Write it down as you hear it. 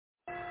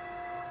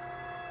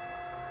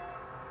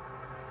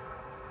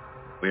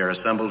We are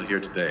assembled here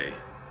today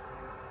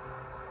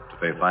to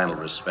pay final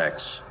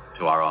respects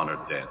to our honored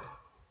dead.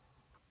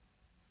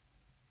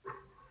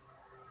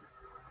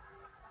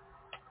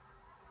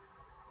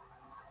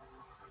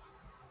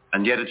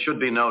 And yet it should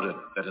be noted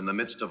that in the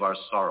midst of our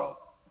sorrow,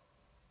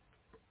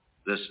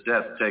 this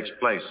death takes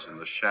place in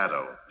the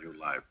shadow of new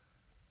life,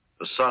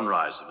 the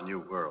sunrise of a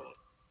new world,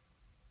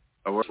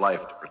 a world of life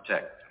to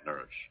protect and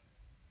nourish.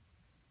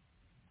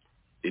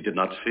 He did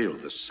not feel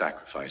this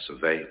sacrifice a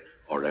vain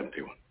or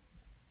empty one,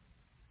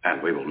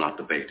 and we will not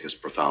debate his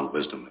profound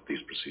wisdom at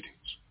these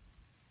proceedings.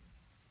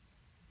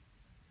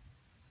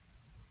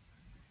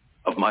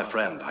 Of my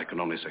friend, I can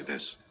only say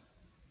this.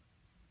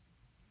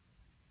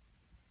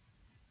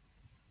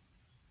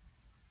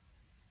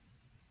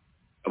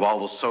 Of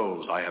all the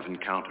souls I have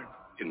encountered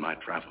in my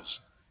travels,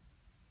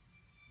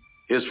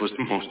 his was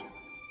the most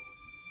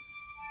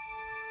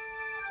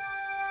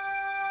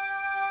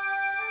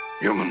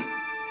human.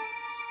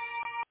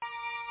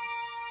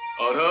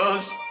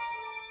 Horus!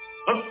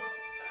 Up!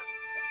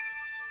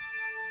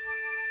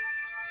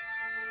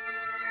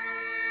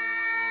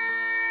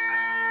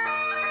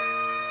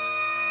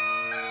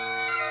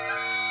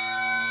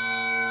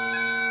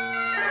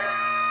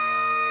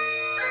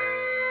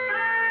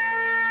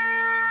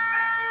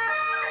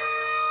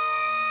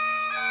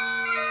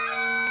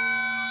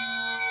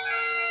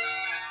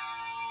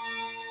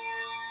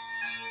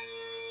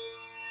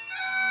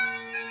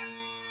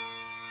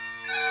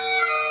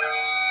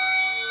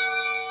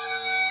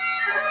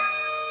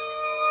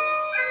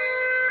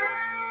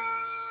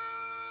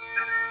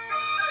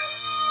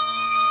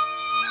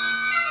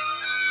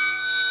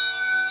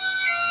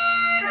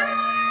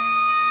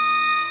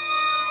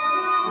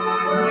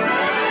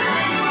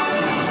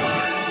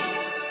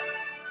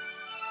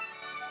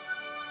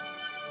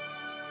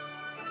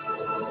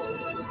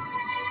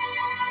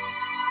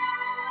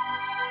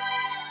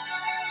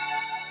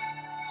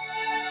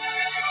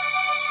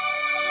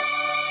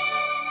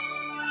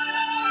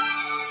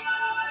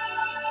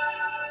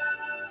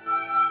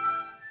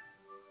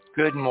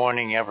 Good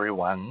morning,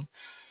 everyone.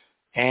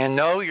 And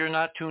no, you're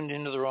not tuned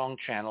into the wrong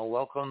channel.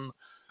 Welcome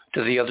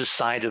to the other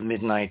side of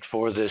midnight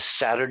for this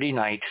Saturday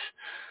night,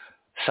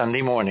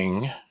 Sunday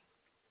morning,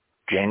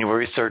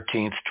 January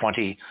 13th,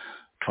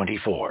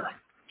 2024.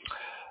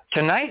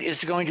 Tonight is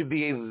going to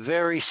be a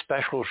very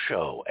special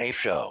show,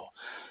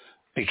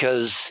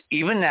 because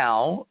even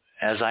now,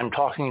 as I'm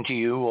talking to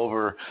you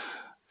over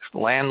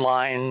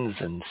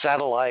landlines and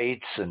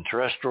satellites and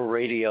terrestrial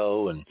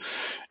radio and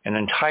an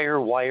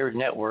entire wired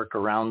network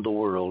around the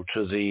world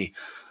to the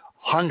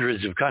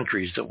hundreds of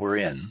countries that we're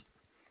in,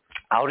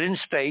 out in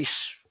space,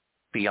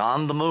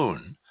 beyond the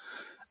moon,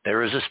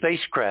 there is a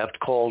spacecraft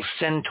called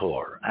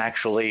Centaur,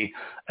 actually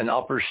an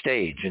upper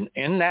stage. And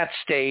in that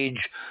stage,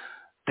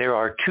 there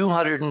are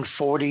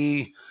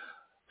 240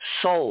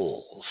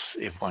 souls,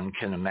 if one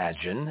can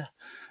imagine,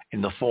 in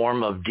the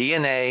form of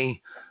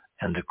DNA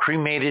and the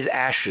cremated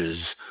ashes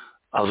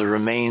of the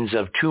remains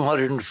of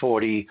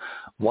 240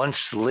 once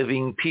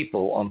living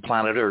people on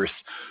planet Earth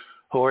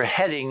who are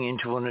heading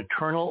into an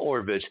eternal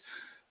orbit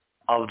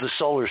of the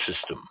solar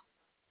system,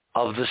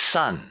 of the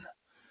sun.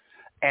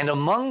 And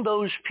among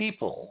those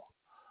people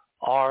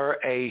are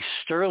a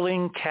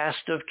sterling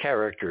cast of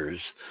characters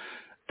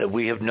that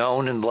we have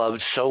known and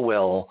loved so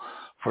well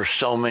for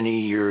so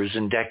many years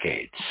and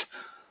decades.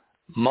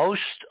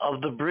 Most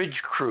of the bridge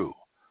crew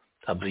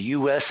of the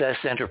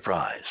USS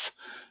Enterprise,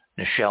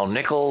 Nichelle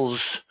Nichols,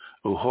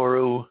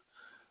 Uhuru,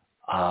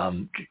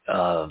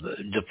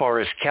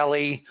 DeForest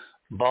Kelley,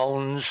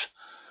 Bones,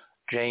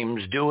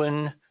 James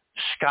Doohan,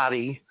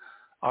 Scotty,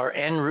 are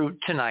en route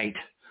tonight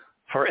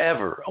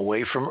forever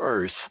away from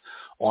Earth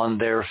on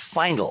their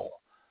final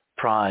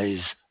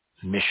prize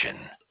mission.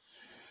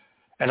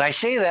 And I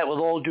say that with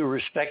all due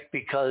respect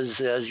because,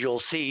 as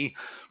you'll see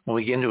when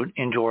we get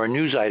into our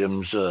news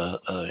items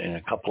in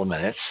a couple of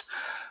minutes,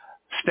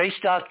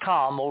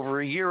 Space.com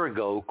over a year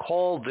ago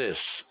called this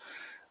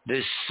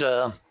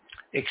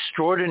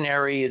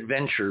extraordinary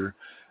adventure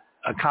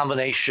a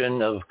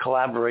combination of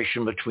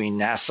collaboration between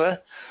NASA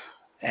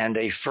and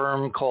a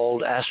firm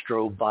called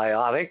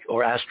Astrobotic,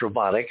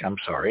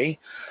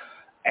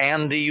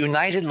 and the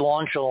United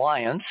Launch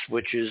Alliance,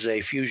 which is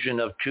a fusion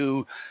of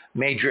two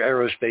major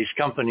aerospace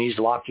companies,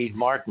 Lockheed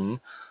Martin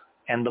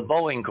and the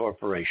Boeing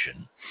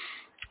Corporation,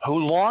 who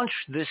launched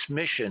this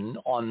mission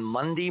on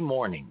Monday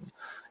morning,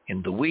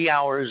 in the wee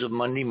hours of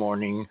Monday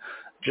morning,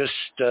 just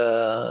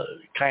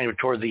kind of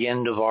toward the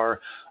end of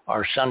our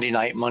Sunday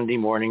night, Monday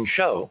morning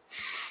show,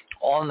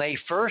 on a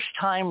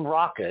first-time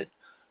rocket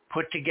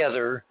put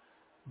together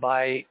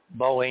by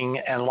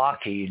Boeing and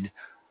Lockheed,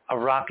 a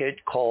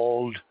rocket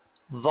called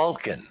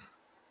Vulcan.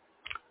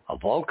 A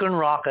Vulcan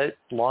rocket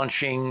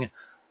launching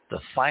the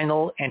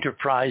final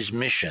Enterprise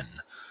mission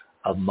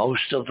of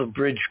most of the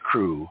bridge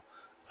crew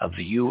of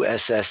the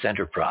USS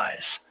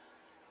Enterprise.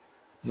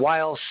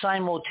 While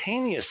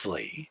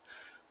simultaneously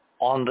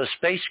on the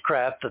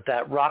spacecraft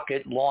that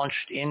rocket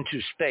launched into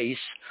space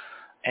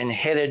and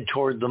headed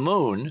toward the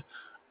moon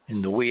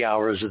in the wee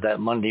hours of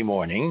that Monday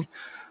morning,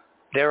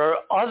 there are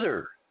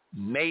other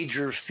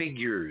major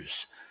figures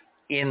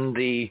in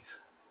the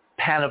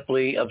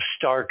panoply of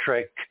Star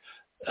Trek,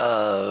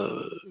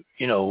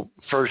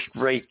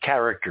 first-rate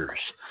characters.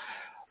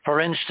 For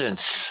instance,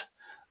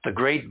 the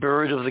great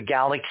bird of the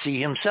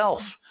galaxy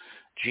himself,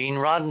 Gene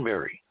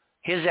Roddenberry.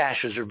 His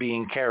ashes are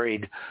being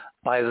carried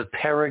by the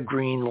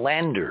Peregrine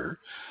lander,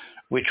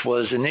 which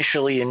was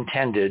initially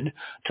intended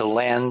to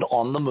land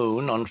on the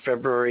moon on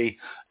February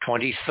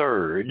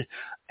 23rd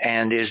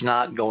and is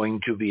not going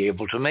to be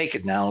able to make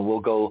it now. And we'll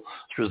go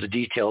through the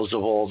details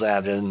of all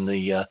that in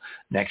the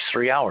next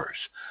 3 hours.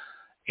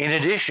 In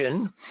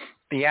addition,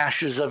 the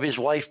ashes of his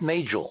wife,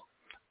 Majel,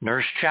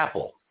 Nurse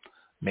Chapel,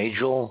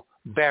 Majel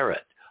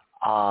Barrett,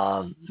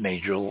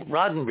 Majel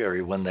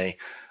Roddenberry, when they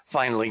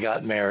finally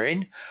got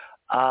married.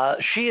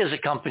 She is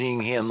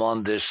accompanying him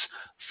on this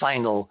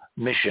final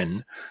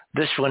mission,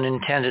 this one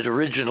intended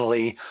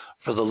originally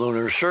for the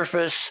lunar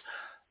surface,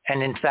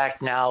 and in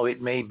fact now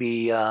it may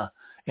be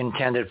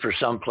intended for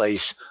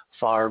someplace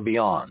far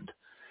beyond.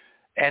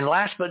 And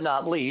last but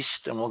not least,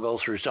 and we'll go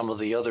through some of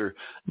the other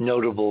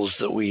notables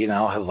that we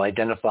now have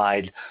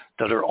identified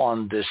that are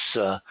on this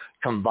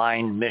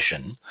combined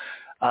mission,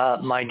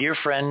 my dear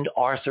friend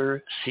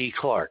Arthur C.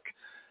 Clarke.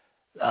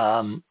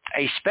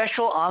 A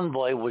special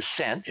envoy was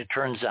sent, it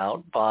turns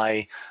out,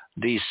 by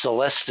the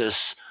Celestis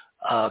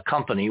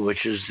company,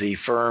 which is the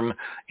firm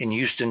in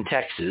Houston,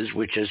 Texas,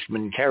 which has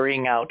been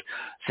carrying out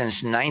since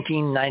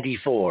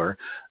 1994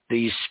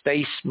 these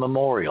space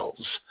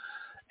memorials.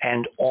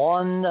 And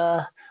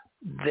on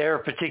their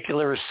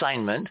particular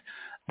assignment,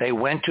 they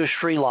went to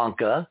Sri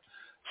Lanka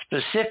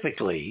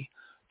specifically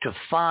to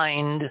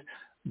find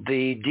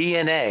the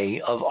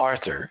DNA of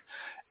Arthur,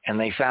 and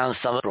they found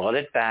some, brought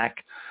it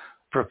back,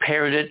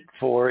 prepared it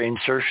for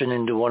insertion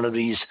into one of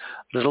these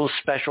little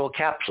special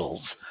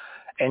capsules.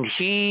 And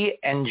he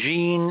and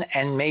Gene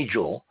and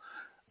Majel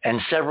and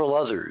several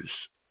others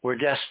were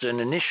destined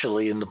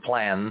initially in the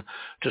plan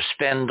to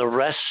spend the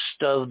rest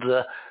of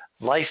the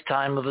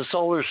lifetime of the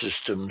solar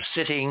system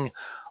sitting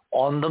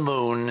on the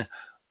moon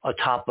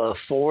atop a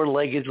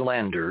four-legged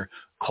lander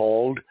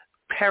called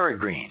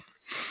Peregrine.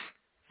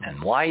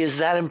 And why is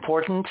that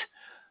important?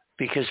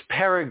 Because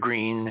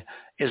Peregrine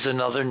is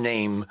another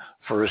name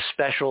for a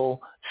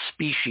special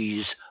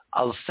species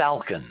of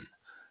falcon,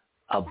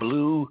 a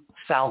blue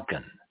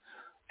falcon.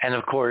 And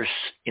of course,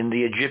 in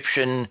the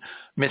Egyptian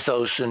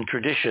mythos and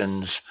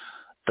traditions,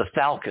 the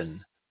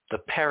falcon, the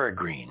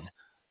peregrine,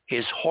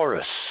 is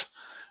Horus,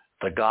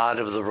 the god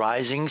of the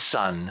rising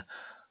sun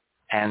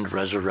and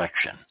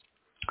resurrection.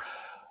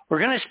 We're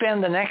going to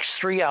spend the next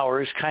 3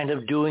 hours kind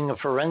of doing a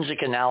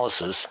forensic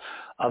analysis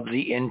of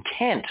the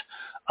intent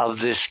of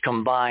this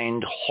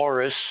combined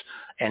Horus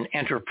and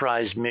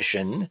Enterprise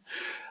mission,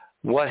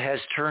 what has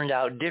turned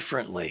out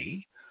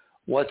differently,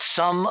 what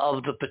some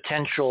of the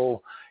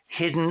potential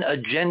hidden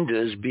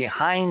agendas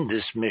behind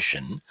this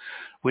mission,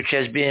 which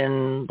has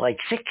been like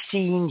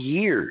 16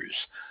 years,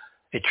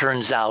 it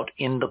turns out,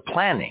 in the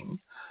planning,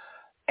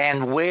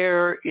 and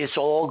where it's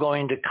all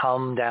going to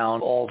come down,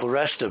 all the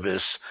rest of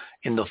us,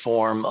 in the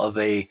form of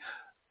a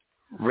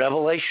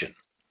revelation.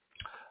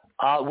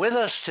 With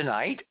us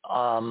tonight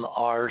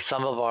are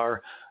some of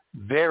our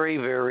very,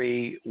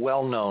 very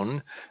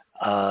well-known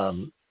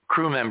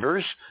crew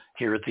members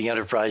here at the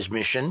Enterprise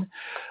mission.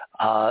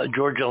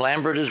 Georgia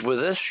Lambert is with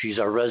us. She's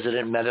our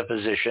resident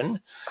metaphysician.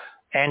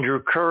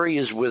 Andrew Curry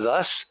is with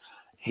us.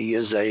 He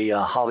is a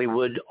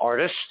Hollywood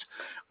artist,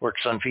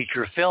 works on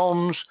feature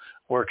films,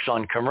 works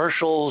on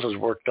commercials, has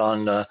worked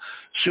on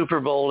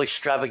Super Bowl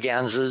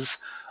extravaganzas.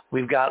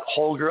 We've got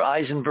Holger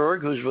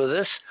Eisenberg, who's with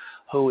us,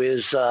 who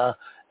is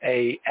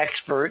a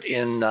expert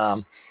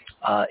in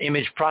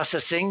image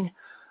processing.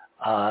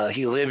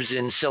 He lives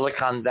in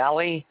Silicon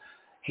Valley.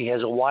 He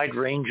has a wide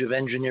range of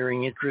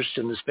engineering interests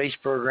in the space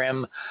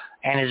program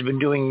and has been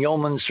doing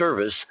yeoman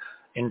service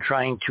in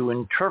trying to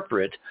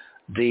interpret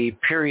the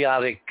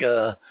periodic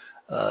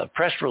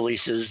press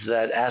releases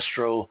that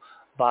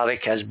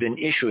Astrobotic has been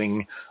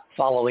issuing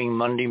following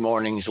Monday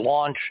morning's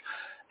launch.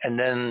 And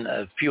then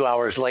a few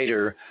hours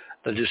later,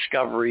 the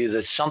discovery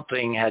that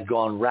something had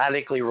gone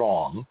radically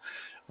wrong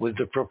with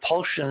the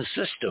propulsion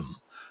system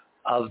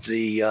of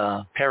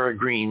the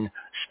Peregrine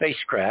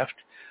spacecraft,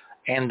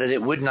 and that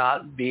it would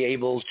not be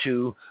able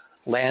to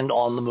land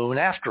on the moon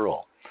after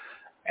all.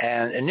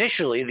 And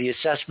initially, the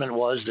assessment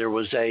was there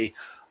was a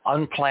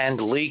unplanned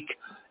leak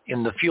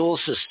in the fuel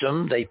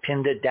system. They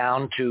pinned it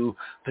down to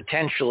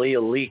potentially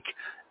a leak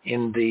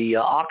in the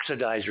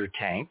oxidizer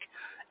tank.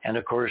 And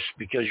of course,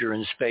 because you're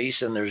in space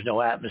and there's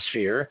no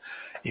atmosphere,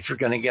 if you're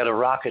going to get a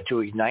rocket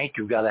to ignite,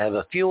 you've got to have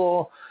a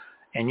fuel,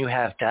 and you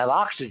have to have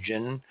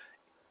oxygen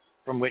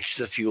from which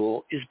the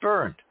fuel is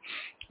burned.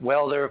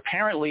 Well, there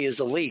apparently is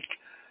a leak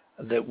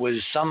that was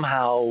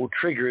somehow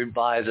triggered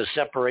by the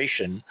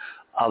separation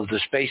of the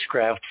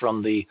spacecraft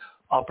from the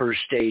upper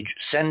stage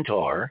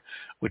Centaur,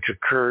 which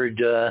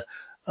occurred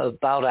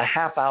about a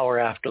half hour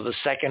after the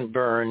second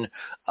burn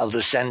of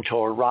the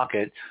Centaur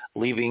rocket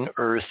leaving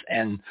Earth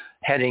and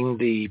heading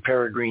the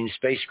Peregrine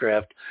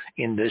spacecraft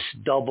in this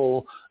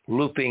double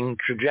looping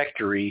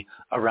trajectory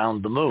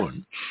around the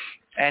moon.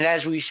 And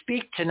as we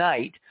speak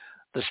tonight,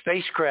 the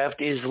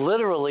spacecraft is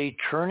literally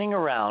turning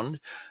around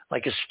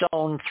like a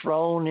stone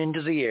thrown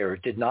into the air.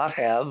 It did not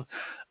have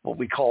what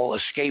we call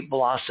escape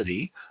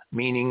velocity,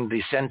 meaning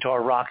the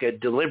Centaur rocket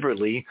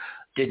deliberately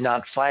did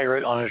not fire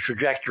it on a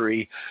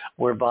trajectory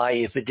whereby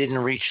if it didn't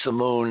reach the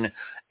moon,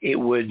 it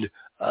would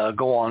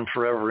go on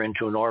forever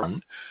into an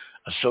orbit,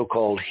 a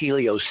so-called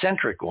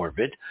heliocentric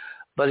orbit.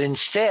 But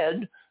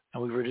instead,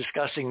 and we were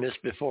discussing this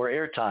before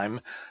airtime,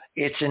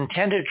 its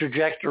intended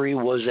trajectory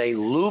was a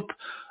loop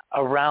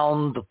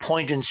around the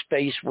point in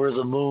space where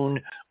the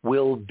moon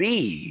will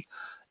be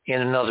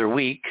in another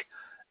week,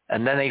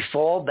 and then they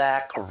fall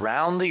back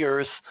around the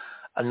Earth,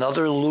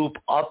 another loop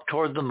up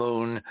toward the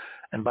moon,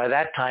 and by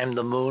that time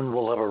the moon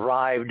will have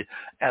arrived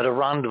at a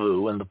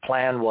rendezvous, and the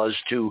plan was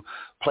to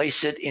place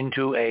it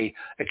into a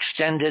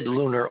extended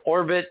lunar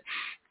orbit,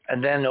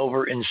 and then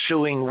over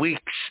ensuing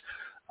weeks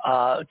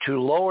to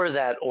lower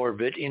that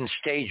orbit in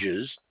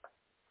stages,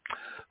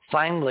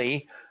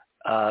 finally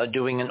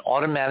doing an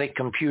automatic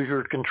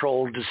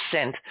computer-controlled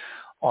descent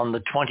on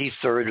the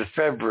 23rd of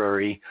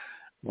February,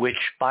 which,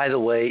 by the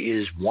way,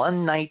 is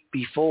one night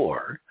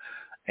before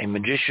a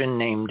magician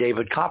named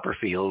David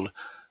Copperfield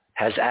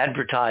has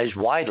advertised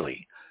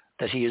widely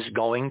that he is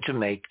going to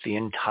make the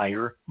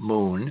entire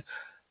moon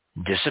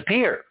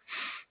disappear.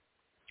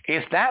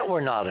 If that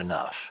were not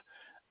enough,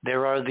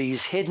 there are these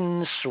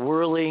hidden,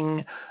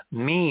 swirling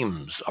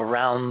memes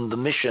around the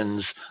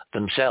missions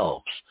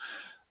themselves.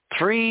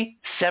 3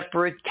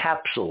 separate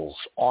capsules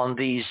on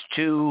these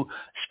 2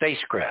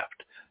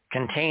 spacecraft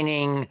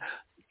containing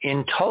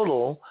in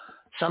total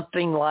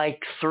something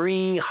like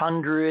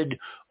 300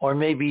 or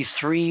maybe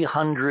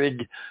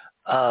 300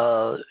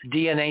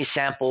 DNA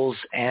samples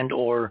and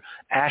or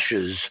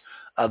ashes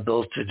of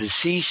both the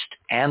deceased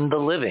and the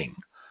living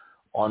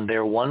on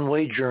their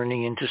one-way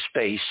journey into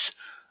space,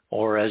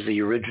 or as the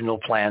original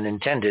plan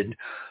intended,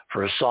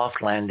 for a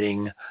soft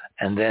landing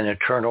and then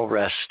eternal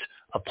rest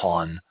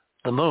upon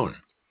the moon.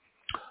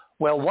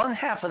 Well, one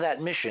half of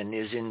that mission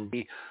is in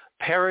the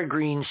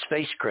Peregrine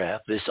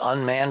spacecraft, this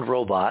unmanned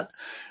robot,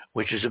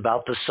 which is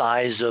about the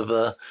size of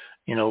a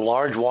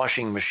large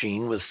washing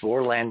machine with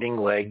 4 landing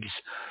legs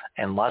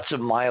and lots of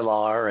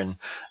mylar and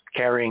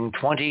carrying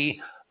 20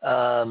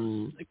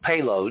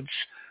 payloads,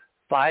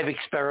 5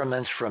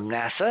 experiments from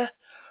NASA,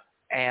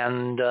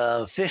 and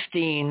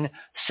 15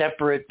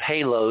 separate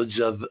payloads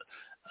of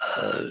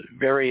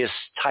various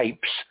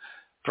types,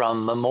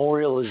 from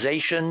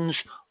memorializations,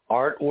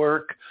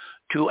 artwork,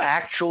 to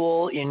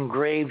actual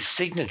engraved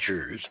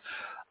signatures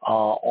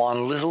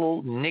on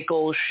little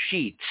nickel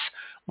sheets,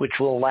 which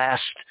will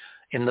last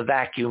in the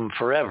vacuum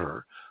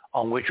forever,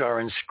 on which are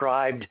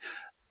inscribed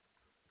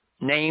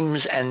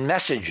names and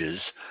messages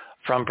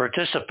from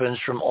participants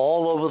from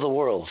all over the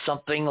world.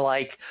 Something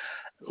like,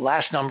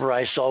 last number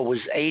I saw was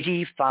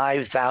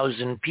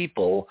 85,000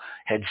 people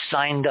had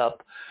signed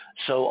up.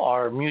 So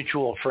our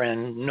mutual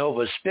friend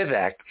Nova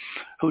Spivak,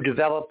 who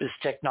developed this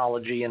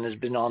technology and has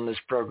been on this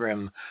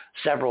program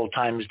several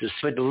times,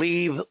 would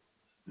leave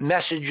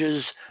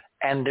messages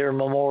and their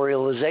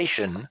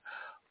memorialization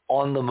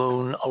on the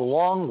moon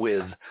along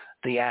with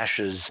the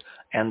ashes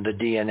and the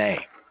DNA.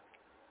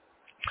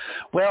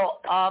 Well,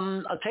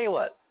 I'll tell you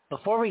what,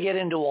 before we get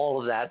into all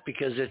of that,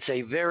 because it's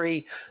a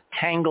very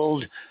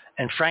tangled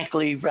and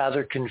frankly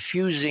rather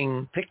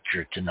confusing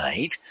picture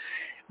tonight,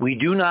 we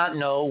do not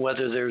know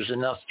whether there's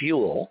enough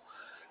fuel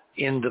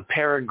in the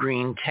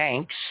Peregrine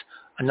tanks,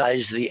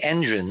 the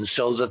engines,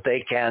 so that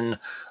they can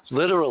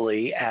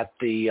literally at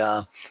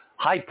the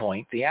high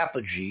point, the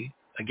apogee,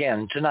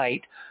 again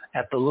tonight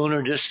at the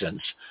lunar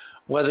distance,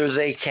 whether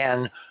they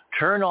can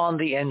turn on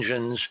the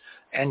engines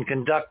and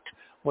conduct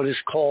what is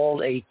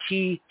called a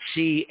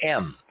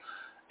TCM,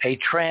 a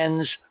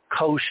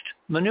trans-coast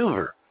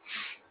maneuver.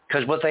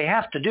 Because what they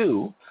have to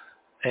do,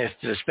 if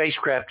the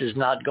spacecraft is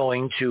not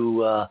going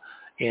to,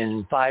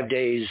 in 5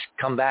 days,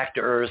 come back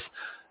to Earth,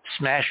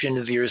 smash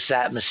into the Earth's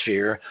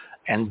atmosphere,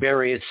 and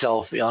bury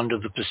itself under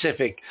the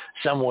Pacific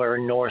somewhere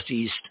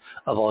northeast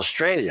of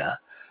Australia,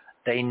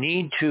 they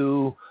need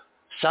to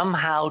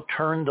somehow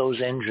turn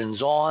those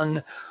engines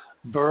on,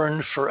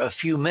 burn for a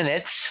few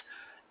minutes,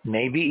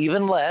 maybe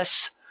even less,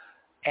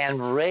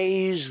 and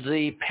raise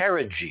the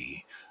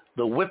perigee,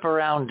 the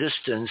whip-around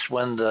distance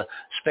when the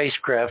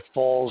spacecraft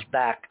falls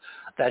back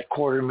that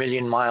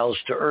 250,000 miles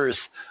to Earth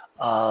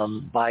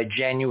by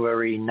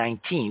January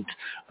 19th,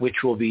 which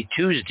will be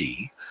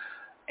Tuesday.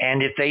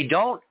 And if they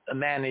don't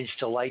manage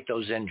to light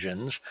those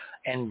engines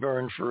and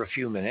burn for a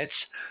few minutes,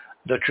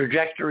 the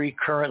trajectory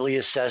currently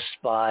assessed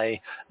by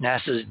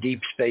NASA's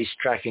Deep Space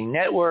Tracking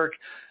Network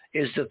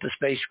is that the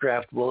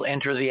spacecraft will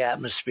enter the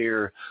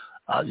atmosphere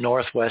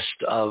northwest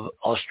of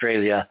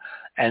Australia,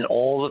 and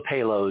all the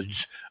payloads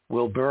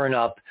will burn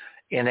up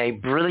in a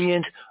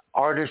brilliant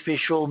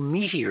artificial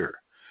meteor,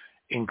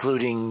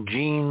 including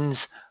genes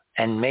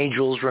and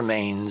Magel's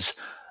remains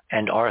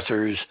and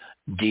Arthur's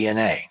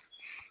DNA,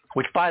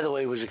 which, by the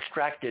way, was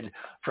extracted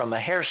from a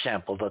hair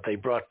sample that they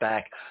brought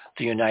back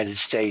to the United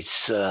States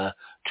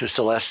to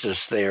Celestis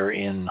there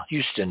in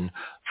Houston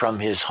from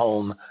his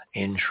home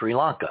in Sri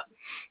Lanka.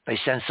 They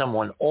sent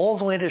someone all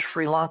the way to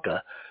Sri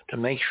Lanka to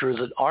make sure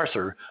that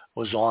Arthur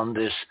was on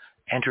this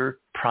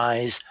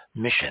Enterprise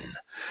mission.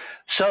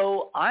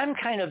 So I'm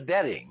kind of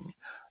betting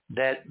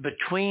that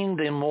between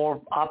the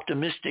more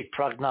optimistic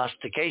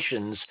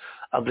prognostications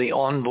of the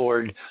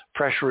onboard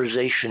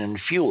pressurization and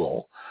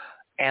fuel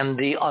and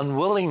the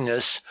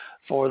unwillingness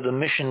for the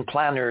mission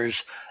planners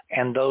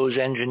and those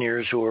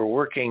engineers who are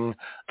working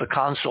the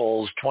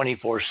consoles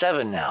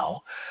 24/7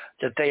 now,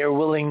 that they are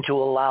willing to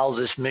allow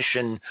this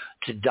mission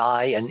to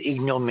die an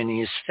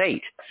ignominious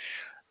fate.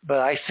 But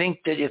I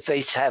think that if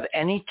they have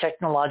any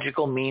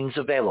technological means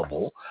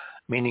available,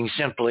 meaning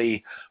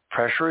simply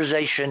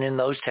pressurization in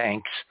those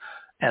tanks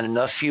and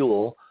enough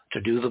fuel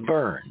to do the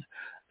burn,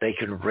 they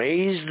can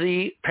raise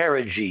the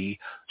perigee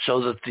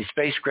so that the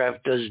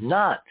spacecraft does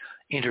not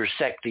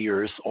intersect the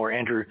Earth or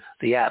enter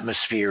the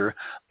atmosphere,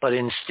 but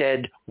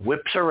instead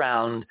whips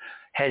around,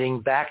 heading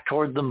back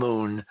toward the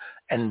moon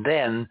and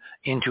then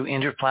into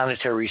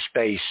interplanetary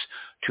space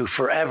to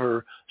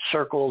forever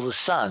circle the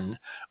sun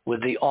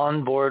with the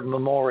onboard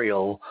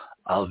memorial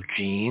of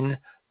Gene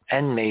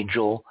and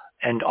Majel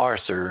and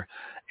Arthur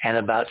and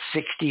about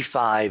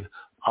 65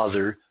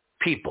 other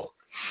people.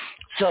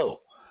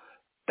 So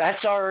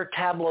that's our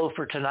tableau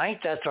for tonight.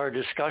 That's our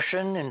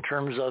discussion in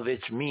terms of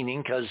its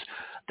meaning, because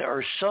there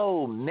are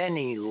so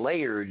many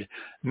layered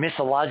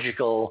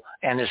mythological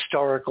and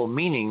historical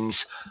meanings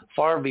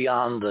far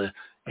beyond the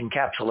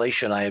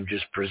encapsulation I have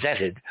just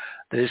presented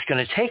that it's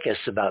going to take us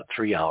about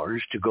 3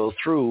 hours to go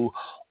through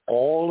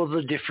all of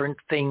the different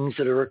things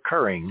that are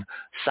occurring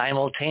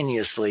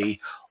simultaneously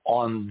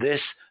on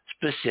this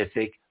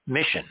specific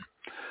mission.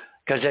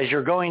 Because as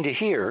you're going to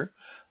hear,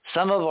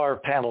 some of our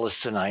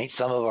panelists tonight,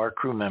 some of our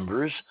crew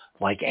members,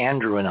 like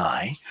Andrew and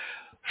I,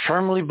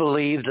 firmly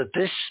believe that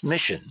this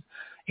mission,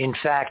 in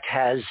fact,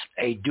 has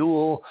a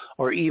dual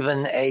or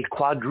even a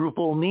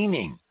quadruple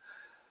meaning,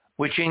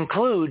 which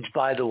includes,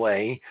 by the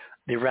way,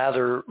 the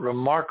rather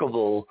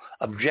remarkable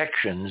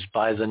objections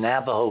by the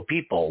Navajo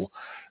people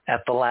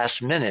at the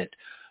last minute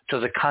to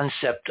the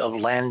concept of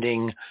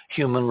landing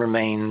human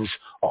remains.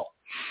 Oh,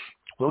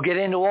 we'll get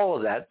into all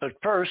of that, but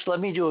first, let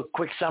me do a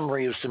quick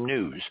summary of some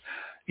news.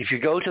 If you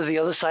go to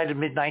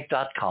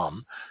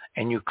theothersideofmidnight.com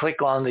and you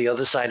click on the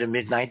Other Side of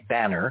Midnight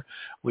banner,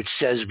 which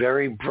says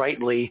very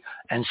brightly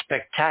and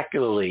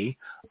spectacularly,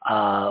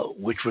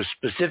 which was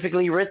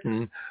specifically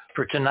written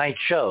for tonight's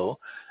show,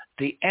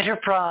 the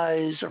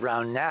Enterprise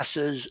around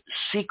NASA's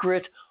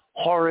secret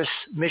Horus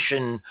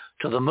mission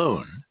to the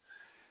moon.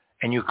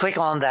 And you click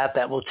on that,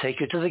 that will take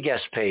you to the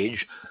guest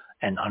page.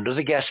 And under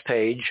the guest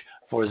page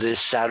for this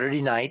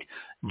Saturday night,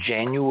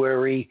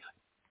 January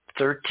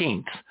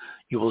 13th,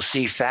 you will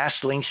see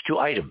fast links to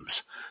items.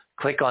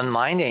 Click on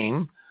my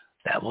name.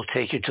 That will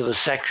take you to the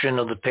section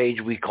of the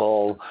page we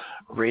call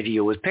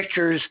Radio with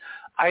Pictures,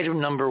 item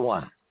number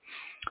 1.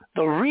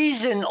 The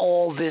reason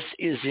all this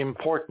is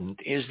important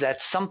is that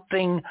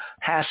something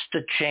has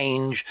to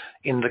change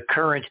in the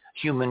current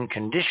human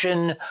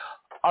condition.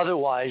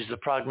 Otherwise, the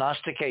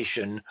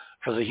prognostication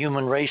for the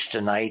human race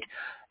tonight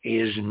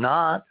is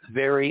not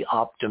very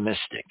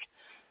optimistic.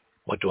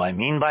 What do I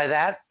mean by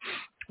that?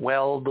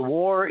 Well, the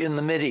war in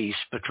the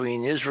Mideast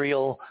between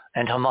Israel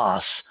and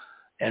Hamas,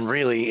 and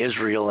really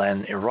Israel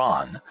and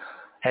Iran,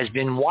 has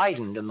been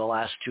widened in the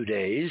last 2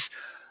 days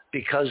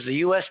because the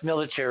U.S.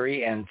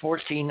 military and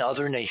 14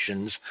 other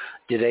nations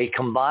did a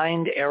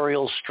combined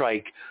aerial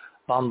strike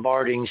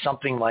bombarding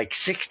something like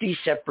 60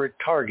 separate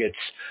targets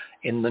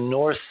in the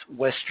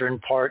northwestern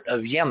part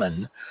of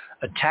Yemen,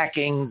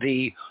 attacking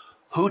the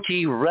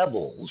Houthi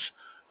rebels,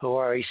 who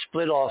are a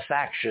split-off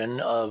faction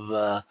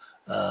of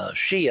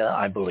Shia,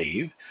 I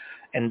believe,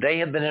 and they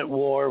have been at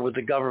war with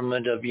the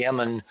government of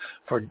Yemen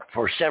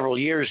for several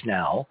years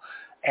now,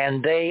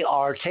 and they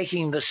are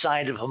taking the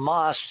side of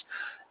Hamas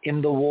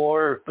in the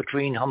war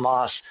between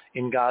Hamas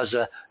in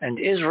Gaza and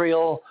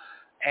Israel,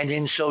 and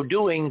in so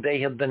doing, they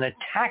have been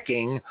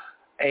attacking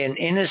an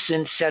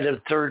innocent set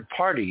of third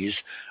parties,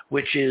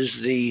 which is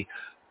the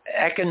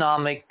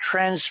economic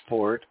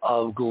transport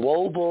of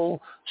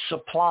global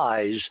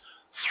supplies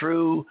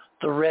through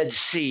the Red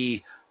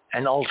Sea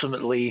and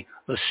ultimately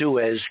the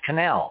Suez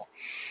Canal.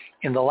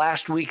 In the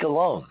last week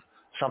alone,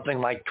 something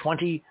like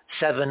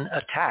 27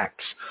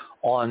 attacks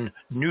on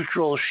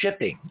neutral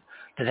shipping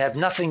that have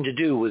nothing to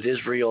do with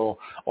Israel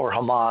or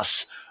Hamas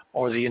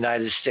or the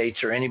United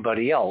States or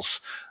anybody else,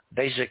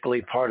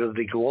 basically part of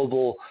the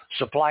global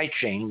supply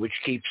chain which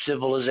keeps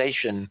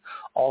civilization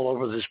all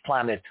over this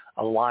planet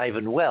alive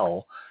and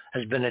well,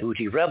 has been at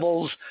Houthi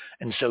rebels.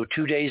 And so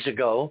 2 days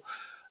ago,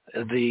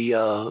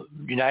 the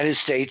United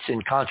States,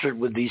 in concert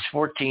with these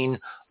 14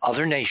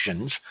 other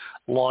nations,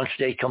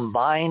 launched a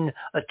combined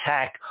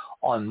attack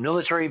on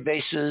military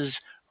bases,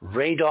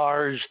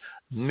 radars,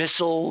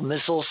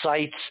 missile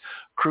sites,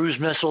 cruise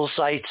missile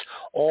sites,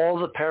 all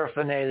the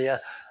paraphernalia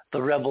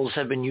the rebels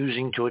have been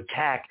using to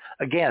attack,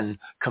 again,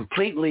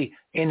 completely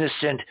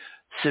innocent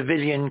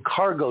civilian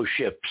cargo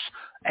ships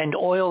and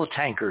oil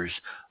tankers,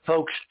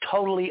 folks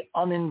totally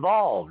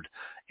uninvolved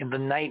in the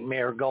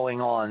nightmare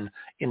going on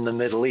in the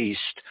Middle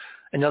East.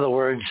 In other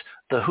words,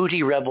 the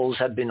Houthi rebels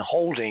have been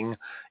holding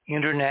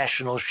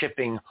international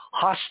shipping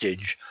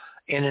hostage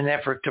in an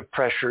effort to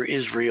pressure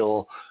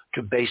Israel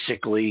to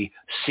basically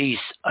cease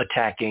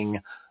attacking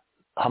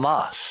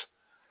Hamas.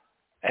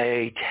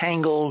 A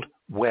tangled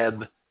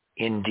web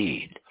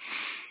indeed.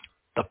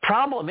 The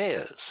problem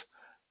is,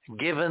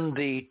 given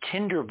the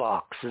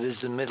tinderbox that is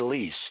the Middle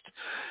East,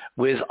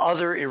 with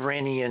other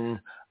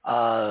Iranian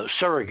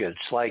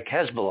surrogates like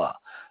Hezbollah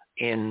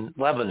in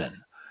Lebanon,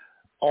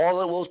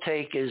 all it will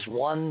take is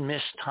one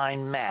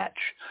mistimed match,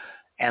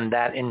 and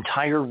that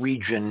entire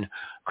region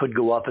could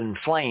go up in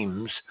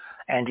flames.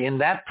 And in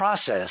that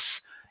process,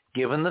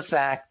 given the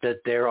fact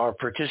that there are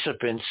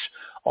participants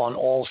on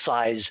all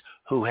sides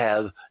who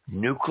have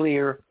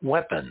nuclear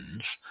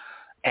weapons,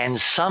 and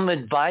some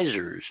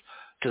advisors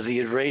to the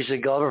Israeli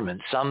government,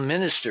 some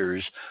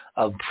ministers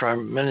of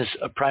Prime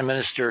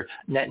Minister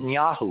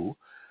Netanyahu,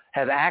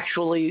 have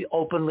actually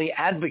openly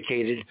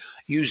advocated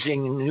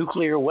using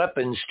nuclear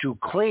weapons to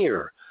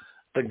clear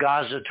the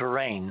Gaza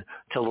terrain,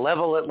 to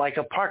level it like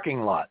a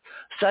parking lot.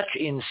 Such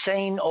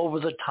insane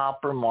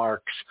over-the-top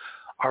remarks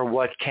are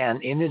what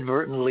can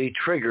inadvertently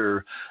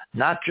trigger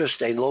not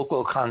just a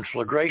local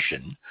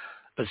conflagration,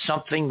 but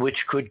something which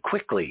could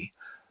quickly,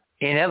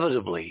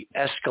 inevitably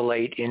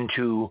escalate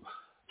into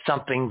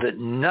something that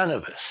none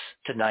of us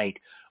tonight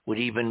would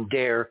even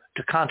dare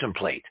to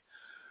contemplate.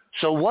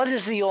 So what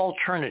is the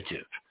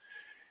alternative?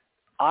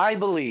 I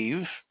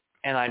believe,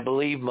 and I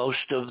believe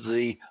most of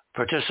the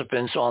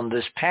participants on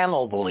this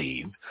panel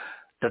believe,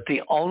 that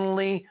the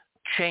only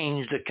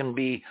change that can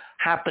be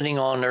happening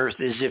on Earth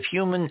is if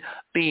human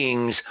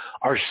beings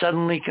are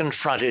suddenly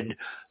confronted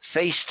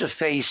face to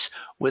face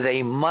with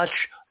a much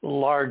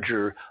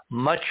larger,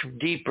 much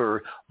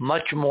deeper,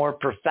 much more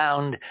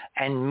profound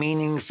and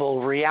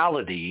meaningful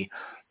reality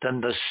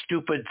than the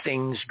stupid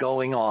things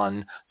going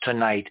on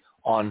tonight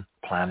on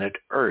planet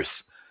Earth.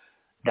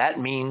 That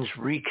means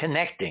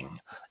reconnecting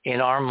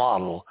in our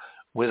model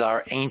with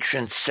our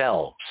ancient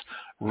selves,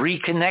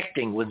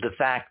 reconnecting with the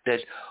fact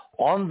that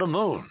on the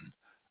moon,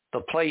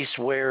 the place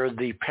where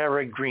the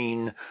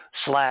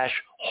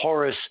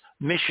Peregrine/Horus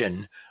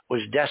mission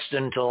was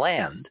destined to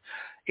land,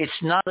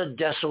 it's not a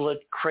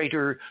desolate,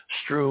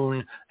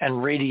 crater-strewn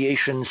and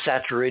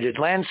radiation-saturated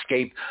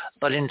landscape,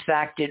 but in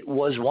fact it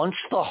was once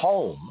the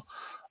home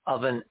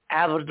of an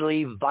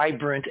avidly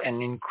vibrant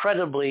and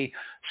incredibly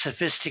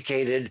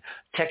sophisticated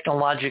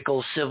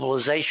technological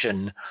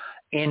civilization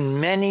in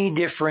many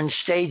different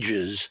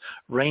stages,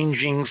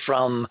 ranging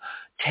from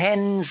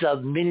tens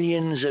of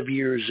millions of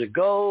years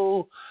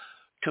ago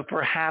to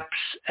perhaps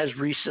as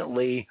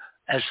recently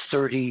as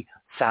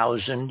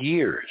 30,000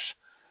 years.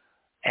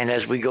 And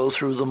as we go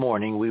through the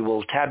morning, we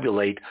will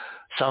tabulate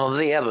some of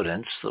the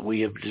evidence that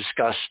we have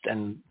discussed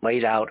and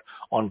laid out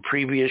on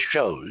previous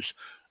shows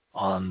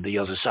on the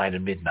other side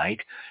of midnight,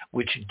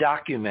 which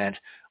document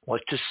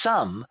what to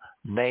some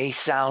may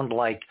sound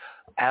like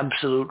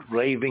absolute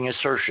raving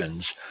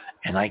assertions.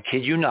 And I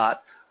kid you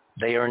not,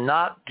 they are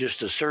not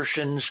just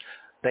assertions.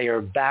 They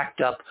are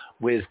backed up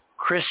with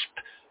crisp,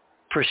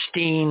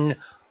 pristine,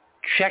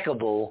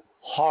 checkable,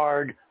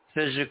 hard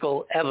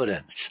physical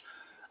evidence,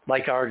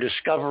 like our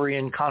discovery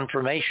and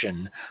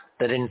confirmation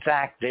that in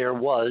fact there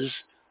was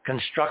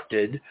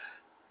constructed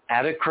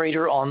at a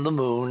crater on the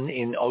moon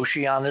in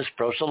Oceanus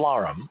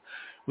Procellarum,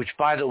 which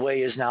by the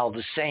way is now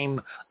the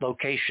same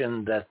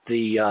location that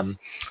the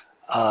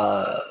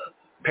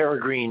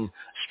Peregrine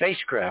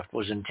spacecraft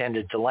was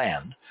intended to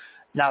land.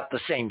 Not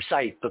the same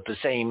site, but the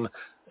same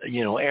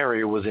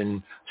area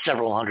within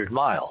several hundred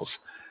miles.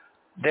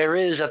 There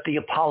is at the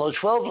Apollo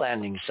 12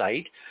 landing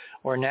site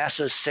where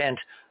NASA sent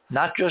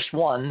not just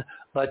one,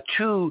 but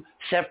two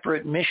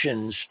separate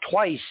missions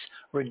twice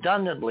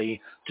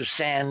redundantly to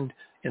stand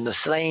in the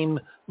same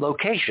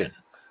location.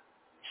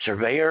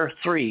 Surveyor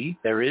 3,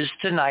 there is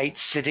tonight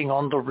sitting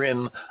on the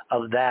rim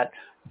of that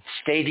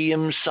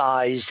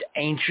stadium-sized,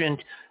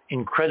 ancient,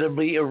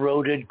 incredibly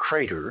eroded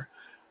crater,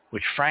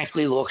 which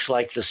frankly looks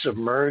like the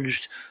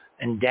submerged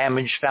and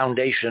damaged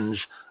foundations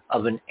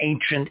of an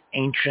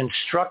ancient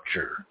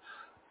structure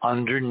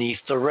underneath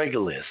the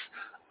regolith,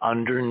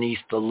 underneath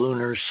the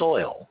lunar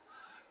soil.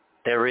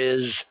 There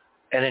is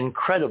an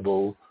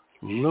incredible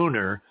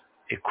lunar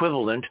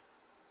equivalent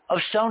of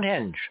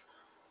Stonehenge.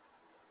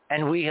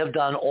 And we have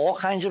done all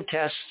kinds of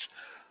tests,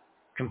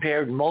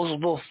 compared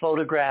multiple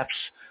photographs,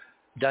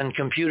 done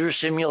computer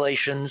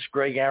simulations.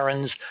 Greg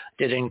Ahrens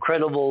did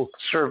incredible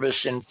service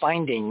in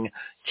finding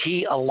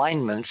key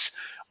alignments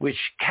which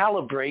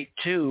calibrate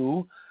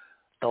to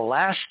the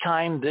last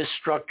time this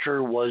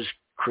structure was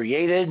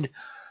created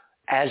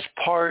as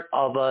part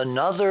of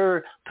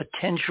another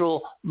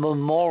potential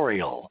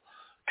memorial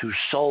to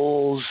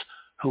souls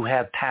who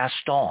have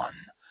passed on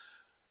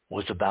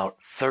was about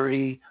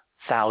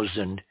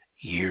 30,000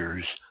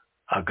 years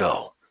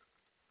ago.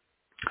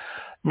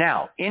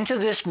 Now, into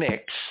this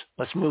mix,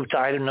 let's move to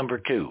item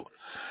number 2.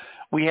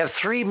 We have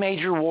 3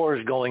 major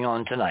wars going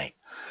on tonight.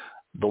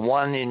 The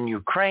one in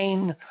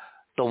Ukraine,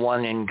 the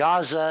one in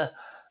Gaza,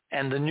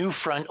 and the new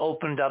front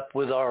opened up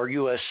with our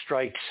U.S.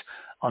 strikes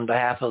on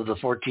behalf of the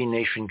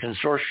 14-nation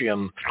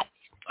consortium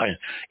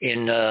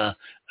in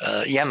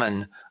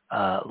Yemen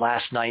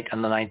last night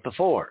and the night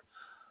before.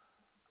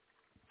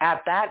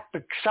 At that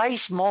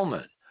precise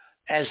moment,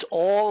 as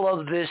all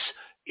of this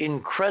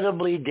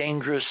incredibly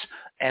dangerous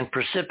and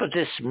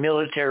precipitous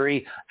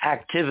military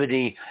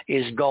activity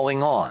is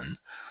going on,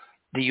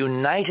 the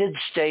United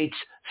States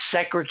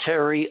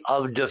Secretary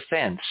of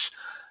Defense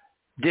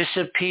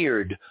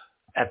disappeared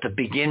at the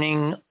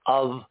beginning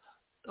of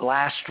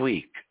last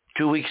week,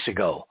 2 weeks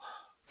ago,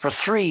 for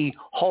 3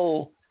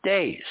 whole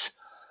days.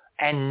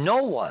 And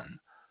no one,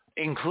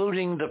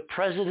 including the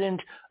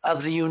President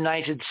of the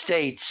United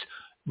States,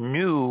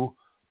 knew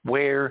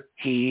where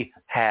he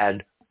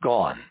had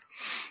gone.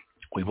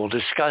 We will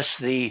discuss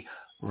the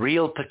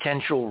real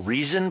potential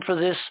reason for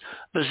this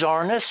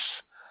bizarreness,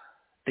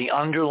 the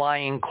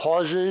underlying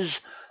causes,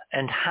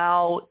 and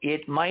how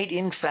it might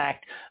in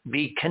fact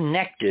be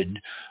connected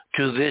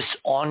to this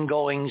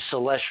ongoing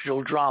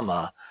celestial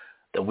drama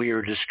that we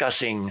are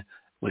discussing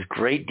with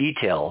great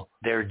detail.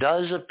 There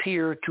does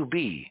appear to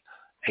be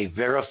a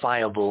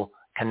verifiable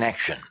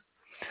connection.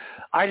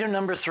 Item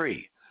number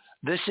 3.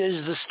 This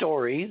is the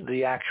story,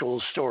 the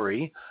actual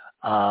story,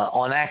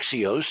 on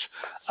Axios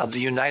of the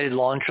United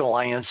Launch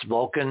Alliance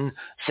Vulcan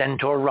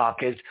Centaur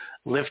rocket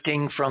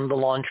lifting from the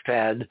launch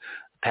pad,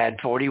 Pad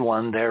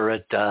 41 there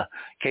at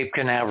Cape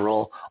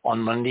Canaveral on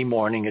Monday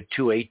morning at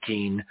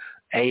 2:18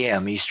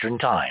 a.m. Eastern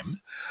Time.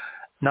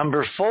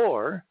 Number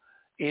 4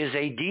 is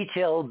a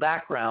detailed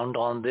background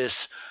on this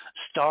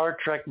Star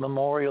Trek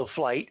memorial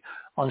flight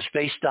on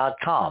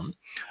space.com,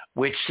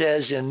 which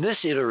says in this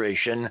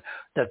iteration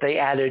that they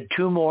added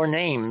 2 more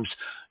names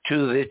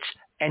to its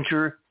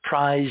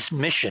Enterprise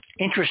mission.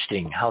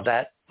 Interesting how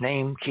that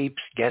name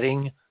keeps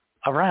getting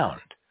around.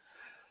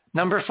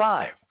 Number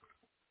 5,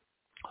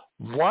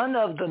 one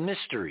of the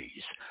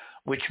mysteries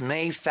which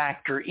may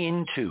factor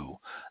into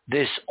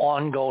this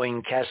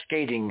ongoing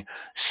cascading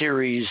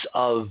series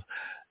of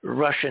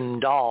Russian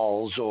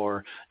dolls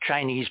or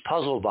Chinese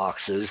puzzle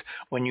boxes,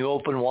 when you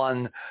open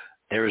one,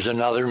 there's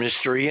another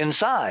mystery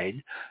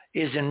inside,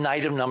 is in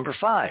item number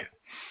 5.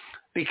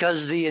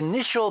 Because the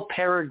initial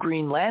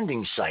Peregrine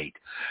landing site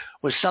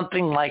was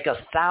something like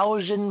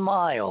 1,000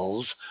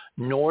 miles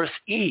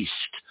northeast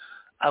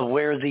of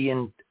where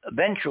the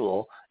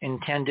eventual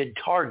intended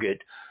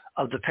target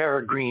of the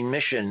Peregrine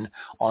mission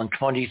on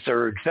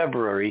 23rd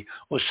February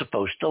was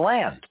supposed to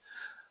land.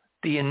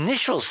 The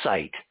initial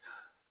site,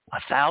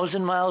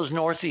 1,000 miles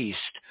northeast,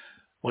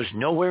 was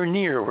nowhere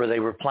near where they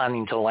were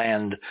planning to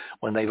land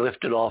when they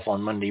lifted off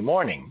on Monday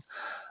morning.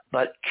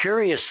 But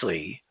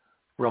curiously,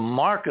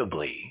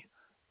 remarkably,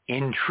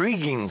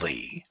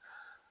 intriguingly,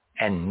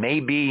 and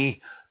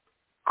maybe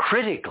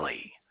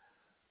critically,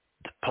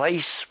 the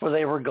place where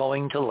they were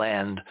going to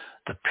land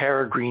the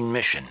Peregrine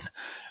mission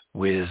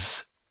with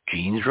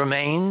Gene's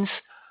remains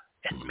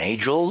and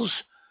Major's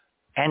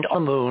and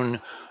on the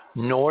moon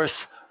north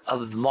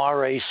of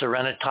Mare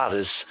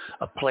Serenitatis,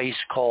 a place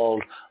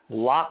called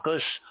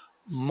Lacus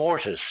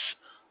Mortis,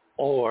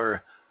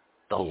 or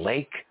the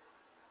Lake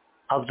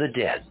of the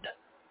Dead.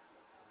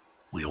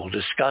 We will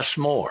discuss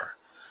more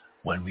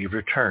when we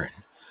return.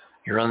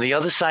 You're on the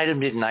other side of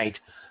midnight.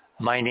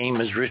 My name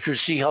is Richard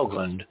C.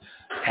 Hoagland,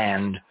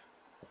 and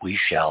we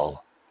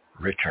shall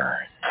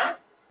return.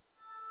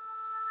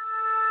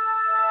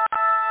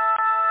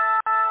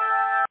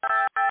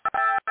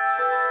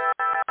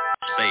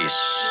 Space,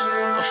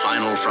 the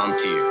final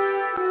frontier.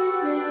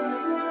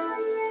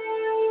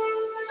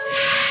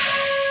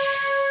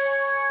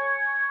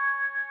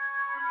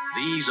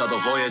 These are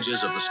the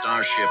voyages of the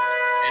starship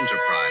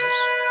Enterprise.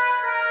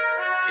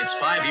 Its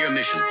 5-year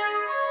mission: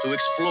 to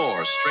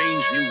explore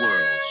strange new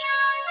worlds,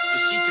 to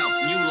seek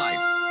out new life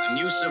and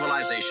new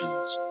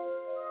civilizations,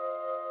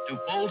 to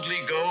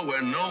boldly go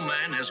where no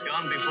man has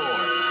gone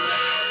before.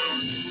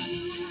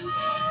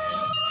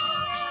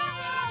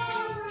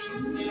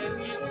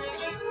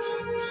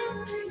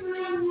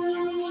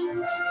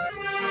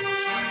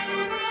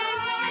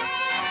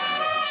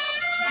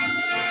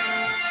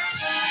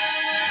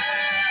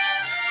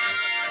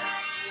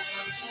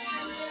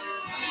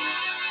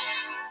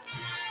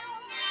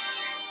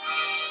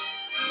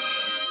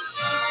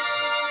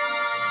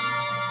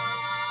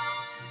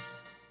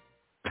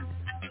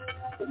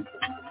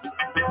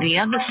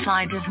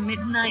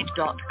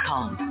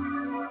 theothersideofmidnight.com.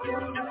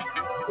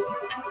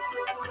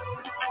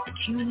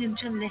 Tune in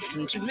to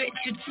listen to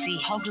Richard C.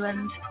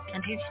 Hoagland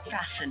and his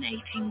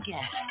fascinating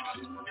guests.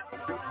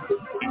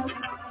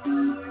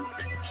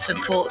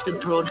 Support the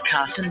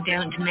broadcast and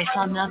don't miss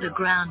another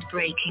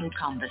groundbreaking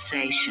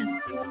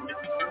conversation.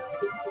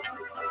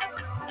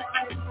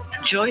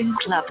 Join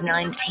Club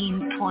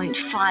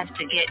 19.5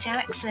 to get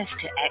access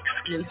to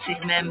exclusive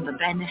member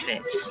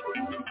benefits.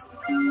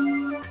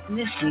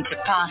 Listen to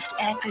past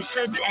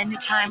episodes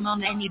anytime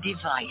on any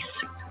device.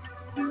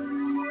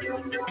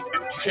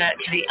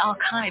 Search the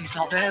archives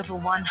of over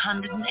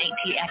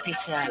 180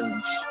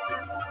 episodes.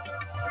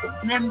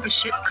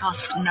 Membership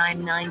costs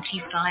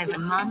 $9.95 a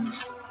month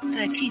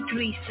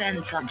 33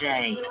 cents a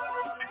day.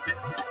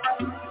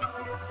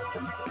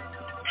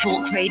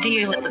 Talk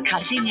radio at the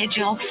cutting edge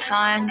of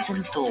science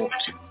and thought.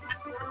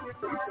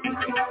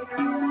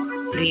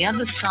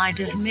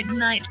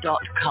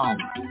 TheOtherSideOfMidnight.com.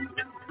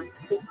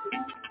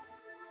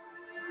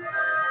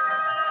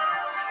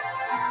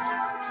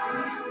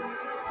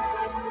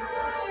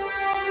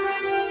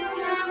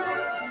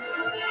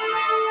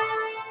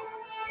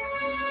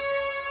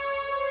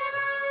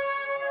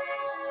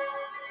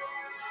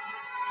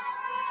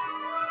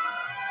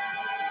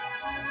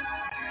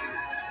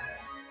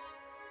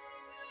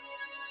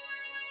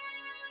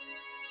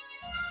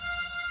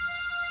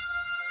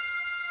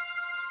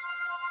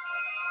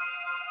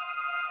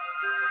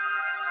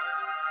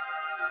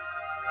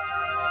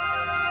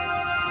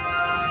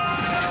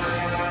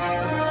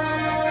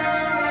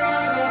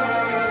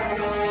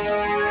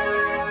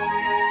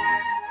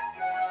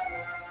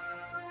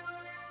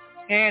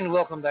 And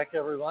welcome back,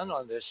 everyone,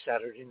 on this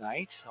Saturday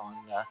night on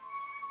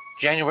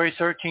January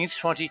 13th,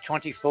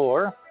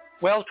 2024.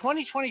 Well,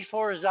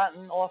 2024 has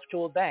gotten off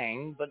to a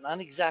bang, but not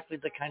exactly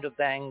the kind of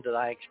bang that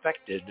I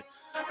expected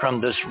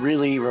from this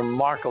really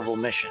remarkable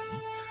mission.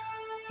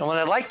 And what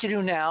I'd like to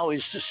do now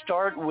is to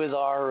start with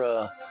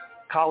our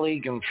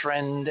colleague and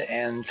friend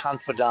and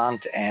confidant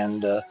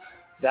and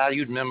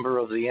valued member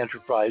of the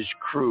Enterprise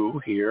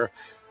crew here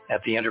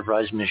at the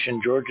Enterprise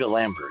mission, Georgia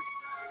Lambert.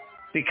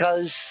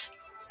 Because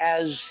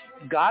as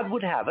God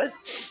would have it,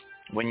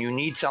 when you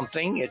need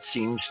something, it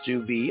seems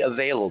to be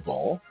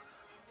available.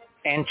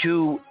 And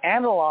to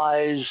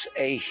analyze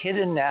a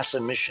hidden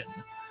NASA mission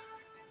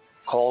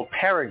called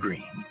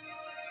Peregrine,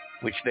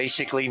 which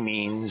basically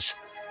means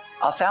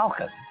a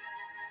falcon,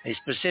 a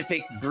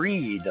specific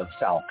breed of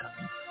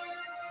falcon,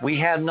 we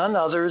have none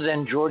other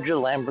than Georgia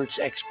Lambert's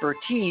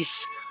expertise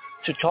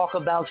to talk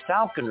about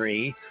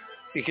falconry,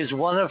 because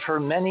one of her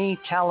many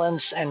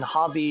talents and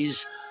hobbies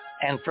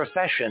and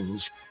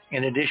professions,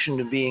 in addition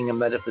to being a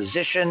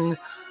metaphysician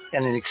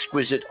and an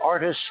exquisite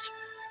artist,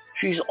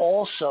 she's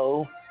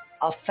also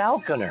a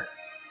falconer.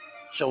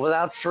 So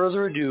without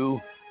further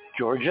ado,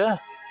 Georgia,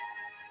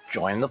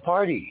 join the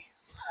party.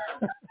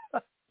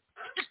 Good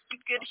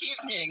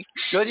evening.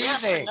 Good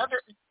yes, evening.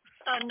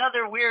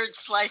 Another weird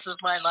slice of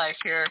my life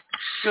here.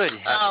 Good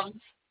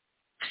heavens.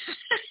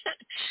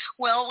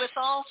 Well, with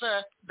all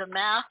the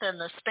math and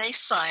the space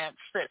science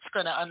that's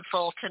going to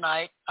unfold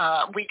tonight,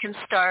 we can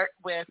start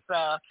with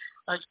a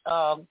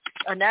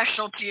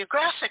National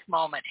Geographic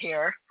moment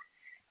here.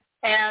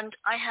 And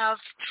I have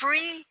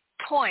 3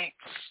 points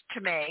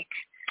to make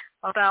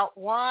about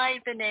why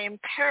the name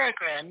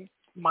Peregrine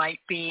might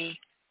be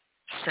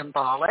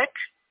symbolic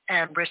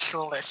and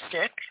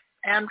ritualistic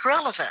and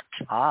relevant.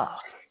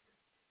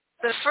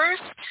 The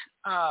first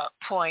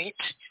point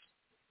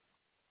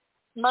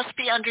must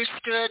be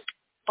understood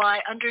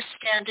by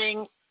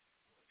understanding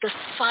the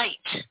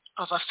sight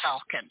of a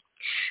falcon.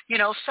 You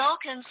know,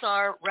 falcons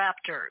are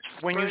raptors.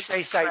 When you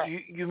say sight,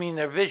 you mean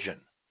their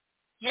vision?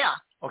 Yeah,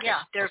 okay.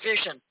 Yeah, their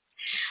vision.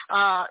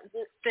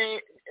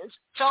 The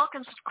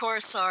falcons, of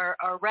course, are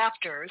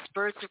raptors,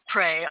 birds of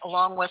prey,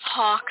 along with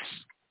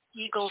hawks.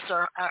 Eagles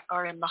are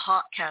in the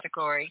hawk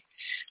category,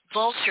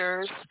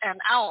 vultures, and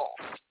owls.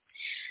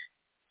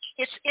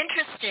 It's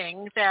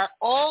interesting that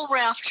all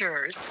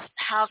raptors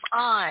have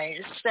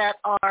eyes that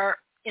are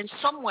in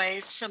some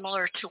ways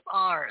similar to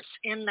ours,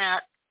 in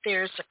that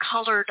there's a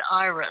colored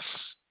iris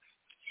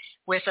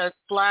with a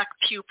black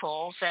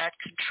pupil that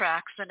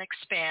contracts and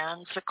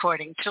expands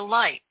according to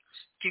light.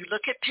 If you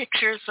look at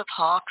pictures of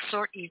hawks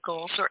or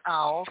eagles or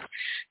owls,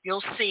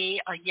 you'll see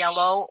a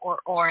yellow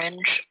or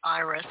orange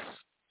iris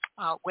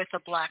with a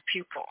black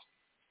pupil.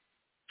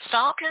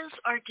 Falcons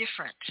are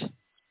different.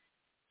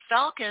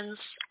 Falcons'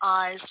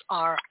 eyes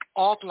are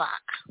all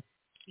black,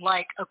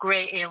 like a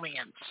gray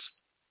alien's.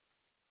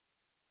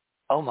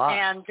 Oh, my.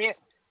 And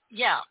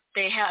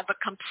they have a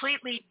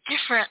completely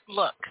different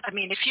look. I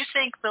mean, if you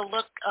think the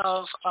look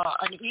of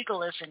an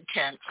eagle is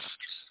intense,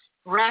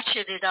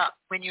 ratchet it up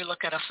when you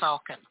look at a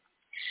falcon.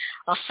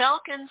 A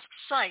falcon's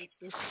sight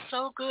is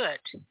so good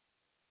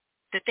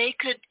that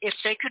if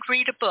they could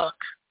read a book,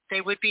 they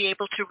would be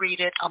able to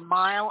read it 1.5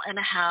 miles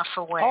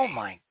away. Oh,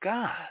 my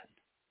God.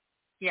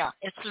 Yeah,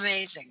 it's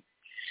amazing.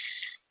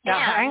 Now,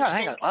 hang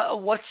on.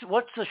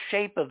 What's the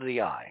shape of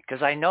the eye?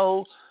 Because I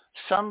know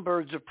some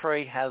birds of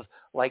prey have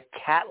like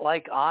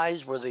cat-like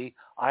eyes where the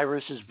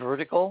iris is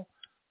vertical.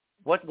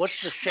 What's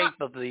the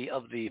shape of the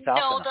falcon?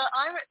 No, the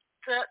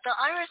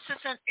iris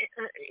isn't.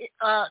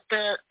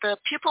 The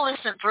pupil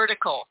isn't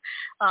vertical.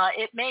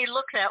 It may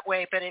look that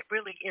way, but it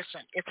really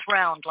isn't. It's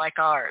round like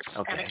ours.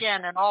 Okay. And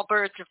again, in all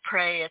birds of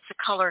prey, it's a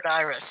colored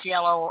iris,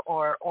 yellow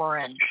or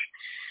orange.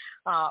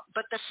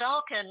 But the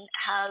falcon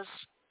has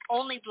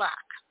only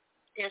black.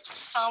 It's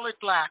solid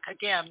black,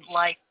 again,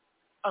 like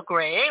a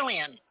gray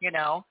alien, you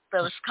know,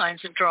 those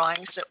kinds of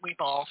drawings that we've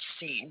all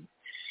seen.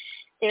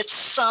 It's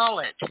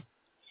solid.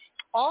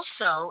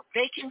 Also,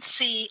 they can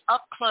see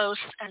up close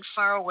and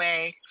far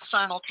away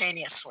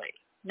simultaneously.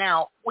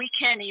 Now, we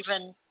can't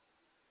even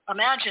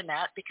imagine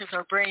that because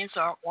our brains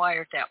aren't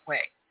wired that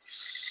way.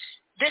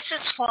 this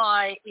is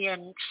why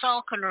in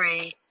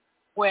falconry,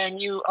 when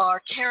you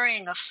are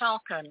carrying a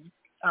falcon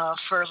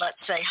for, let's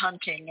say,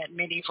 hunting at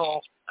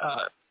medieval,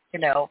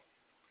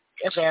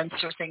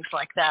 events or things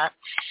like that,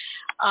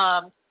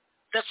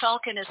 the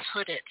falcon is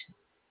hooded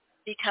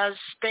because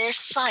their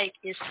sight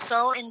is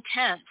so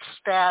intense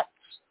that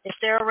if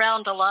they're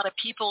around a lot of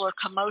people or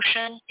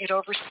commotion, it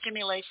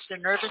overstimulates their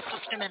nervous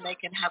system and they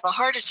can have a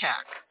heart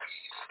attack.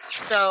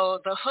 So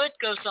the hood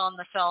goes on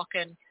the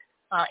falcon.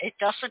 It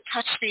doesn't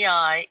touch the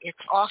eye. It's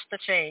off the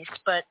face,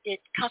 but it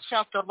cuts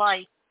out the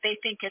light. They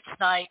think it's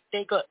night.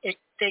 They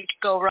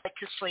go right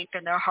to sleep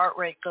and their heart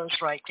rate goes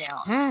right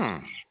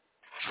down.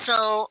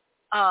 So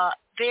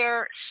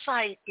their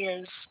sight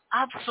is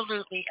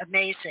absolutely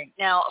amazing.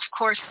 Now, of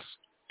course,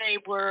 they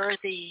were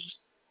the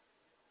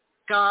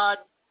god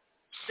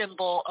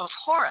symbol of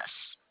Horus.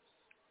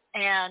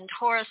 And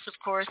Horus, of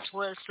course,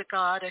 was the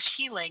god of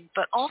healing,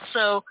 but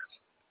also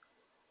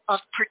of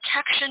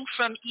protection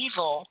from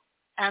evil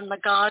and the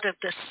god of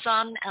the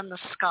sun and the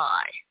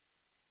sky.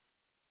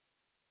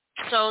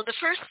 So the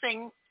first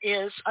thing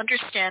is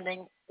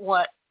understanding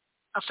what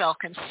a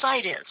falcon's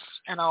sight is,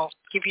 and I'll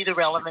give you the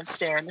relevance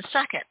there in a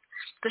second.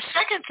 The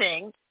second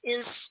thing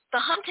is the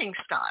hunting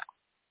style.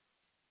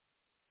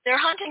 Their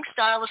hunting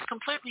style is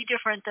completely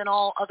different than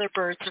all other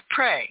birds of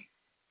prey.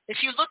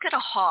 If you look at a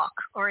hawk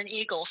or an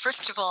eagle,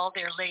 first of all,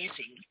 they're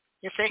lazy.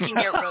 If they can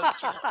get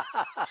roadkill,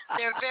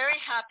 they're very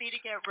happy to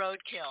get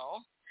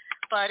roadkill.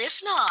 But if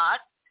not,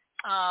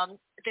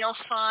 they'll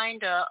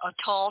find a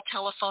tall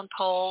telephone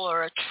pole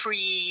or a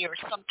tree or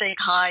something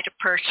high to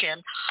perch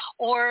in,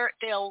 or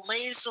they'll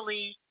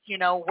lazily,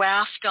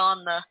 waft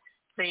on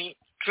the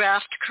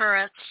draft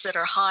currents that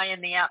are high in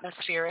the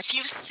atmosphere. If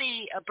you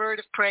see a bird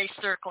of prey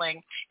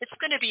circling, it's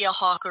going to be a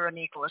hawk or an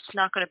eagle. It's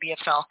not going to be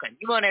a falcon.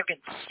 You won't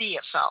even see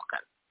a falcon.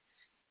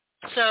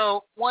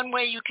 So one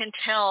way you can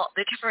tell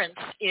the difference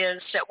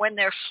is that when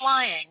they're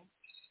flying,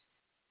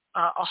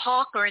 a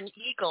hawk or an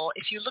eagle,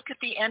 if you look at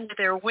the end of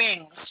their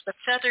wings, the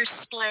feathers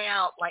splay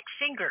out like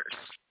fingers,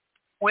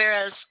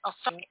 whereas a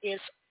falcon is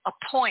a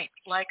point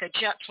like a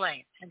jet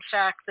plane. In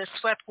fact, the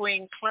swept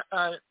wings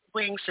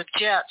of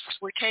jets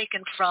were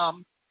taken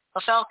from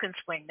a falcon's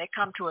wing. They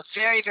come to a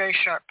very, very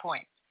sharp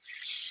point.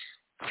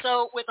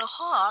 So with a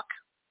hawk,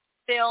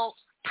 they'll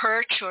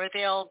perch or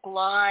they'll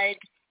glide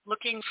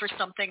looking for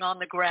something on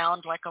the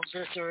ground like a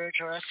lizard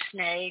or a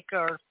snake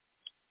or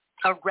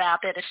a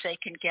rabbit if they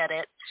can get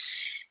it.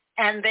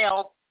 And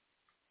they'll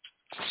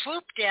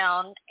swoop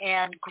down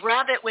and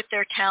grab it with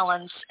their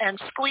talons and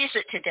squeeze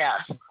it to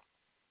death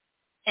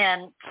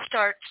and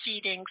start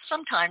feeding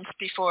sometimes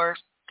before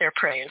their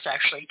prey is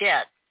actually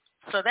dead.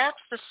 So that's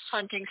the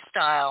hunting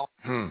style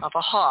of a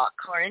hawk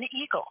or an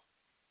eagle.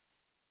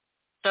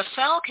 The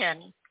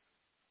falcon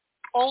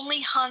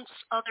only hunts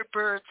other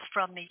birds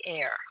from the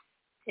air.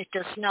 It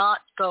does not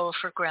go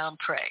for ground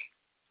prey.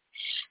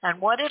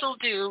 And what it'll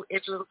do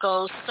is it'll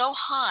go so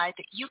high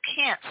that you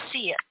can't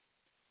see it.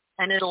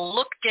 And it'll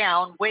look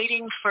down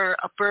waiting for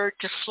a bird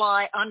to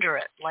fly under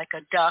it, like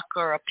a duck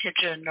or a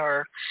pigeon,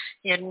 or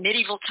in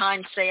medieval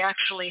times they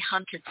actually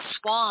hunted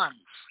swans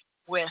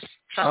with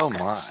falcons.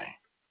 Oh, my.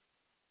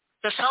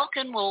 The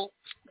falcon will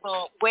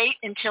wait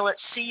until it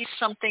sees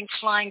something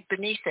flying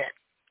beneath it,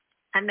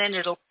 and then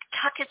it'll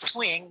tuck its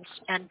wings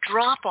and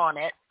drop on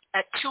it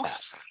at 2.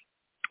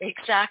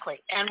 Exactly.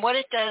 And what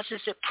it does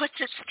is it puts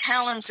its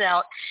talons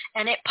out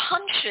and it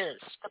punches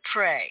the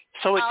prey.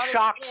 So it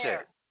shocks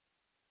it.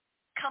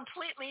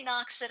 Completely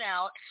knocks it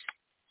out.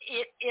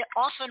 It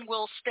often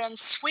will then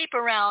sweep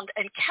around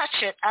and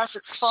catch it as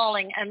it's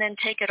falling and then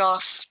take it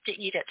off to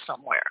eat it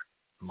somewhere.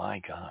 My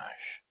gosh.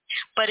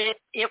 But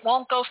it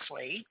won't go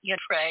flee.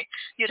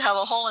 You'd have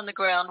a hole in the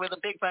ground with a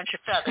big bunch of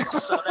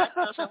feathers, so that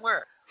doesn't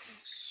work.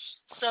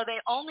 So they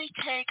only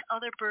take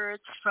other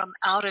birds from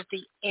out of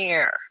the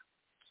air.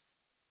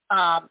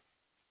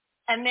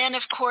 And then,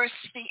 of course,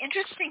 the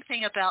interesting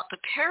thing about the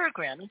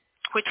peregrine,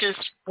 which is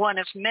one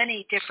of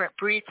many different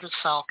breeds of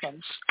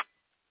falcons,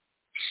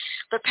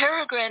 the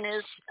peregrine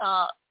is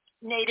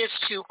native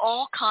to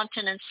all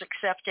continents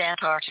except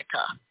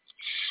Antarctica.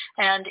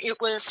 And it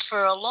was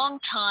for a long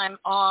time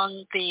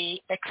on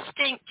the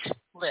extinct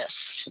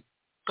list,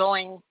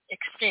 going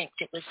extinct.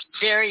 It was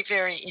very,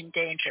 very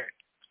endangered.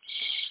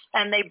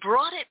 And they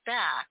brought it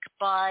back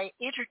by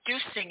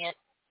introducing it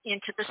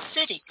into the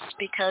cities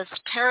because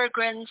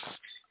peregrines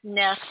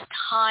nest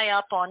high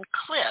up on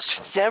cliffs.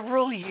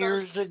 Several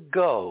years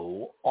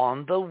ago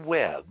on the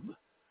web,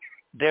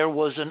 there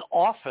was an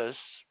office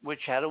which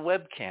had a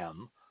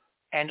webcam,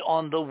 and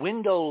on the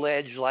window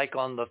ledge, like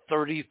on the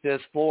 35th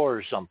floor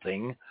or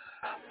something,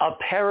 a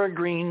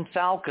peregrine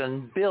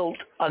falcon built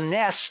a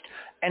nest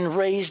and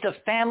raised a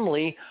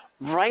family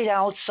right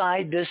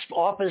outside this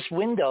office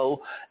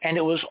window, and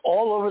it was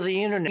all over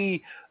the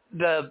internet.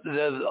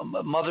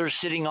 The mother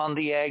sitting on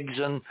the eggs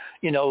and,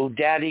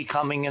 daddy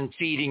coming and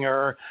feeding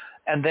her.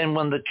 And then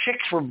when the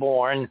chicks were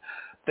born,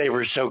 they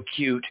were so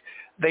cute.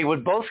 They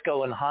would both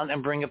go and hunt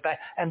and bring it back.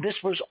 And this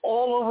was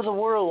all over the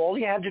world. All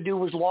you had to do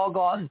was log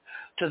on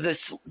to this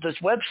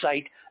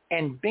website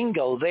And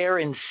bingo, there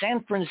in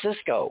San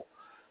Francisco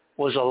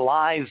was a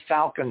live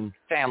falcon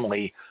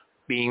family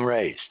being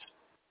raised.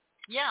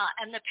 Yeah,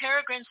 and the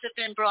peregrines have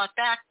been brought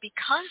back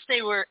because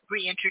they were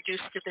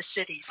reintroduced to the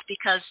cities,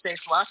 because there's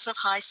lots of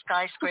high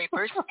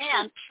skyscrapers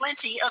and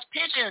plenty of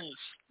pigeons.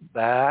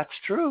 That's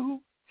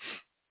true.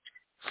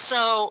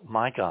 So,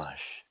 my gosh.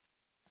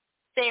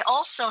 They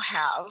also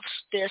have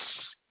this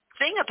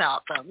thing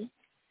about them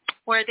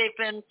where they've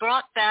been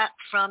brought back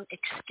from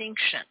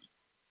extinction.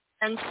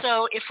 And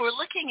so if we're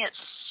looking at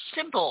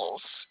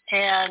symbols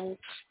and,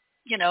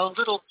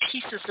 little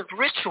pieces of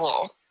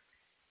ritual,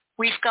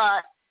 we've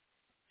got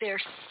their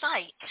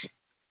sight,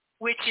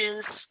 which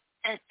is,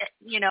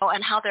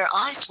 and how their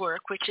eyes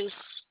work, which is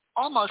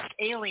almost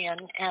alien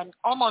and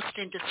almost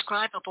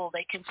indescribable.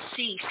 They can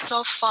see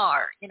so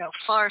far,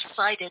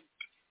 far-sighted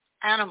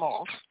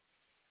animals.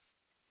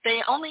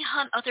 They only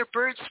hunt other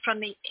birds from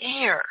the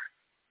air.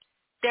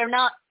 They're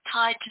not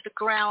tied to the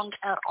ground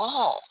at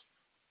all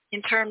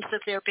in terms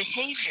of their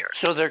behavior.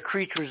 So they're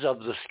creatures of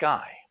the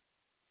sky.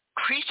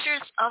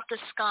 Creatures of the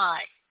sky,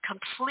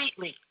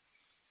 completely.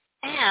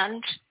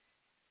 And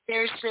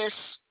there's this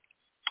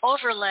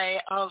overlay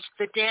of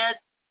the dead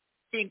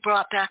being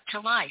brought back to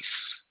life.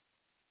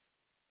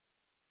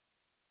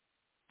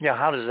 Yeah,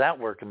 how does that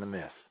work in the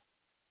myth?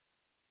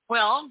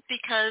 Well,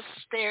 because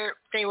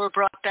they were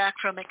brought back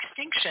from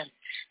extinction.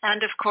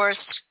 And, of course,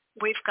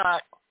 we've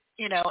got,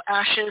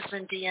 ashes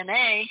and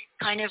DNA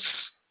kind of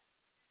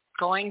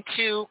going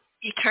to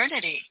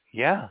eternity.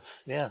 Yes,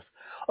 yes.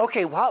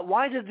 Okay,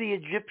 why did the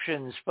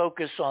Egyptians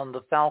focus on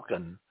the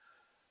falcon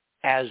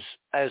as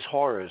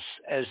Horus,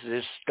 as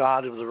this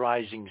god of the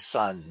rising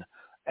sun,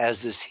 as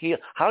this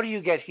how do you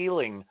get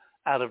healing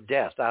out of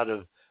death, out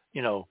of,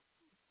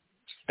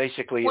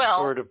 basically a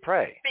bird of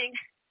prey?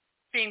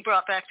 Being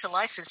brought back to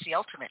life is the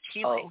ultimate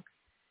healing.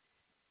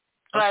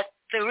 But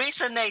the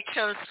reason they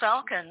chose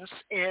falcons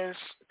is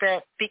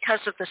that because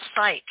of the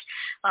sight.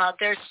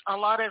 There's a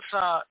lot of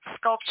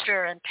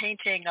sculpture and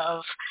painting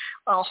of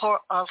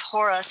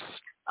Horus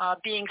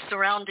being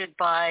surrounded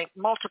by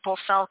multiple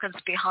falcons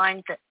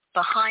behind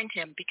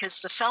him, because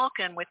the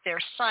falcon with their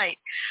sight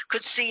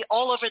could see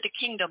all over the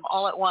kingdom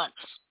all at once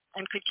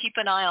and could keep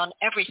an eye on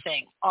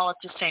everything all at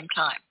the same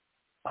time.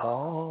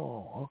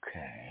 Oh,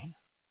 okay.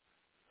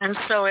 And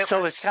so it's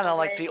kind of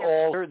like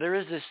there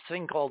is this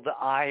thing called the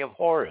Eye of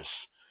Horus.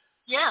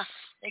 Yes,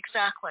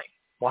 exactly.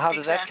 Well, how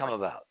did that come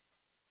about?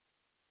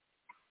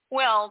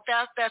 Well,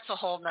 that's a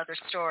whole nother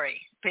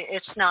story.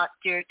 It's not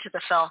due to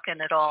the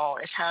falcon at all.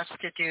 It has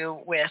to do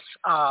with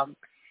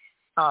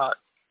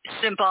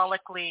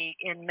symbolically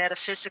in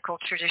metaphysical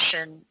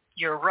tradition,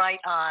 your right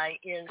eye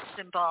is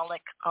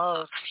symbolic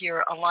of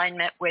your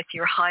alignment with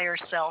your higher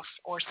self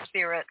or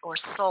spirit or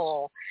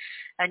soul,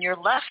 and your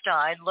left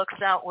eye looks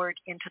outward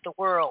into the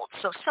world.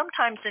 So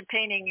sometimes in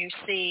painting you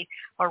see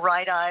a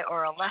right eye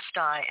or a left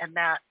eye, and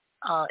that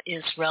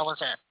is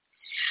relevant.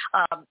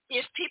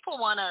 If people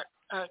want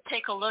to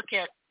take a look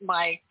at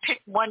my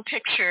one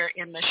picture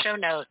in the show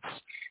notes,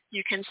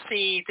 you can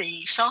see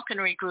the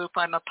falconry group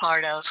I'm a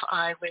part of.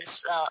 I was,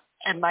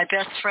 and my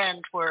best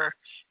friend were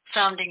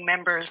founding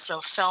members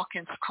of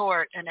Falcon's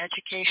Court, an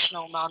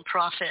educational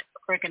nonprofit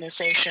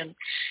organization.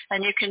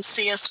 And you can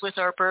see us with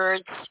our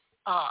birds,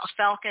 a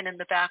falcon in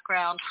the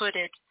background,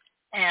 hooded,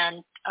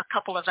 and a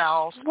couple of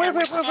owls. Wait.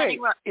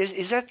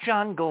 Is that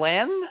John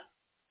Glenn?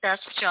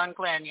 That's John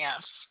Glenn,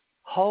 yes.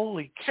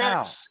 Holy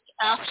cow.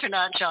 That's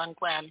astronaut John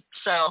Glenn.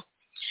 So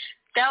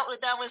that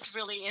was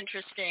really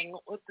interesting.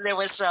 There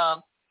was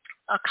a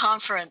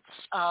conference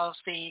of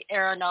the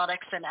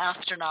aeronautics and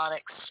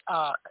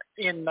astronautics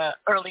in the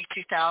early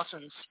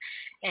 2000s,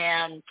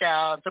 and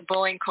the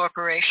Boeing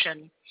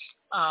Corporation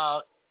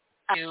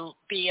to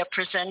be a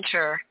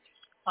presenter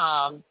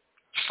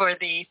for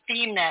the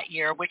theme that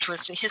year, which was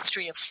the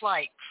history of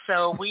flight.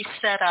 So we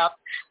set up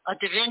a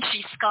Da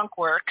Vinci Skunk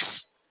Works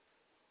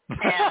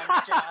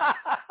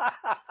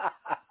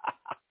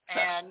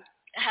and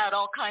had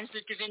all kinds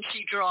of Da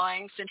Vinci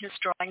drawings and his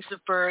drawings of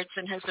birds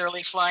and his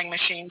early flying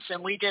machines.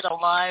 And we did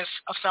a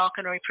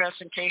falconry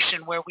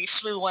presentation where we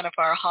flew one of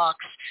our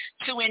hawks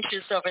 2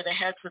 inches over the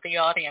heads of the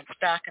audience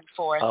back and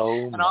forth.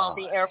 And all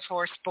the Air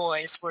Force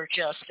boys were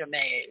just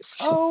amazed.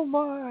 Oh,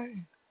 my.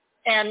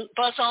 And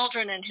Buzz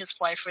Aldrin and his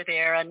wife were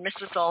there, and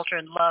Mrs.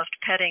 Aldrin loved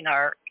petting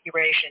our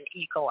Eurasian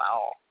eagle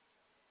owl.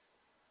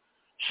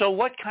 So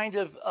what kind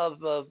of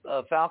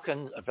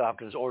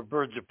falcons or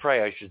birds of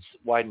prey, I should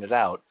widen it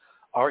out,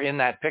 are in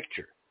that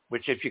picture,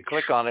 which if you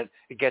click on it,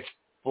 it gets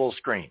full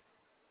screen?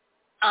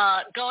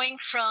 Going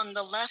from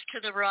the left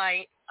to the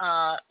right,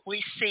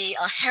 we see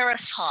a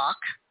Harris hawk.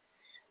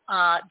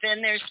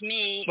 Then there's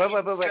me. Wait.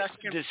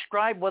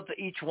 Describe what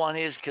each one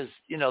is, because,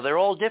 they're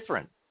all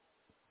different.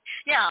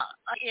 Yeah,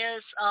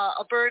 is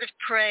a bird of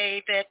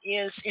prey that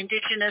is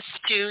indigenous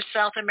to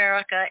South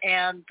America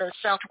and the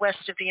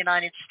southwest of the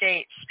United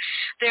States.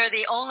 They're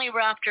the only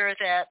raptor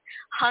that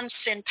hunts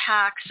in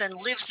packs and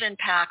lives in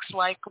packs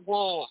like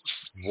wolves.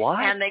 What?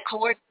 And they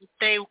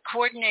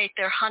coordinate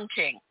their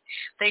hunting.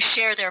 They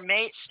share their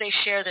mates, they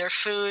share their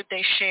food,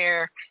 they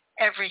share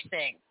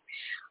everything.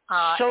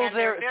 So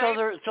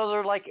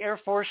they're like Air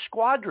Force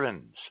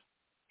squadrons.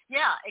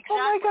 Yeah, exactly.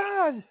 Oh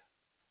my God.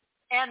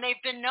 And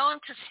they've been known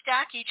to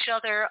stack each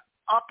other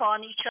up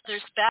on each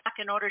other's back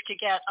in order to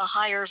get a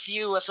higher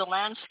view of the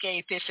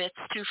landscape if it's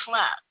too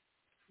flat.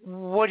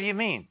 What do you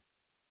mean?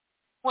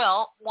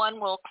 Well, one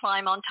will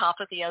climb on top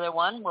of the other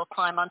one, will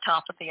climb on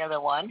top of the other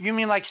one. You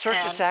mean like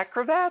circus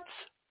acrobats?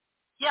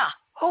 Yeah.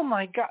 Oh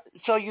my God.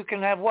 So you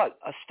can have what?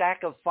 A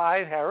stack of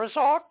 5 Harris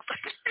Hawks?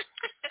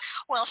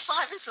 Well,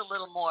 5 is a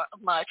little more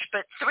much,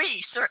 but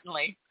 3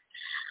 certainly.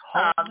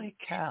 Holy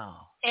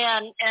cow.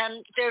 And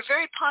they're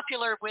very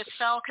popular with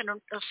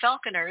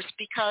falconers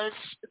because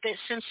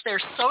since they're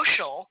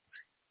social,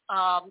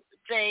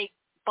 they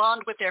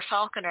bond with their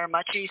falconer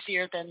much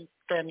easier than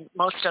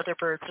most other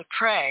birds of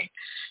prey.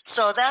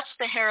 So that's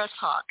the Harris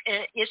hawk.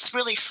 It's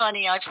really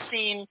funny. I've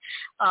seen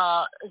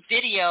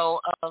video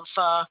of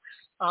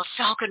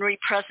falconry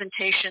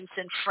presentations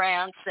in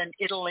France and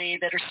Italy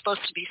that are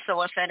supposed to be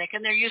so authentic,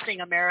 and they're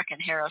using American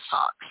Harris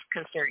hawks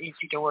because they're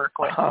easy to work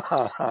with.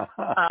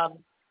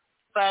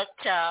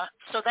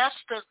 So that's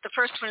the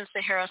first one is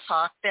the Harris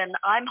hawk. Then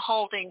I'm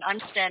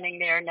standing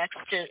there next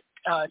to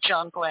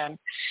John Glenn,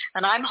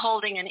 and I'm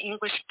holding an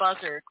English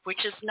buzzard,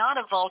 which is not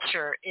a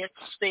vulture. It's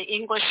the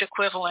English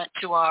equivalent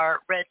to our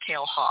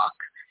red-tailed hawk.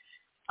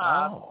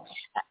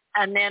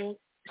 And then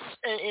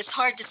it's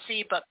hard to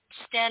see, but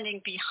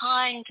standing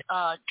behind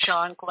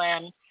John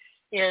Glenn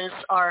is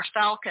our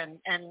falcon,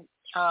 and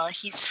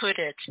he's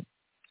hooded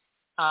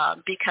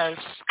because,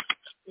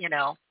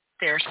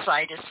 their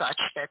sight is such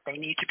that they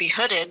need to be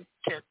hooded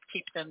to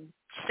keep them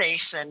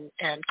safe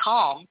and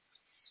calm.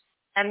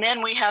 And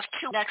then we have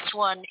 2. Next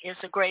one is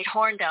a great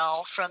horned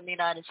owl from the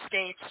United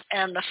States,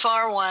 and the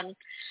far one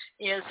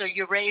is a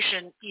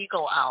Eurasian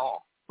eagle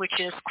owl, which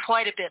is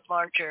quite a bit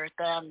larger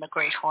than the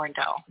great horned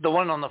owl. The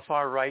one on the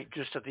far right,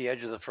 just at the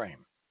edge of the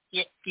frame.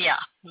 Yeah.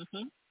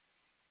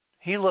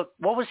 Mm-hmm. What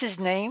was his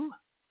name?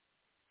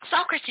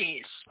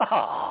 Socrates.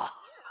 Oh.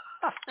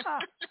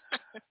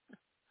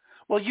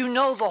 Well,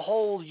 the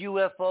whole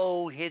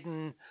UFO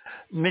hidden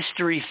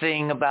mystery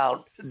thing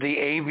about the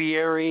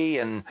aviary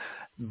and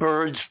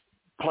birds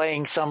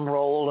playing some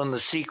role in the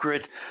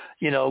secret,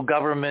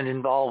 government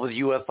involved with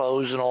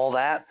UFOs and all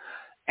that.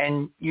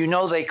 And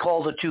they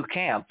call the 2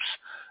 camps.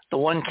 The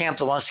one camp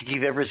that wants to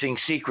keep everything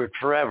secret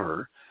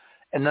forever,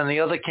 and then the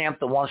other camp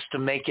that wants to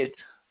make it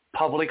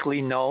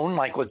publicly known,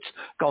 like what's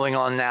going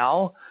on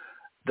now.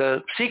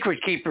 The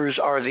secret keepers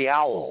are the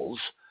owls.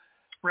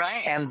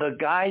 Right. And the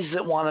guys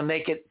that want to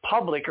make it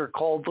public are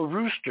called the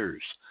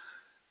roosters.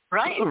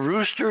 Right.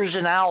 Roosters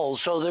and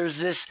owls. So there's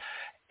this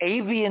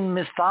avian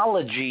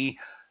mythology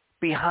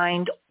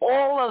behind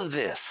all of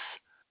this.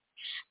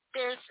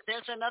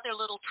 There's another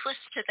little twist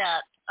to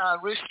that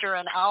rooster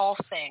and owl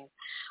thing.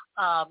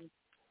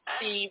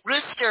 The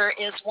rooster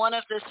is one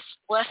of the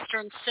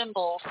Western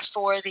symbols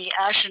for the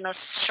Ajna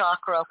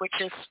chakra, which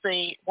is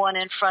the one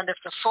in front of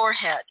the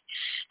forehead.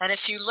 And if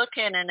you look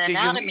in an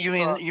anatomy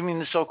book, you mean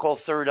the so-called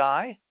third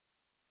eye?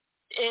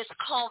 It's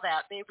called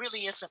that. It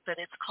really isn't, but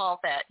it's called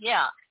that.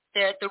 Yeah.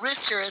 The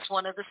rooster is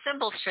one of the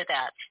symbols for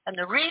that. And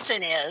the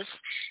reason is,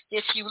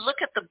 if you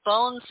look at the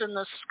bones in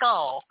the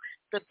skull,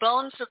 the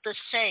bones of the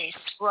face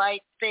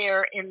right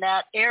there in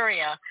that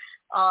area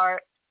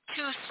are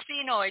 2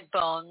 sphenoid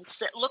bones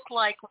that look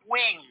like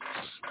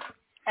wings.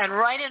 And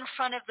right in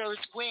front of those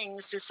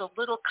wings is a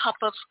little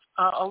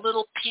a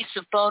little piece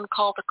of bone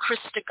called the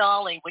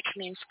cristagalli, which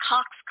means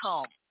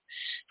coxcomb.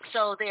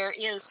 So there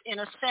is, in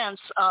a sense,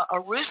 a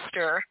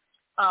rooster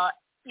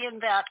in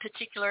that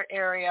particular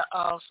area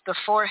of the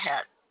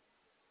forehead.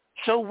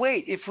 So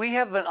wait, if we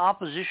have an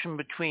opposition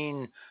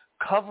between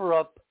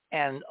cover-up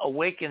and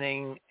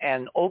awakening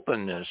and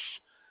openness,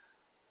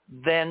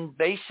 then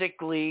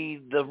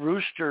basically the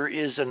rooster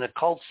is an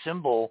occult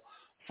symbol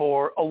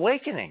for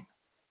awakening.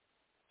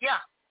 Yeah,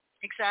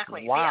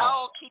 exactly. Wow. The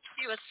owl keeps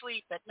you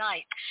asleep at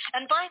night.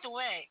 And by the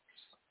way,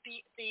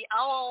 the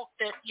owl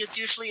that is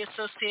usually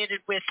associated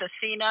with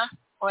Athena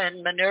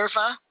and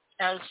Minerva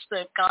as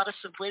the goddess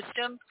of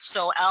wisdom,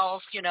 so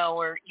owls,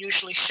 are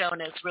usually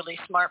shown as really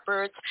smart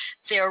birds.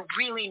 They're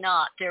really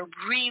not. They're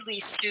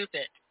really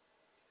stupid.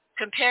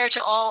 Compared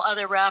to all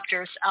other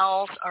raptors,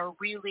 owls are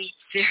really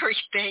very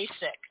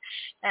basic,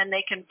 and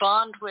they can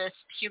bond with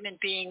human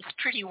beings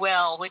pretty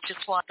well, which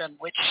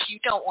you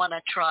don't want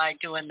to try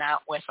doing that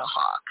with a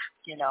hawk,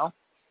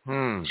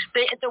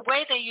 The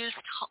way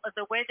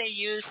they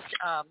used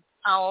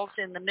owls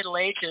in the Middle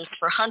Ages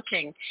for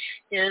hunting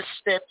is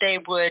that they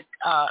would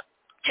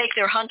take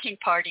their hunting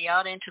party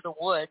out into the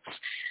woods.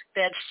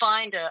 They'd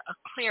find a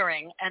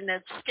clearing, and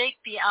they'd stake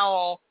the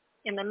owl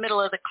in the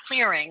middle of the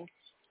clearing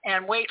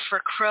and wait for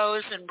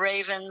crows and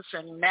ravens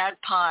and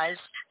magpies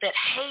that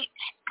hate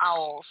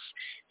owls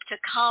to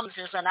come.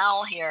 There's an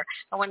owl here.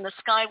 And when the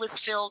sky was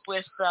filled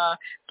with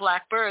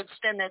black birds,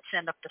 then they'd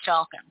send up the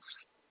falcons.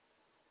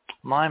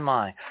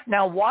 My.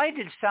 Now, why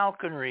did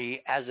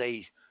falconry I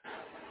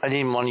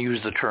didn't want to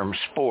use the term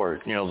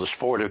sport, the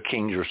sport of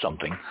kings or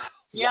something.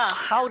 Yeah.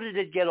 How did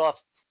it get off?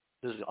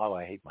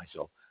 I hate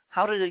myself.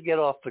 How did it get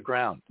off the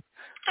ground?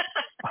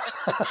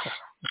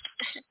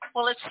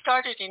 Well, it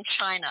started in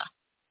China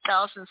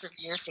thousands of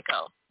years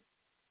ago,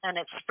 and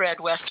it spread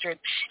westward.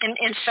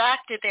 In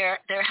fact,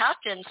 there have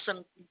been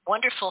some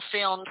wonderful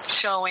films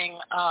showing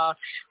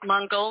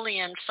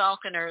Mongolian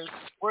falconers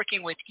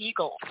working with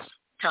eagles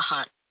to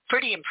hunt.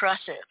 Pretty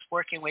impressive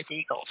working with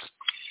eagles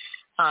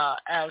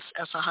as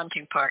a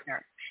hunting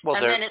partner. Well,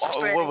 and then it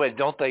spread. Wait,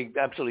 don't they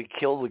absolutely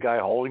kill the guy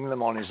holding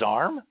them on his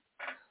arm?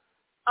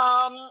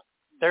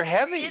 They're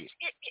heavy.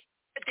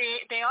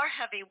 They are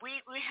heavy.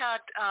 We had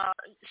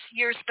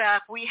years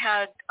back. We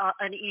had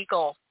an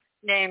eagle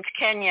named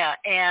Kenya,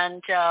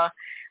 and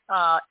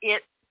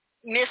it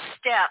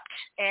misstepped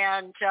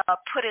and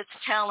put its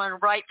talon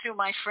right through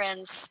my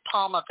friend's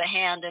palm of the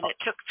hand, and it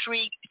took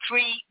three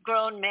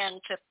grown men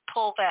to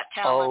pull that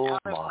talon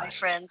out of my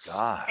friend's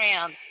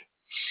hand.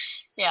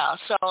 Yeah,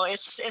 so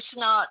it's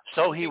not.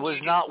 So he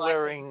was not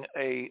wearing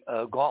a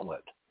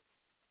gauntlet.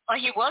 Oh,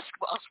 he was.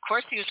 Of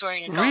course, he was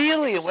wearing a gauntlet.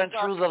 Really, it went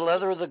through the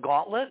leather of the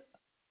gauntlet.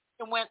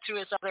 It went through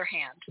his other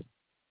hand.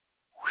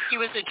 He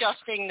was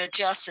adjusting the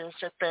jesses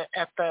at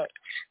the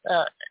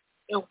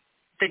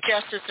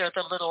jesses are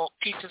the little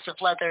pieces of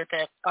leather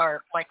that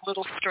are like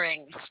little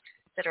strings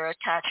that are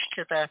attached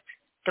to the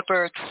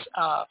bird's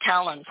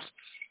talons.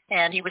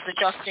 And he was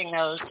adjusting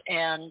those,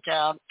 and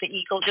the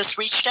eagle just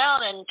reached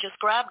out and just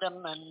grabbed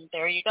him, and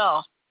there you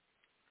go.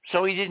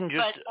 So he didn't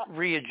just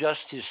readjust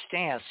his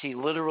stance. He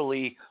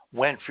literally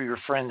went for your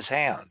friend's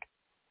hand.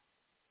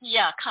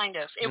 Yeah, kind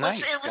of. It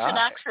was an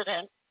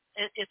accident.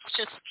 It's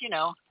just,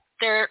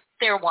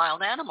 they're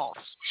wild animals.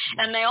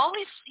 And they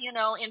always,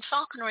 in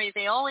falconry,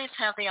 they always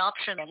have the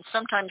option, and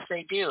sometimes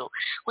they do,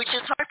 which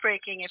is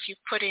heartbreaking if you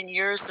put in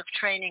years of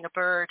training a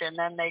bird and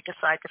then they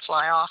decide to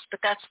fly off, but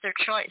that's their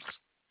choice.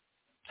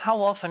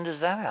 How often does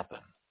that happen?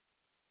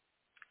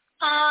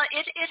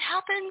 It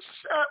happens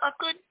a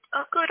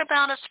good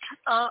amount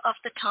of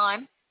the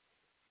time.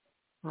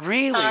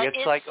 Really?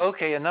 It's like,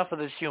 okay, enough of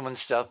this human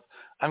stuff.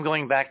 I'm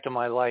going back to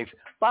my life.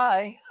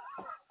 Bye.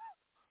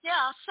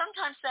 Yeah,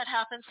 sometimes that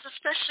happens,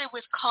 especially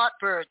with caught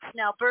birds.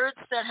 Now, birds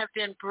that have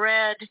been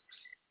bred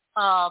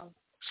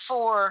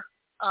for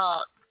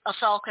a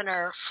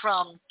falconer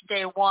from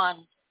day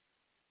one,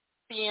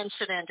 the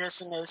incident is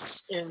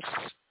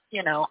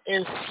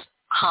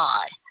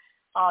high,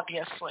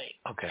 obviously.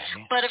 Okay.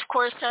 But of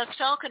course, as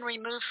falconry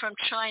moved from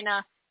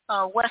China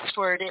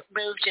westward, it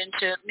moved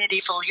into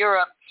medieval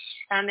Europe,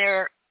 and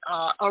there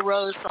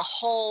arose a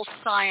whole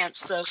science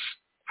of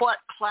what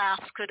class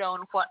could own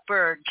what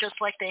bird, just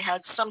like they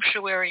had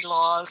sumptuary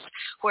laws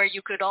where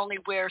you could only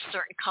wear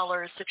certain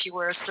colors if you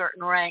were a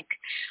certain rank.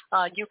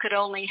 You could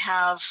only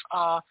have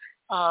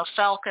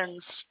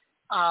falcons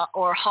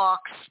or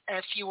hawks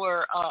if you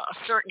were a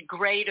certain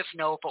grade of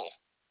noble.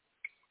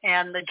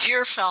 And the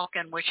gyr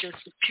falcon, which is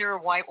the pure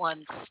white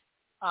ones,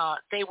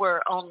 they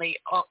were only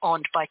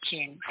owned by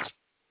kings.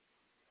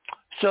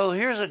 So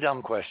here's a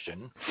dumb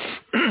question.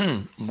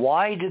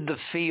 Why did the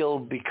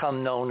field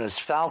become known as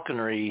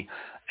falconry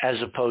as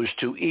opposed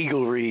to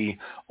eaglery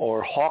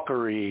or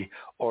hawkery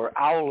or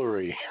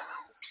owlery?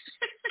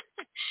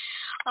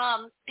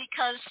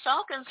 Because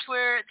falcons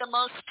were the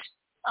most,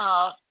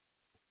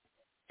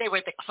 they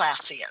were the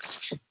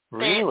classiest.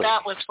 Really?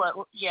 That was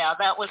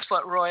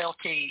what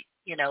royalty,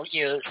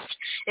 used.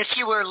 If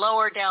you were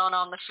lower down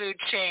on the food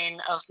chain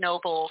of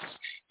nobles,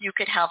 you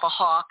could have a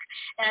hawk.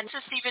 And this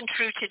is even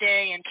true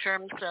today in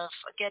terms of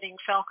getting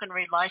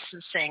falconry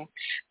licensing.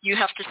 You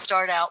have to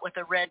start out with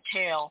a red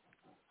tail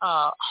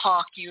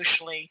hawk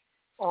usually,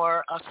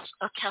 or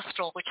a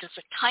kestrel, which is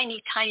a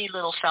tiny, tiny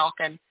little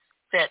falcon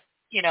that,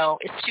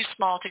 it's too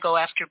small to go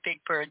after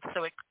big birds,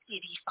 so it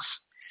eats.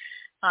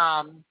 A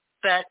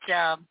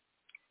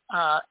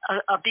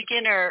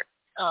beginner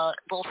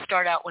will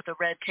start out with a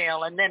red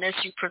tail, and then as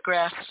you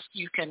progress,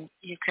 you can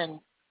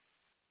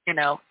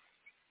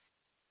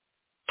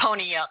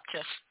pony up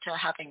to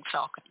having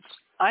falcons.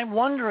 I'm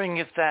wondering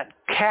if that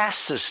caste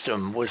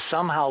system was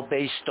somehow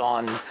based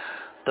on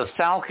the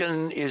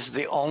falcon is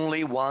the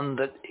only one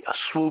that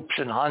swoops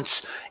and hunts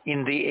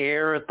in the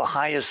air at the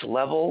highest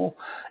level,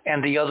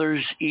 and the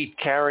others eat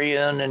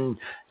carrion and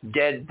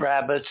dead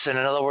rabbits. And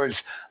in other words,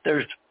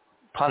 there's,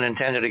 pun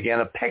intended again,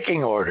 a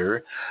pecking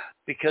order,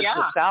 because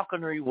the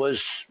falconry was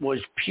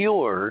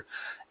pure.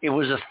 It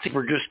was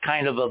we're just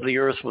kind of the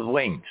earth with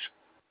wings.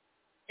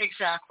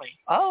 Exactly.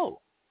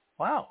 Oh,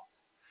 wow.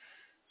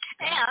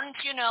 And,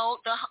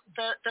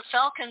 the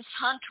falcon's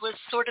hunt was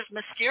sort of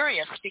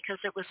mysterious because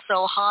it was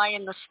so high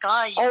in the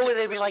sky.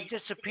 They'd really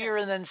disappear,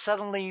 and then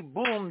suddenly,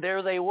 boom,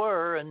 there they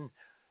were. And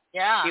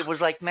it was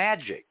like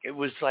magic. It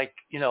was like,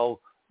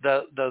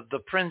 the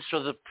prince or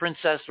the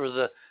princess or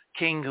the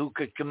king who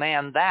could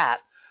command that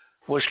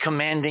was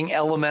commanding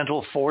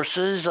elemental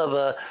forces of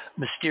a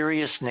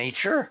mysterious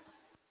nature.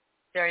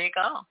 There you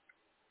go.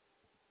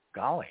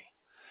 Golly.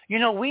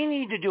 We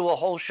need to do a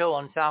whole show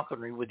on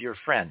falconry with your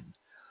friend,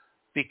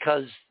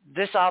 because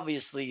this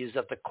obviously is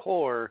at the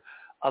core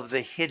of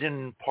the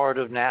hidden part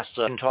of NASA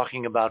I've been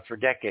talking about for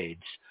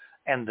decades.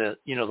 And the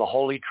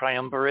Holy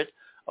Triumvirate,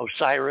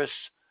 Osiris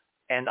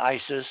and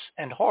Isis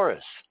and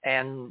Horus.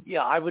 And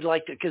yeah, I would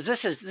like to, because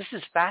this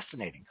is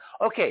fascinating.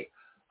 Okay,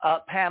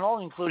 panel,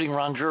 including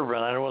Ron Gerber.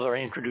 I don't know whether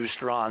I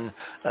introduced Ron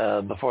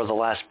before the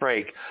last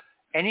break.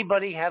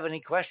 Anybody have any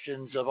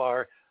questions of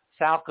our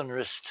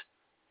falconist?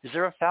 Is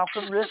there a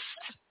falconist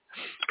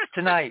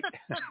tonight?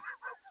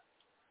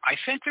 I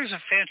think there's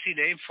a fancy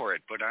name for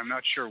it, but I'm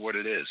not sure what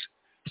it is.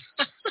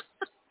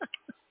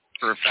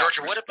 For a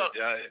Georgia, what about...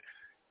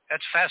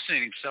 that's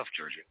fascinating stuff,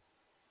 Georgia.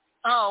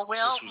 Oh,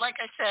 well, like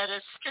I said,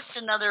 it's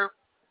just another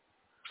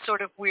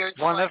sort of weird...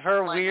 One of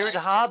her weird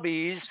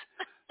hobbies.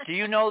 Do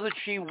you know that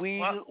she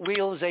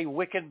wields a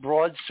wicked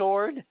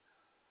broadsword?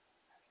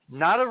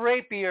 Not a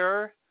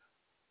rapier,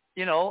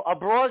 a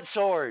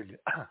broadsword.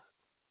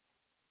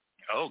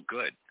 Oh,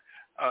 good.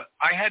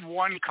 I had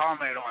one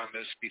comment on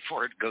this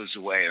before it goes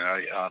away,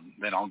 and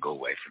then I'll go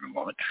away for a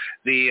moment.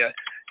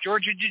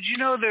 Georgia, did you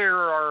know there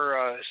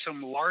are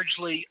some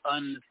largely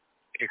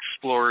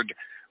unexplored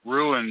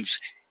ruins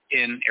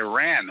in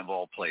Iran, of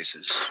all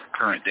places,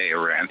 current-day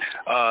Iran,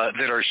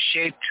 that are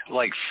shaped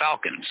like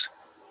falcons?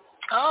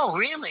 Oh,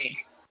 really?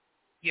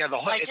 Yeah,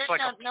 it's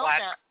like a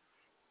that.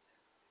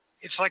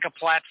 It's like a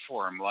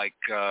platform, like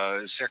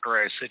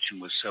Zechariah Sitchin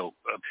was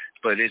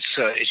but it's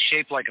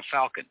shaped like a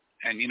falcon.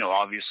 And,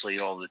 obviously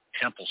all the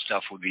temple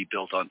stuff would be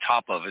built on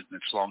top of it,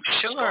 and it's long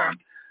since gone.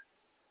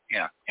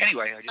 Yeah.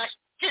 Anyway, I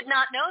did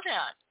not know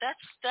that.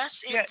 That's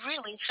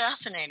really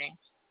fascinating.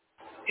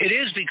 It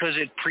is, because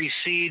it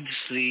precedes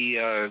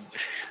the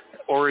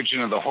origin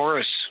of the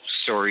Horus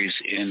stories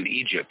in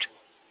Egypt.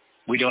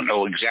 We don't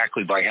know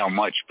exactly by how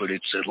much, but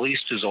it's at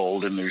least as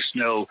old, and there's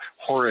no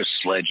Horus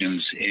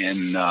legends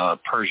in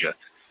Persia.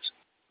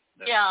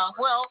 Yeah,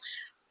 well,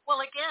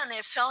 again,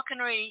 if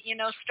falconry,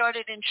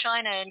 started in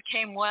China and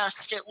came west,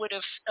 it would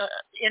have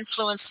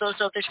influenced those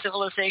other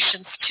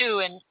civilizations too,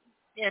 and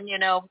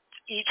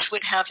each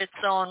would have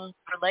its own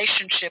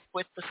relationship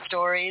with the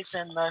stories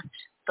and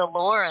the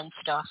lore and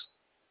stuff.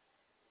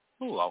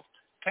 Oh, well,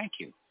 thank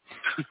you.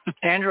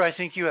 Andrew, I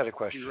think you had a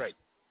question. You're right.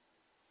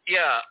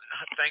 Yeah,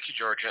 thank you,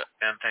 Georgia,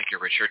 and thank you,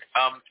 Richard.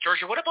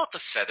 Georgia, what about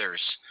the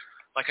feathers?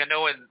 Like, I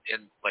know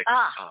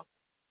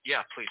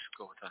yeah, please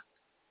go with that.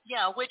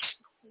 Yeah, what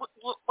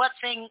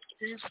thing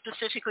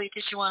specifically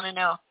did you want to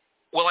know?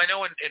 Well, I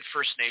know in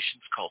First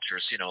Nations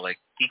cultures, like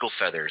eagle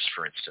feathers,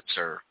 for instance,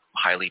 are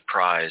highly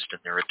prized,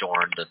 and they're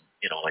adorned in,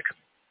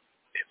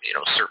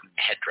 certain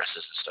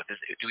headdresses and stuff.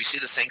 Do we see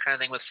the same kind of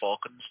thing with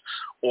falcons,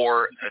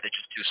 or are they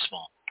just too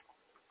small?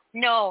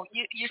 No,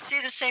 you see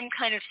the same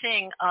kind of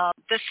thing.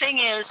 The thing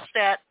is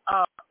that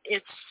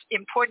it's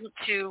important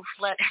to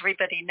let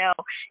everybody know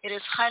it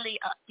is highly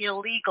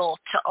illegal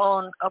to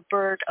own a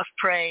bird of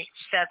prey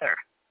feather.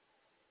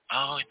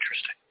 Oh,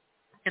 interesting.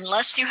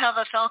 Unless you have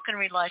a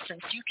falconry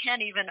license, you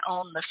can't even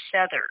own the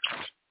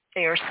feathers.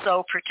 They are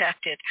so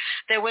protected.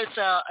 There was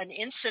an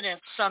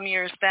incident some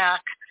years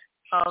back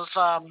of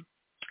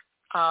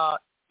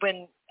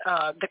when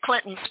the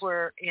Clintons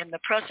were in the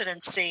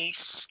presidency,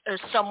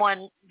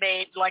 someone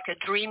made like a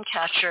dream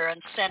catcher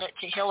and sent it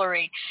to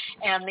Hillary,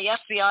 and the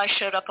FBI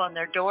showed up on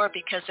their door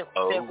because it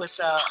was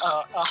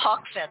a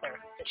hawk feather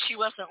that she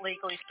wasn't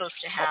legally supposed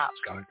to have.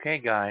 Okay,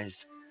 guys.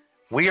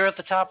 We are at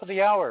the top of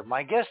the hour.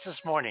 My guests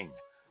this morning,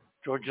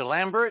 Georgia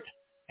Lambert,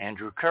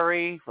 Andrew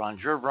Curry, Ron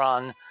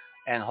Gerbron,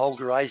 and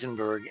Holger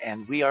Eisenberg,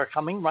 and we are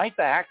coming right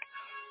back.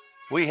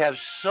 We have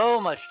so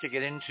much to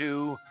get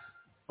into,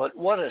 but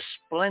what a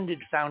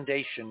splendid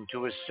foundation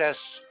to assess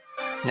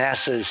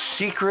NASA's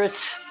secret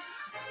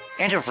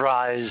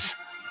Enterprise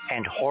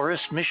and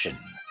Horus mission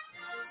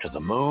to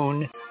the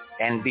moon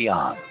and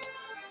beyond.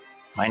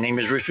 My name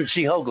is Richard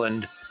C.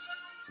 Hoagland.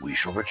 We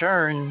shall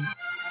return.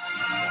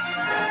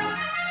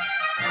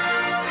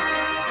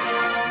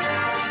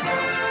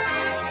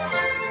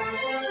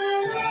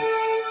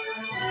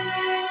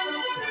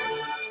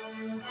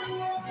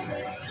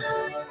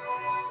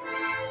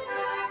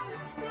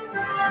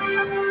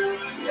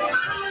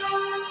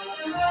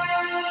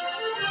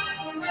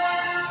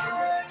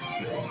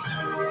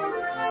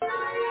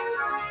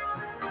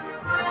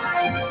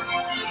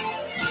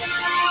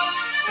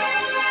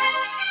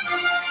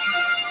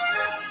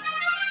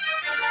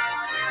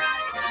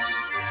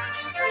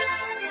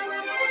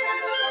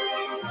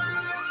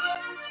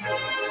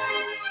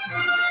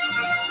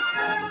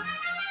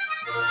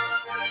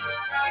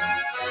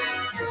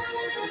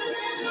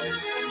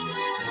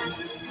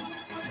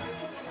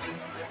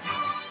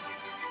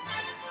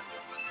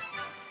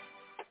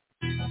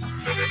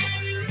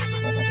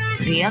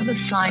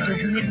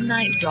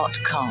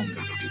 theothersideofmidnight.com.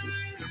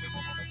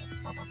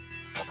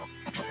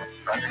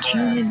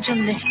 Tune in to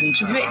listen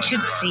to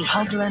Richard C.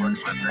 Hoagland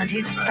and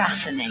his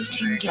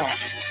fascinating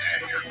guests.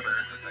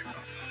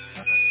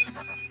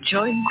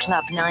 Join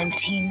Club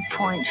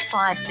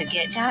 19.5 to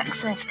get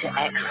access to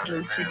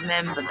exclusive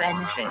member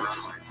benefits.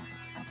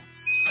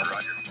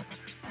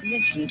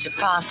 Listen to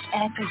past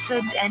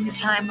episodes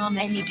anytime on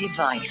any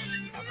device.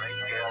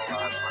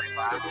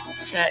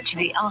 Search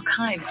the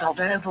archives of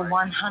over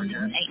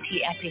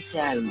 180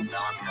 episodes.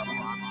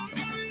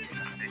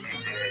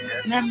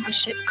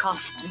 Membership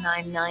costs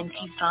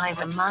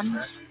 $9.95 a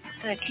month,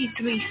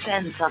 33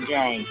 cents a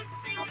day.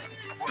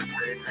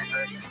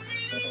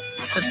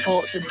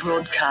 Support the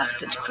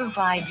broadcasters to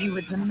provide you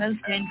with the most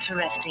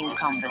interesting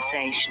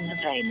conversation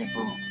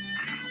available.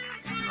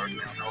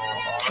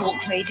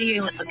 Talk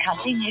radio at the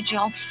cutting edge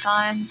of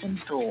science and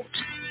thought.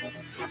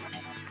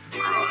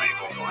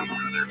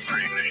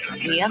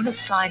 The other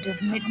side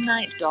of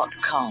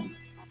midnight.com.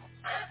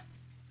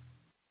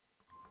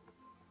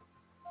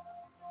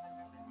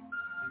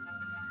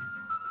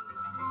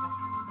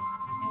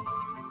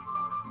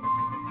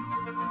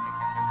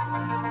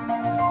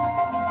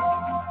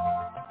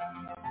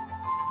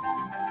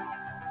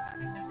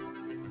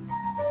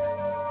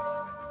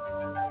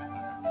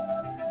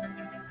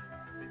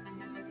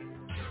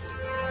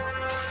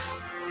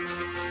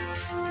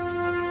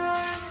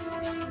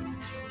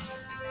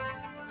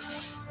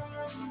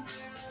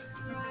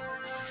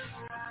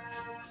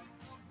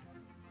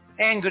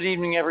 And good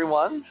evening,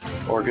 everyone,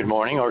 or good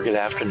morning, or good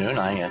afternoon.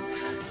 I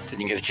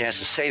didn't get a chance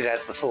to say that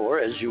before,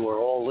 as you are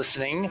all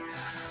listening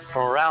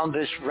from around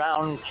this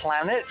round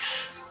planet.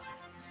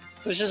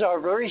 This is our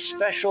very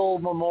special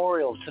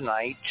memorial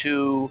tonight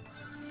to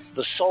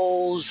the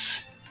souls,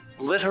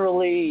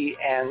 literally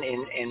and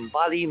in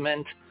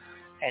embodiment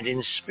and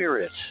in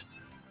spirit,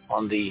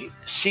 on the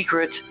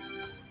secret,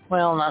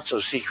 well, not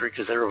so secret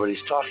because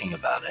everybody's talking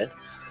about it,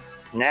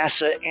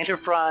 NASA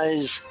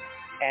Enterprise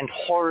and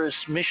Horus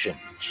missions,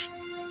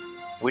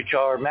 which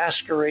are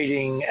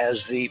masquerading as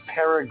the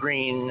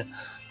Peregrine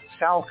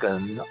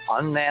Falcon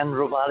unmanned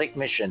robotic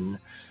mission,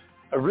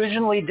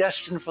 originally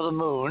destined for the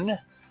moon,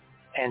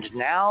 and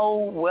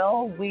now,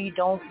 well, we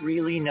don't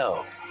really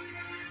know.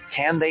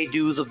 Can they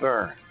do the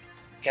burn?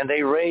 Can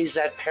they raise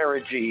that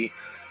perigee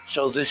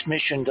so this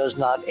mission does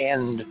not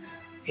end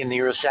in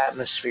the Earth's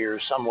atmosphere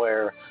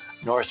somewhere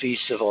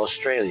northeast of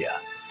Australia,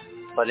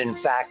 but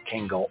in fact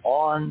can go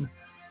on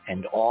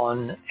and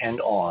on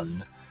and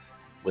on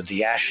with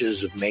the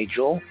ashes of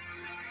Majel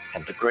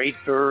and the great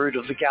bird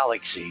of the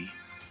galaxy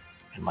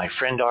and my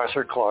friend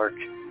Arthur Clarke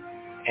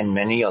and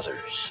many others?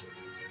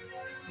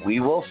 We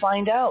will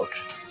find out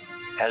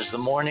as the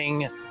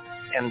morning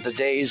and the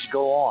days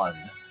go on.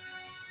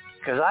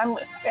 Because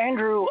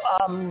Andrew,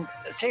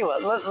 tell you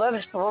what, let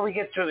us, before we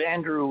get to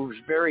Andrew's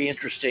very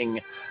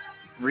interesting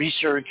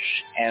research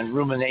and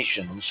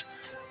ruminations,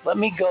 let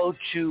me go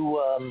to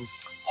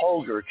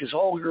Holger, because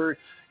Holger,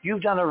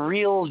 you've done a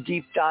real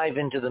deep dive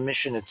into the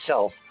mission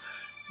itself.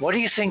 What do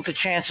you think the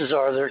chances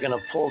are they're going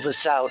to pull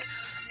this out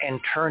and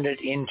turn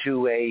it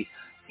into a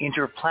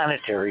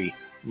interplanetary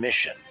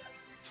mission?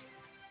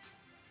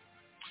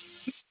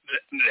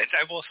 That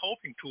I was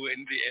hoping to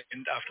in the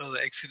end after the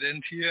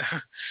accident here,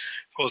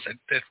 because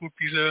that would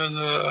be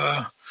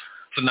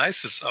the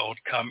nicest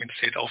outcome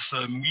instead of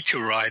the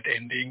meteorite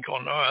ending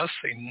on Earth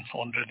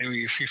on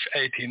January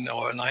 18th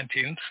or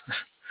 19th.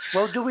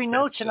 Well, do we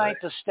know tonight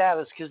the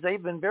status? Because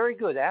they've been very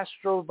good.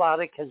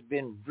 Astrobotic has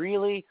been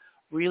really,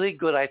 really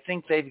good. I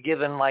think they've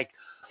given like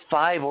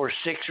 5 or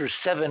 6 or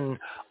 7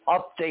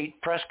 update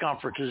press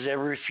conferences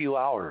every few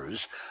hours.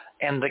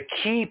 And the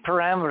key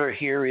parameter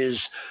here is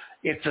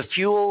if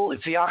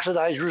the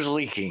oxidizer is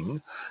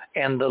leaking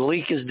and the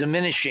leak is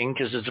diminishing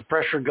because as the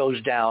pressure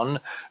goes down,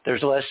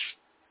 there's less,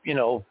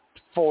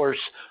 force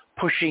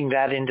pushing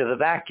that into the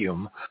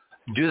vacuum.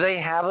 Do they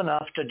have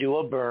enough to do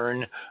a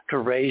burn to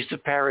raise the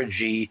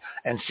perigee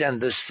and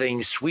send this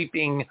thing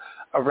sweeping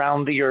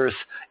around the Earth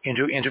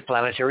into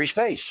interplanetary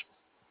space?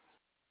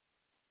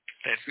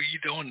 That we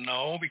don't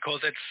know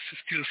because it's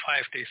still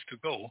 5 days to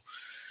go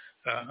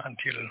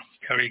until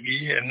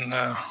perigee. And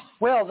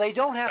well, they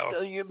don't have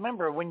to. You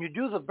remember, when you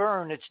do the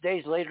burn, it's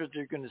days later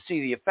they're going to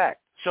see the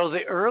effect. So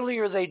the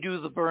earlier they do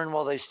the burn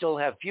while they still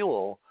have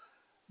fuel,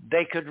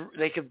 they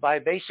could by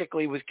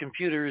basically with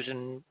computers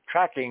and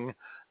tracking,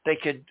 they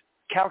could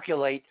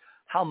calculate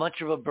how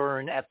much of a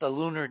burn at the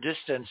lunar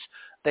distance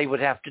they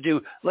would have to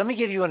do. Let me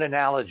give you an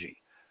analogy.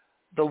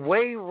 The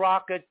way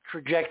rocket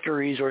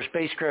trajectories or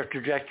spacecraft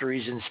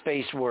trajectories in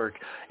space work,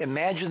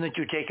 imagine that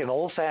you take an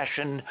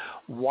old-fashioned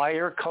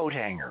wire coat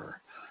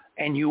hanger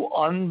and you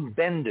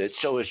unbend it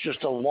so it's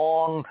just a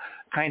long,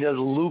 kind of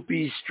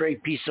loopy,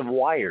 straight piece of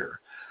wire.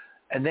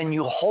 And then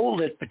you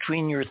hold it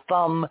between your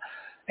thumb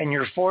and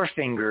your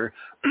forefinger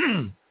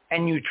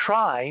and you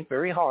try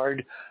very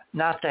hard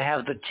not to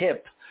have the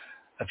tip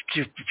a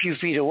few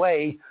feet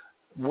away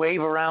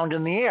wave around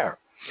in the air.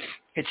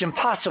 It's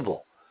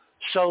impossible.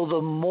 So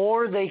the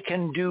more they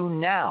can do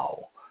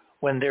now,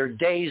 when they're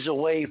days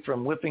away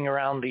from whipping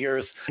around the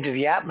Earth into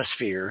the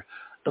atmosphere,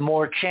 the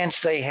more chance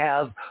they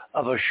have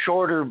of a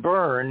shorter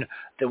burn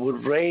that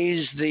would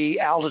raise the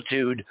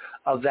altitude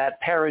of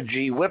that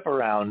perigee whip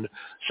around,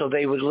 so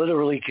they would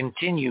literally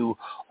continue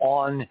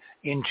on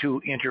into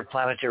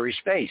interplanetary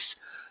space.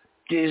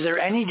 Is there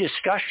any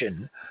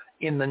discussion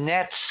in the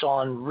nets,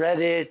 on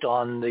Reddit,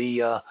 on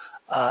the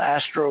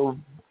Astrobotic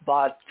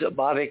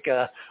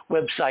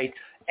website,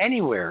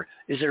 anywhere,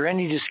 is there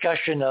any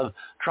discussion of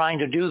trying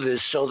to do this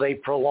so they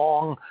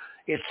prolong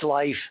its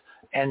life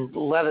and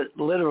let it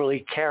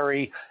literally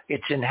carry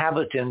its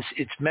inhabitants,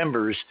 its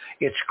members,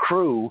 its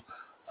crew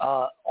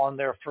on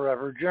their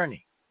forever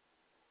journey?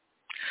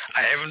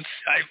 I haven't.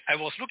 I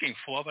was looking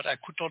for, but I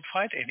could not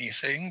find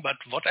anything. But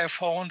what I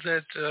found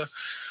that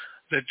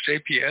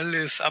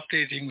JPL is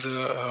updating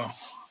the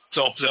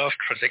observed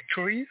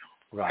trajectory,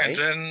 right?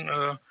 And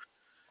then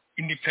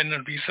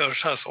independent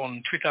researchers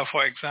on Twitter,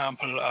 for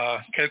example,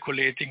 are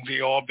calculating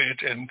the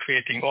orbit and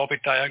creating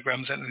orbit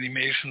diagrams and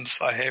animations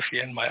I have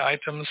here in my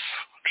items.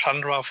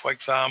 Chandra, for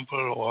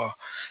example, or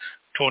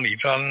Tony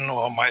Dunn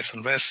or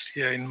Myson West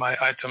here in my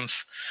items.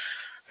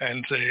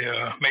 And they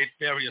made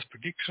various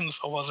predictions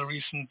over the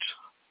recent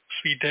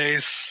 3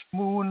 days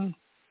moon.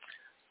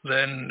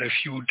 Then a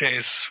few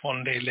days,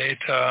 1 day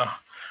later,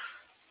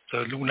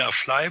 the lunar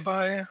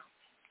flyby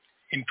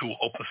into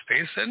open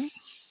space then.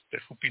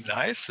 That would be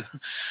nice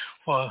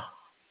for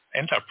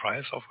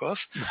Enterprise, of course.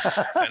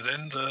 And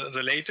then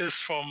the latest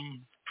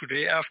from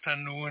today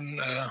afternoon,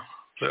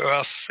 the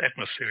Earth's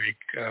atmospheric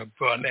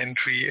burn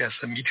entry as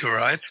a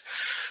meteorite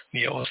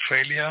near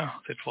Australia.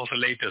 That was the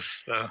latest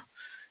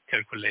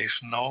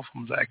calculation now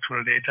from the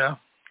actual data.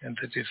 And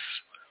that is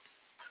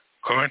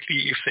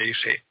currently, if they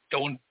say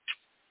don't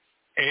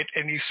add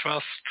any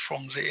thrust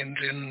from the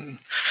engine,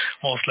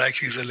 most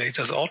likely the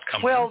latest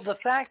outcome. Well, the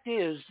fact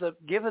is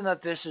that given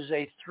that this is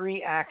a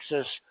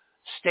 3-axis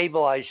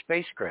stabilized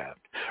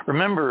spacecraft,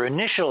 remember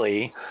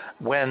initially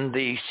when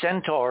the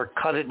Centaur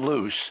cut it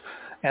loose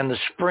and the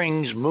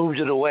springs moved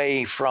it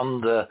away from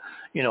the,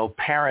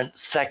 parent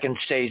second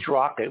stage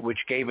rocket,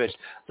 which gave it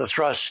the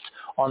thrust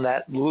on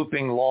that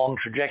looping long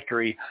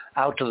trajectory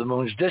out to the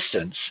moon's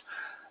distance,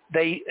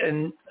 they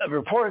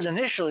reported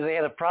initially they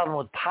had a problem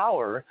with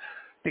power,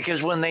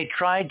 because when they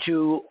tried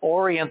to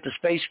orient the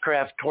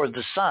spacecraft toward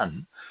the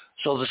sun,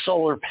 so the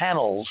solar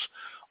panels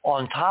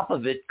on top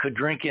of it could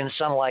drink in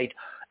sunlight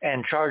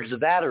and charge the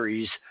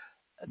batteries,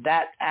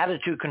 that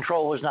attitude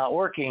control was not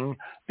working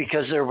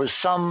because there was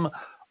some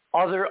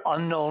other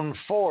unknown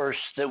force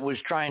that was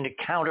trying to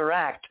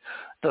counteract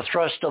the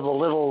thrust of the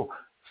little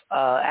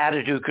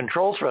attitude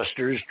control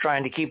thrusters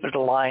trying to keep it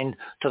aligned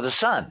to the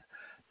sun.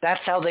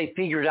 That's how they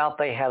figured out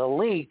they had a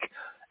leak,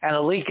 and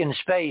a leak in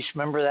space.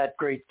 Remember that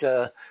great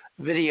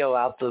video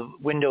out the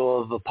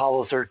window of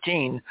Apollo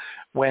 13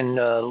 when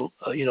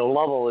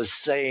Lovell is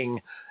saying,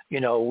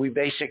 we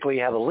basically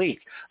have a leak.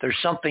 There's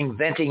something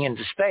venting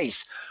into space.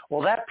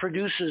 Well, that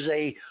produces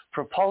a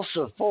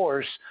propulsive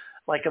force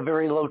like a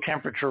very low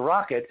temperature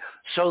rocket.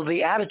 So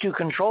the attitude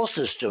control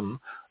system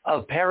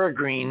of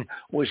Peregrine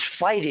was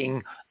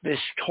fighting this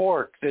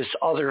torque, this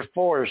other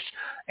force,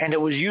 and it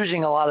was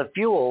using a lot of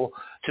fuel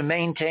to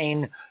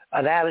maintain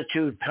an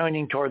attitude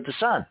pointing toward the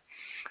sun.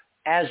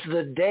 As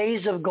the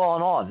days have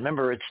gone on,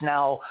 remember it's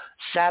now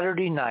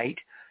Saturday night,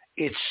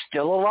 it's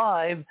still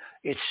alive,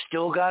 it's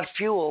still got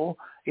fuel,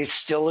 it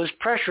still is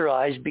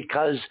pressurized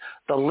because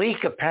the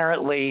leak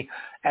apparently,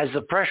 as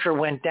the pressure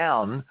went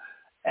down,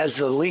 as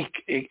the leak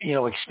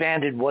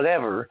expanded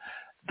whatever,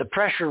 the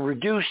pressure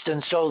reduced,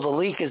 and so the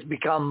leak has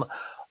become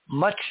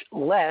much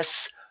less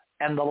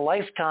and the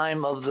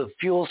lifetime of the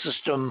fuel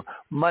system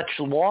much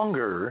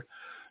longer.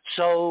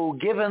 So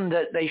given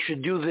that they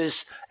should do this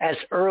as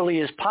early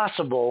as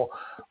possible,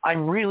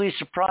 I'm really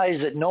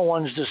surprised that no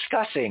one's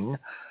discussing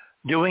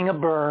doing a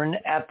burn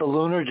at the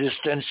lunar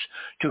distance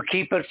to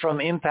keep it from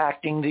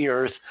impacting the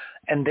Earth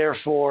and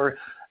therefore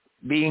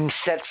being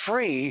set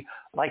free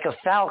like a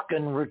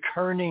falcon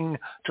returning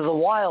to the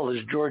wild,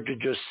 as Georgia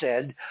just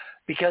said,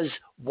 because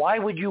why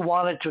would you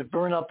want it to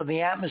burn up in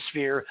the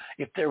atmosphere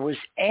if there was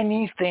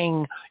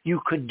anything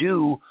you could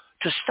do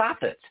to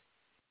stop it?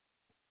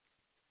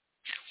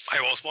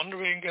 I was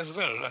wondering as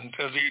well, and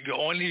the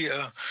only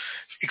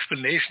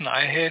explanation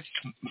I had,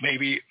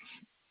 maybe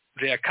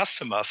their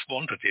customers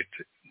wanted it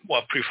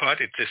or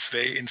preferred it this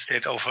way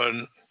instead of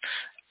a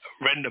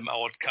random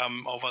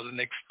outcome over the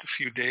next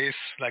few days.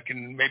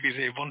 Maybe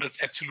they wanted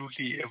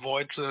absolutely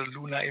avoid the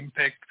lunar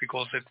impact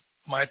because it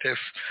might have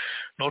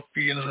not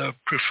been the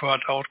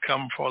preferred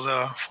outcome for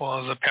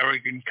the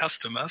Peregrine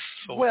customers.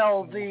 So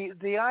well,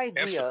 the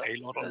idea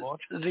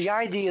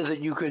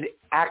that you could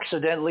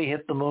accidentally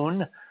hit the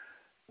moon.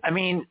 I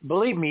mean,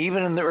 believe me,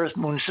 even in the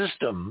Earth-Moon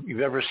system,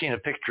 you've ever seen a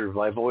picture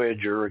by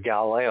Voyager or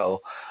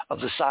Galileo of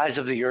the size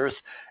of the Earth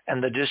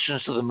and the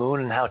distance to the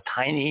moon and how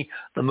tiny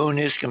the moon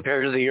is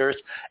compared to the Earth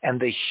and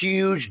the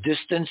huge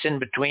distance in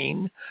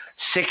between,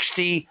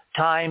 60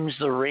 times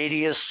the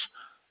radius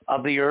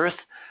of the Earth.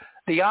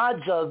 The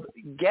odds of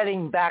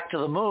getting back to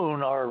the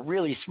moon are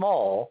really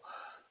small,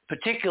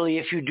 particularly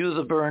if you do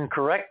the burn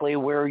correctly,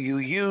 where you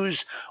use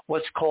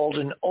what's called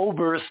an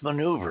Oberth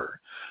maneuver,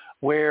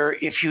 where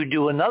if you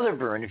do another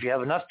burn, if you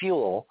have enough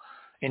fuel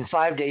in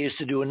 5 days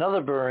to do another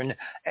burn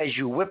as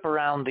you whip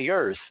around the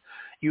Earth,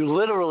 you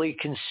literally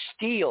can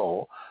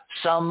steal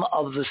some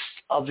of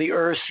the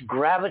Earth's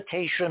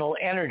gravitational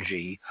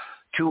energy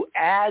to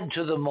add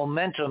to the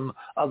momentum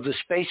of the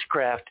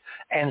spacecraft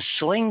and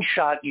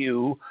slingshot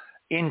you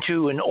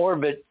into an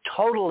orbit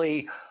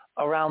totally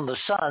around the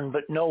sun,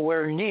 but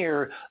nowhere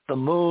near the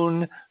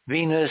moon,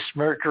 Venus,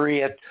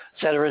 Mercury, et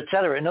cetera, et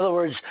cetera. In other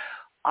words,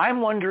 I'm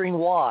wondering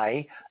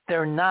why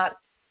they're not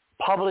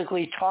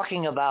publicly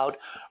talking about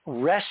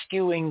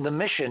rescuing the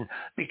mission,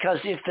 because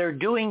if they're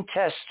doing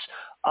tests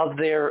of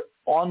their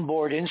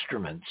onboard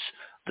instruments,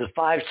 the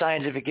 5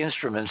 scientific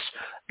instruments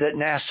that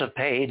NASA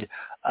paid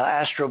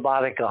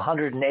Astrobotic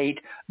 $108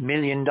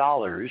 million,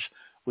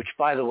 which,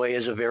 by the way,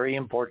 is a very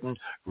important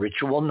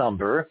ritual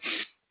number,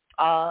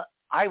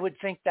 I would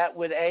think that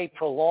would, A,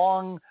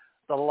 prolong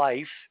the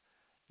life,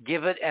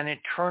 give it an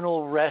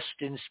eternal rest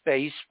in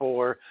space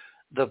for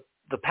the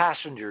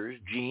passengers,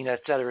 Gene,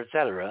 et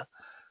cetera,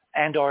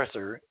 and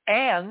Arthur,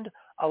 and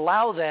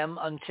allow them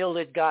until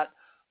it got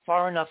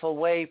far enough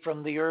away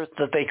from the Earth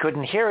that they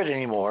couldn't hear it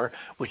anymore,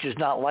 which is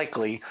not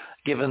likely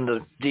given the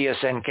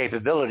DSN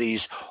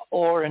capabilities,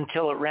 or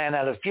until it ran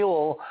out of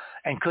fuel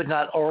and could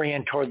not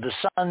orient toward the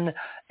sun,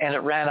 and it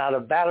ran out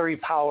of battery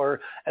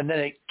power, and then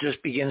it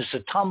just begins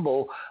to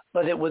tumble,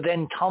 but it would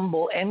then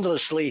tumble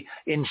endlessly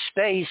in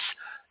space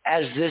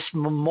as this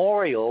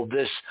memorial,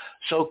 this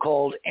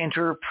so-called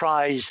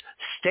Enterprise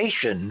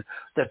station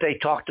that they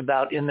talked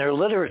about in their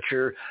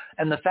literature.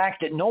 And the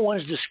fact that no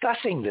one's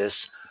discussing this,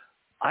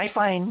 I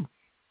find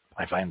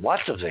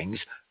lots of things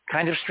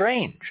kind of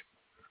strange.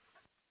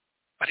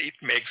 But it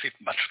makes it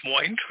much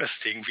more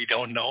interesting. We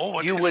don't know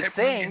what you is would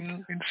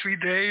happening think, in 3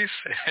 days,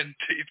 and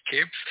it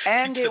keeps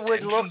and it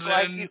would look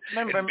then,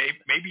 like, remember,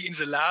 maybe in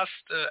the last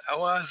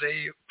hour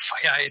they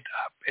fire it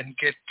up and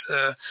get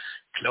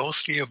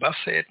closely above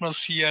the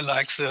atmosphere,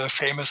 like the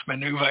famous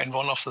maneuver in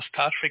one of the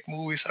Star Trek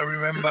movies I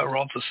remember,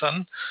 around the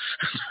sun.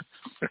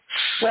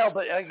 Well,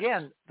 but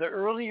again, the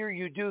earlier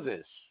you do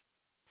this,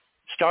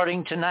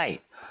 starting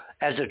tonight,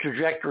 as the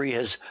trajectory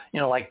is,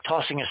 like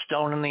tossing a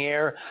stone in the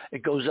air,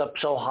 it goes up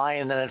so high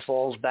and then it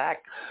falls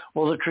back.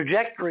 Well, the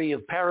trajectory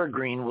of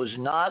Peregrine was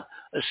not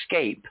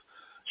escape.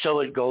 So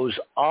it goes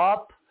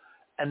up,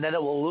 and then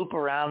it will loop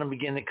around and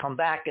begin to come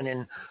back. And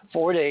in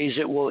 4 days,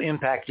 it will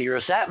impact the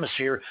Earth's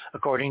atmosphere,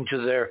 according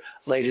to their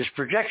latest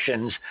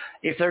projections.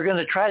 If they're going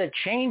to try to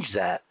change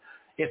that,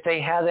 if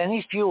they have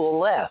any fuel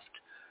left,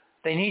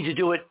 they need to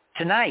do it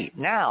tonight,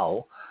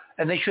 now.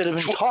 And they should have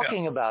been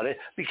talking about it,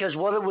 because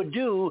what it would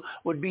do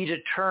would be to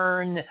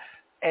turn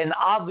an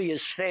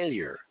obvious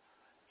failure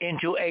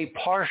into a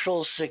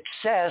partial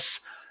success.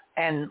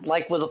 And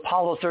like with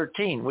Apollo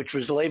 13, which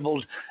was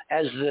labeled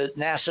as the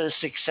NASA's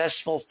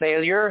successful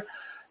failure,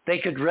 they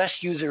could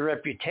rescue their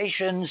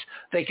reputations.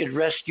 They could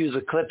rescue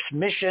the CLIPS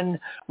mission,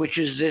 which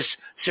is this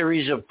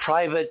series of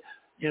private,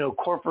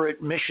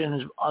 corporate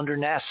missions under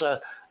NASA,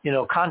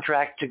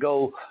 contract to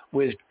go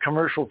with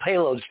commercial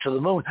payloads to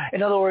the moon.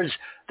 In other words,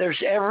 there's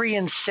every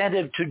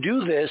incentive to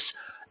do this,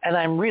 and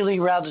I'm really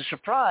rather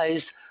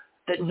surprised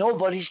that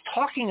nobody's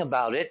talking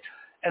about it.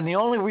 And the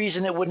only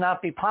reason it would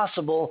not be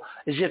possible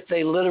is if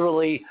they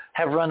literally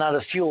have run out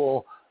of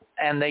fuel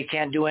and they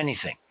can't do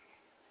anything.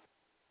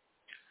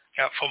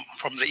 Yeah,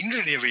 from the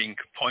engineering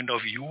point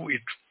of view,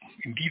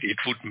 it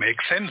would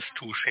make sense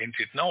to change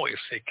it now if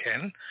they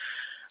can.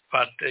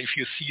 But if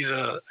you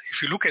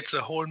look at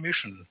the whole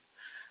mission,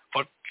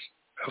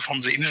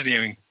 from the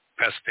engineering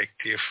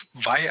perspective,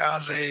 why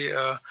are they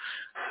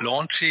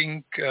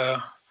launching 2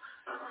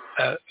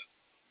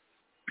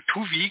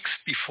 weeks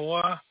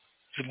before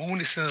the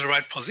moon is in the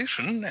right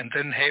position, and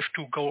then have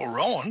to go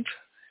around,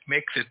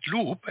 make that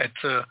loop at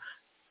the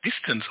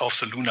distance of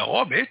the lunar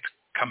orbit,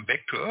 come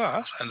back to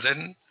Earth, and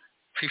then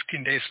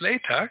 15 days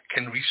later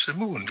can reach the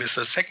moon with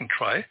a second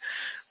try?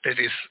 That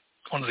is,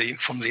 from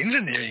the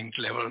engineering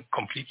level,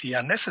 completely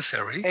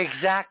unnecessary.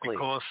 Exactly.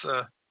 Because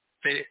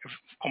the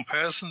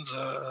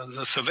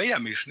Surveyor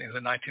mission in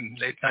the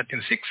late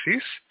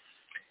 1960s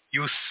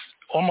used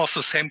almost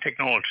the same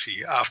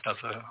technology after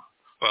the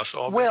Earth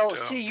orbit. Well,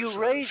 see, you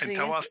raise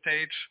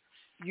stage.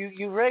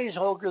 You raise,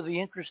 Holger, the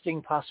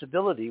interesting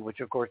possibility, which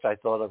of course I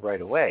thought of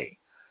right away,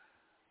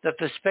 that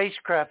the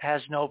spacecraft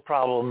has no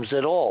problems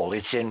at all.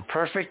 It's in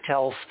perfect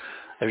health.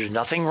 There's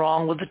nothing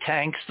wrong with the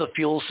tanks, the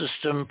fuel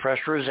system,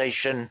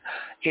 pressurization.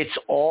 It's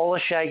all a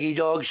shaggy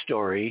dog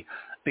story,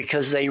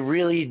 because they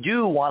really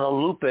do want to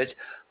loop it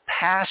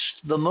past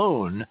the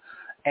moon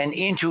and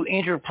into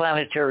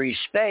interplanetary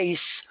space,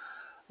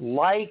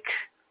 like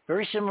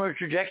very similar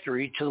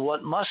trajectory to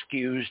what Musk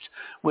used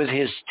with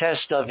his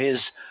test of his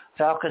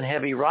Falcon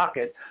Heavy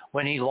rocket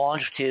when he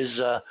launched his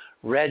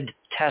red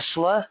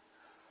Tesla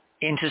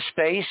into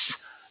space,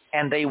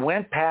 and they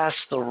went past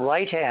the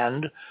right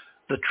hand,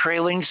 the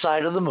trailing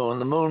side of the moon.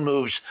 The moon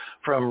moves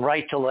from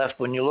right to left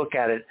when you look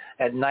at it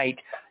at night.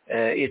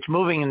 It's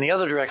moving in the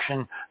other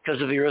direction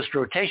because of the Earth's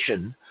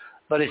rotation,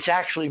 but it's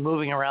actually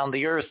moving around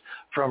the Earth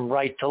from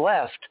right to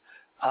left.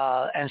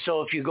 And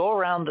so if you go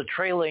around the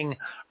trailing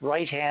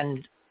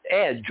right-hand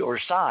edge or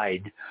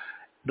side,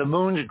 the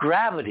moon's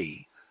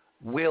gravity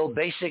will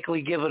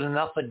basically give it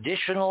enough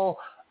additional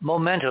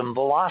momentum,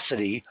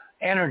 velocity,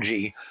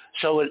 energy,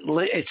 so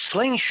it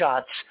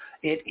slingshots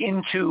it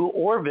into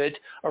orbit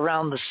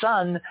around the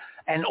sun,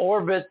 an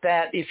orbit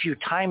that, if you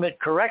time it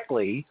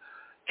correctly,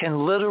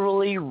 can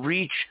literally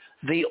reach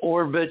the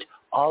orbit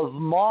of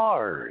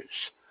Mars.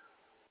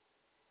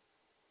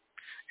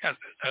 Yeah,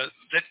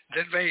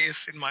 that way is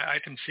in my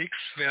item 6,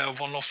 where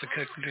one of the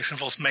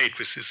calculations was made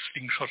with this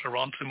slingshot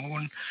around the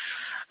moon.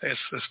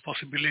 as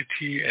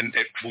possibility, and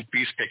it would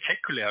be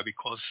spectacular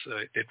because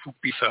that would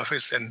be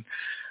surface and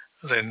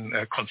than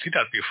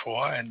considered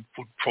before, and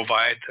would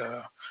provide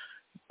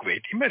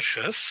great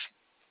images,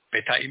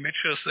 better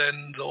images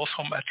than those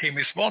from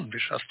Artemis 1,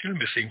 which are still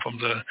missing from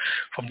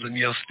the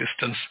nearest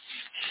distance.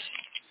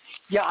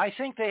 Yeah, I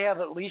think they have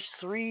at least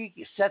 3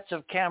 sets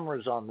of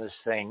cameras on this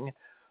thing,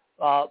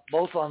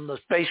 both on the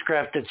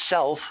spacecraft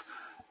itself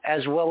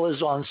as well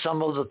as on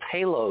some of the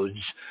payloads,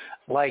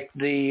 like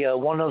the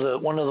one of the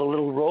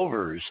little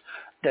rovers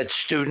that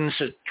students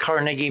at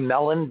Carnegie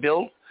Mellon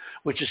built,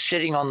 which is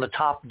sitting on the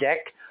top deck.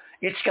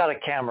 It's got a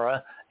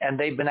camera, and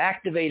they've been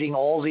activating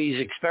all these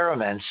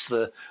experiments,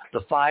 the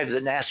 5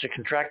 that NASA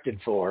contracted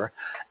for,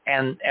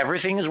 and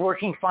everything is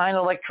working fine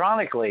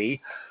electronically.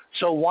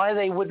 So why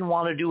they wouldn't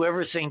want to do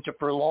everything to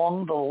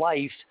prolong the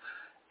life,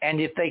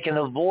 and if they can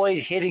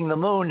avoid hitting the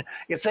moon,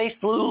 if they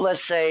flew, let's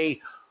say,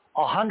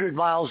 100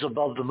 miles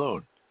above the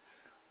moon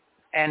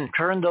and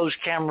turned those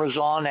cameras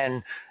on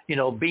and,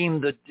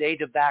 beam the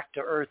data back to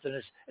Earth.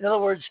 And in other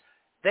words,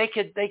 they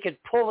could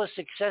pull a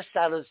success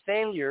out of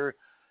failure,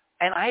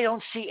 and I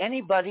don't see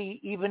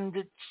anybody even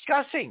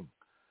discussing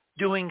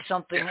doing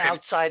something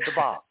outside the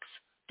box.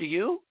 Do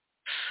you?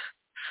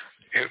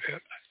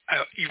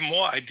 Even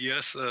more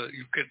ideas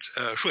you could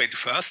show it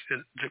first.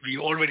 We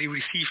already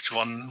received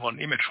one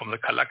image from the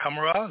color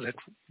camera that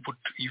would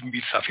even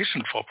be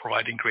sufficient for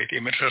providing great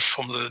images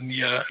from the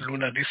near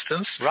lunar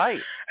distance.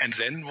 Right. And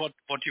then what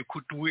you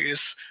could do is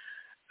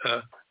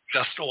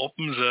just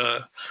open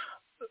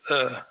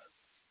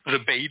the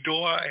bay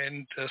door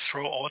and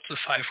throw out the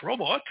 5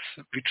 robots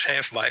which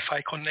have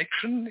Wi-Fi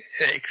connection.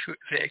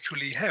 They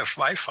actually have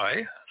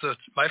Wi-Fi, the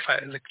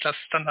just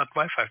standard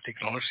Wi-Fi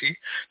technology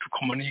to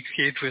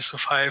communicate with the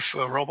 5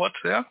 robots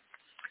there.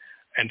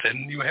 And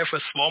then you have a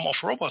swarm of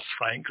robots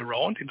flying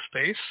around in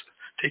space,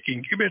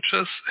 taking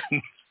images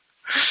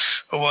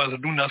over the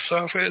lunar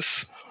surface.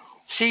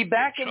 See,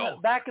 back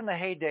in the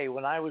heyday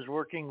when I was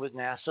working with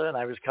NASA and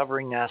I was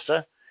covering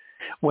NASA,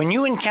 when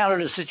you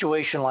encountered a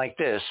situation like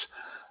this,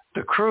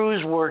 the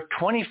crews worked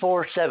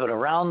 24/7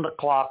 around the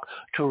clock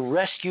to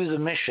rescue the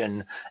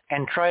mission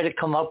and try to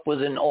come up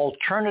with an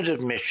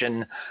alternative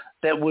mission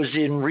that was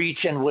in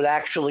reach and would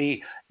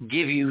actually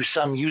give you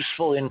some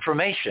useful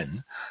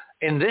information.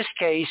 In this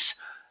case,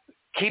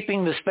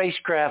 keeping the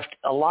spacecraft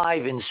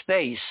alive in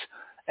space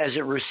as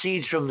it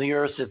recedes from the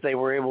Earth, if they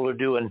were able to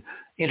do an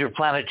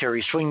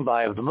interplanetary swing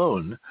by of the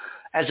moon,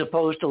 as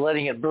opposed to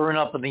letting it burn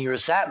up in the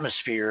Earth's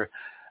atmosphere.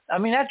 I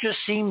mean, that just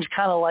seems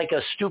kind of like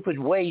a stupid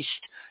waste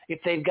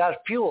if they've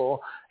got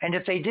fuel. And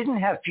if they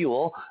didn't have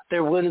fuel,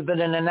 there would have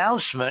been an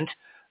announcement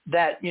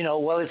that,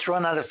 well, it's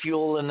run out of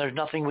fuel and there's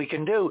nothing we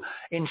can do.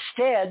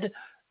 Instead,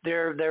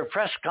 their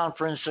press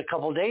conference a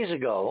couple days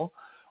ago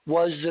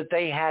was that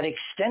they had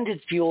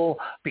extended fuel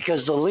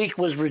because the leak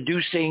was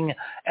reducing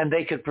and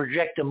they could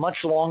project a much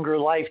longer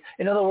life.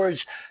 In other words,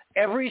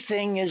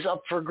 everything is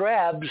up for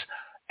grabs,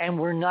 and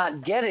we're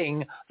not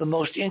getting the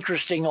most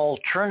interesting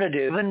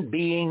alternative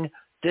being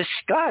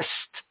discussed.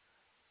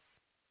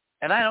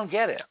 And I don't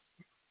get it.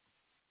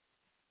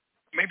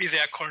 Maybe they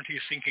are currently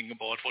thinking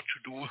about what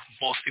to do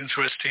most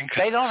interesting.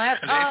 They don't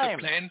have time.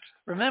 Planned,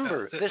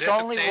 remember, this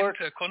only works.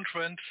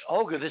 Conference.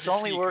 Olga, this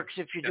only works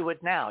if you do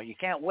it now. You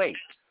can't wait.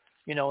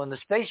 In the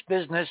space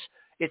business,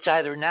 it's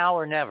either now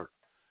or never.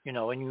 And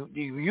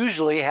you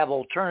usually have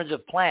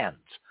alternative plans.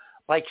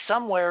 Like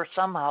somewhere,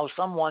 somehow,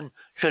 someone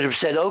should have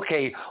said,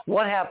 okay,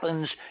 what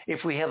happens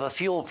if we have a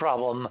fuel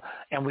problem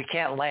and we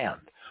can't land?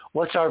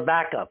 What's our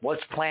backup?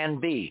 What's plan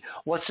B?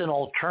 What's an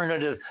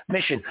alternative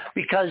mission?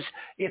 Because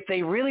if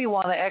they really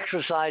want to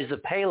exercise the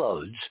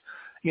payloads,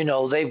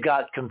 they've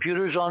got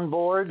computers on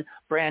board,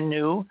 brand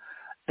new.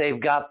 They've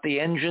got the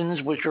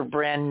engines, which are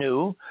brand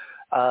new.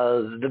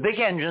 The big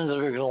engines that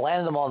are going to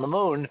land them on the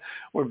moon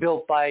were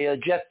built by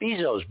Jeff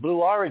Bezos,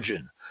 Blue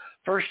Origin.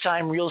 First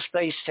time real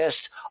space test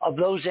of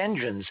those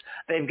engines.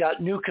 They've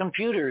got new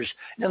computers.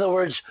 In other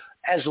words,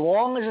 as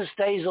long as it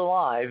stays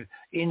alive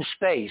in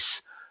space,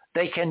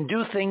 they can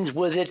do things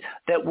with it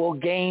that will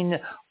gain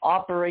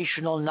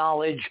operational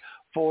knowledge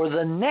for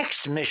the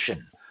next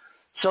mission.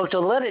 So to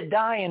let it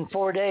die in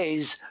 4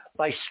 days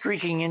by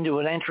streaking into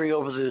an entry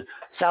over the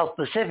South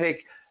Pacific,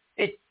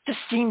 it just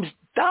seems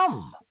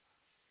dumb.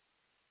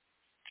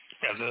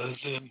 Yeah,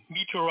 the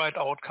meteorite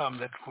outcome,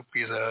 that would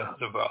be the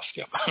worst.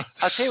 Yeah.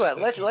 I'll tell you what,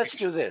 let's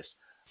do this.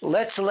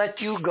 Let's let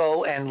you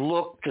go and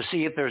look to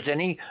see if there's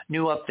any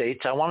new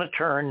updates. I want to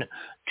turn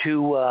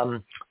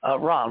to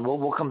Ron.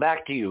 We'll come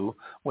back to you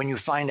when you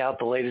find out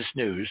the latest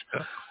news.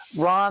 Yeah.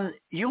 Ron,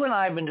 you and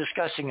I have been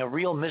discussing a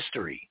real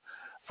mystery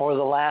for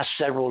the last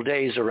several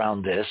days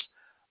around this.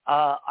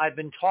 I've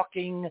been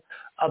talking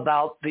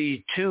about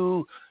the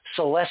 2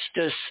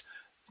 Celestis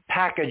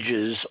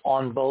packages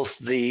on both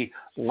the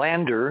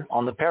lander,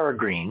 on the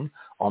Peregrine,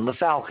 on the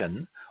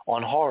Falcon,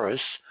 on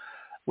Horus,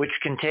 which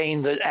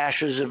contain the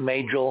ashes of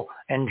Majel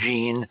and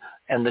Jean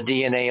and the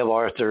DNA of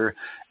Arthur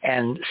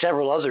and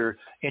several other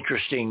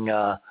interesting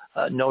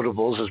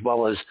notables, as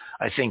well as,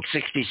 I think,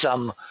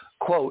 60-some,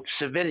 quote,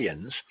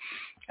 civilians.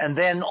 And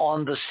then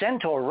on the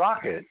Centaur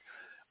rocket,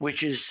 which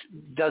did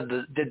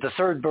the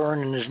third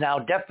burn and is now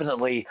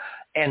definitely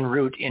en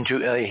route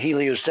into a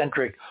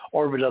heliocentric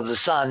orbit of the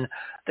sun,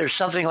 there's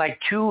something like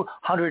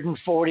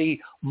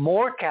 240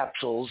 more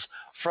capsules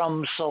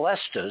from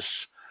Celestis.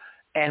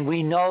 And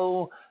we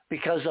know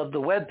because of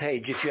the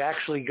webpage, if you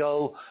actually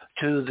go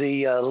to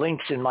the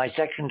links in my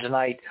section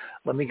tonight,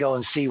 let me go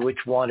and see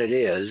which one it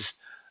is.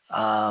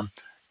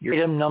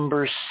 Item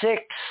number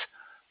 6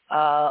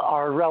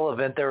 are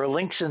relevant. There are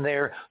links in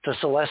there to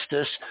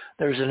Celestis.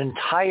 There's an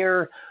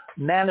entire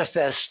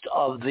manifest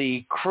of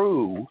the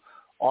crew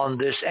on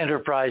this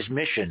Enterprise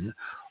mission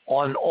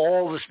on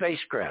all the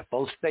spacecraft,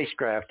 both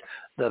spacecraft,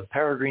 the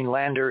Peregrine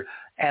lander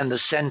and the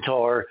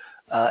Centaur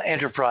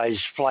Enterprise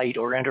flight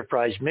or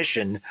Enterprise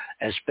mission,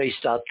 as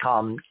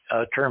Space.com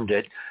termed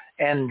it.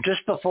 And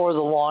just before the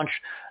launch,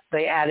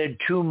 they added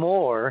 2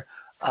 more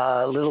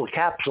little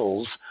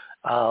capsules,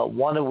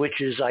 one of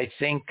which is, I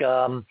think,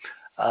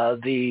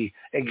 the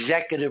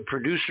executive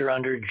producer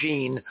under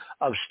Gene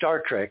of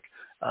Star Trek.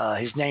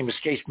 His name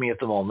escapes me at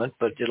the moment,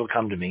 but it'll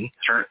come to me.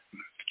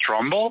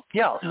 Trumbull?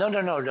 Yeah, no.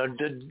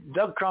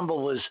 Doug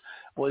Trumbull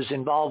was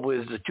involved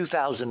with the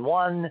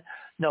 2001.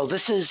 No,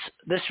 this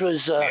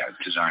was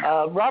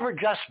Robert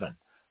Justman.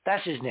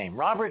 That's his name.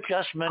 Robert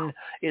Justman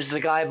is the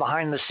guy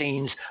behind the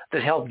scenes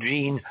that helped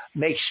Gene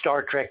make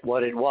Star Trek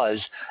what it was,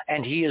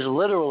 and he is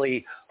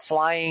literally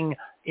flying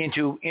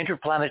into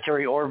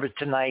interplanetary orbit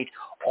tonight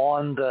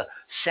on the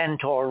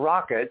Centaur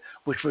rocket,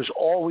 which was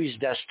always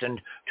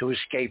destined to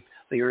escape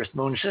the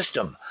Earth-Moon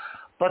system.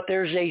 But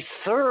there's a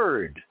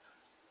third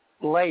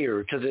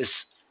layer to this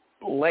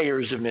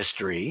layers of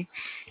mystery.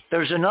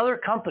 There's another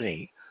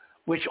company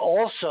which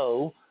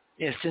also,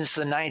 since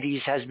the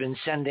 90s, has been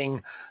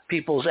sending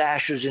people's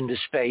ashes into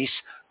space,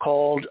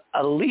 called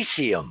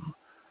Elysium.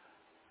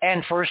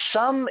 And for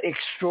some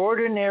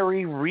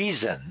extraordinary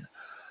reason,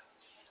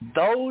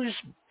 those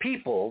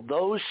people,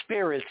 those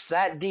spirits,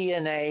 that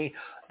DNA,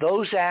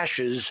 those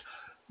ashes,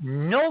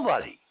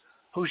 nobody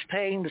who's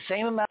paying the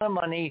same amount of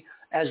money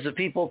as the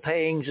people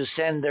paying to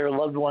send their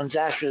loved ones'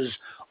 ashes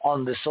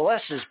on the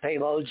Celestis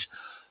payloads,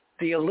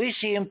 the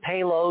Elysium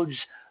payloads,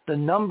 the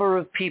number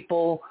of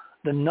people,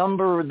 the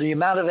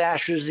amount of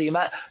ashes,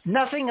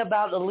 nothing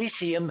about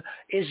Elysium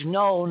is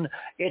known.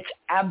 It's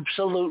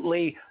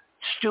absolutely,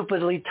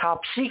 stupidly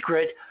top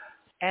secret.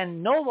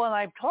 And no one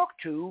I've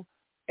talked to,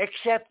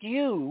 except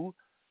you,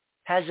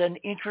 has an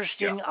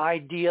interesting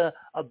idea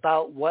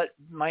about what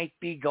might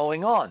be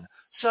going on.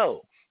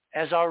 So,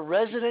 as our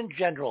resident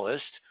generalist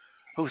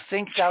who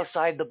thinks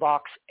outside the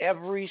box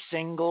every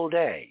single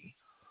day,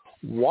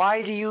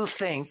 why do you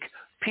think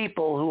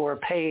people who are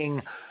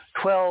paying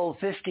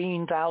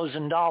 $12,000,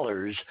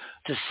 $15,000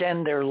 to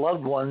send their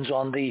loved ones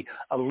on the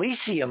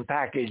Elysium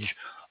package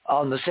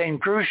on the same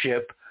cruise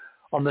ship,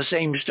 on the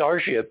same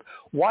starship,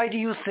 why do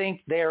you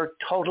think they're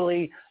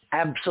totally,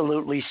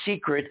 absolutely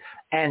secret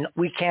and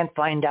we can't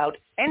find out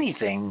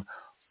anything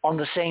on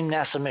the same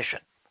NASA mission?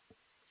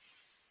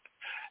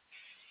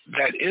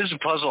 That is a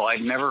puzzle.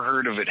 I'd never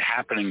heard of it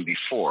happening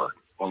before.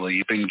 Although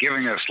you've been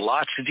giving us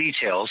lots of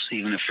details,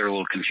 even if they're a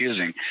little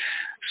confusing.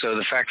 So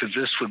the fact that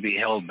this would be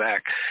held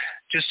back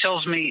just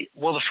tells me,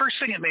 well, the first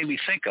thing it made me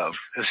think of,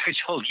 as I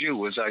told you,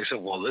 was I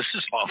said, well, this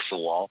is off the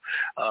wall,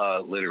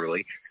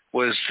 literally,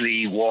 was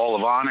the Wall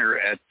of Honor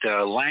at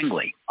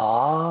Langley.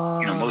 Oh.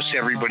 You know, most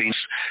everybody's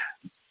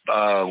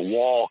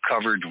wall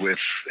covered with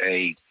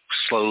a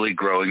slowly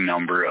growing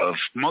number of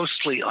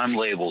mostly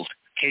unlabeled.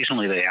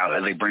 Occasionally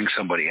they bring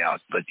somebody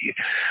out, but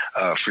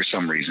for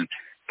some reason,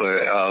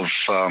 but of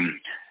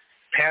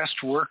past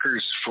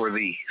workers for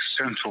the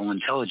Central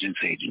Intelligence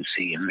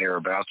Agency and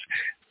thereabouts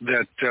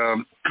that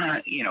are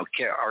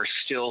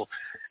still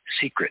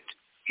secret.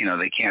 You know,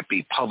 they can't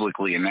be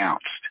publicly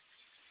announced.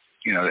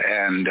 You know,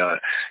 and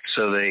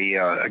so they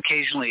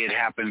occasionally it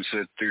happens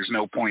that there's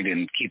no point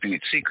in keeping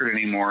it secret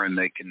anymore, and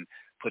they can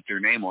put their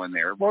name on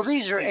there. Well,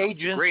 these are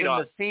agents in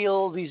the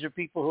field. These are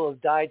people who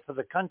have died for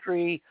the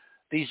country.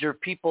 These are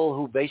people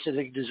who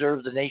basically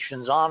deserve the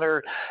nation's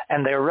honor,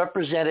 and they're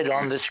represented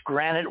on this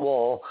granite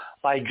wall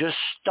by just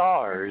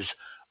stars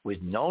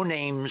with no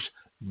names,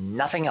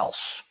 nothing else.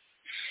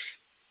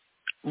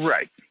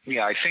 Right.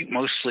 Yeah, I think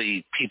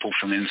mostly people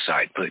from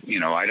inside, but, you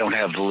know, I don't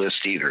have the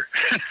list either.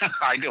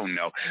 I don't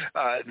know.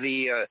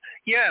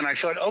 And I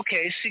thought,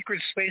 okay,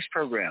 secret space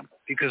program,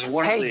 because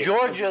one of the...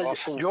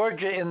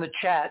 Georgia in the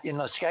chat, in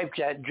the Skype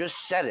chat, just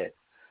said it.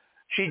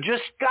 She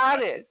just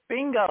got it.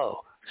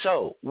 Bingo.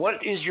 So,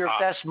 what is your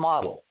best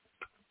model?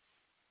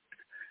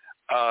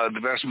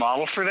 The best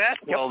model for that?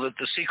 Yep. Well,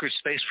 the secret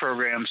space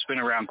program's been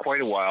around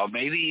quite a while,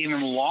 maybe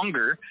even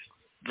longer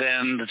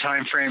than the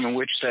time frame in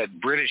which that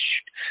British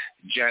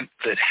gent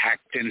that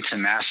hacked into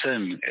NASA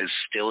and is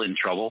still in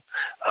trouble,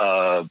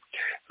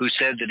 who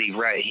said that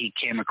he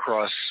came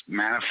across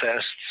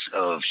manifests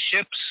of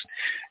ships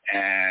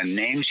and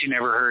names you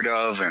never heard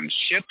of and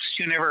ships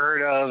you never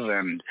heard of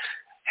and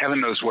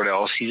heaven knows what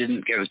else. He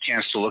didn't get a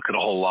chance to look at a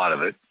whole lot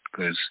of it.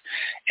 because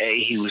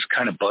he was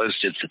kind of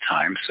buzzed at the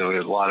time, so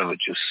a lot of it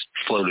just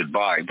floated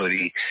by, but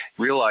he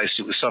realized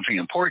it was something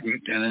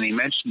important, and then he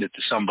mentioned it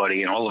to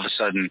somebody, and all of a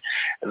sudden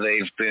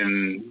they've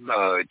been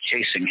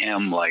chasing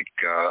him like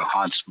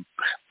Hans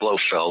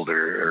Blofeld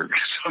or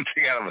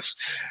something out of a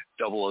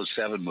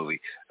 007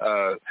 movie.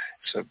 So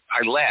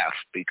I laugh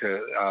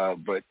because,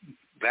 but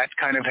that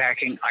kind of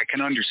hacking, I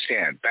can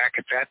understand. Back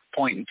at that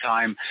point in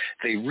time,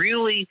 they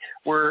really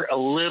were a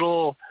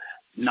little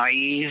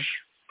naive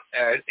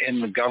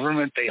in the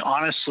government. They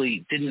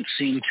honestly didn't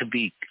seem to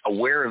be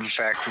aware of the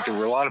fact that there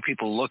were a lot of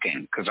people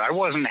looking, because I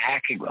wasn't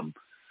hacking them,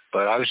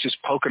 but I was just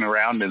poking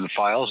around in the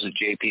files at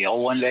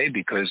JPL one day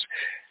because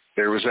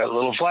there was that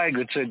little flag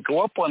that said, go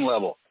up one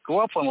level. Go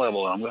up one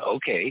level. And I'm going,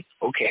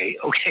 okay.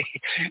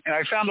 And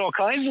I found all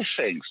kinds of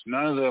things.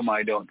 None of them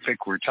I don't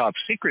think were top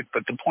secret,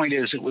 but the point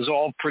is it was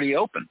all pretty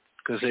open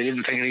because they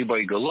didn't think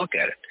anybody would go look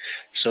at it.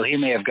 So he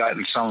may have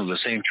gotten some of the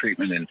same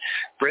treatment in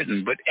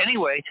Britain. But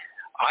anyway,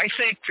 I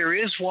think there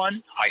is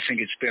one. I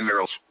think it's been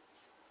there.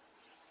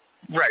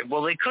 Right.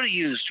 Well, they could have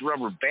used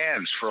rubber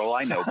bands for all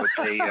I know, but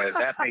they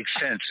that makes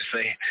sense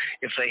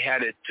if they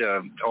had it.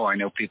 I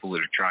know people that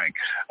are trying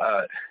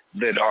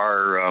that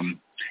are.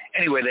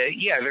 Anyway,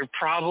 there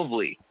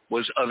probably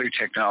was other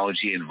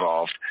technology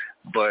involved,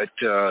 but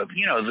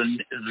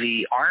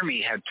the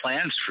Army had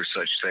plans for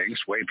such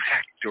things way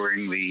back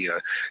during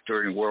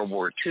World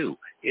War II,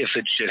 if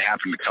it should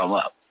happen to come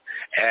up.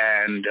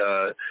 And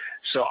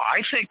so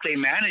I think they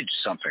managed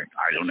something.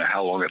 I don't know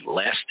how long it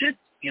lasted.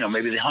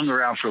 Maybe they hung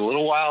around for a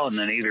little while and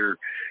then either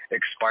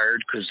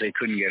expired because they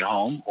couldn't get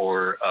home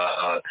or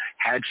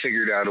had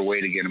figured out a way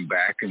to get them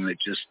back, and it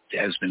just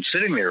has been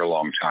sitting there a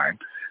long time.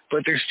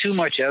 But there's too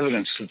much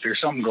evidence that there's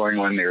something going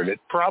on there that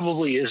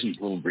probably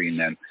isn't Little Green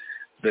Men,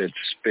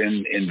 that's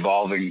been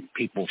involving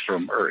people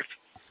from Earth.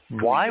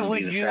 Why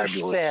would you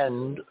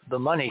spend the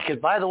money? Because,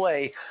 by the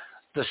way,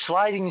 the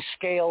sliding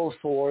scale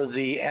for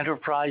the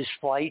Enterprise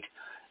flight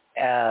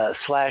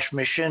 /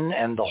 mission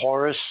and the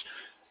Horus,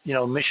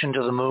 mission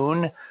to the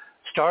moon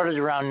started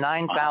around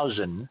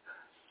 9,000.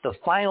 The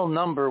final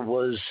number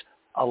was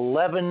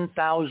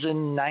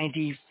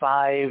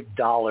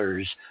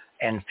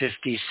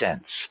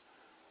 $11,095.50.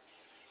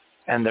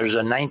 And there's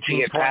a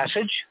 19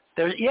 passage?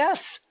 Yes,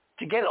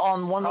 to get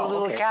on one of the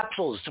little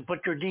capsules to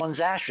put your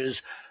D1's ashes.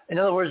 In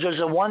other words, there's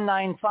a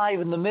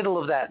 195 in the middle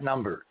of that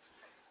number.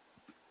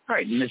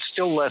 Right, and it's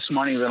still less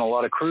money than a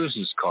lot of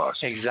cruises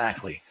cost.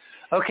 Exactly.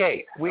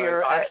 Okay, we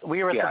are at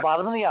the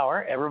bottom of the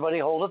hour. Everybody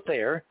hold it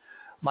there.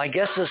 My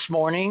guests this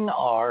morning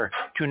are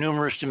too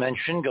numerous to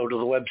mention. Go to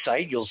the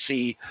website. You'll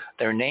see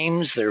their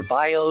names, their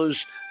bios,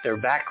 their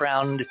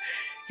background.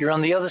 You're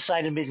on the other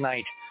side of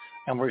midnight,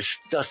 and we're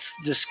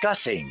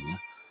discussing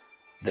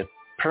the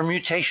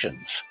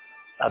permutations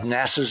of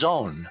NASA's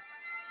own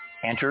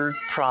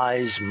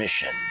Enterprise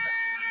mission,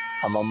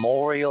 a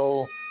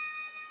memorial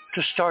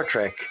to Star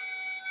Trek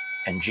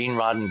and Gene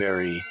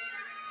Roddenberry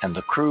and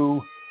the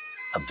crew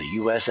of the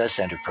USS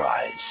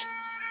Enterprise.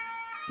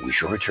 We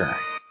shall return.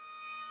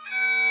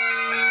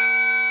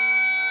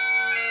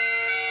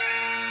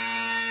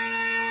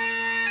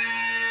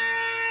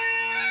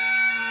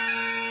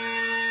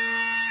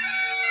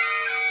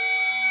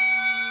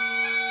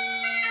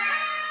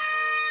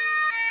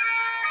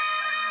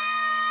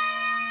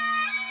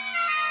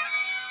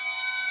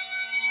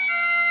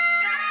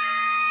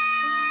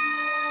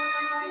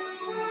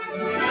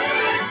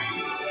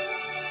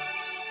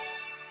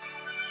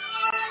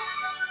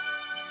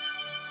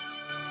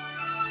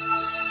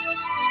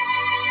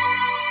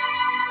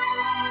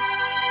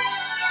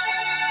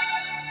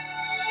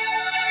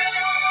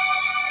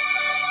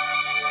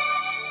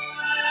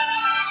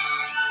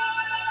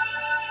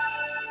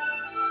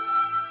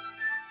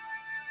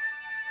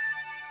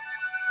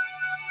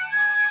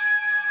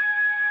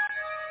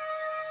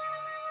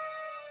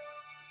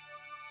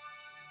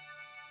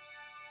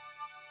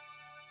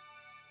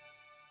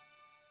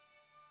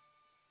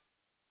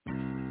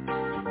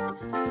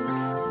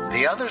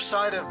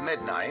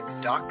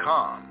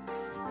 TheOtherSideOfMidnight.com.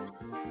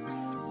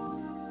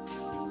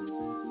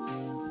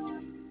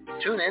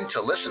 Tune in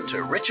to listen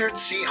to Richard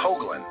C.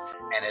 Hoagland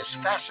and his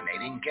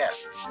fascinating guests.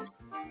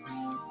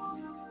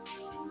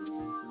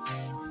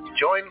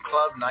 Join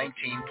Club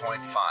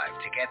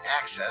 19.5 to get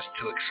access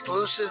to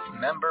exclusive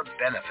member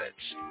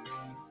benefits.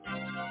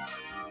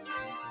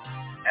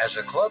 As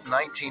a Club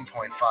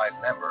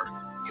 19.5 member,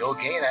 you'll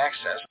gain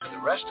access to the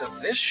rest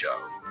of this show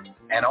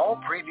and all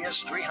previous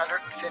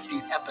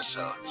 350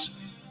 episodes.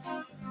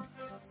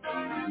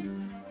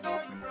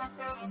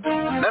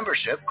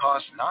 Membership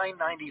costs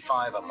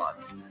 $9.95 a month,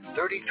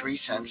 33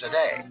 cents a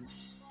day.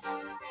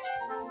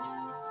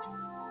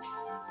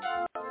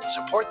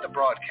 Support the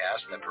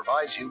broadcast that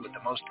provides you with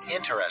the most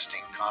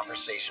interesting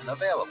conversation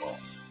available.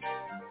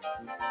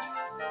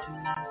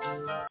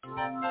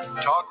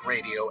 Talk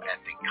radio at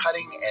the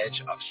cutting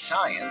edge of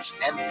science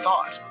and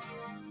thought.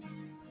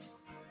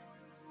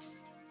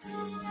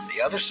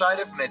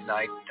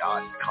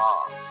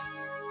 TheOtherSideOfMidnight.com.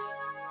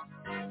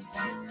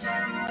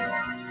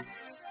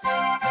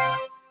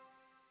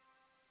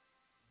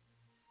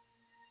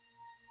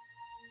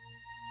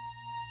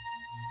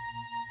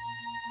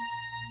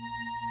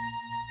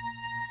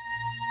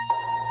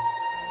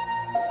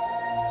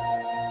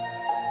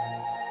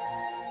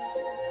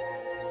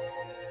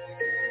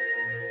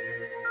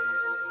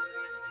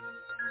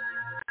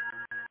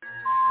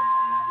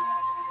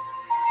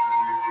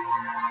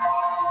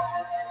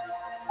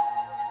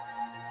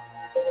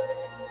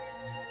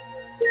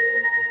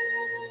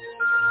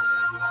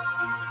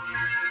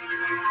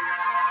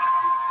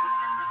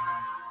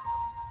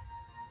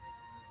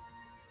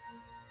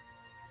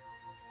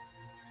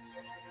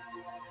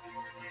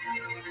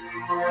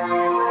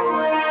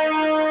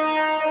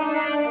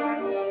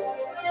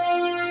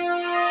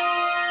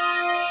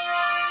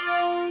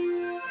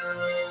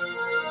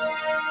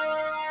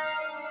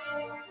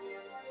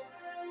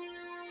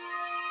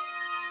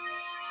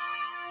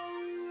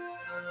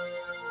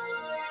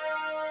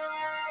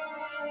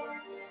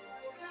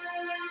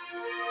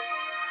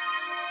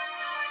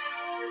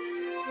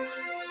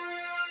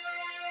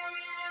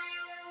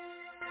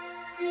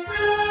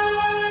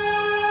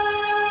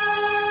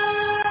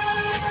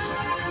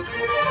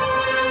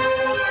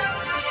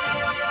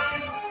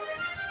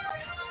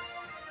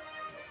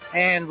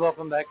 And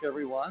welcome back,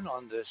 everyone,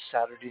 on this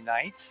Saturday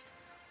night,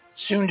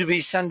 soon to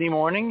be Sunday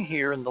morning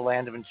here in the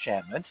land of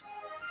enchantment.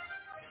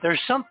 There's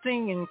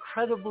something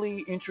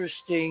incredibly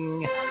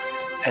interesting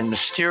and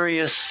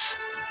mysterious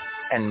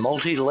and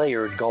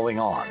multi-layered going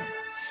on.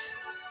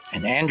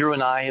 And Andrew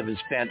and I have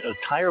spent an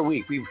entire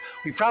week. We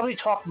probably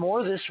talked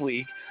more this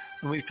week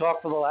than we've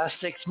talked for the last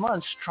 6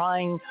 months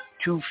trying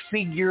to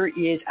figure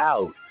it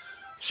out.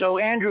 So,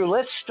 Andrew,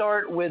 let's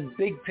start with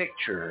big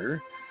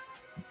picture.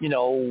 You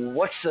know,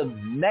 what's the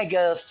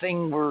mega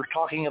thing we're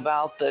talking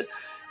about that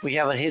we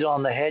haven't hit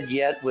on the head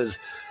yet with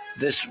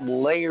this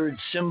layered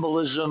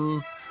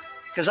symbolism?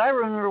 Because I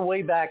remember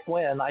way back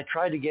when I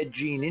tried to get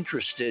Gene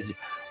interested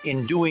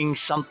in doing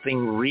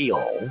something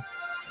real.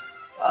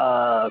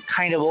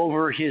 Kind of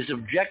over his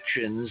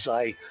objections,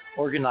 I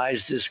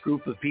organized this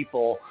group of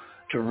people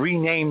to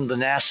rename the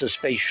NASA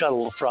Space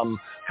Shuttle from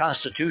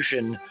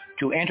Constitution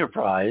to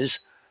Enterprise.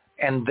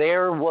 And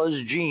there was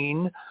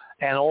Gene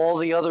and all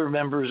the other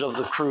members of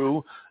the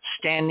crew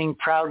standing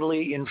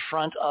proudly in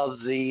front of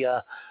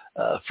the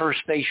first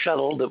space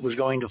shuttle that was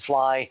going to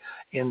fly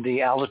in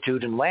the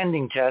altitude and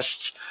landing tests,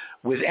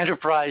 with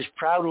Enterprise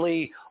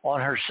proudly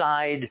on her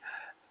side.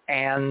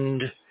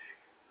 And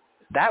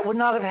that would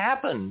not have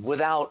happened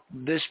without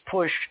this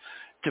push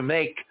to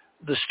make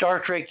the Star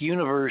Trek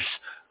universe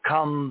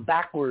come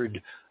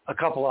backward a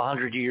couple of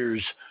hundred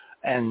years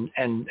and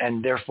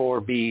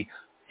therefore be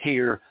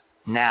here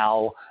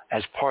now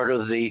as part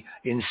of the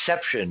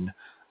inception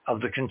of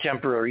the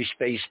contemporary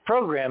space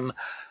program.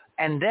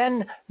 And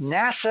then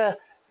NASA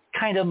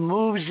kind of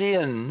moves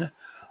in,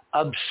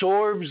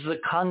 absorbs the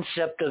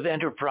concept of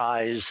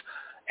Enterprise,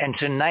 and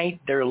tonight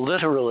there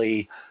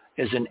literally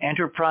is an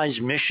Enterprise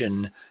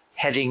mission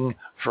heading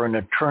for an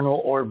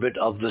eternal orbit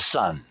of the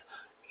sun.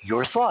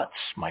 Your thoughts,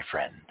 my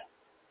friend?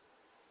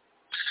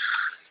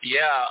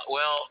 Yeah,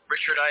 well,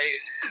 Richard, I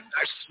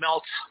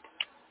smelt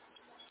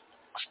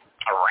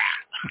a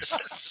rat.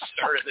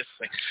 Started this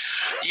thing.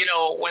 You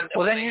know, when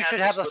well, when then you should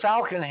have a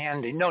falcon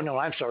handy. No,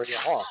 I'm sorry, a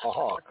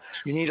hawk.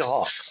 You need a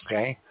hawk,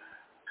 okay?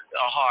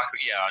 A hawk,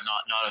 yeah,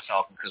 not a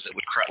falcon, because it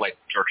would like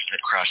George said,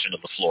 crash into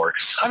the floor.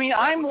 I mean,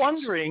 I'm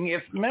wondering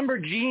if, remember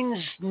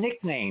Gene's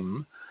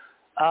nickname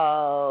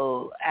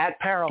at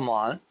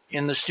Paramount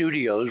in the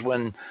studios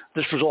when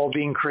this was all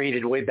being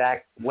created way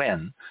back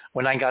when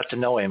I got to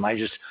know him. I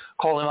just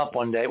called him up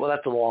one day. Well,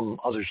 that's a long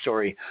other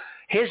story.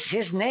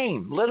 His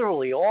name,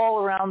 literally all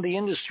around the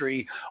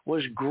industry,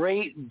 was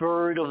Great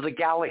Bird of the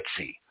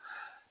Galaxy.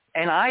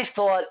 And I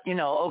thought,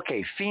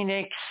 okay,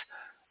 Phoenix.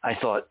 I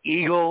thought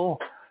Eagle.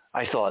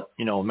 I thought,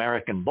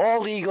 American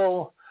Bald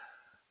Eagle.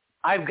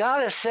 I've got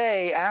to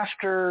say,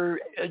 after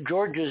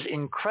George's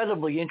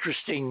incredibly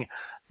interesting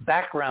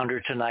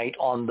backgrounder tonight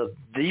on the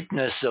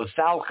deepness of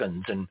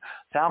falcons and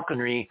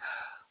falconry,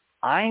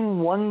 I'm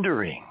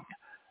wondering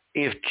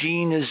if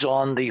Gene is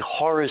on the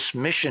Horus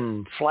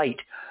mission flight,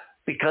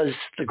 because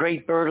the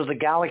Great Bird of the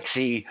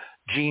Galaxy,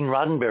 Gene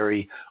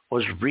Roddenberry,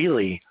 was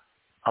really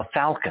a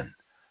falcon.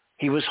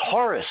 He was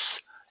Horus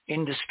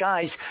in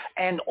disguise.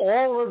 And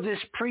all of this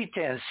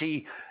pretense,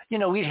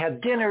 we'd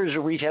have dinners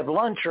or we'd have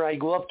lunch, or I'd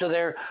go up to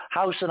their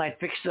house and I'd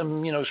fix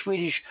them,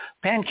 Swedish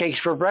pancakes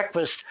for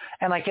breakfast.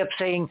 And I kept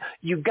saying,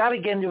 you've got to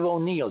get into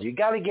O'Neill. You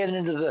got to get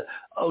into the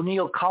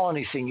O'Neill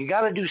colony thing. You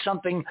got to do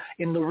something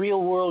in the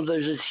real world.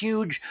 There's this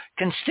huge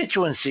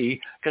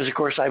constituency, because of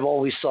course I've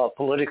always thought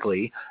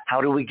politically,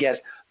 how do we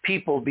get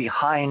people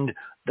behind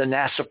the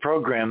NASA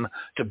program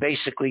to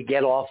basically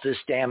get off this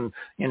damn,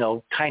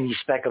 tiny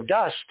speck of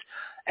dust?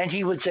 And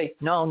he would say,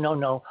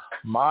 no,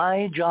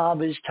 my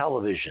job is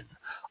television.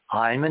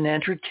 I'm an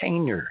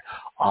entertainer.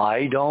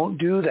 I don't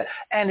do that.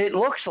 And it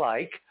looks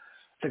like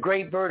the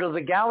Great Bird of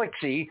the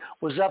Galaxy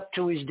was up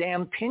to his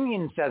damn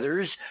pinion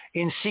feathers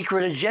in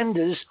secret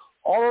agendas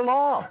all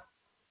along.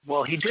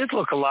 Well, he did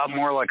look a lot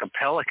more like a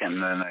pelican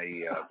than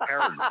a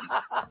peregrine.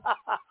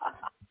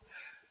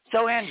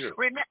 So, Andrew.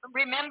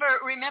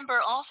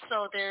 Remember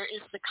also there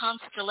is the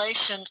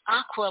constellation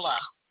Aquila,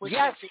 which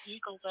yes. is the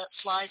eagle that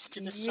flies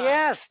to the sun.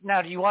 Yes.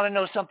 Now, do you want to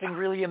know something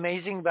really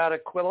amazing about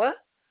Aquila?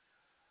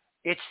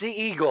 It's the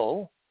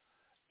eagle.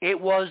 It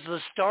was the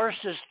star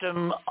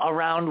system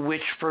around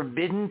which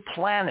Forbidden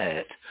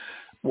Planet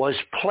was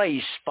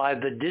placed by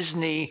the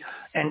Disney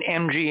and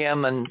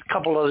MGM and a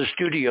couple other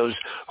studios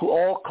who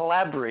all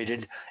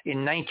collaborated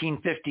in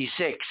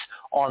 1956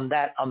 on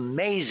that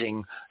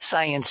amazing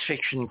science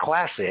fiction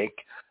classic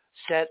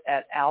set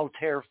at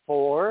Altair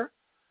 4,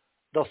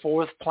 the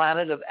fourth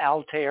planet of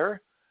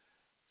Altair.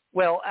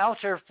 Well,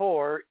 Altair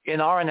 4,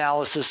 in our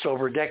analysis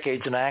over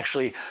decades, and I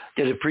actually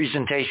did a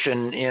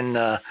presentation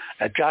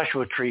at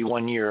Joshua Tree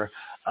one year,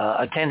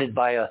 attended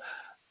by a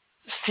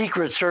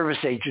Secret Service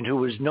agent who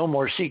was no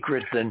more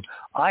secret than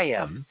I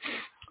am,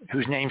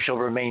 whose name shall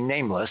remain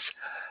nameless.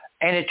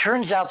 And it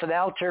turns out that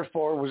Altair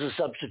 4 was a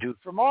substitute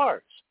for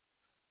Mars.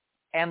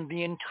 And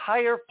the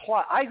entire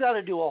plot, I got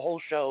to do a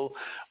whole show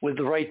with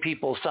the right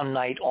people some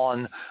night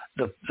on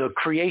the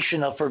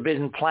creation of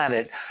Forbidden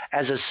Planet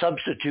as a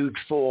substitute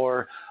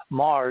for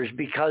Mars,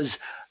 because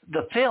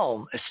the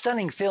film, a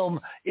stunning film,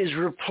 is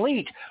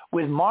replete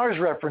with Mars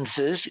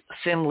references,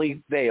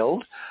 thinly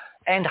veiled,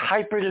 and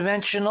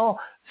hyperdimensional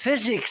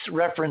physics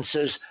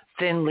references,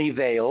 thinly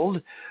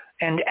veiled,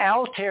 and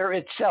Altair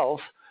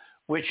itself,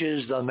 which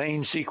is the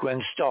main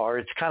sequence star.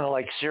 It's kind of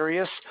like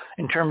Sirius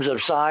in terms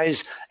of size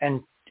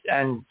and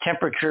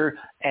temperature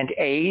and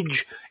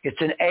age.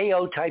 It's an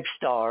AO-type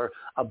star,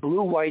 a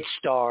blue-white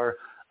star,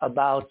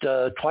 about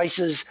twice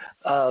as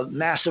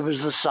massive as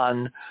the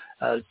sun,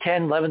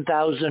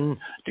 11,000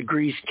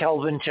 degrees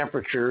Kelvin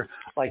temperature,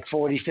 like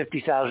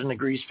 50,000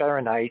 degrees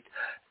Fahrenheit.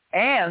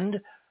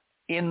 And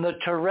in the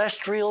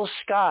terrestrial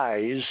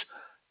skies,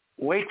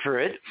 wait for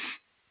it,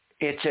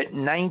 it's at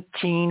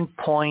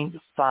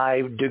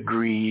 19.5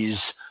 degrees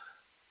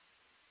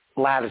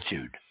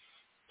latitude,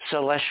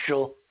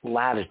 celestial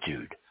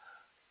latitude,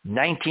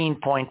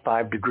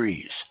 19.5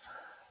 degrees.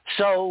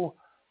 So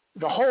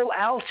the whole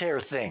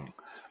Altair thing,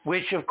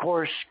 which of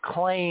course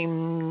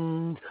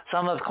some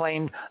have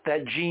claimed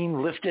that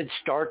Gene lifted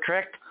Star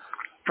Trek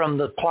from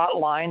the plot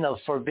line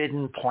of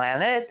Forbidden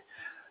Planet,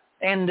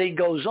 and it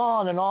goes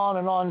on and on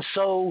and on.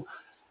 So,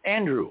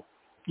 Andrew,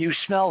 you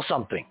smell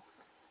something.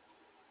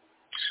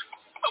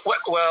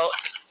 Well,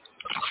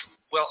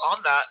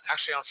 on that,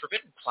 actually on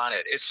Forbidden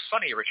Planet, it's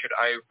funny, Richard,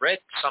 I read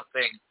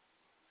something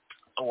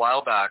a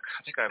while back.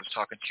 I think I was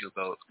talking to you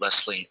about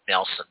Leslie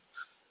Nelson,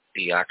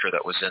 the actor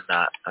that was in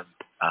that.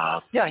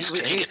 Yeah,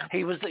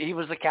 he was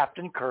the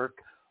Captain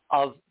Kirk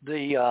of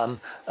the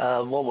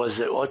what was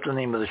it? What's the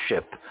name of the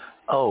ship?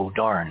 Oh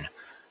darn,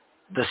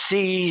 the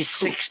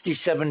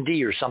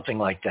C-67D or something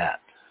like that.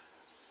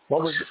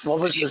 What was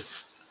the?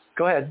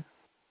 Go ahead.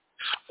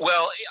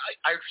 Well,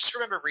 I just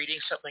remember reading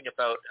something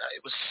about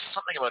it was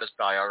something about his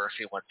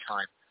biography one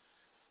time,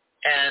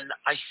 and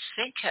I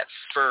think at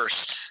first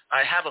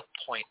I have a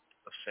point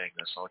of saying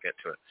this. I'll get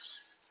to it.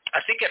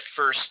 I think at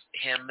first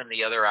him and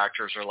the other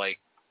actors are like,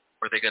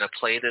 were they going to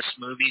play this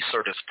movie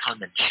sort of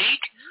tongue-in-cheek?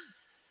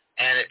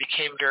 And it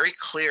became very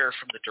clear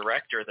from the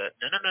director that,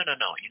 no,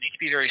 you need to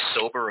be very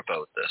sober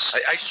about this.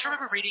 I just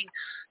remember reading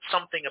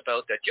something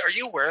about that. Are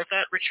you aware of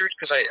that, Richard?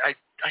 Because I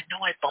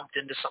know I bumped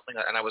into something,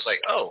 and I was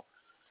like, oh.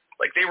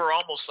 Like they were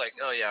almost like,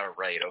 oh, yeah,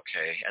 right,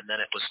 okay. And then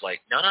it was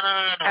like, no.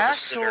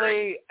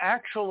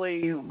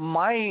 Actually,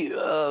 my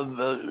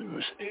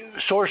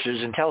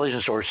sources,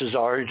 intelligence sources,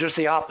 are just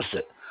the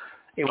opposite.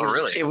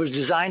 Really? It was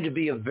designed to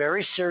be a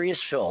very serious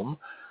film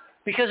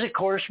because, of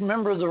course,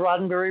 remember the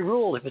Roddenberry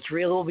rule. If it's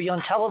real, it will be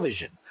on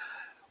television.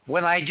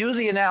 When I do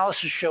the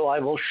analysis show, I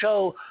will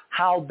show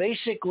how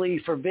basically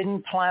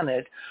Forbidden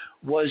Planet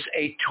was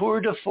a tour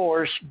de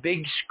force,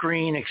 big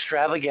screen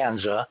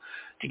extravaganza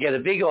to get a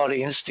big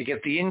audience, to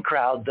get the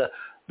in-crowd,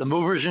 the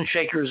movers and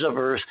shakers of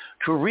Earth,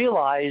 to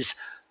realize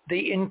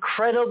the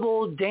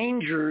incredible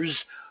dangers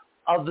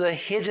of the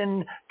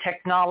hidden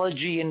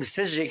technology and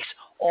physics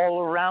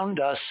all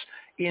around us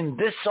in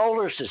this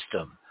solar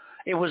system.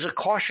 It was a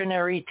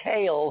cautionary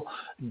tale.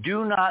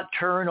 Do not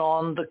turn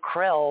on the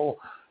Krell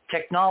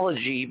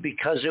technology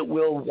because it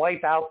will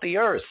wipe out the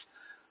Earth.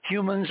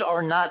 Humans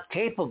are not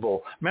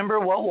capable. Remember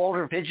what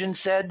Walter Pidgeon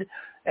said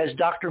as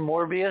Dr.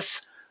 Morbius?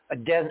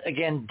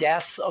 Again,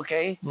 death,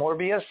 okay,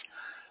 Morbius.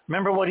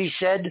 Remember what he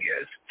said?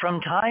 Yes. From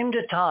time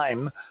to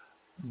time,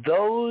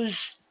 those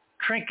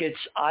trinkets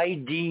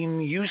I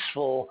deem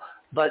useful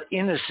but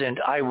innocent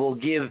I will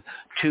give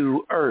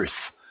to Earth.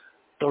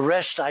 The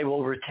rest I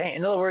will retain.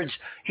 In other words,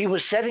 he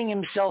was setting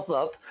himself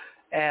up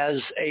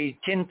as a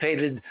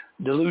tin-pated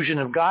delusion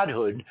of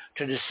godhood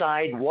to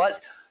decide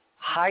what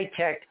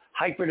high-tech,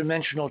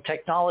 hyperdimensional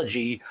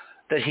technology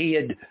that he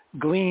had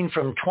gleaned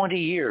from 20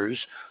 years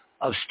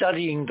of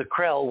studying the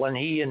Krell when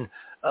he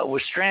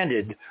was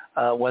stranded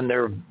when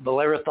their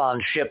Bellerothon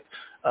ship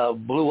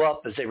blew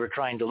up as they were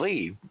trying to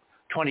leave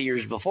 20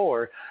 years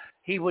before.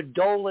 He would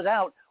dole it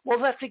out. Well,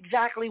 that's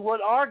exactly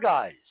what our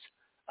guys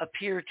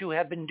appear to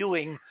have been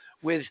doing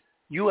with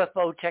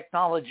UFO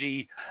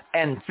technology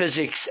and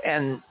physics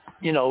and,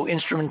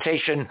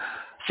 instrumentation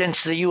since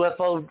the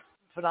UFO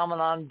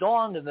phenomenon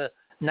dawned in the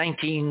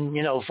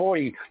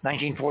 1947,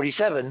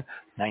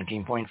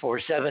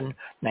 19.47,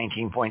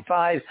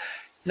 19.5.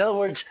 In other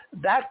words,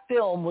 that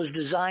film was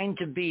designed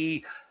to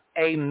be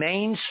a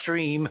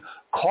mainstream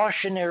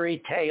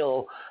cautionary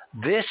tale.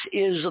 This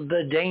is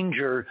the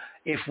danger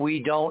if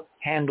we don't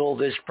handle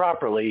this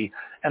properly.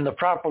 And the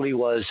properly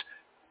was,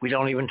 we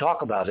don't even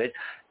talk about it.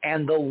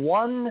 And the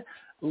one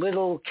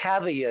little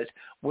caveat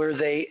where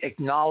they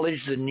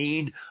acknowledge the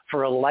need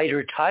for a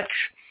lighter touch,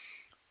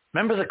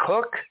 remember the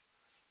cook?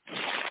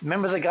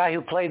 Remember the guy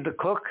who played the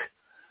cook,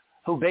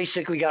 who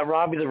basically got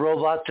Robbie the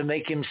Robot to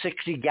make him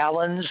 60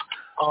 gallons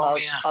of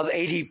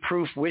 80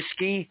 proof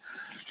whiskey?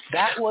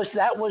 That was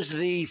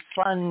the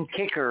fun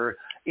kicker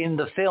in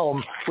the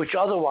film, which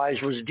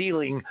otherwise was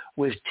dealing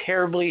with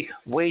terribly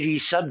weighty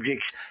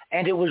subjects.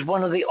 And it was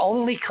one of the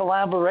only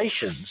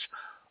collaborations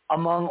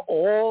among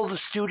all the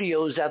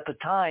studios at the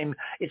time.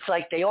 It's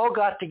like they all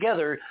got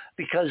together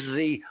because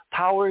the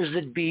powers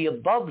that be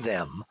above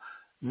them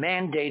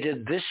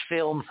mandated this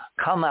film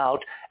come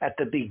out at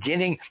the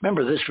beginning.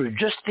 Remember, this was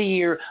just the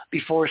year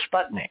before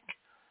Sputnik.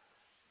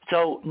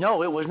 So,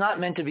 no, it was not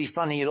meant to be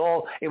funny at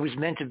all. It was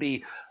meant to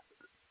be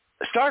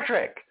Star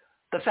Trek,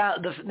 the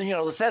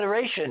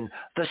Federation,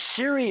 the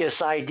serious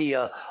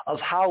idea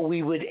of how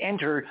we would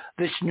enter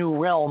this new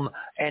realm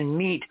and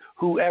meet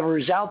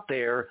whoever's out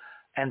there,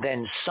 and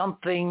then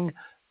something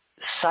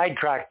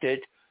sidetracked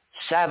it,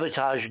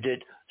 sabotaged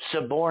it,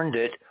 suborned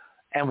it,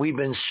 and we've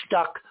been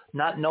stuck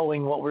not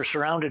knowing what we're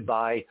surrounded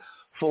by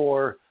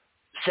for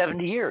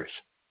 70 years.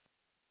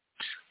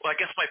 Well, I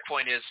guess my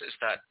point is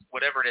that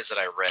whatever it is that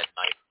I read, and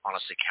I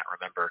honestly can't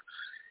remember,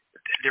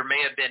 there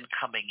may have been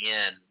coming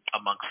in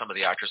among some of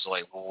the actors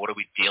like, well, what are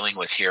we dealing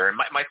with here? And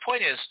my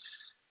point is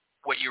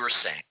what you were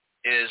saying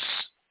is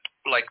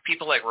like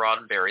people like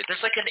Roddenberry,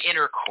 there's like an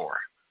inner core.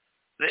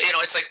 You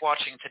know, it's like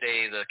watching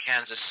today the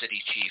Kansas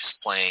City Chiefs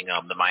playing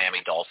the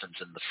Miami Dolphins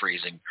in the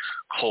freezing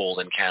cold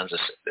in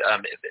Kansas.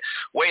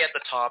 Way at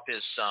the top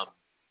is,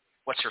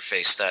 what's her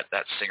face, that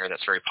singer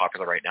that's very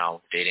popular right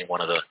now, dating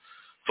one of the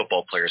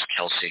football players,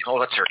 Kelsey. Oh,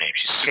 that's her name.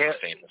 She's super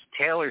famous.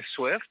 Taylor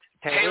Swift?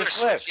 Taylor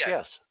Swift,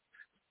 yes.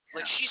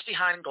 Like she's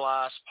behind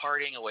glass,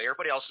 partying away.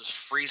 Everybody else is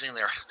freezing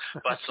their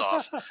butts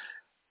off.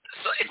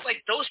 So it's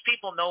like those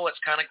people know what's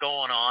kind of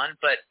going on,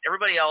 but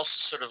everybody else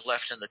is sort of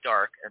left in the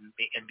dark and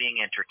being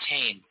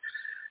entertained.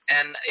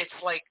 And it's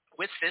like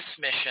with this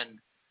mission,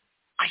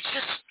 I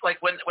just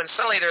like when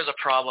suddenly there's a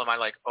problem, I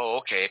like, oh,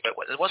 okay. But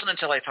it wasn't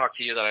until I talked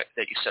to you that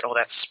you said, oh,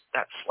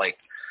 that's like,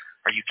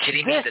 are you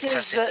kidding me?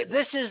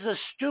 This is the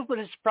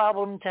stupidest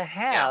problem to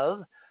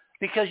have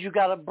because you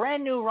got a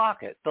brand new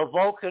rocket, the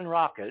Vulcan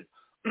rocket.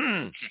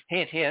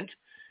 Hint, hint.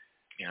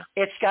 Yeah.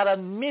 It's got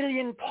 1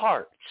 million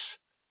parts.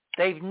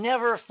 They've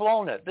never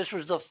flown it. This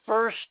was the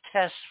first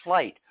test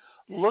flight.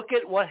 Look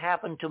at what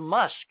happened to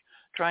Musk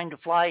trying to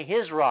fly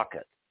his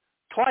rocket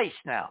twice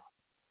now.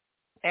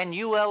 And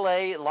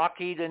ULA,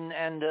 Lockheed,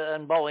 and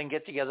Boeing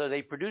get together.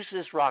 They produce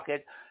this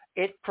rocket.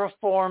 It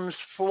performs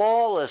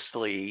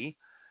flawlessly,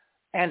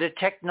 and a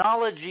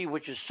technology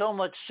which is so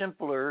much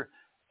simpler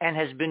and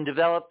has been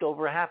developed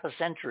over half a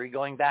century,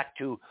 going back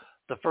to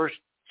the first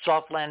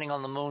soft landing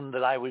on the moon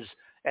that I was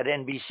at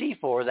NBC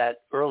for, that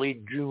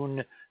early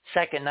June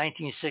 2nd,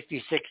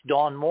 1966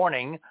 dawn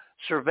morning.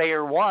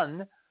 Surveyor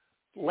 1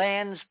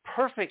 lands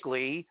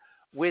perfectly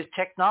with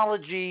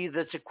technology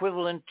that's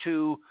equivalent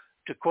to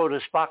quote a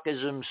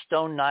Spockism,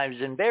 stone knives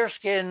and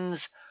bearskins.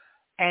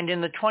 And in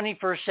the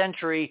 21st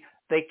century,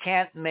 they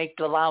can't make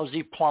the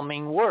lousy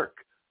plumbing work.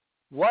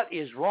 What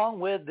is wrong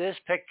with this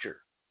picture?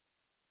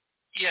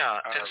 Yeah,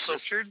 and so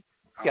Richard?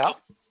 Yeah.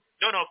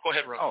 No, go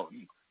ahead, Ron. Oh,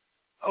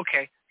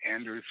 okay,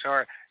 Andrew.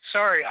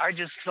 Sorry. I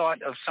just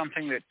thought of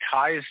something that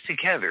ties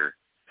together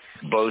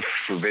both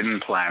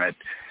Forbidden Planet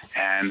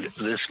and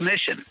this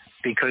mission,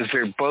 because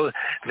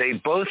they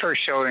both are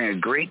showing a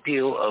great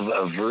deal of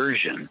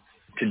aversion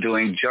to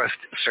doing just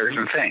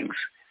certain things.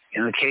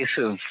 In the case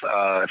of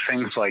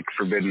things like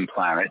Forbidden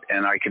Planet,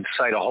 and I could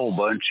cite a whole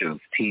bunch of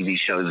TV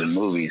shows and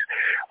movies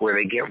where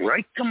they get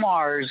right to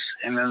Mars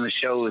and then the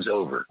show is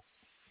over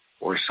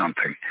or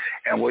something.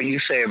 And what you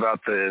say about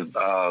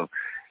the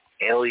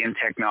alien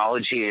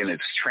technology and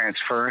its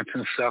transference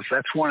and stuff,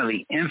 that's one of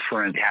the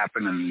inferent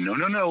happening.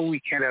 No,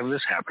 we can't have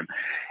this happen.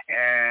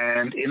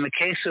 And in the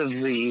case of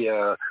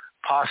the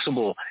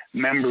possible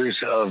members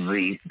of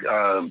the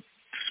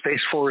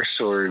Space Force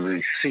or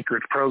the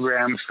secret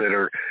programs that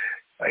are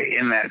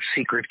in that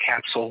secret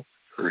capsule,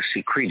 or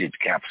secreted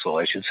capsule,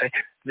 I should say,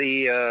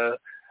 they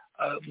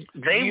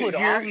would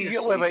obviously...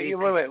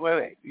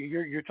 Wait.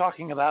 You're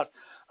talking about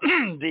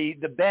the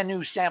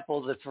Bennu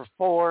sample that for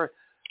 4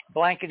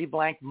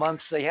 blankety-blank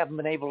months they haven't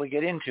been able to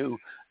get into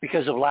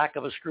because of lack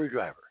of a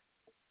screwdriver.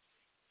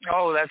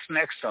 Oh, that's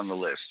next on the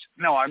list.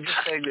 No, I'm just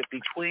saying that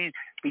between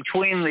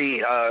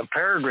the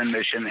Peregrine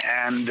mission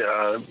and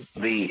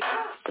the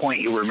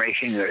point you were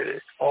making,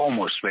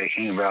 almost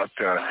making about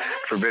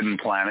Forbidden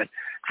Planet,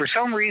 for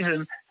some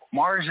reason,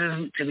 Mars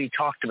isn't to be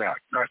talked about,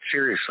 not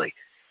seriously.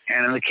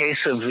 And in the case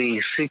of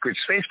the secret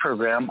space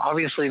program,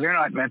 obviously they're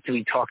not meant to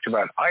be talked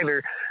about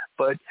either.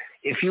 But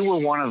if you were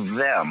one of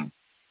them,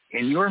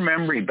 in your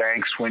memory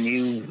banks,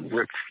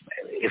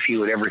 if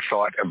you had ever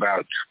thought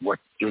about what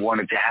you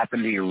wanted to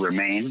happen to your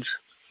remains,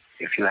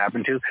 if you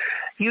happen to,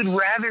 you'd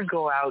rather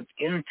go out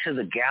into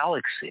the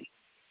galaxy,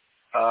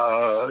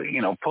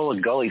 pull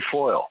a Gully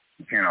Foyle.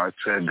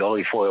 It's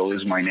Gully Foyle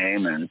is my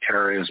name and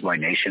Terra is my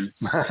nation.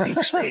 Deep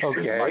space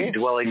is my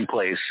dwelling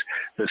place.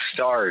 The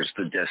stars,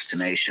 the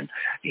destination.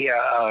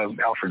 Yeah,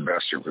 Alfred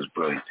Bester was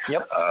brilliant.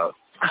 Yep.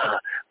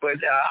 But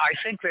I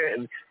think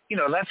that,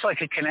 that's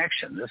like a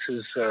connection. This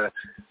is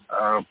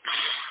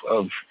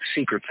of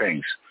secret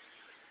things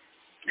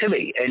to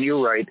me. And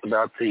you're right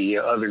about the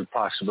other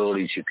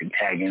possibilities you can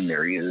tag in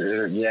there.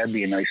 That'd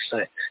be a nice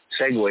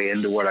segue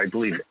into what I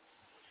believe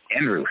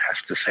Andrew has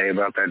to say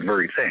about that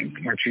very thing.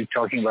 Aren't you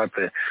talking about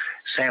the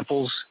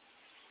samples,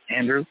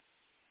 Andrew?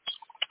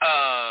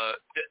 Of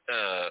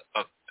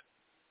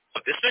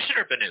this mission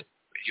or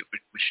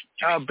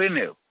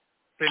Bennu?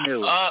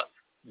 Bennu.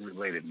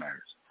 Related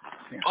matters.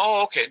 Yeah.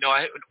 Oh, okay. No,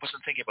 I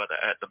wasn't thinking about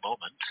that at the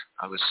moment.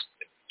 I was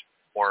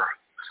more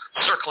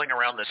circling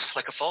around this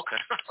like a falcon,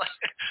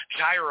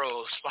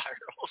 gyro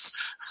spirals.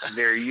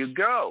 There you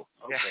go.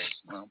 Okay.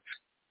 Yeah. Well,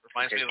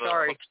 reminds me of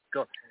sorry.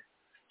 Go.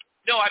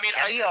 No, I mean,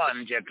 carry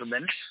on,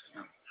 gentlemen.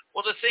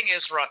 Well, the thing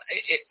is, Ron,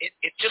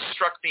 it just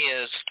struck me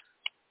as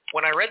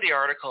when I read the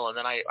article, and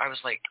then I was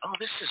like, oh,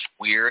 this is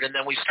weird, and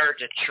then we started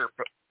to chirp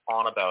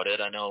on about it.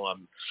 I know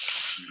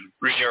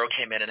Ruggiero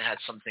came in and had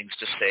some things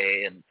to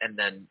say, and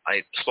then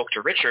I spoke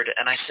to Richard,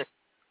 and I said,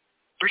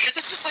 Richard,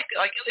 this is like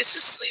this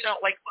is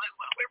like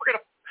we're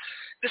gonna.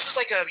 This is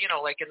like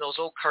like in those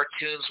old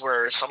cartoons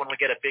where someone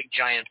would get a big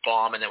giant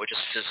bomb and it would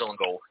just sizzle and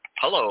go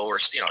hello, or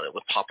it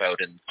would pop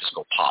out and just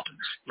go pop,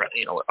 a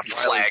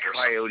flag or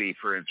coyote,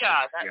 for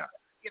instance. Yeah,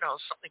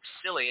 something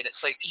silly, and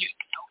it's like you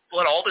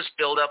let all this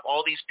build up,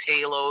 all these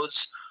payloads,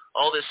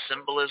 all this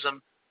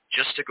symbolism,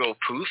 just to go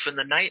poof in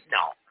the night?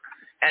 No.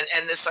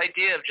 And this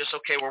idea of just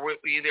we're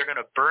either going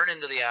to burn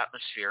into the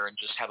atmosphere and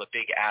just have a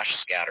big ash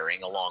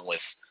scattering along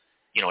with.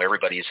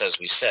 Everybody's, as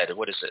we said,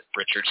 what is it,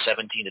 Richard,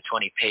 17 to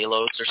 20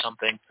 payloads or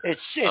something?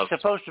 It's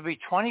supposed to be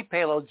 20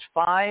 payloads,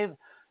 5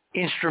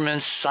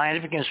 instruments,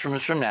 scientific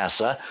instruments from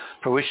NASA,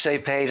 for which they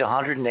paid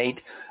 $108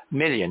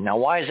 million. Now,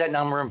 why is that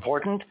number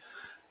important?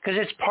 Because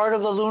it's part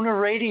of the lunar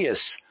radius.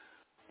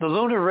 The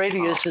lunar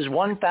radius is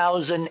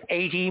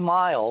 1,080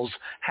 miles,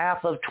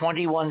 half of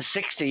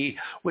 2160,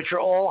 which are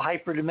all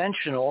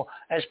hyperdimensional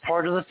as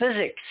part of the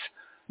physics.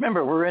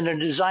 Remember, we're in a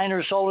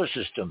designer solar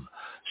system.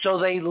 So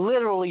they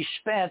literally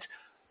spent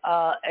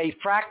a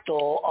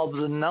fractal of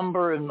the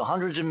number and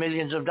hundreds of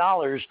millions of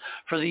dollars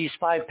for these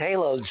 5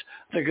 payloads.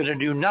 They're going to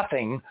do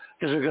nothing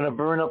because they're going to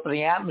burn up in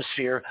the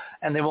atmosphere,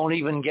 and they won't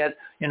even get,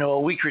 a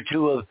week or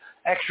two of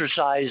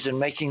exercise in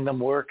making them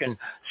work and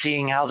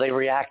seeing how they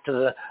react to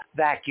the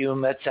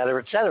vacuum, et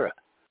cetera, et cetera.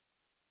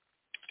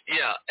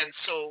 Yeah, and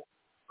so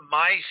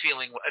my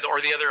feeling,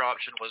 or the other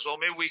option was, well,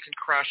 maybe we can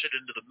crash it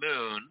into the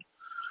moon.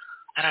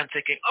 And I'm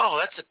thinking, oh,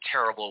 that's a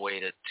terrible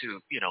way to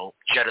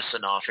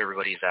jettison off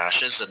everybody's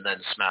ashes and then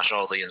smash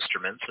all the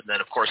instruments. And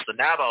then, of course, the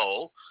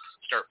Navajo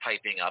start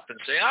piping up and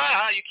saying,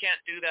 you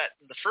can't do that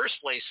in the first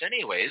place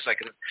anyways. Like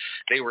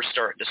they were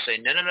starting to say,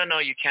 no,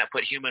 you can't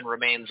put human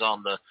remains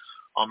on the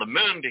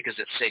moon because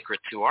it's sacred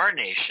to our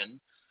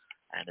nation.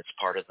 And it's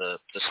part of the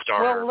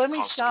star. Well, let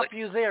me stop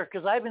you there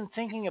because I've been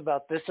thinking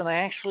about this, and I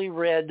actually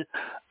read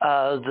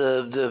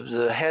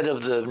the head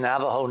of the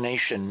Navajo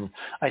Nation.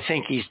 I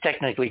think he's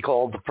technically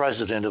called the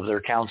president of their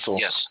council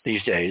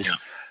these days,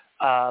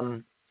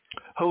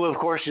 who, of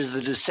course, is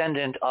the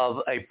descendant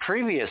of a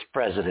previous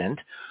president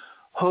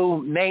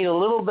who made a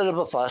little bit of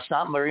a fuss,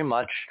 not very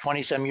much,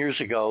 20-some years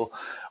ago,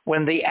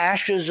 when the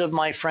ashes of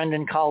my friend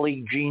and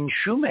colleague Gene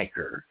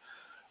Shoemaker,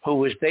 who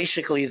was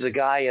basically the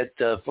guy at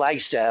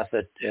Flagstaff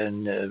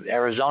in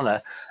Arizona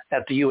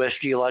at the U.S.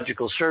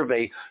 Geological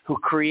Survey, who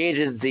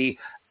created the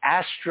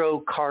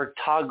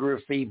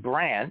astrocartography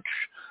branch,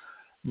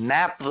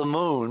 mapped the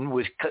moon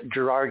with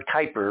Gerard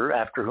Kuiper,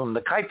 after whom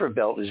the Kuiper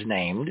Belt is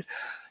named,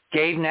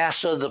 gave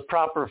NASA the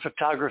proper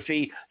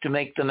photography to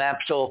make the map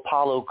so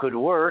Apollo could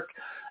work,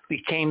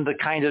 became the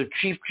kind of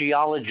chief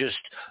geologist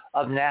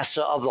of NASA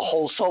of the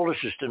whole solar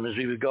system. As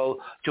we would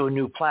go to a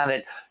new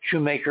planet,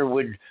 Shoemaker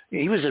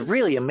he was a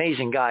really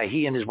amazing guy,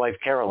 he and his wife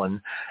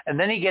Carolyn. And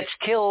then he gets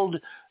killed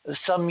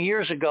some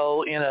years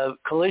ago in a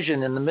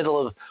collision in the middle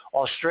of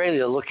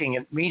Australia looking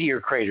at meteor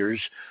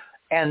craters.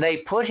 And they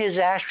put his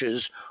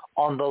ashes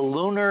on the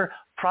Lunar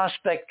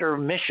Prospector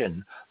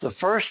mission, the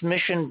first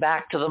mission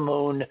back to the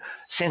moon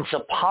since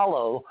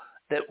Apollo,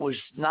 that was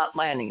not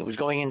landing. It was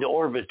going into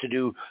orbit to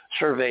do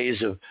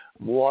surveys of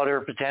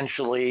water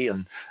potentially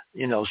and,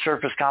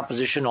 surface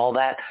composition, all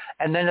that.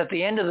 And then at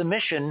the end of the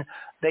mission,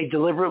 they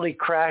deliberately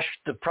crashed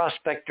the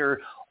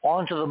Prospector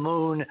onto the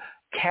moon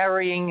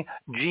carrying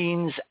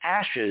Gene's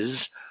ashes.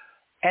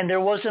 And there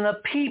wasn't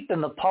a peep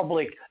in the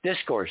public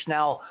discourse.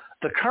 Now,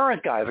 the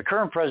current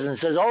president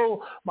says,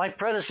 my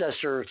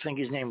predecessor, I think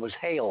his name was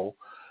Hale,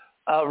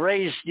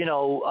 raised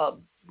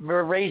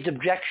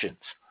objections.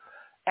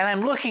 And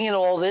I'm looking at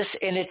all this,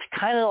 and it's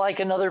kind of like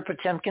another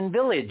Potemkin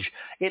village.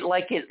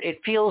 It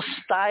feels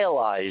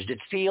stylized.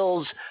 It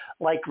feels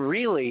like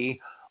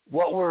really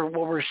what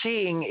we're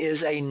seeing is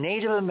a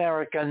Native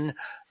American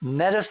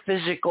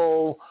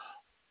metaphysical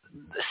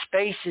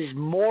space. Is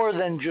more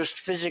than just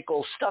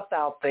physical stuff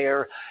out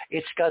there.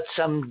 It's got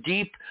some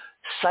deep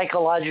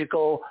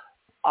psychological,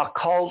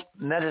 occult,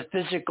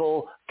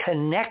 metaphysical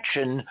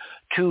connection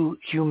to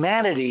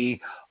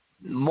humanity,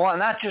 more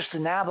not just the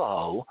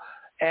Navajo.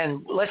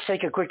 And let's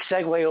take a quick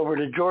segue over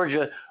to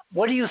Georgia.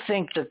 What do you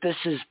think that this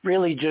is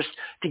really just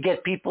to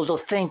get people to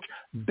think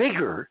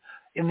bigger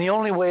in the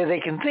only way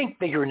they can think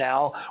bigger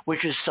now,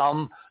 which is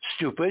some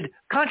stupid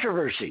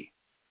controversy?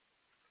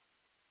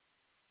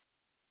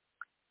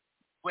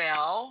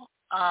 Well,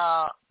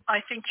 I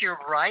think you're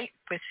right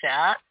with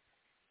that.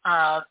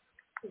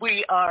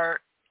 We are,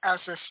 as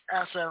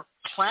a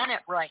planet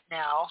right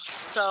now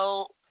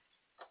so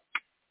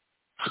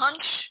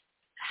punch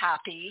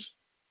happy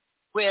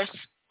with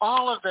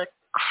all of the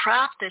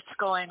crap that's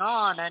going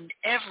on in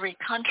every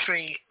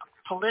country,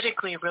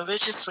 politically,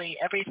 religiously,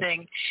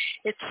 everything.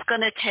 It's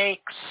going to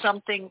take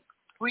something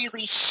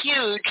really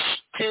huge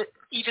to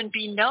even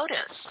be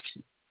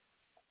noticed.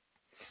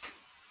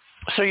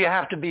 So you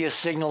have to be a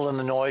signal in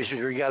the noise,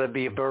 or you got to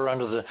be a burr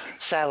under the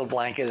saddle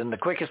blanket. And the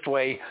quickest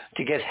way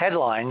to get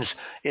headlines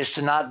is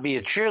to not be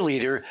a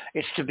cheerleader.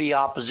 It's to be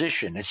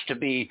opposition. It's to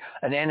be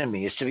an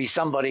enemy. It's to be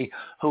somebody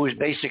who is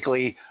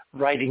basically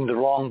writing the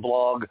wrong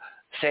blog,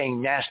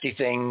 saying nasty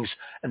things,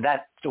 and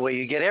that's the way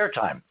you get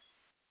airtime.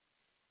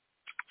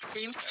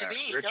 Seems to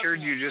be. Richard,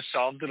 you just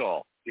solved it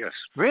all. Yes.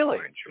 Really?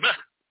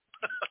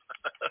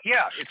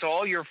 Yeah, it's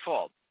all your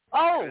fault.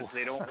 Oh. Because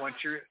they don't want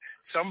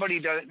somebody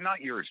does, not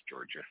yours,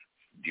 Georgia.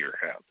 Dear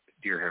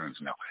heavens,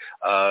 no.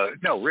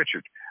 No,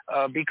 Richard,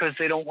 because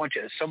they don't want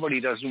you, somebody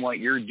doesn't want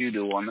your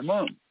doo-doo on the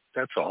moon.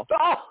 That's all.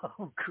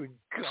 Oh, good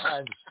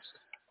God.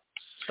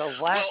 The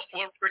last...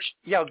 Well, Rich,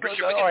 yeah,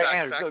 Richard, all right,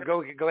 Andrew,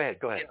 go ahead.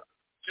 Yeah,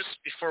 just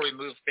before we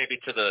move maybe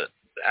to the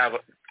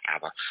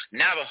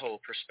Navajo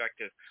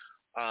perspective,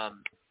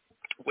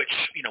 which,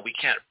 we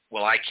can't,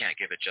 I can't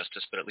give it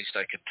justice, but at least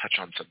I can touch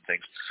on some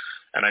things.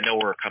 And I know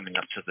we're coming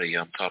up to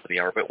the top of the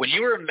hour, but when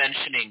you were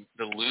mentioning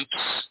the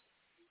loops,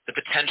 the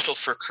potential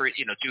for,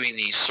 doing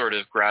these sort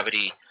of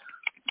gravity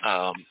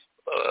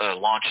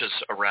launches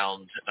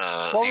around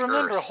well,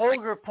 remember, Earth.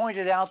 Holger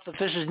pointed out that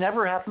this has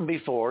never happened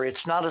before.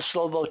 It's not a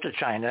slow boat to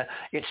China.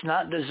 It's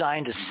not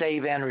designed to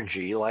save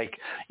energy like,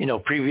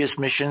 previous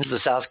missions, the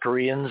South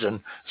Koreans and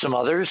some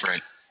others.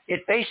 Right.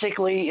 It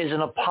basically is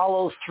an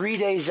Apollo 3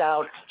 days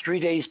out, 3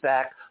 days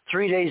back,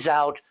 3 days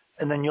out,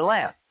 and then you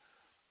land.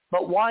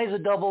 But why the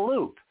double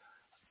loop?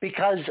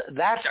 Because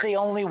that's the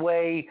only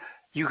way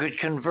you could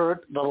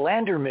convert the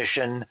lander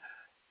mission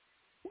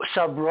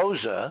sub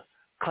rosa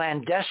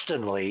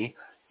clandestinely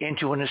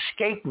into an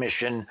escape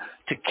mission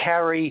to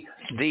carry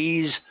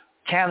these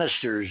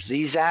canisters,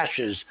 these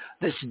ashes,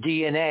 this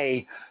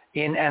DNA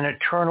in an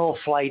eternal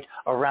flight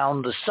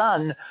around the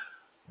sun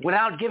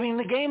without giving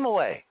the game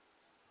away.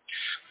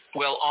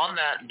 Well, on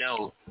that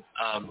note,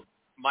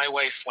 my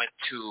wife went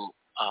to,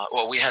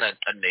 we had a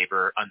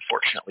neighbor,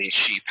 unfortunately.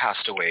 She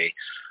passed away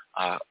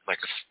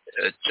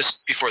just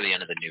before the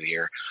end of the new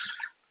year.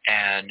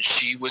 And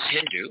she was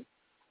Hindu.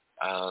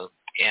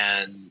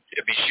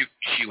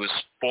 She was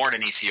born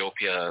in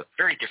Ethiopia,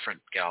 very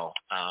different gal,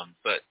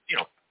 but,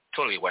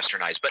 totally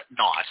westernized, but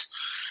not.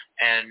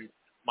 And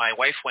my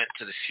wife went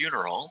to the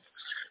funeral,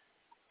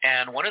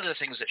 and one of the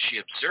things that she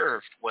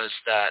observed was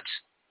that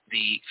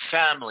the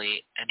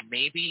family and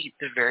maybe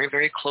the very,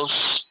 very close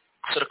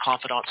sort of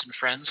confidants and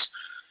friends,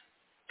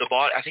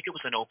 I think it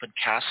was an open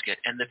casket,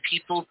 and the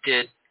people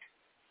they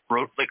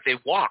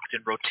walked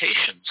in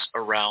rotations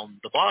around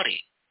the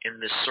body in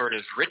this sort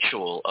of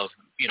ritual of,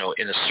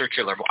 in a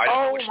circular, I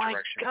don't know which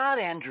direction. Oh my God,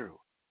 Andrew.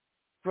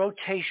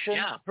 Rotation,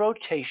 yeah.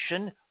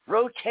 rotation.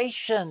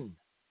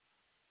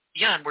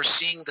 Yeah, and we're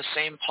seeing the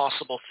same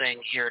possible thing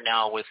here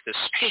now with this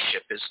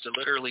spaceship, is to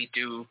literally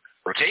do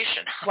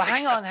rotation. Well,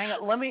 hang on.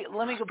 Let me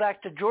go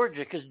back to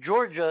Georgia, because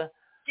Georgia.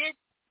 Did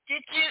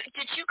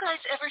you guys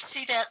ever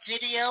see that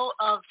video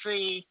of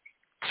the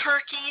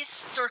turkeys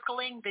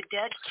circling the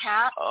dead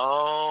cat?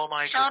 Oh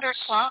my goodness.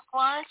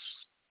 Counterclockwise?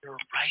 You're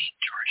right,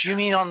 Georgia. You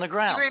mean on the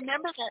ground? You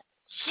remember that?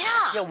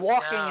 Yeah. Yeah,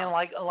 walking in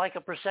like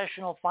a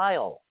processional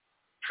file.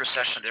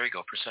 Procession. There you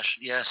go.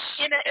 Procession. Yes.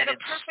 In a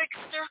perfect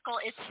circle.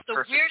 It's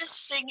the weirdest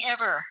thing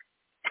ever.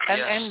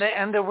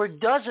 And there were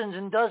dozens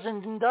and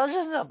dozens and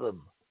dozens of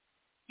them.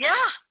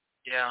 Yeah.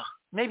 Yeah.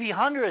 Maybe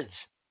hundreds.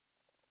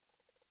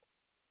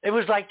 It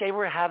was like they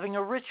were having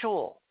a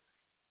ritual.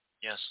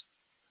 Yes.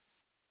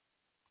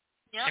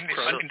 Yeah. In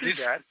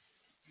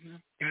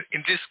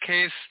this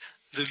case,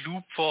 the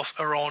loop was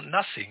around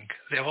nothing.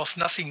 There was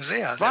nothing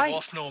there. Right. There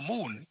was no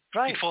moon.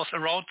 Right. It was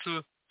around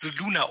the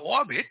lunar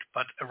orbit,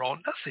 but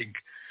around nothing.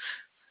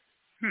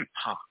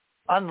 Huh.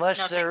 Unless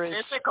nothing there is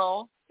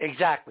physical.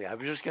 Exactly. I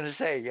was just going to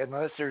say,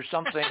 unless there's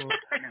something,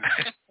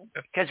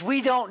 because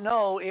we don't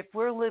know if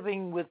we're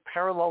living with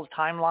parallel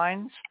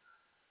timelines.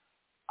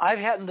 I've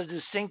had the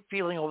distinct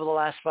feeling over the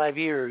last 5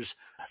 years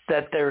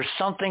that there's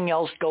something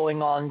else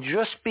going on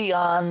just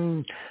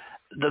beyond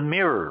the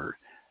mirror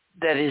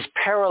that is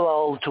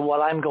parallel to what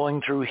I'm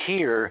going through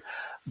here,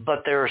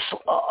 but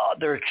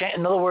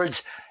in other words,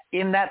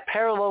 in that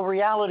parallel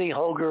reality,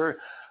 Holger,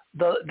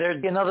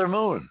 there'd be another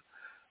moon.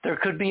 There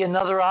could be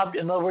another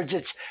object. In other words,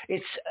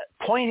 it's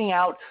pointing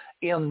out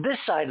in this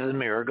side of the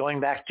mirror, going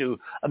back to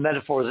a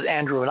metaphor that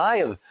Andrew and I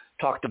have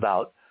talked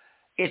about,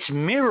 it's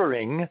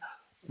mirroring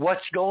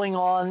what's going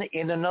on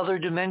in another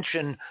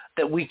dimension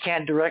that we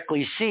can't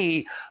directly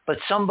see, but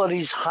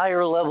somebody's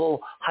higher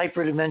level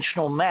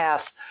hyperdimensional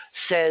math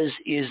says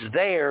is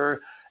there,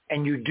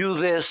 and you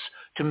do this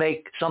to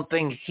make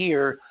something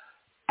here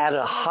at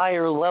a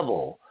higher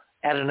level,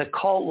 at an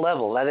occult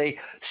level, at a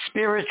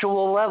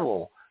spiritual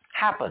level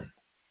happen.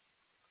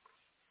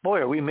 Boy,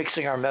 are we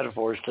mixing our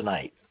metaphors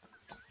tonight.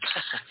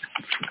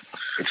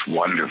 It's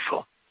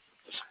wonderful.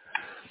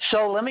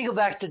 So let me go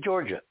back to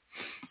Georgia.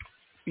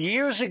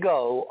 Years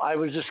ago, I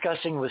was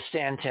discussing with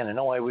Stan Tenen.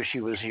 Oh, I wish he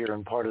was here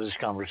and part of this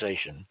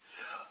conversation.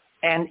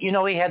 And, you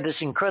know, he had this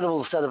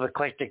incredible set of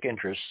eclectic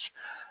interests,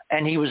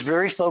 and he was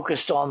very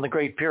focused on the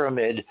Great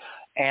Pyramid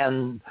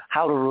and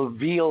how to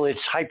reveal its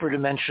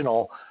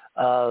hyperdimensional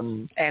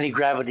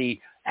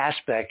anti-gravity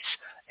aspects.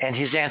 And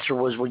his answer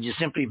was, well, you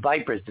simply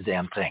vibrate the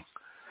damn thing.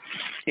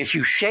 If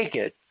you shake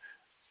it,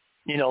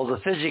 you know,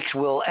 the physics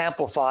will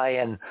amplify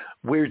and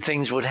weird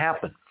things would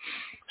happen.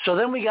 So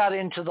then we got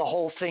into the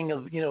whole thing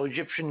of, you know,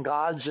 Egyptian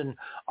gods, and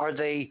are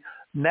they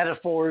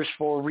metaphors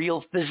for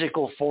real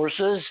physical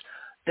forces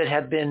that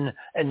have been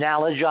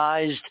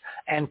analogized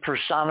and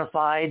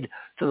personified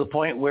to the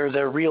point where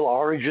their real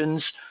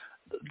origins,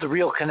 the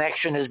real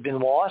connection has been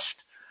lost?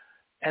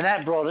 And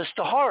that brought us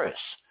to Horus,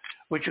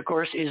 which of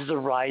course is the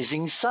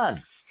rising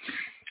sun.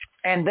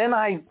 And then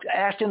I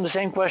asked him the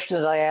same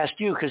question that I asked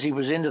you, because he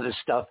was into this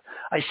stuff.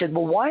 I said,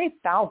 well, why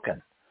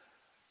falcon?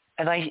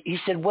 And he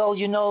said, well,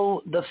 you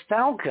know, the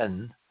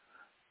falcon,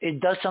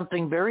 it does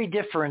something very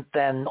different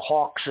than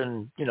hawks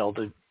and, you know,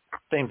 the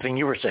same thing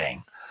you were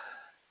saying.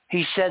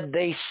 He said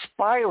they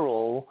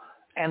spiral,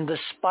 and the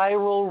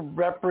spiral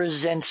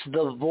represents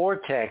the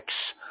vortex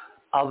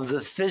of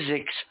the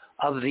physics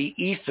of the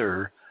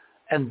ether,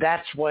 and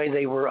that's why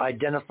they were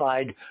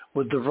identified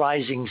with the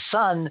rising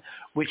sun,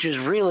 which is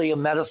really a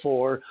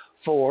metaphor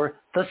for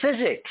the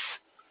physics.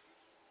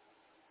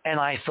 And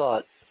I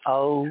thought,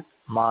 oh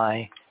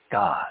my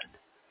God.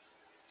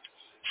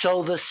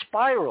 So the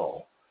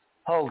spiral,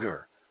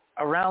 Holger,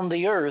 around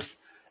the earth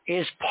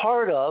is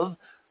part of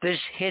this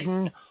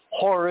hidden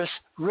Horus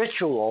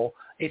ritual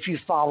if you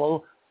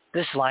follow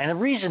this line of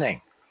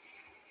reasoning.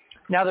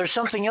 Now, there's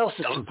something else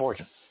that's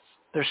important.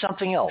 There's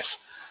something else.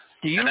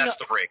 Do you and that's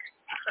the break.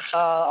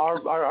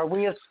 Are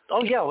we at,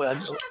 oh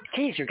yeah,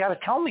 Keith, you got to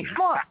tell me.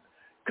 Come on.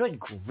 Good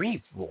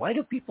grief. Why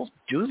do people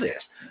do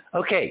this?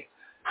 Okay.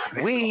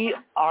 We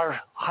are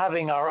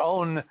having our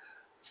own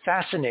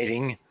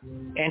fascinating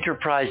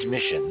Enterprise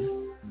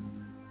mission.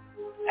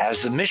 As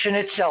the mission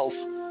itself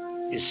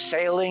is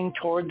sailing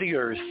toward the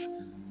Earth,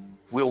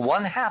 will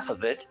one half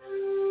of it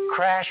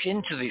crash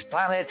into the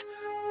planet,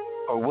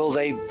 or will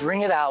they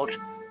bring it out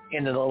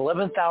in an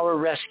 11th hour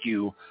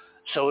rescue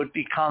so it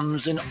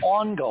becomes an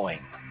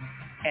ongoing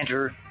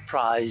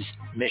Enterprise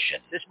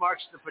mission? This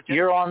marks the potential.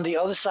 You're on the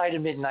other side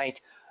of midnight.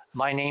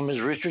 My name is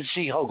Richard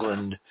C.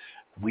 Hoagland.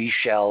 We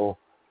shall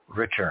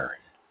return.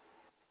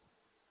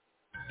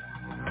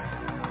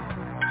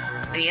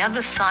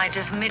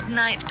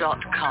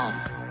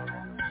 TheOtherSideOfMidnight.com.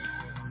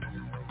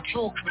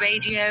 Talk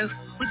radio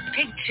with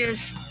pictures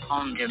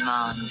on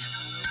demand.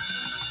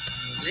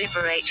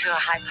 Liberate your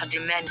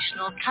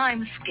hyperdimensional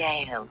time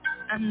scale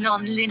and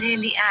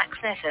non-linearly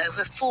access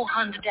over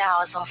 400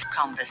 hours of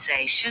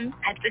conversation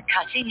at the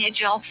cutting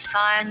edge of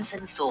science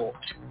and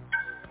thought.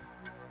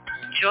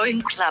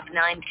 Join Club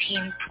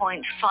 19.5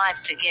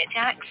 to get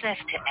access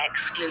to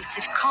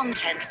exclusive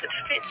content that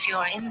fits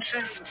your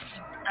interests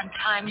and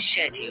time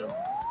schedule.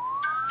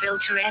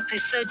 Filter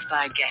episodes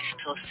by guest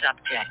or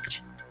subject.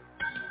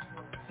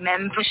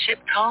 Membership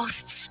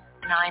costs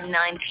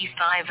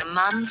 $9.95 a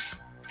month,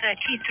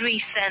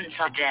 33 cents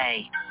a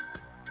day.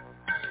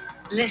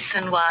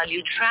 Listen while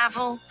you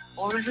travel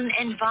or as an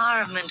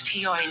environment for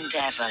your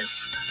endeavors.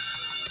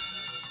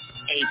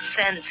 8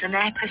 cents an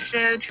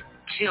episode,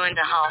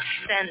 2.5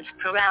 cents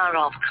per hour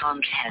of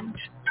content.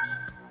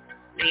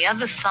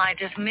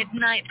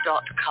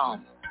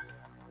 TheOtherSideOfMidnight.com.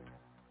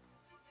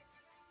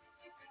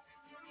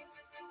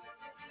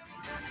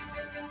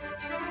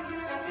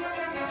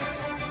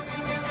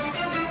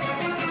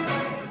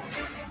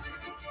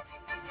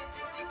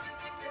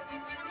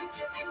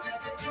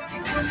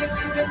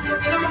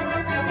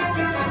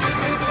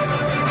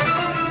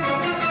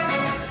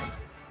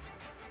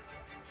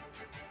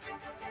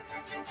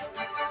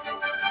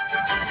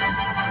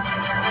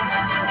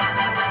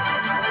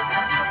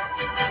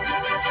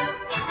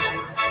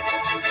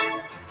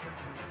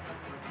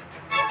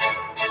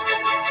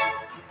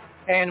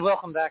 And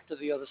welcome back to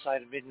the other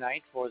side of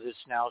midnight for this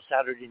now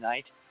Saturday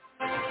night,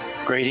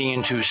 grading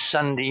into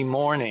Sunday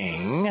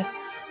morning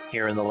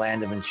here in the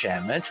land of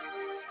enchantment.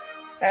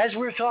 As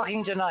we're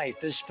talking tonight,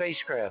 this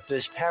spacecraft,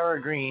 this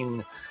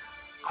peregrine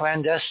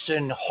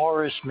clandestine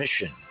Horus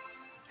mission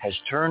has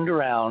turned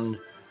around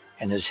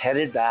and is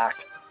headed back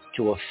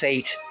to a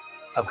fate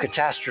of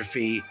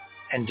catastrophe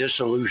and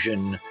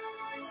dissolution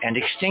and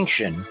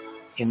extinction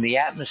in the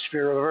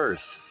atmosphere of Earth,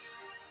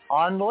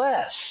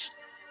 unless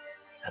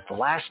at the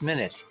last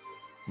minute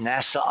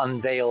NASA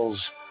unveils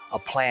a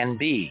plan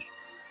B,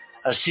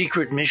 a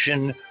secret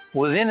mission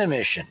within a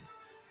mission,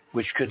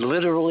 which could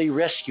literally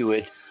rescue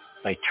it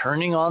by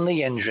turning on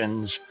the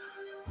engines,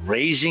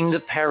 raising the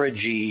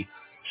perigee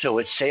so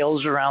it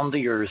sails around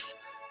the Earth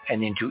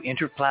and into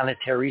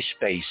interplanetary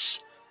space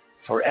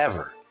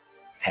forever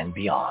and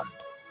beyond.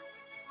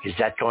 Is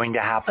that going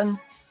to happen?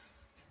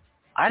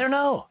 I don't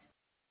know.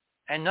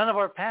 And none of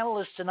our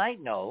panelists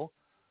tonight know,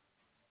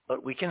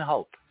 but we can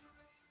hope.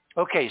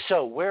 Okay,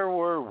 so where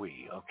were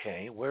we?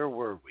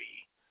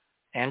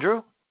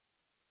 Andrew?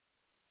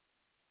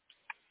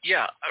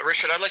 Yeah,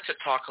 Richard, I'd like to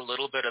talk a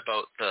little bit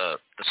about the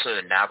sort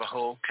of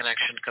Navajo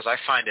connection, because I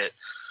find it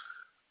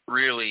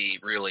really,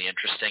 really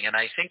interesting. And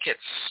I think it's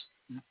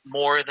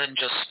more than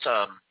just,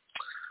 I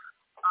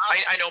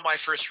know my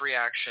first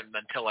reaction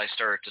until I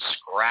started to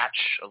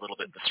scratch a little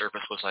bit the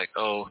surface was like,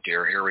 oh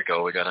dear, here we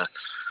go. We got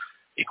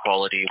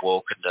equality,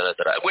 woke, and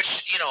da-da-da-da, which,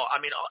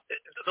 I mean,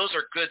 those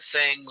are good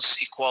things,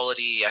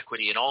 equality,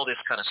 equity, and all this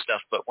kind of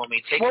stuff. But when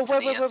we take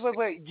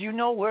Wait. You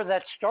know where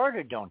that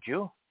started, don't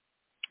you?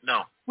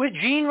 No. With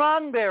Gene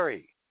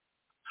Roddenberry.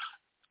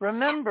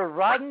 Remember,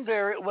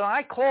 Roddenberry, when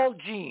I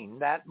called Gene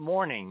that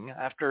morning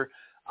after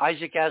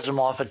Isaac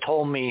Asimov had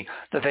told me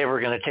that they were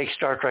going to take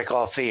Star Trek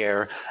off the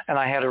air, and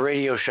I had a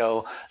radio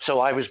show, so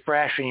I was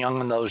brash and young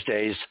in those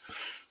days.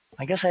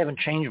 I guess I haven't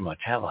changed much,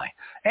 have I?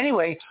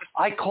 Anyway,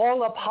 I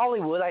called up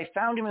Hollywood. I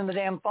found him in the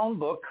damn phone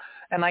book,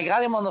 and I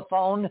got him on the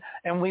phone,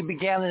 and we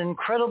began an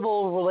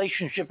incredible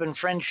relationship and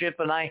friendship,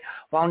 and I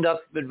wound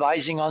up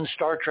advising on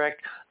Star Trek,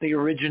 the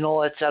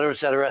original, et cetera, et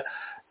cetera.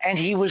 And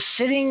he was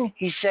sitting,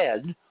 he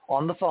said,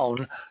 on the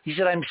phone, he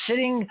said, I'm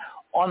sitting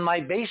on my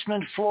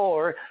basement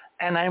floor,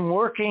 and I'm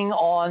working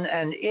on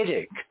an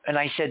IDIC. And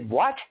I said,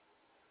 what?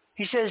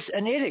 He says,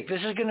 an IDIC.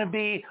 This is going to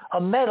be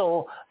a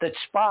medal that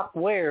Spock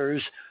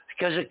wears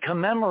because it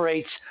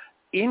commemorates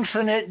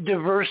infinite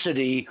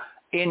diversity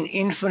in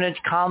infinite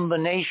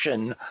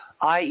combination,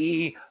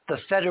 i.e. the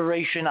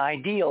Federation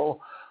ideal,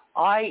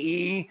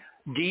 i.e.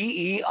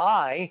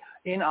 DEI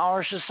in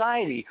our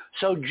society.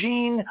 So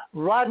Gene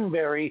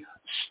Roddenberry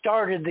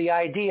started the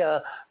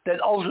idea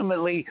that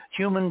ultimately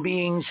human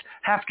beings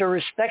have to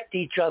respect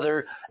each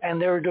other and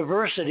their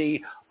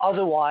diversity,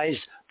 otherwise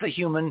the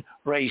human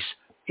race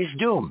is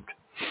doomed.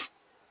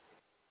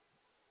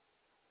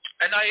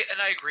 And I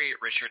agree,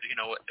 Richard.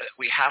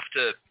 We have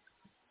to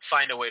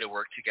find a way to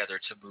work together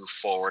to move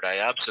forward. I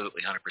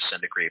absolutely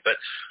 100% agree. But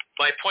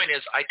my point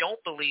is, I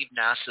don't believe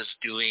NASA's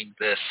doing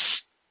this,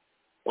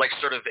 like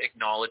sort of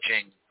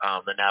acknowledging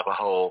the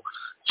Navajo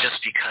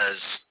just because,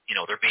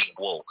 they're being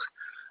woke.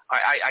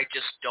 I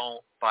just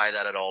don't buy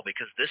that at all,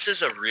 because this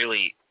is a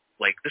really,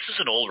 this is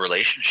an old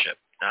relationship,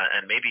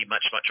 and maybe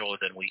much, much older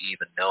than we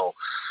even know.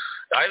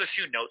 I have a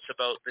few notes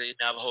about the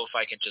Navajo, if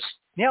I can just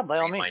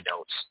by all read my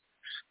notes.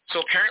 So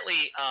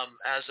apparently,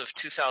 as of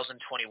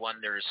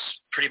 2021, there's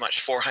pretty much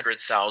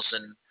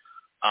 400,000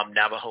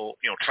 Navajo,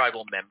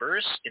 tribal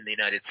members in the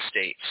United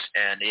States,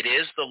 and it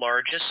is the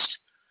largest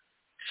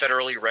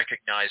federally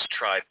recognized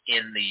tribe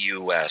in the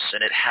U.S.,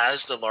 and it has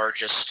the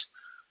largest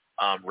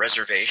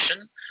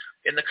reservation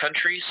in the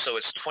country. So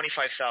it's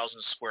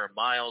 25,000 square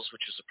miles,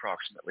 which is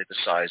approximately the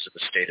size of the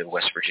state of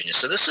West Virginia.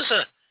 So this is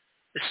a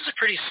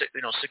pretty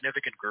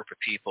significant group of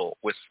people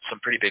with some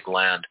pretty big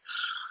land.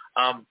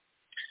 Now,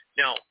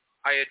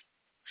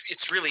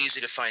 it's really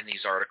easy to find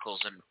these articles,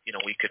 and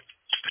we could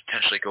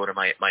potentially go to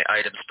my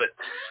items, but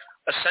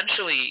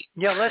essentially,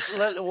 let's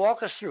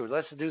walk us through.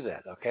 Let's do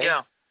that, okay?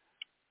 Yeah.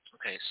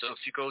 Okay, so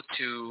if you go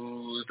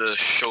to the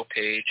show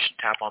page,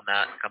 tap on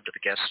that, come to the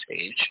guest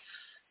page,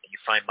 and you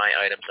find my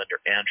items under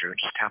Andrew,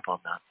 just tap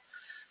on that,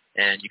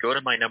 and you go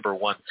to my number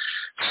 1.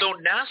 So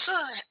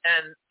NASA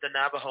and the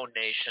Navajo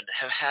Nation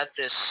have had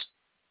this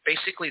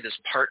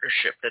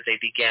partnership that they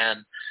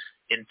began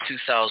in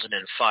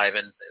 2005,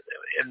 and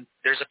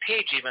there's a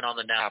page even on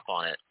the NAP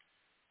on it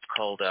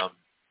called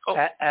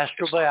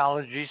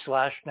Astrobiology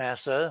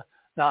 /NASA.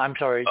 No, I'm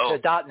sorry,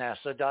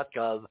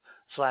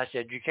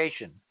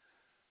 .nasa.gov/education.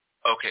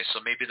 Okay, so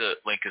maybe the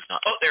link is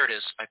not. Oh, there it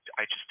is. I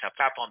just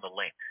tap on the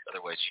link.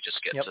 Otherwise, you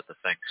just get to the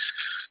thing.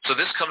 So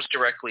this comes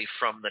directly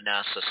from the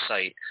NASA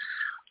site.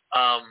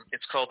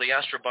 It's called the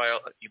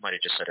You might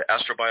have just said it.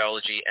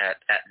 Astrobiology at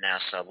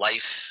NASA.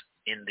 Life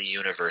in the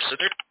universe. So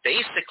they're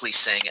basically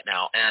saying it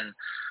now, and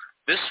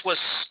this was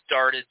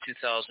started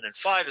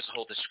 2005 as a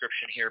whole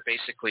description here.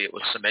 Basically, it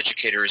was some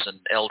educators and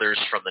elders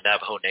from the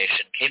Navajo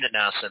Nation came to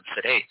NASA and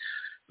said, hey,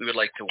 we would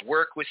like to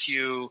work with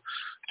you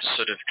to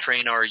sort of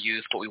train our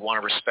youth, but we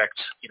want to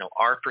respect,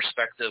 our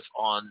perspective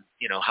on,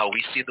 how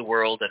we see the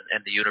world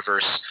and the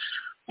universe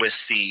with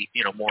the,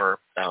 more,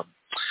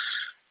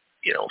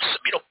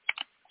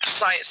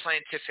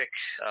 scientific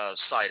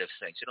side of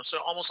things, so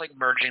almost like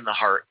merging the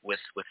heart with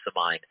the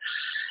mind.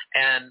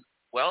 And,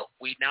 well,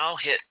 we now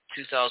hit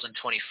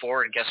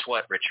 2024, and guess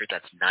what, Richard?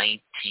 That's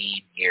 19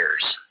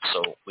 years.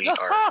 So we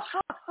are,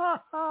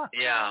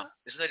 yeah,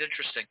 isn't that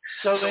interesting?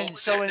 So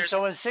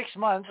in 6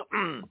 months,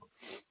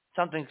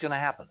 something's going to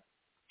happen.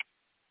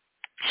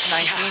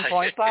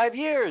 19.5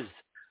 years.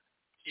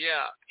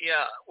 Yeah.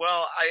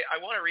 Well, I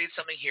want to read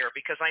something here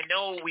because I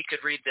know we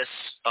could read this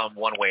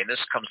one way, and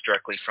this comes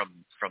directly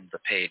from the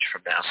page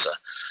from NASA.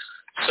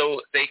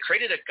 So they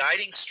created a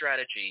guiding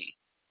strategy,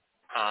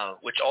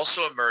 which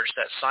also emerged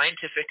that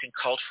scientific and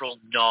cultural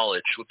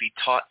knowledge would be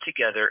taught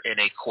together in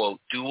a, quote,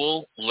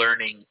 dual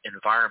learning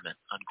environment,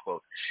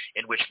 unquote,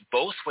 in which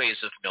both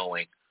ways of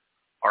knowing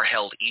are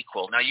held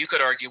equal. Now, you could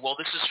argue, well,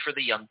 this is for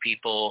the young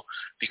people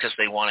because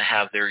they want to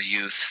have their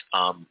youth,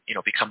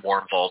 become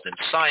more involved in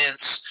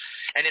science.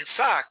 And in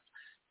fact,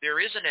 there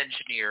is an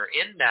engineer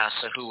in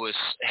NASA who was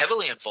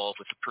heavily involved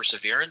with the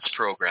Perseverance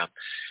program,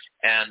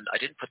 and I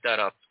didn't put that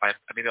up.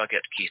 Maybe I'll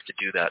get Keith to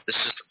do that. This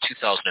is from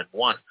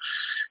 2001,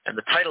 and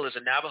the title is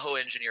 "A Navajo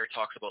Engineer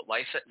Talks About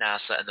Life at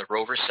NASA and the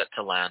Rover Set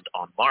to Land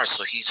on Mars."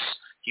 So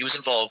he was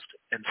involved,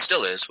 and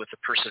still is, with the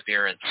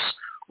Perseverance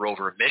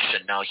rover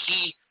mission. Now,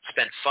 he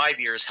spent 5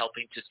 years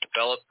helping to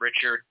develop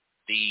Richard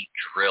the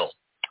drill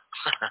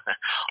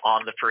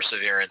on the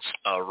Perseverance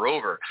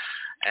rover.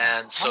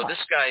 And so this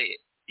guy,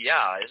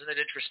 yeah, isn't it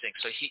interesting?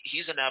 So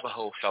he's a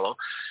Navajo fellow.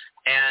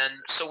 And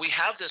so we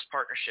have this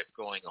partnership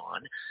going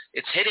on.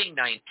 It's hitting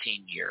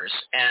 19 years.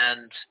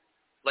 And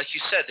like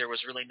you said, there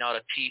was really not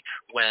a peep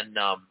when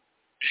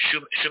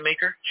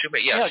Shoemaker?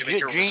 Yeah,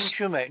 Shoemaker Gene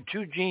Shoemaker.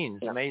 2 genes.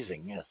 Yeah.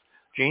 Amazing, yes.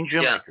 Gene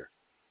Shoemaker. Yeah.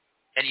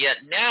 And yet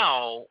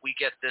now we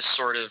get this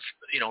sort of,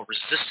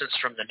 resistance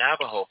from the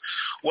Navajo.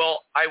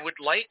 Well,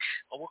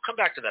 we'll come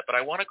back to that, but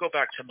I want to go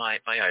back to my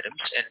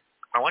items, and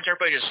I want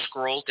everybody to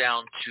scroll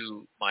down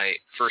to my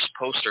first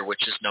poster,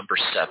 which is number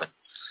 7,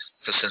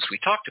 since we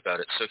talked about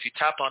it. So if you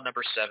tap on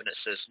number 7, it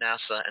says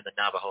NASA and the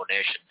Navajo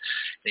Nation.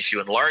 And if you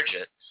enlarge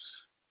it,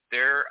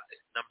 their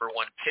number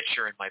 1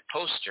 picture in my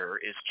poster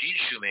is Gene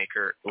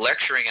Shoemaker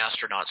lecturing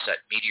astronauts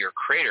at Meteor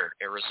Crater,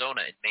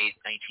 Arizona in May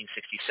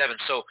 1967.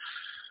 So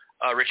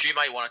Richard, you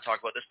might want to talk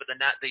about this, but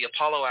the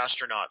Apollo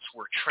astronauts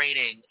were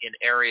training in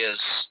areas,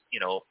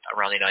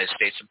 around the United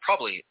States and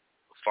probably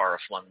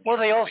far-flung. Well,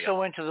 they also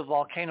went to the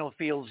volcano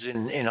fields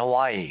in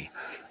Hawaii.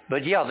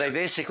 But, yeah, they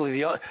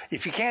basically,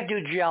 if you can't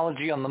do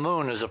geology on the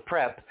moon as a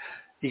prep,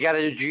 you got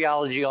to do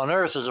geology on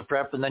Earth as a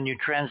prep, and then you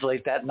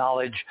translate that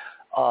knowledge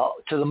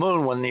to the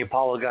moon when the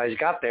Apollo guys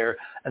got there,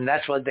 and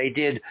that's what they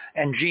did.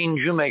 And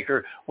Gene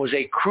Shoemaker was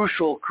a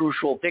crucial,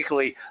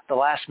 particularly the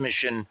last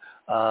mission,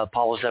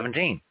 Apollo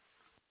 17.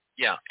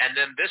 Yeah, and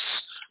then this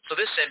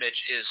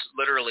image is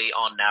literally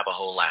on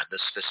Navajo land.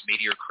 This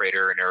meteor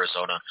crater in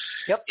Arizona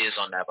is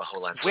on Navajo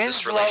land. So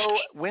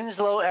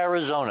Winslow,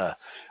 Arizona.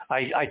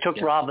 I took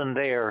Robin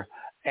there,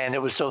 and it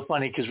was so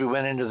funny because we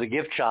went into the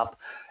gift shop,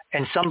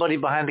 and somebody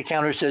behind the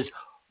counter says,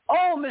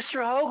 "Oh,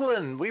 Mr.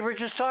 Hoagland, we were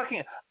just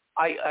talking."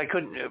 I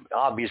couldn't,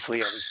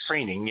 obviously I was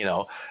training,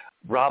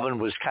 Robin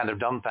was kind of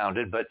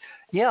dumbfounded, but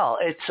yeah,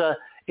 it's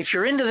if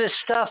you're into this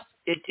stuff,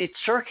 it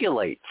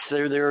circulates.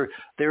 There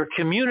are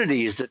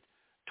communities that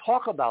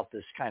talk about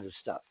this kind of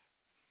stuff.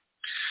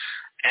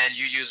 And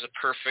you use a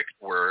perfect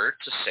word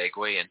to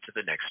segue into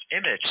the next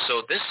image.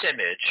 So this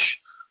image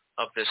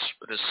of this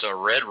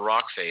red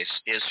rock face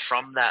is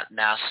from that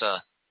NASA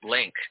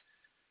link.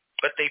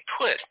 But they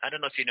put, I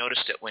don't know if you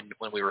noticed it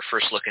when we were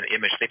first looking at the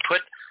image, they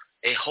put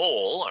a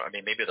hole, I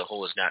mean, maybe the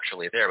hole is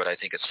naturally there, but I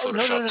think it's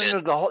photoshopped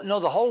in.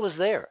 The hole is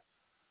there.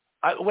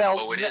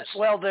 It is.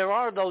 Well, there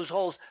are those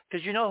holes,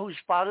 because you know who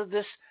spotted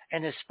this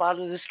and has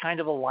spotted this kind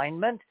of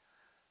alignment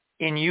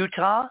in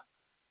Utah?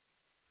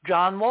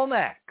 John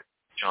Womack.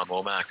 John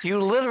Womack.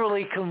 You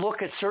literally can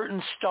look at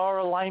certain star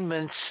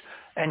alignments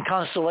and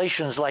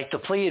constellations like the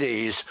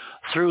Pleiades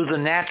through the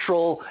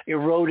natural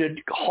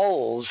eroded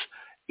holes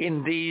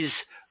in these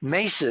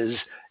mesas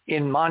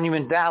in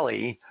Monument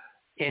Valley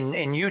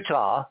in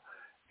Utah.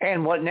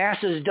 And what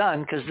NASA's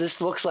done, because this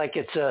looks like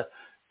it's a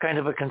kind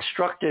of a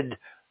constructed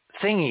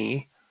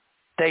thingy,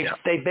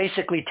 they've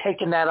basically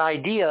taken that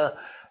idea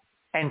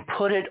and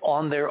put it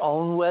on their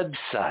own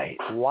website.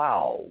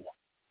 Wow.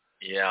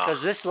 Yeah.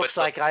 Because this looks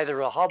like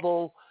either a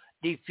Hubble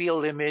deep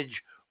field image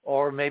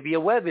or maybe a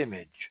Webb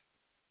image.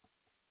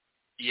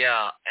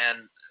 Yeah,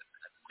 and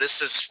this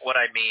is what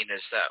I mean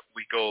is that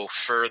we go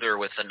further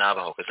with the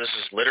Navajo, because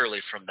this is literally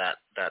from that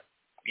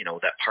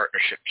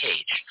partnership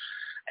page.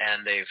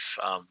 And they've,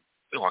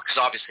 because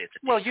obviously it's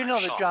a well, you know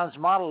that John's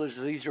model is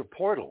these are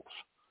portals,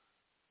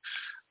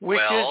 which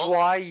is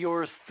why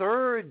your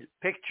third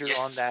picture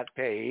on that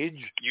page.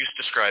 You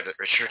describe it,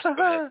 Richard.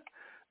 Go ahead.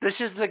 This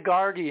is the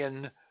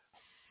Guardian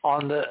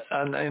in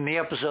the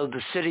episode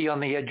 "The City on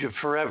the Edge of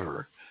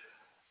Forever."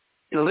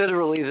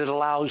 Literally, that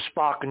allows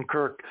Spock and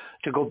Kirk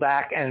to go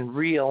back and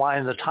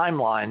realign the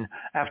timeline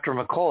after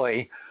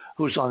McCoy,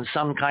 who's on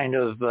some kind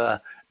of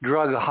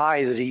drug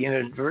high that he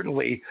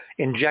inadvertently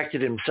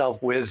injected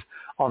himself with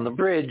on the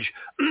bridge,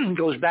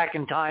 goes back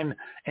in time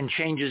and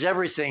changes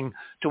everything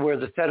to where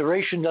the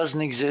Federation doesn't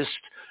exist,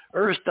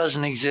 Earth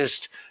doesn't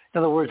exist. In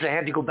other words, they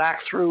had to go back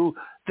through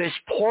this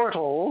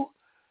portal,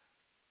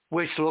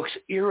 which looks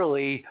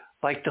eerily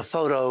like the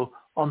photo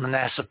on the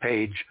NASA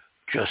page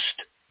just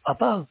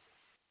above.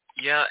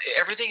 Yeah,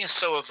 everything is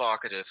so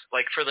evocative.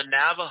 Like for the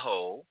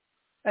Navajo.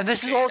 And this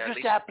is all just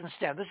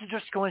happenstance. This is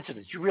just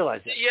coincidence. You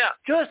realize that? Yeah.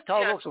 Just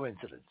total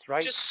coincidence,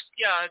 right? It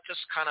just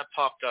kind of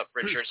popped up,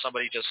 Richard.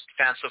 Somebody just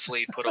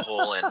fancifully put a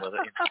hole in with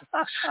it.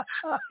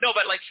 No,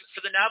 but like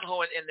for the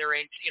Navajo in their,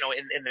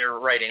 in their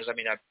writings, I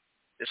mean,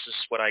 this is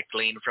what I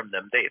glean from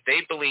them.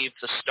 They believe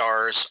the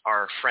stars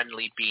are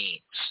friendly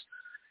beings,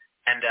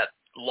 and that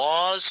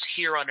laws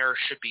here on Earth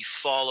should be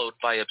followed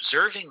by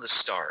observing the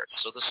stars.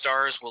 So the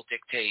stars will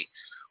dictate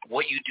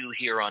what you do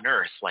here on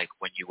Earth, like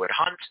when you would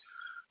hunt,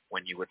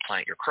 when you would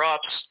plant your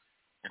crops,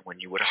 and when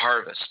you would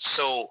harvest.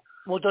 So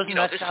Well, doesn't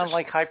that sound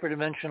like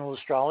hyperdimensional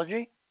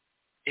astrology?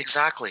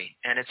 Exactly,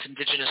 and it's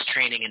indigenous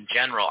training in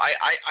general.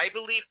 I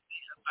believe.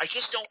 I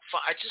just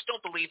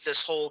don't believe this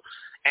whole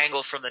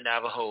angle from the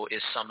Navajo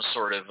is some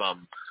sort of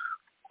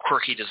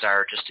quirky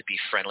desire just to be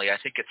friendly. I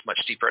think it's much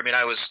deeper. I mean,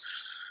 I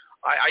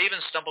even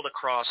stumbled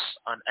across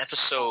an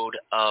episode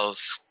of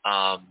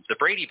the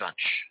Brady Bunch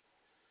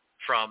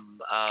from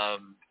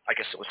I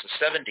guess it was the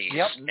 70s.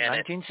 Yep,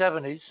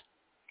 1970s.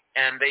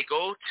 And they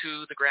go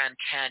to the Grand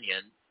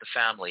Canyon, the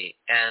family,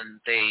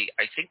 and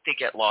I think they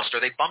get lost,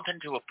 or they bump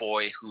into a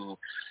boy who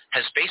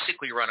has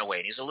basically run away.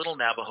 And he's a little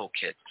Navajo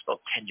kid, he's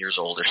about 10 years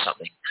old or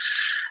something.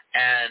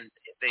 And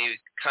they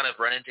kind of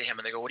run into him,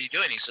 and they go, "What are you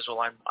doing?" He says, "Well,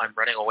 I'm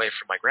running away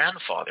from my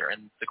grandfather."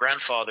 And the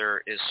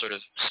grandfather is sort of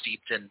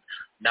steeped in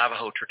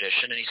Navajo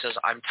tradition, and he says,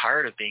 "I'm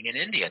tired of being an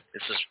Indian."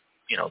 This is,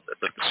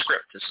 the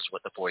script. This is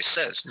what the boy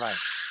says. Right.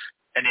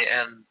 And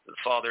the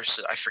father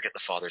said, I forget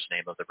the father's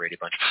name of the Brady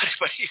Bunch,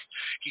 but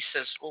he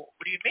says, "Well,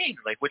 what do you mean?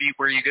 Like, where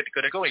are you going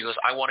to go?" He goes,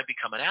 "I want to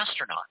become an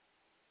astronaut."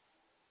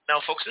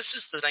 Now, folks, this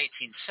is the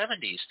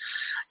 1970s,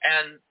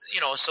 and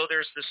so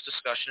there's this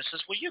discussion. It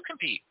says, "Well, you can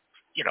be,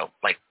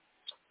 like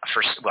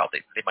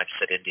they might have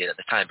said Indian at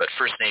the time, but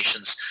First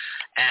Nations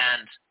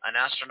and an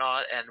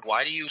astronaut. And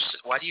why do you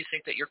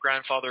think that your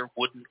grandfather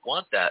wouldn't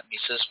want that?" And he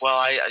says, "Well,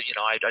 I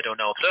don't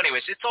know." So,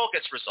 anyways, it all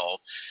gets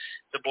resolved.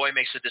 The boy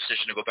makes a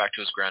decision to go back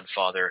to his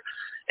grandfather.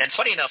 And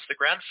funny enough, the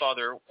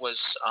grandfather was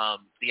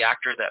the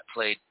actor that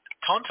played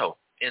Tonto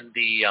in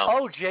the...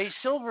 Jay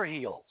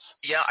Silverheels.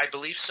 Yeah, I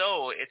believe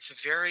so. It's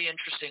very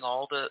interesting,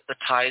 all the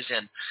ties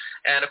in.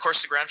 And, of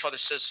course, the grandfather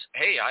says,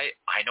 "Hey,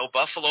 I know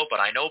Buffalo, but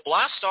I know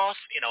Blastoff."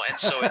 And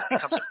so it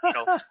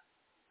becomes,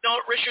 No,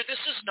 Richard, this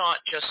is not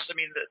just,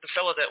 the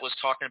fellow that was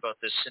talking about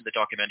this in the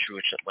documentary,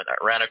 which I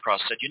ran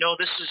across, said,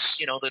 this is,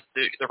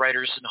 the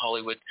writers in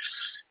Hollywood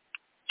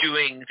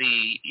doing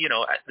the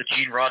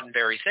Gene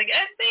Roddenberry thing,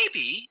 and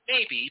maybe,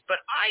 but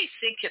I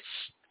think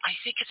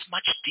it's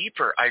much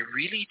deeper. I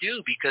really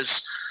do, because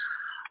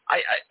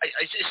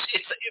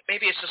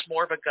maybe it's just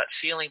more of a gut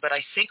feeling, but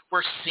I think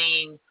we're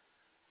seeing,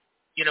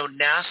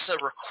 NASA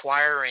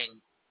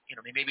requiring,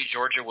 maybe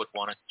Georgia would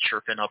want to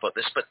chirp in about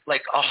this, but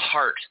like a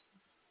heart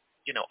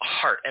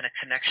and a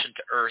connection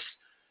to Earth,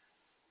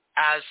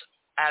 as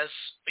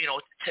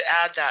to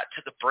add that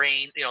to the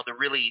brain, the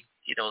really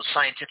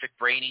scientific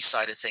brainy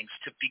side of things,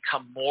 to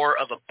become more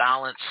of a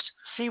balanced,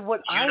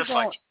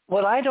 unified.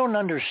 What I don't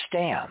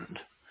understand,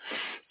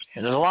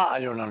 and there's a lot I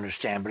don't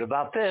understand, but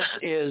about this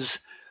is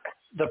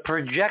the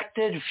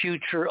projected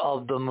future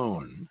of the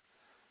moon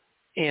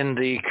in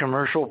the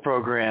commercial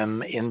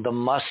program, in the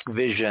Musk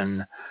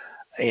vision,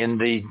 in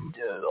the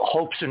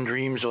hopes and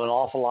dreams of an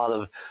awful lot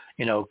of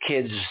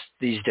kids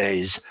these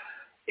days,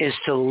 is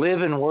to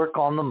live and work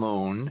on the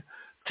moon,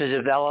 to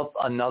develop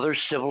another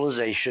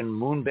civilization,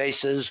 moon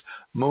bases,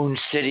 moon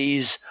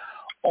cities,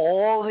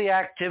 all the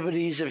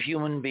activities of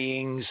human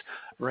beings,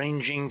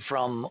 ranging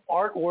from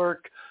artwork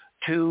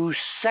to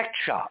sex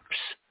shops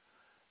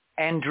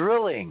and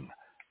drilling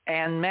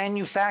and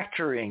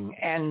manufacturing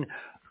and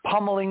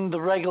pummeling the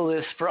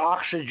regolith for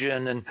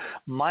oxygen and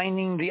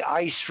mining the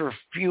ice for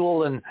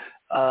fuel and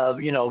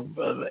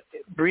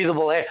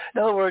breathable air.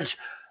 In other words,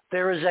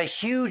 there is a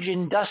huge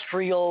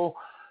industrial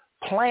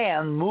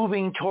plan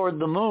moving toward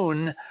the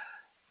moon,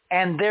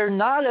 and they're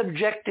not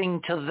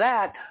objecting to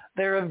that.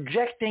 They're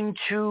objecting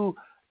to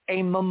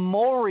a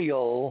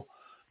memorial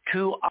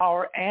to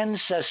our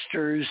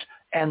ancestors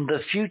and the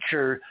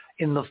future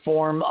in the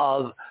form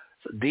of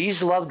these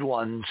loved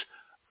ones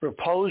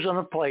repose on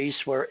a place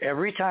where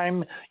every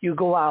time you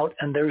go out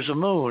and there's a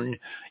moon,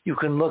 you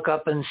can look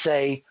up and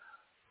say,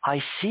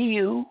 "I see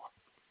you."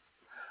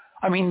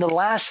 The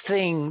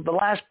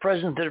last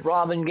present that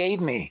Robin gave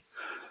me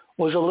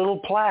was a little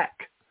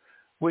plaque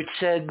which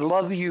said,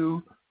 "Love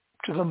you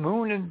to the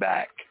moon and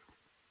back."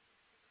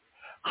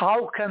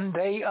 How can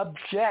they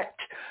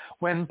object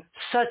when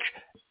such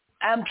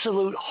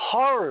absolute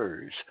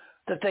horrors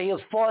that they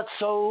have fought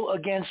so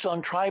against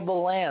on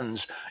tribal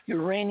lands,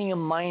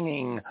 uranium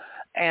mining,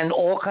 and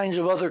all kinds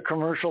of other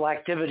commercial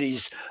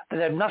activities that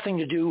have nothing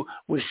to do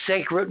with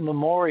sacred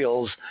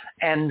memorials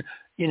and,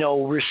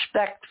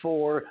 respect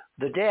for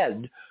the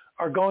dead,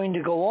 are going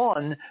to go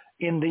on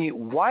in the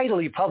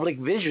widely public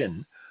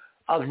vision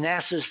of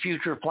NASA's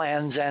future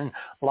plans and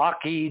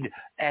Lockheed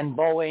and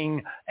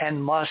Boeing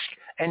and Musk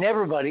and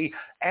everybody,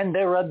 and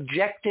they're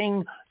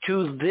objecting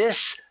to this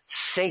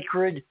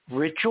sacred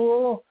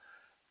ritual?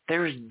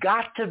 There's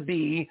got to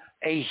be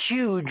a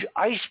huge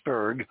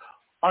iceberg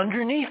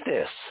underneath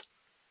this.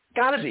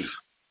 Got to be.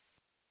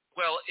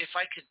 Well, if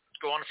I could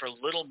go on for a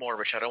little more,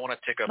 Rich, I don't want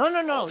to take up.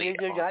 No. You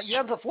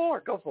have the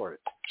floor. Go for it.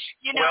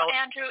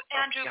 Andrew,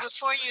 yeah.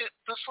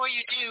 Before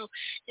you do,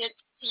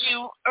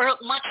 you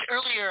much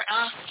earlier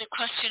asked a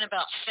question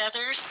about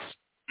feathers.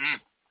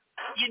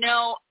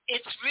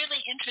 It's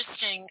really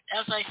interesting.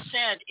 As I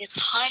said, it's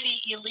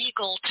highly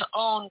illegal to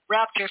own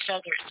raptor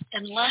feathers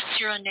unless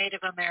you're a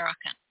Native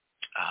American.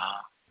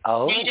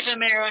 Native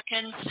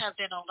Americans have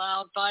been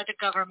allowed by the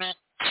government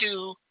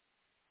to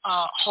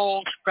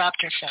hold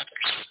raptor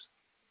feathers.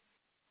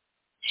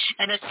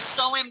 And it's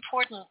so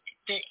important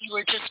that you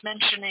were just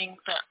mentioning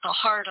the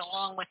heart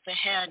along with the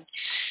head.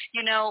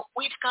 You know,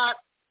 we've got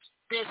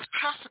this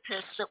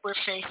precipice that we're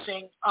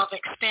facing of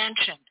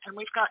expansion, and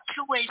we've got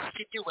two ways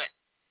to do it.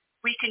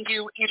 We can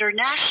do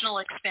international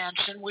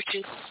expansion, which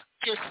is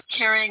just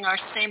carrying our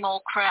same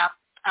old crap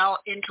out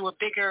into a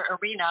bigger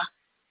arena,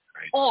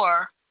 right.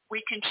 Or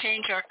we can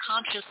change our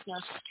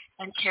consciousness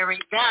and carry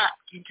that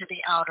into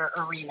the outer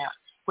arena,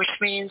 which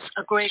means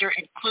a greater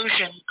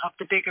inclusion of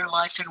the bigger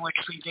life in which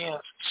we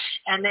live.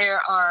 And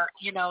there are,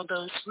 you know,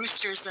 those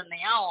roosters and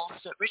the owls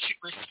that Richard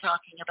was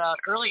talking about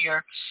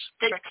earlier,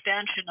 the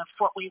expansion of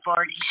what we've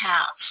already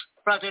have,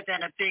 rather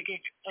than a big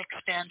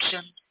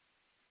expansion.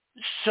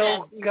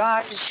 So,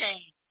 guys,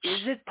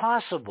 is it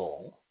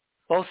possible,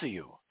 both of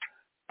you,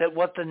 that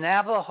what the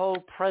Navajo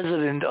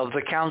president of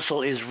the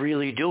council is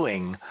really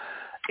doing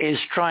is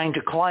trying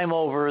to climb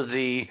over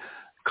the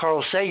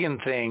Carl Sagan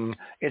thing?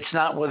 It's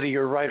not whether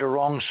you're right or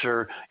wrong,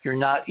 sir. You're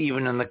not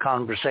even in the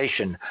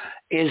conversation.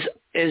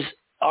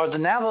 Are the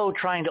Navajo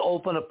trying to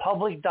open a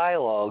public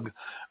dialogue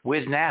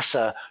with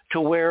NASA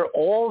to where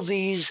all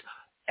these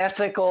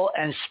ethical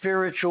and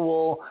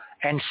spiritual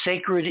and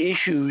sacred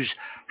issues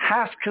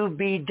have to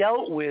be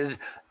dealt with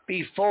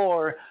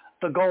before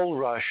the gold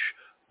rush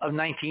of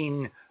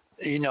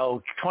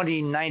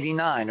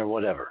 2099 or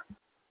whatever?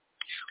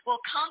 Well,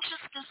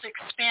 consciousness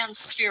expands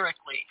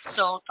spherically.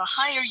 So the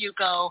higher you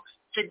go,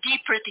 the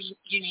deeper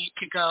you need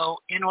to go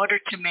in order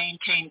to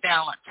maintain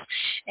balance.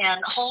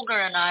 And Holger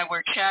and I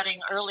were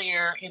chatting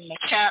earlier in the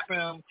chat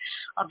room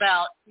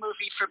about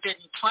movie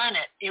Forbidden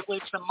Planet. It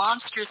was the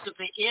monsters of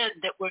the id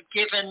that were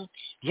given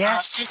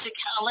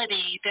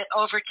physicality that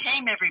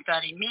overcame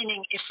everybody,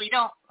 meaning if we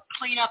don't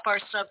clean up our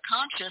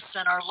subconscious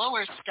and our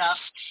lower stuff,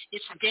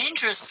 it's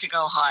dangerous to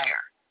go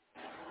higher.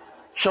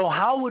 So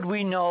how would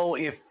we know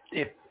if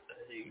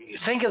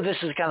think of this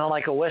as kind of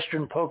like a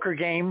Western poker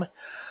game?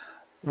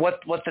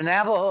 What the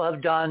Navajo have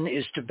done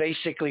is to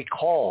basically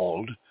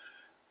called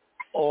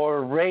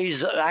or raise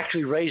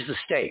the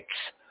stakes.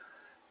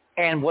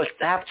 And what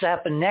has to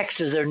happen next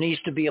is there needs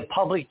to be a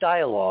public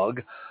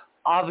dialogue,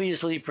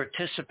 obviously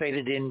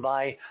participated in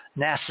by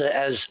NASA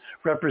as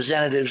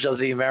representatives of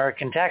the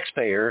American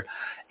taxpayer,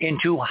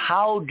 into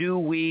how do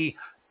we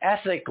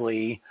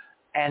ethically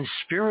and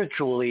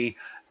spiritually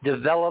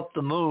develop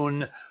the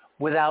moon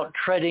without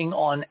treading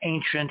on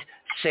ancient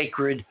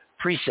sacred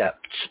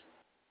precepts.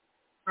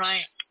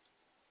 Right.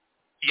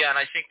 Yeah, and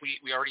I think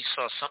we already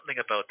saw something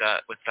about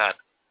that with that.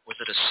 Was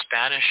it a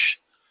Spanish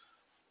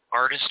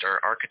artist or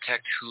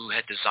architect who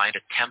had designed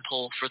a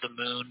temple for the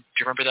moon? Do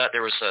you remember that?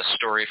 There was a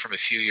story from a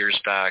few years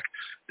back,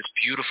 this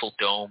beautiful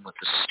dome with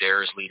the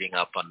stairs leading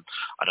up on,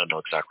 I don't know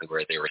exactly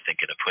where they were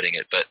thinking of putting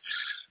it, but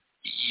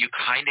you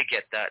kind of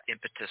get that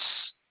impetus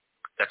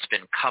that's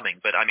been coming.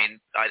 But I mean,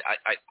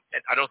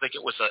 I don't think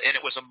it was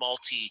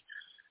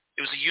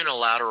it was a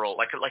unilateral,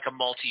 like a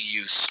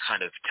multi-use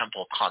kind of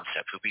temple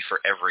concept. It would be for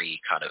every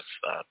kind of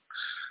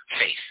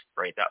faith,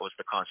 right? That was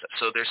the concept.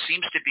 So there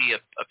seems to be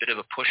a bit of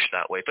a push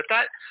that way. But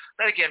that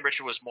again,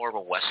 Richard, was more of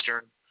a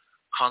Western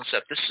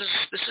concept. This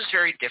is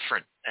very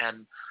different.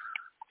 And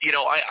you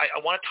know, I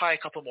want to tie a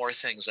couple more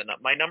things. And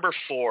my number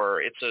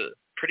 4, it's a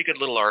pretty good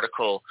little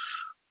article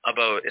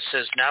about, it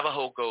says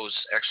Navajo goes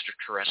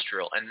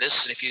extraterrestrial. And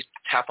if you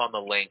tap on the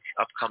link,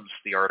 up comes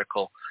the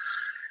article.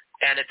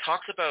 And it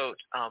talks about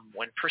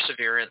when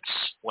Perseverance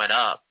went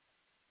up,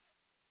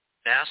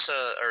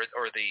 NASA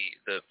or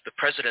the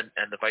president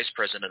and the vice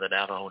president of the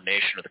Navajo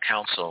Nation or the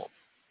council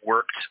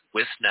worked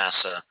with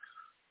NASA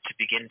to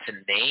begin to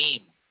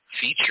name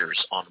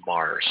features on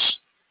Mars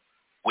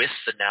with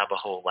the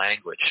Navajo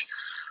language.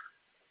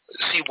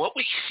 See, what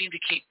we seem to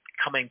keep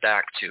coming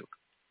back to,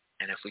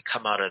 and if we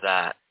come out of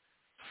that,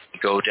 we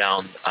go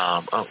down,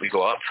 we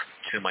go up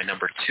to my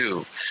number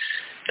 2.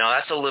 Now,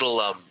 that's a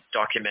little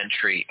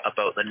documentary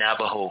about the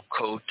Navajo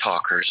code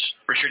talkers.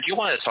 Richard, do you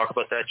want to talk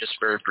about that just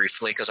very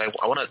briefly? Because I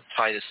want to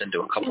tie this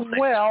into a couple of things.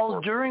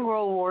 Well, during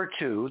World War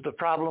II, the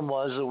problem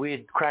was that we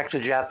had cracked the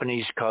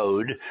Japanese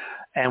code,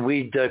 and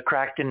we'd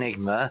cracked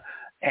Enigma,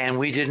 and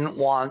we didn't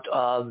want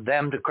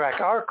them to crack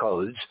our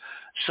codes.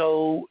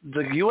 So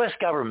the U.S.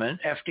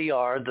 government,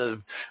 FDR,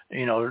 the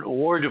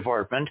War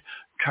Department,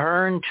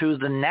 turned to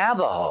the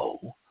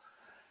Navajo,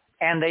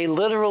 and they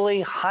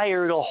literally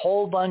hired a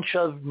whole bunch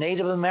of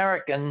Native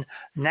American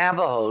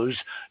Navajos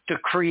to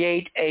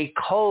create a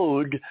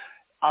code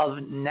of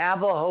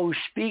Navajo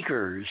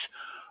speakers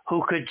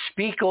who could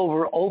speak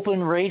over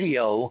open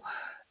radio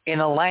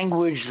in a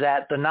language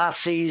that the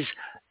Nazis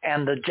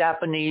and the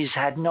Japanese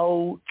had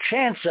no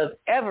chance of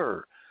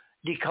ever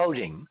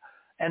decoding.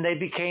 And they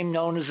became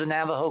known as the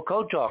Navajo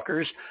Code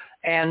Talkers.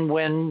 And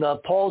when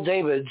Paul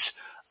Davids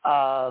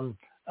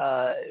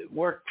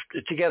worked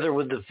together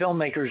with the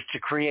filmmakers to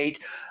create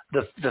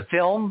the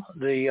film,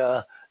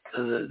 the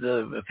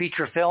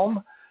feature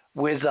film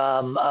with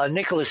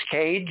Nicolas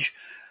Cage,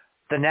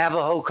 the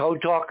Navajo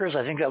Code Talkers,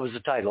 I think that was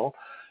the title.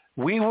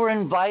 We were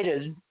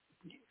invited,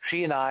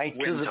 she and I,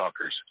 Wind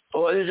Talkers.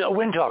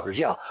 Wind Talkers,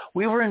 yeah.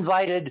 We were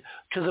invited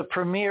to the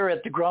premiere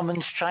at the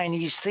Grumman's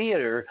Chinese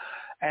Theater,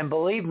 And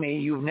believe me,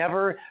 you've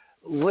never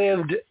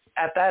lived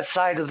at that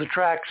side of the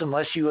tracks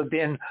unless you have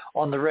been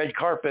on the red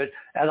carpet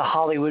at a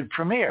Hollywood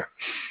premiere.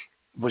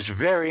 It was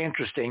very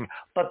interesting.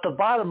 But the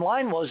bottom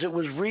line was it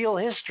was real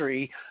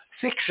history,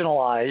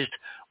 fictionalized,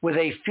 with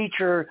a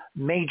feature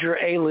major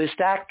A-list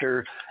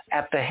actor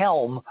at the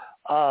helm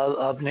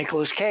of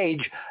Nicolas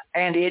Cage.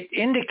 And it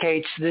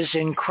indicates this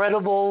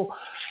incredible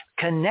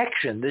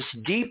connection, this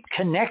deep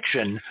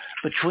connection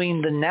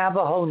between the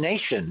Navajo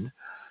Nation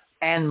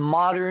and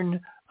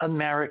modern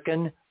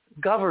American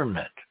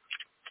government.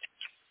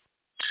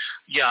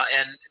 Yeah,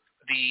 and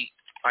the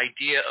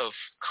idea of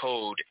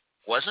code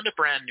wasn't a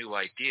brand new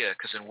idea,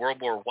 because in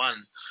World War I,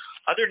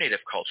 other Native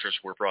cultures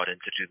were brought in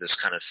to do this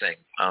kind of thing.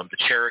 The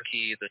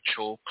Cherokee, the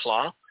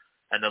Choctaw,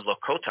 and the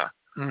Lakota.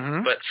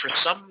 Mm-hmm. But for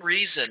some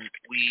reason,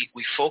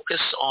 we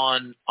focus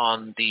on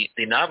the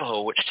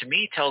Navajo, which to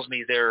me tells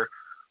me they're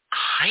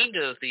kind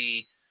of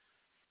the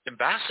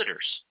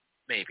ambassadors,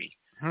 maybe.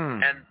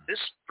 And this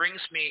brings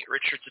me,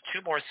 Richard, to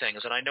two more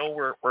things, and I know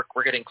we're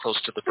getting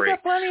close to the break. We've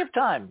got plenty of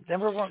time. Then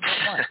we're going to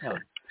no.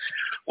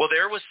 Well,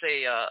 there was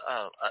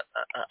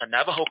a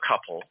Navajo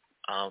couple.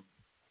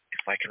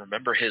 If I can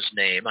remember his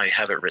name, I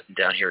have it written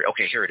down here.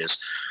 Okay, here it is.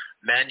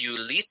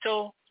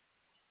 Manuelito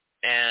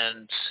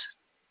and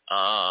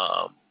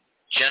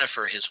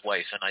Jennifer, his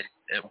wife,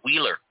 and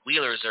Wheeler.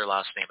 Wheeler is their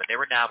last name, and they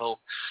were Navajo.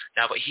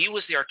 But he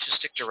was the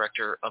artistic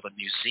director of a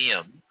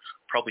museum,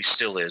 probably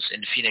still is,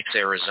 in Phoenix,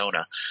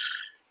 Arizona.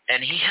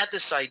 And he had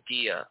this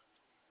idea,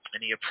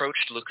 and he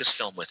approached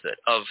Lucasfilm with it,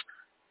 of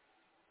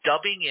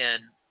dubbing in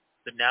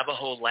the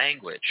Navajo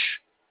language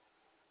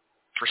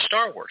for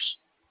Star Wars.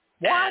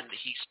 What? And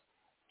he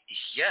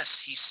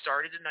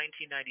started in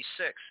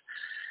 1996,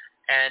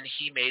 and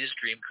he made his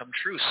dream come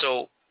true.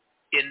 So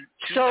in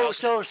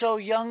 2000, so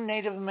young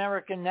Native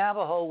American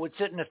Navajo would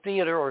sit in a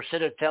theater or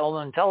sit at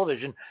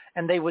television,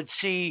 and they would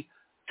see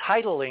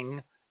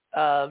titling,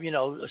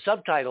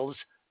 subtitles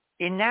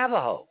in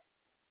Navajo.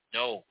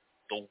 No,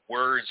 the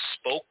words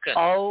spoken.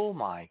 Oh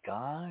my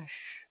gosh.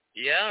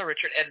 Yeah,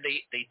 Richard, and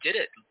they did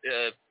it.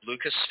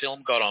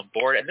 Lucasfilm got on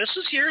board, and this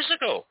is years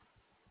ago.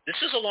 This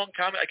is a long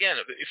time, again,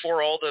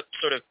 before all the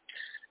sort of,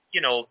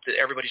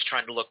 everybody's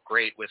trying to look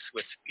great with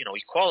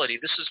equality.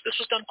 This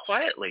was done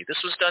quietly.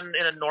 This was done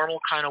in a normal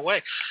kind of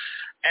way,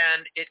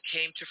 and it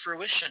came to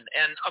fruition.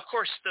 And of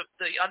course,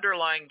 the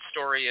underlying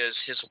story is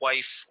his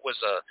wife was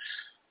a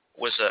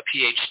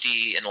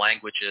PhD in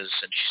languages,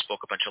 and she spoke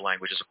a bunch of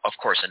languages, of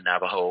course, in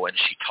Navajo, and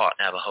she taught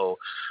Navajo.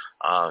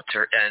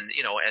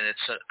 And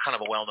it's kind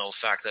of a well-known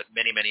fact that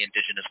many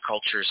indigenous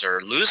cultures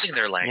are losing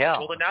their language. Yeah,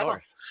 well, the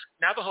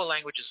Navajo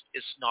language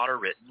is not a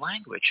written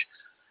language,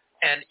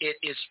 and it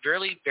is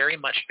very, very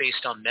much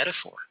based on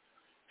metaphor.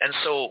 And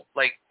so,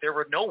 there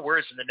were no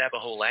words in the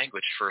Navajo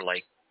language for,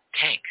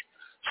 tank.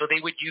 So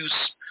they would use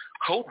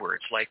code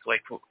words, like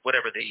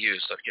whatever they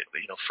used.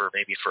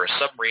 For a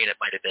submarine, it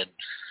might have been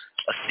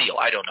a seal.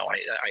 I don't know.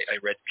 I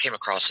came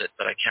across it,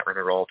 but I can't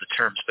remember all the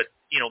terms. But,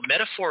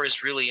 metaphor is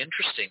really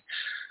interesting,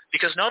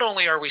 because not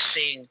only are we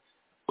seeing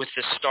with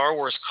this Star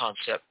Wars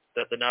concept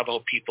that the Navajo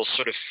people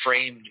sort of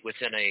framed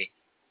within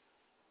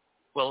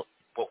what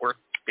we're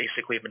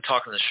basically been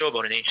talking on the show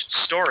about, an ancient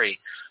story,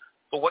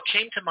 but what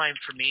came to mind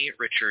for me,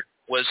 Richard,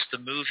 was the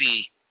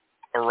movie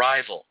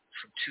Arrival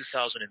from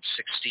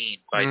 2016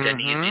 by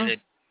Denis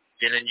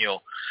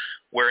Villeneuve,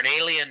 where an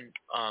alien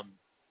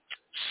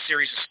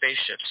series of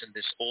spaceships in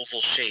this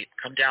oval shape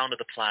come down to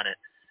the planet,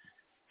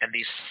 and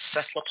these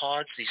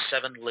cephalopods, these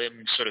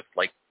seven-limbed sort of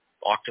like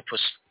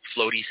octopus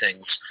floaty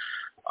things,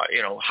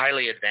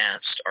 highly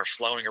advanced, are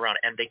floating around,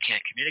 and they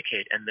can't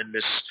communicate. And then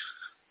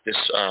this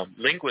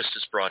linguist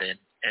is brought in,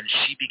 and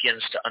she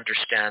begins to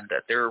understand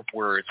that their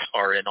words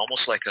are in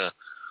almost like a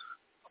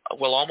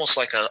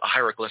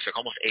hieroglyphic,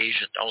 almost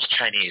Asian, almost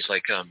Chinese.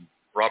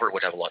 Robert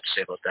would have a lot to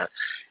say about that.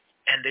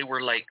 And they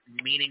were like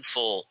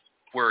meaningful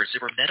words. They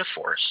were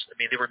metaphors. I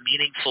mean, they were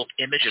meaningful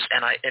images.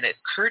 And it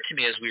occurred to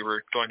me as we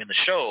were going in the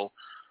show,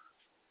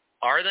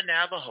 are the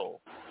Navajo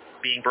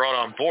being brought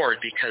on board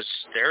because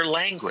their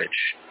language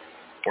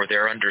or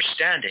their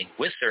understanding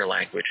with their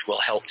language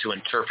will help to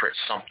interpret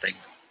something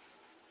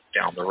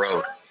down the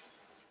road?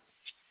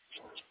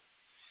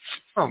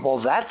 Oh,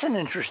 well, that's an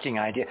interesting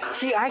idea.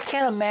 See, I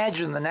can't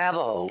imagine the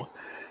Navajo,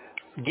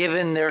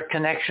 given their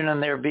connection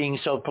and their being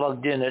so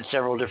plugged in at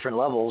several different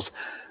levels,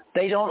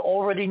 they don't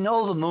already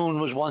know the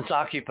moon was once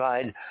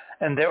occupied,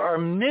 and there are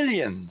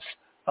millions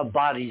of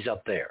bodies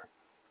up there.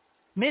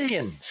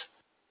 Millions.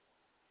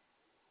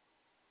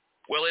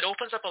 Well, it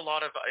opens up a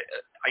lot of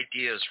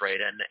ideas, right?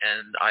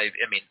 And I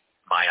mean,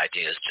 my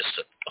idea is just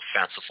a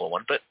fanciful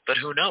one, but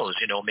who knows?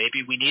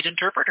 Maybe we need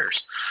interpreters.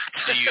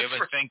 Do you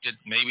ever think that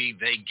maybe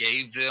they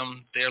gave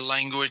them their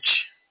language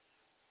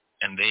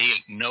and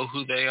they know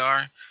who they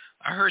are?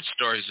 I heard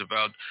stories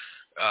about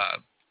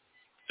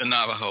the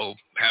Navajo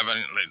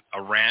having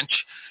a ranch,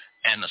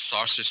 and the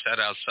saucer sat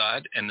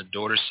outside, and the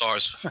daughter saw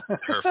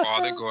her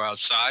father go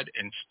outside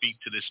and speak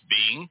to this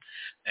being,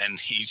 and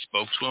he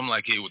spoke to him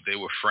like they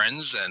were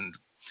friends, and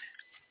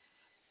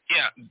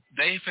Yeah,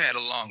 they've had a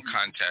long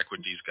contact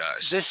with these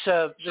guys.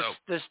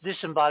 This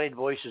disembodied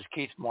voice is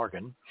Keith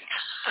Morgan.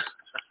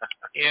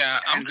 Yeah,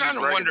 I'm kind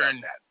of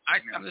wondering.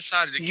 I'm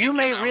decided to. You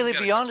may really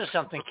be onto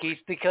something, Keith,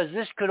 because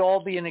this could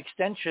all be an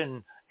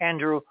extension,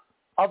 Andrew,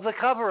 of the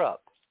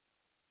cover-up.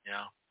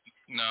 Yeah.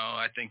 No,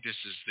 I think this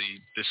is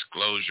the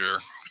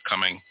disclosure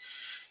coming.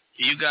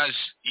 You guys,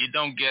 you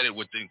don't get it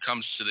when it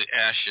comes to the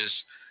ashes.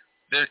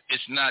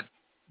 It's not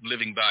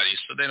living bodies,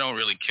 so they don't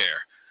really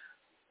care.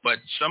 But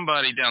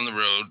somebody down the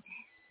road,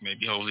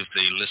 maybe hopefully if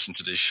they listen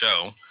to this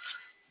show,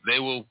 they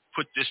will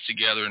put this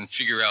together and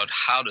figure out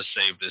how to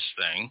save this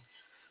thing.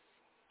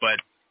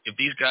 But if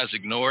these guys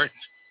ignore it,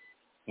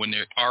 when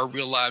there are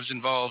real lives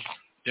involved,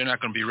 they're not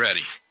going to be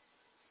ready.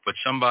 But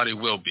somebody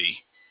will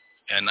be.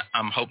 And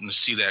I'm hoping to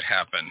see that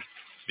happen,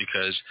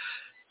 because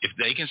if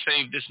they can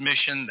save this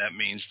mission, that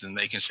means then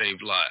they can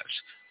save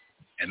lives.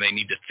 And they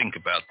need to think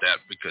about that,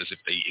 because if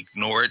they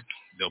ignore it,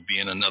 they'll be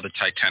in another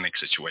Titanic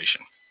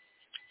situation.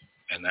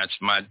 And that's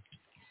my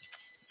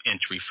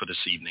entry for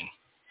this evening.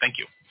 Thank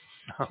you.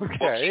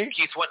 Okay.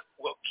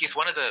 Well, Keith,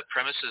 one of the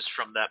premises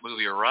from that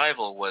movie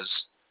Arrival was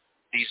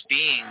these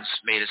beings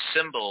made a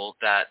symbol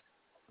that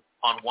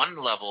on one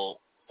level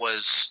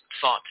was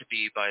thought to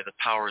be by the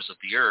powers of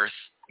the earth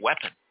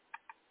weapon.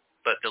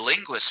 But the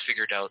linguist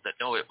figured out that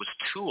no, it was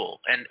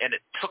tool. And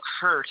it took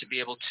her to be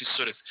able to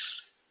sort of,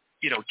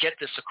 get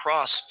this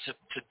across to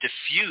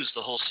diffuse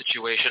the whole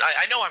situation.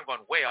 I know I'm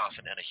going way off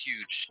and a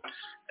huge,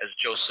 as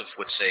Joseph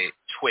would say,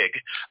 twig.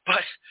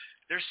 But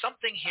there's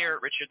something here,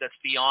 Richard, that's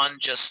beyond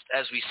just,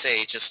 as we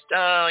say,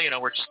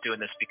 we're just doing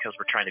this because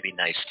we're trying to be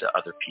nice to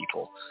other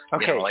people.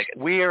 Okay,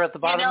 we are at the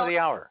bottom of the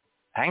hour.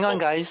 Hang on,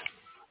 guys.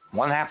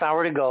 1/2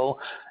 hour to go,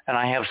 and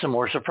I have some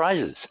more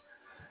surprises.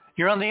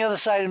 You're on the other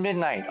side of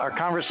midnight. Our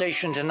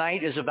conversation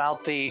tonight is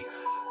about the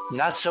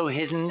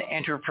not-so-hidden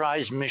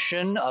Enterprise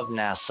mission of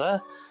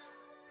NASA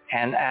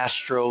and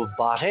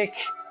Astrobotic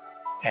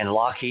and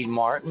Lockheed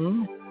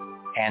Martin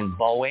and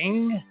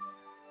Boeing.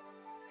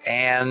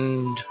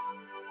 And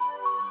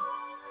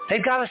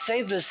they've got to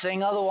save this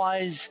thing,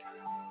 otherwise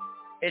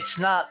it's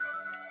not...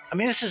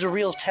 this is a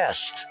real test.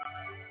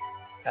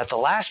 At the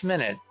last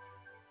minute,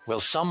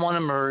 will someone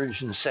emerge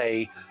and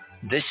say,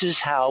 this is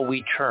how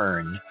we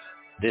turn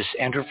this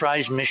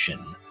Enterprise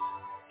mission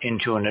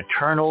into an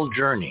eternal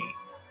journey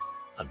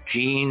of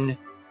Gene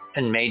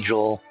and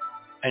Majel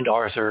and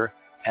Arthur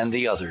and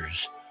the others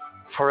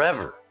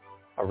forever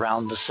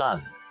around the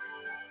sun,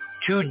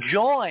 to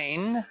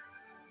join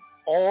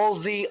all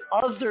the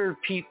other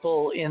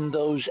people in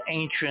those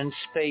ancient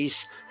space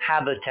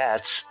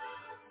habitats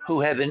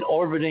who have been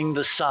orbiting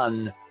the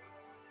sun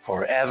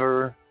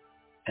forever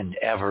and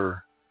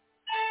ever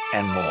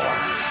and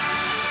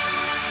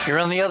more. You're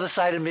on the other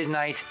side of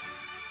midnight.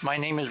 My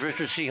name is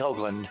Richard C.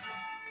 Hoagland.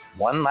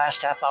 One last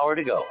half hour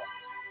to go.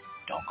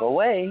 Don't go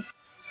away.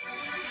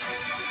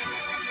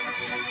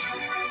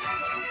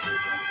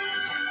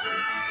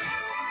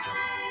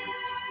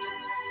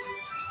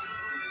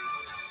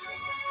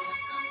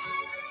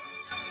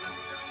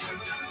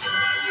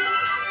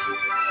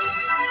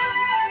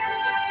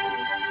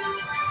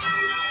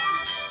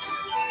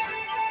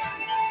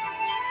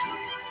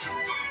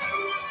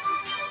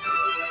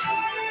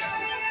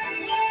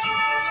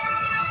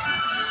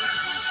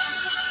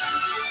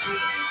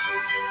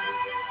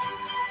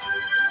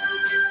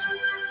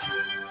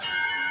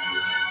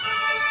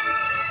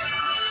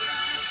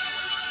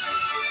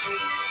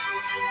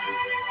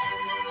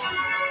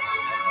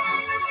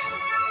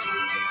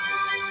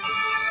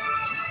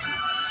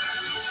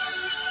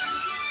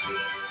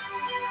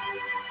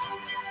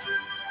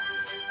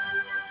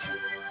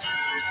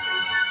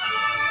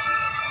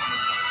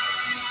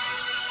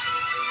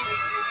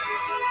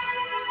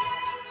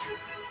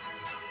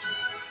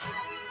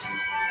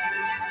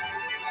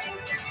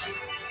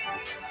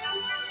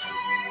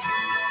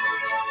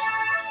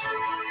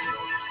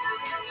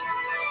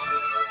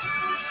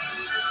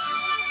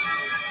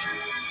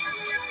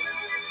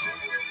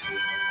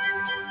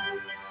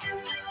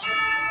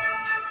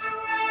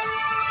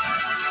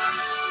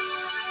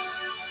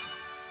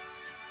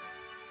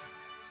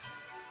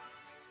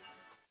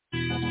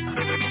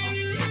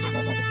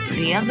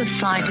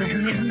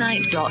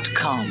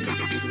 theothersideofmidnight.com.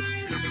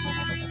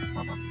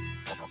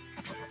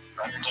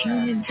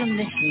 Tune in to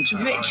listen to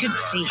Richard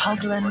C.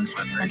 Hoagland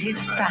and his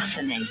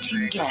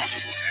fascinating guests.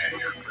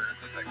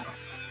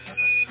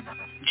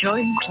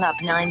 Join Club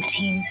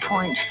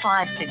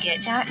 19.5 to get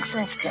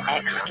access to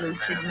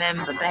exclusive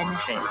member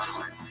benefits.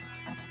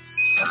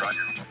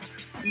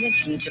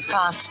 Listen to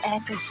past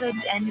episodes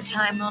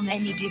anytime on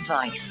any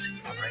device.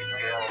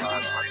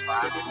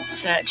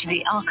 Search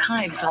the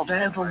archives of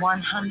over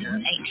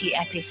 180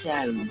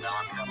 episodes.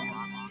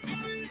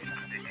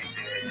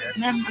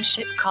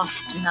 Membership costs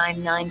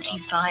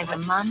 $9.95 a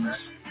month,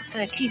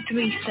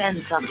 33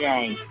 cents a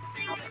day.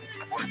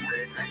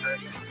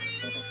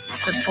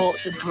 Support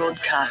the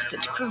broadcasters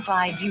to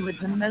provide you with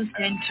the most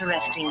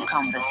interesting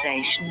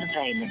conversation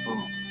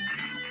available.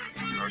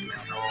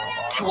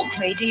 Talk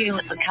radio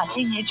at the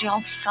cutting edge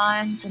of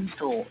science and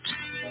thought.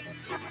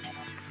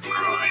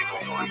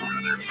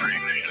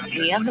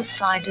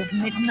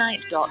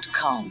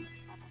 theothersideofmidnight.com.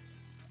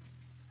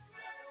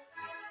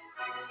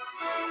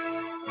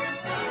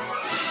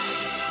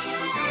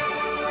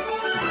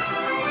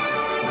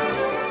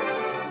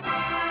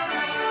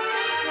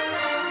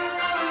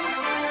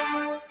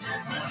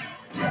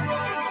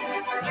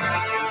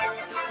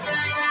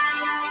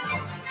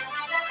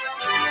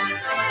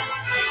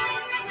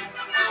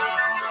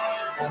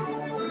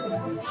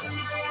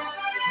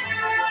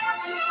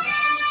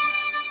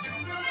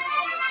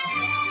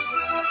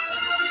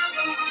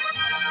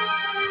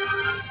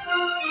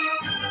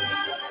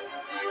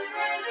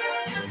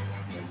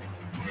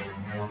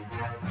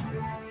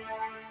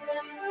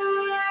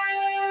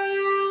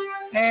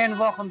 And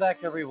welcome back,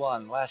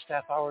 everyone. Last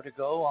half hour to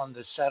go on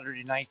this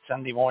Saturday night,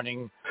 Sunday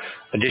morning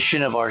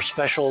edition of our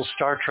special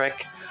Star Trek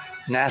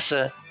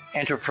NASA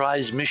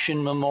Enterprise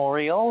Mission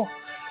Memorial.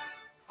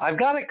 I've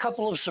got a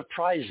couple of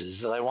surprises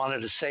that I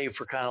wanted to save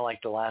for kind of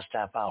like the last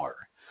half hour,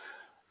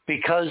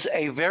 because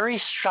a very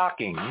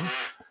shocking,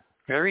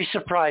 very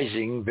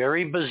surprising,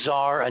 very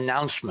bizarre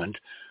announcement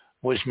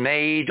was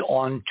made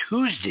on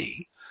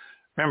Tuesday.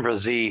 Remember,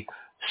 the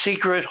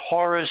secret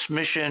Horus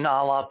mission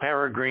a la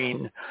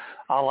Peregrine,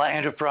 a la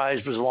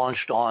Enterprise was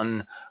launched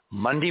on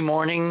Monday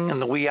morning in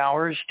the wee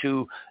hours,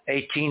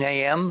 2:18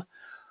 a.m.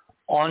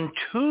 On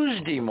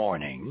Tuesday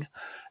morning,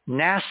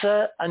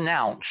 NASA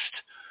announced,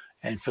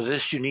 and for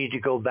this you need to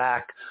go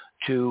back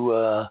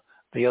to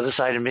the other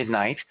side of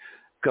midnight,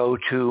 go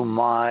to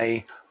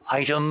my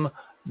item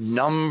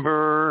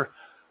number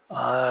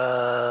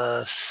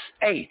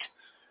 8.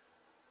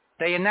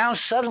 They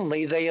announced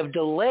suddenly they have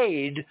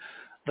delayed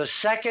the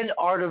second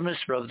Artemis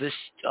of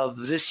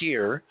this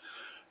year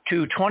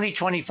to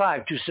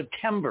 2025, to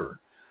September.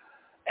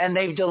 And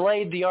they've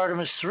delayed the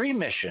Artemis 3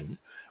 mission,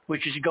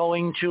 which is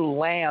going to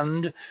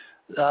land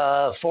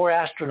 4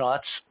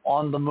 astronauts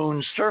on the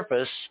moon's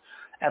surface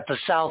at the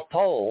South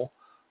Pole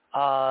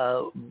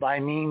by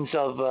means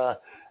of a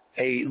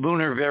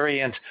lunar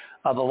variant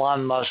of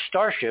Elon Musk's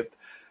Starship.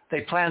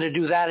 They plan to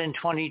do that in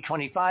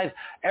 2025.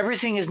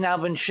 Everything has now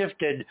been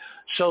shifted,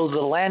 so the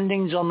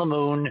landings on the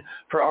moon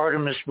for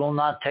Artemis will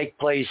not take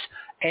place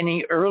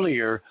any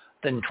earlier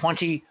than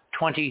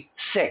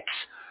 2026,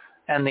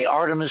 and the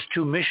Artemis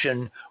 2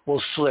 mission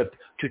will slip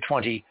to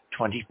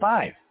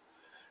 2025.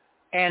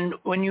 And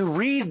when you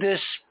read this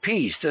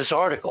piece, this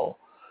article,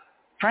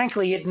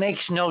 frankly, it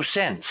makes no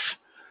sense,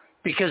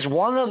 because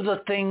one of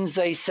the things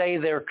they say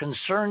they're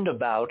concerned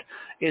about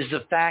is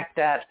the fact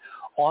that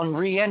on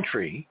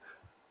re-entry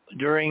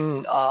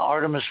during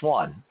Artemis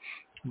 1,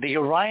 the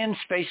Orion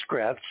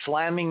spacecraft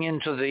slamming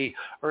into the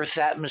Earth's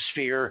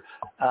atmosphere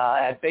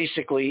at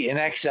basically in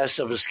excess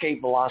of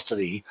escape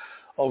velocity,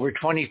 over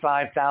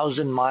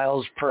 25,000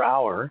 miles per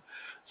hour,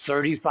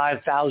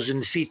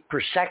 35,000 feet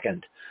per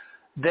second,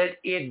 that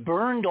it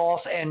burned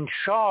off and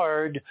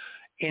charred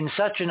in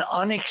such an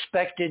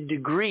unexpected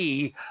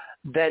degree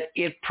that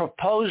it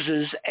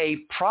proposes a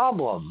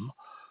problem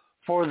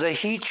for the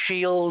heat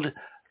shield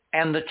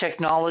and the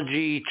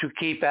technology to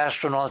keep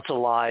astronauts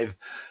alive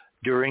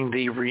during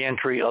the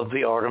reentry of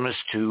the Artemis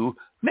 2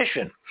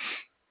 mission.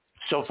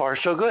 So far,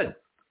 so good.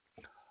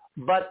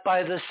 But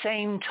by the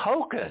same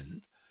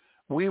token,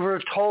 we were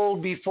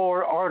told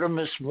before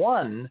Artemis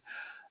 1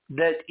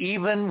 that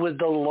even with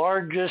the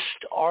largest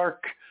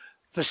arc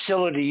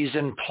facilities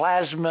and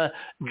plasma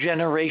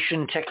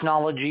generation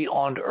technology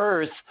on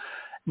Earth,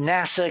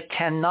 NASA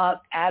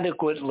cannot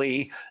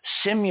adequately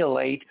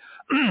simulate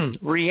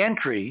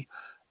reentry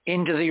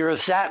into the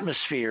Earth's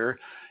atmosphere.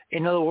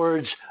 In other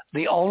words,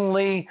 the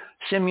only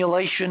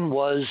simulation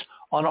was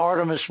on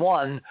Artemis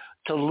 1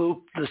 to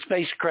loop the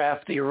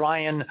spacecraft, the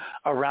Orion,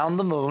 around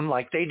the moon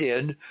like they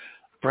did,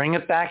 bring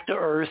it back to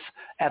Earth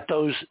at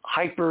those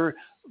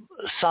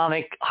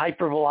hypersonic,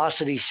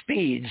 hypervelocity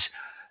speeds,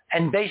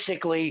 and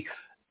basically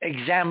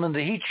examine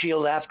the heat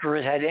shield after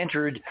it had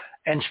entered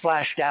and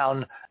splashed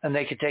down, and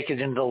they could take it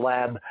into the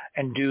lab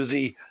and do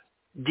the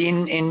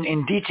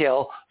in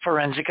detail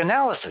forensic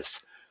analysis.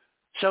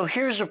 So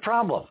here's a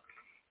problem.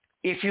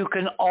 If you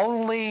can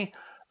only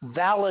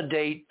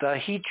validate the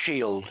heat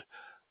shield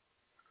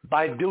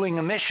by doing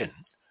a mission,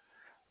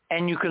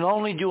 and you can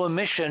only do a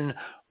mission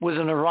with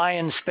an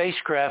Orion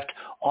spacecraft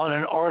on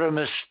an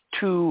Artemis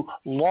 2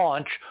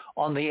 launch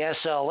on the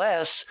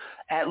SLS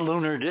at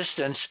lunar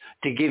distance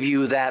to give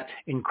you that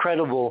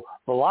incredible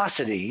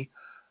velocity,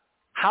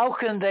 how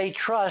can they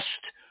trust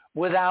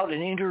without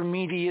an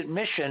intermediate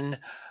mission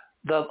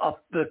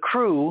the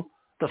crew,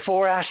 the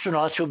 4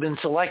 astronauts who have been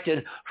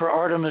selected for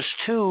Artemis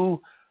 2,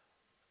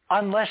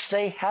 unless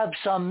they have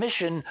some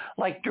mission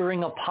like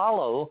during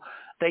Apollo?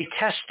 They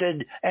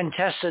tested and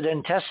tested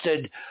and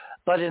tested,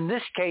 but in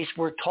this case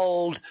we're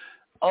told,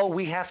 oh,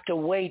 we have to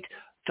wait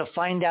to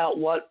find out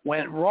what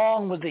went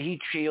wrong with the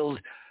heat shield,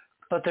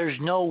 but there's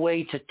no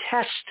way to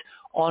test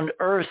on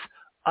Earth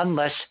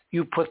unless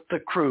you put the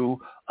crew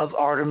of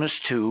Artemis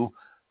 2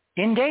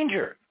 in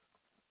danger.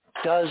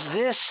 Does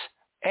this,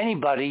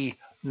 anybody,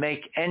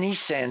 make any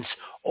sense,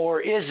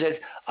 or is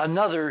it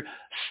another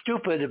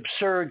stupid,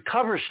 absurd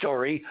cover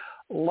story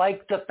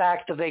like the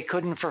fact that they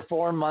couldn't for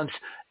 4 months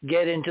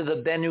get into the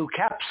Bennu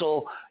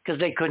capsule because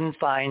they couldn't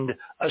find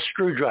a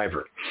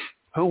screwdriver.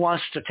 Who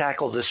wants to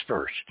tackle this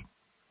first?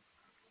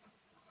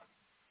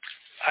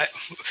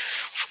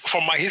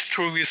 From my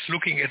history with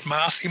looking at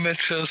Mars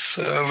images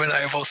when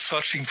I was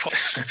searching for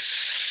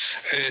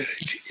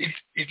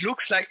it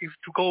looks like, if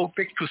to go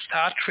back to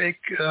Star Trek,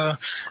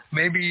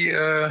 maybe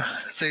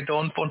they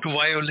don't want to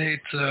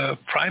violate the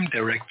Prime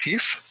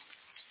Directive,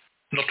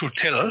 not to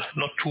tell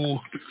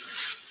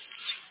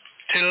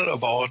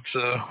about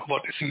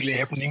what is really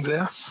happening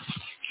there.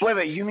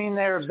 Wait, you mean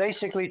they're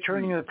basically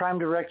turning the Prime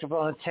Directive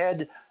on its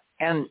head,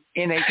 and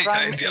in a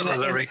Prime,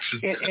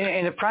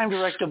 in a Prime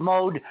Directive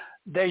mode,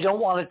 they don't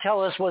want to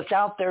tell us what's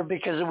out there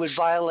because it would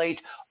violate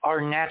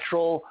our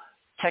natural,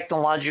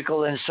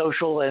 technological, and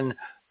social and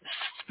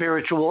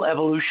spiritual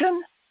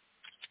evolution?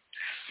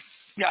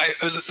 Yeah,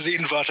 the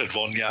inverted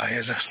one,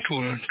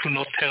 to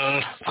not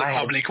tell the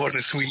public what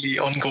is really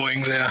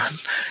ongoing there.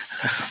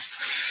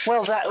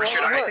 Well,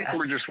 Richard, I think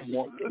we're just...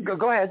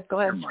 Go ahead.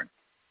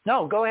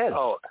 No, go ahead.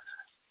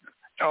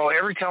 Oh,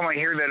 every time I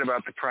hear that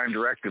about the Prime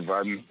Directive,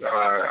 I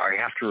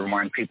have to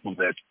remind people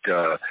that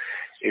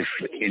if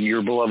in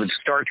your beloved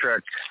Star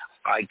Trek,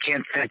 I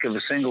can't think of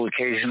a single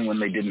occasion when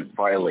they didn't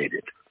violate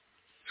it.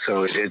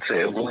 So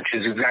which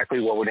is exactly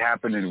what would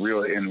happen in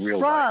real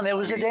life. Ron, it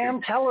was a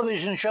damn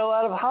television show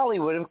out of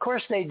Hollywood. Of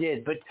course they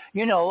did. But,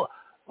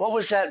 what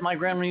was that my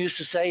grandma used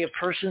to say? A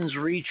person's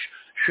reach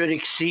should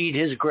exceed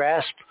his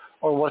grasp,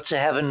 or what's a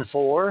heaven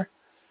for?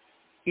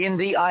 In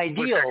the ideal,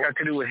 what's that got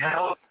to do with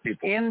help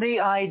people? In the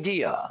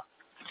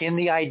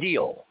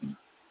ideal,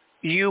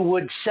 you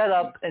would set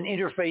up an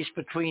interface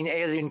between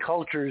alien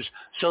cultures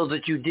so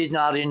that you did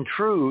not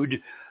intrude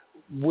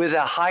with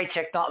a high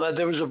technology.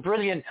 There was a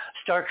brilliant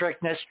Star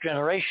Trek Next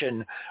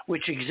Generation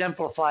which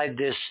exemplified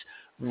this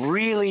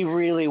really,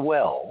 really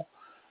well.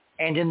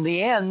 And in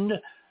the end,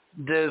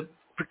 the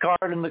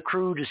Picard and the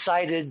crew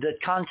decided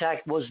that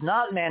contact was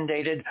not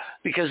mandated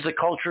because the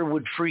culture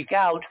would freak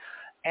out,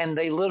 and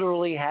they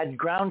literally had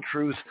ground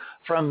truth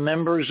from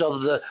members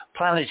of the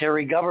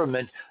planetary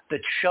government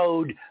that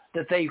showed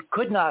that they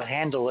could not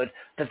handle it,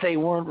 that they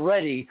weren't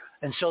ready,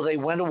 and so they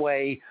went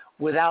away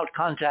without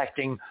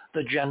contacting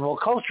the general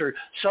culture.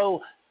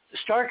 So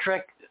Star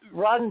Trek,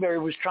 Roddenberry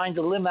was trying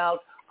to limb out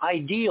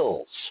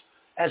ideals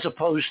as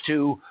opposed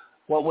to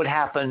what would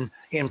happen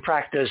in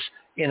practice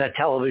in a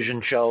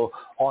television show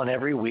on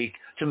every week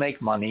to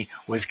make money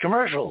with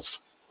commercials.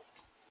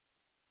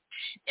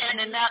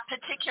 And in that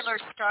particular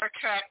Star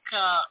Trek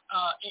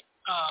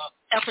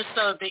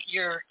episode that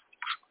you're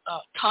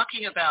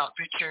talking about,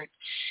 Richard,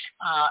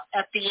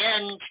 at the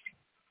end,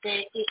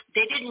 they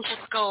didn't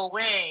just go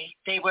away.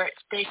 They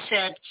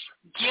said,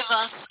 give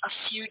us a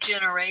few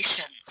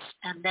generations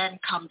and then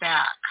come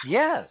back.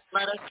 Yes.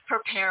 Let us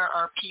prepare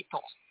our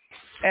people.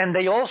 And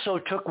they also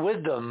took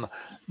with them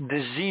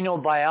the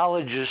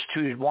xenobiologist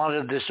who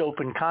wanted this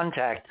open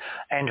contact,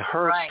 and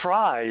her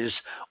prize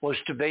was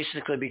to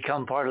basically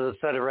become part of the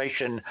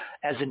Federation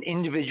as an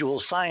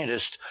individual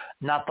scientist,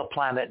 not the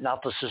planet,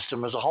 not the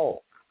system as a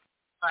whole.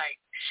 Right.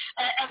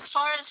 As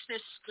far as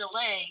this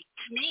delay,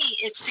 to me,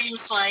 it seems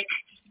like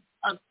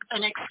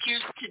an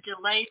excuse to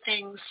delay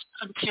things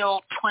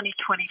until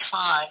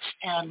 2025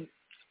 and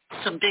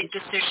some big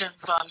decisions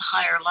on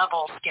higher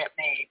levels get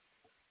made.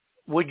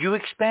 Would you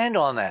expand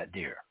on that,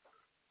 dear?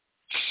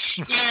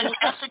 In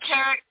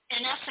esoteric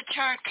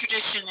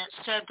tradition,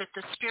 it's said that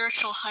the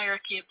spiritual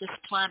hierarchy of this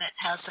planet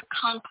has a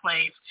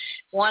conclave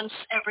once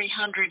every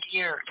 100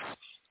 years,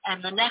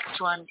 and the next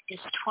one is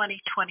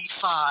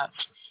 2025.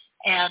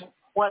 And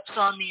what's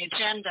on the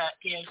agenda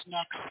is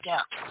next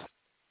steps.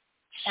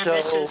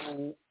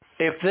 And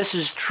if this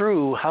is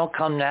true, how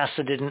come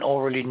NASA didn't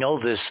already know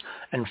this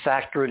and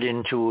factor it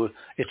into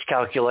its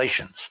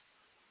calculations?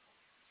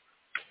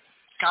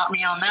 Got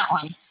me on that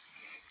one.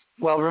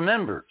 Well,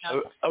 remember,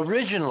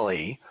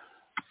 originally,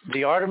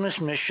 the Artemis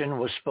mission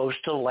was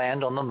supposed to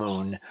land on the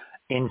moon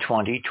in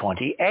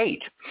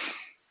 2028.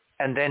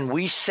 And then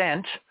we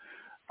sent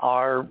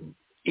our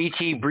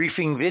ET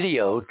briefing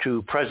video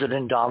to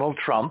President Donald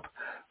Trump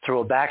through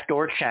a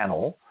backdoor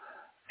channel.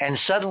 And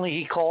suddenly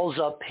he calls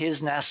up his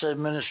NASA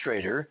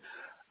administrator,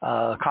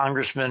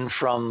 congressman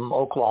from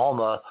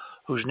Oklahoma,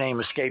 whose name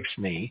escapes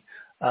me,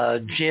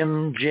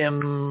 Jim,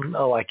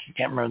 I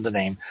can't remember the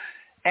name.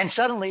 And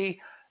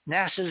suddenly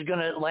NASA is going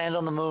to land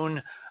on the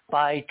moon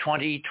by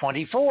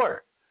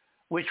 2024,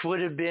 which would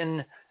have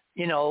been,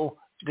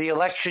 the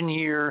election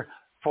year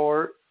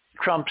for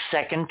Trump's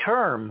second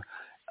term.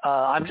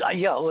 No,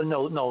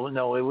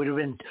 it would have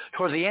been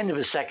toward the end of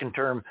his second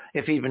term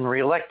if he'd been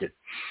reelected.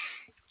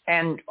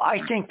 And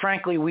I think,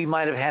 frankly, we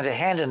might have had a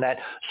hand in that.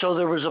 So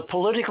there was a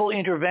political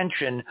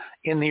intervention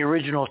in the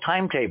original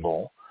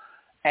timetable,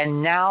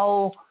 and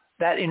now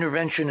that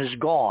intervention is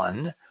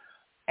gone,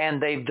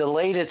 and they've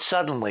delayed it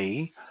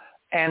suddenly,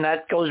 and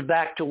that goes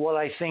back to what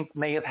I think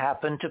may have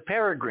happened to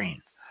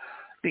Peregrine,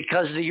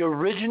 because the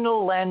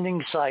original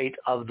landing site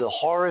of the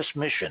Horus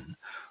mission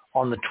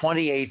on the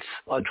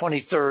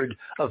 23rd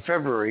of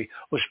February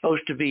was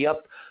supposed to be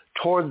up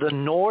toward the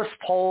north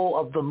pole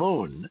of the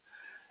moon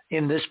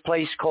in this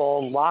place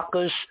called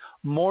Lacus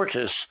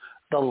Mortis,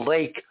 the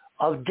Lake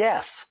of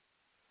Death.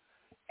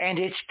 And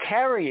it's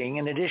carrying,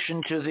 in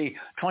addition to the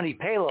 20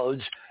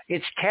 payloads,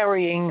 it's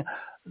carrying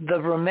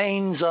the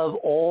remains of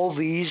all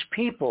these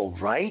people,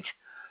 right?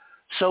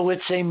 So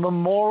it's a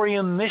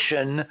memoriam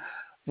mission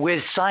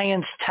with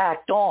science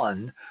tacked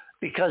on,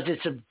 because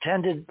its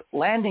intended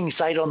landing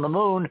site on the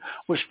moon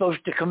was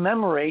supposed to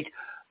commemorate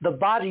the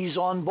bodies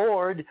on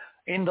board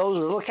in those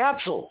little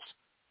capsules,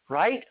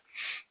 right?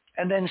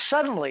 And then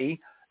suddenly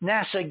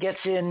NASA gets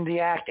in the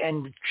act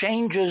and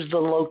changes the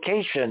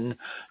location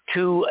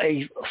to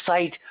a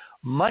site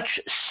much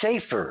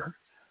safer.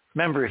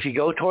 Remember, if you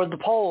go toward the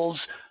poles,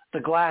 the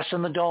glass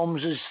in the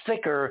domes is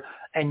thicker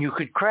and you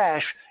could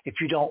crash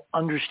if you don't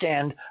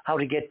understand how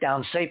to get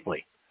down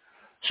safely.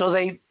 So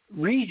they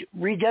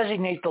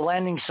redesignate the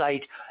landing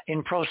site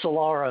in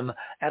Procelarum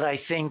at, I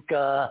think,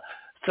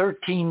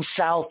 13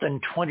 south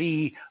and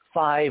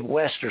 25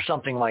 west or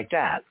something like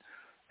that,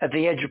 at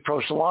the edge of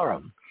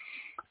Procelarum.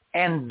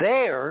 And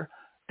there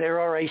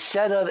are a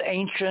set of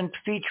ancient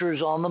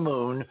features on the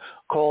moon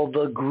called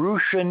the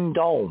Grecian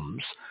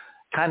domes,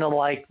 kind of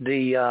like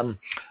the,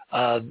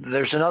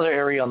 there's another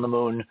area on the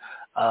moon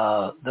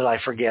that I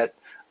forget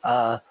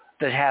that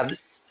have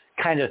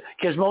kind of,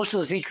 because most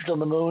of the features on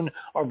the moon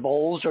are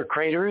bowls or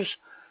craters.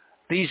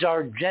 These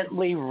are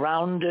gently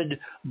rounded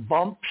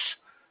bumps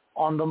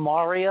on the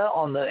maria,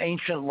 on the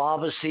ancient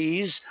lava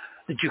seas,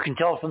 that you can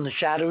tell from the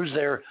shadows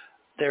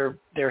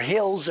they're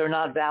hills, they're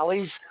not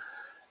valleys.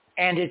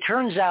 And it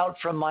turns out,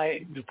 from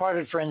my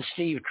departed friend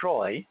Steve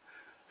Troy,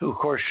 who of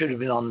course should have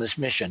been on this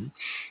mission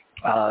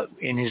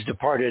in his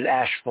departed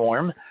ash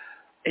form,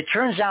 it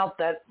turns out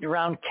that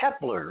around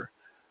Kepler,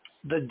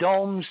 the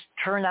domes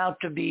turn out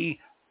to be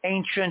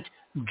ancient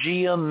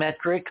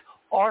geometric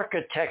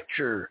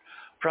architecture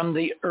from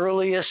the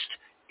earliest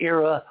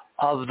era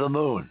of the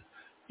moon.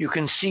 You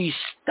can see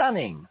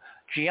stunning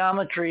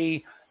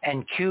geometry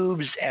and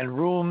cubes and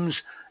rooms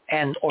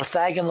and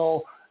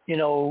orthogonal,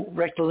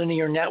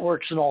 rectilinear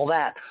networks and all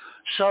that.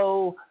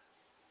 So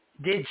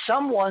did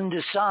someone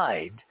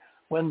decide,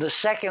 when the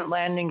second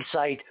landing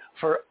site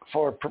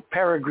for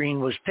Peregrine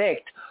was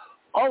picked,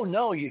 oh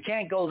no, you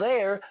can't go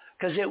there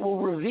because it will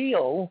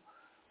reveal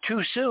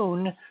too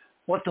soon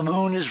what the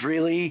moon is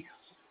really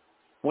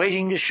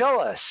waiting to show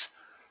us?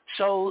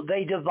 So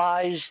they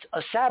devised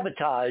a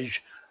sabotage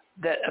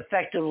that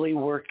effectively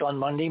worked on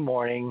Monday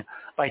morning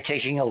by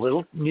taking a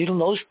little needle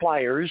nose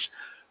pliers,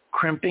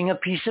 crimping a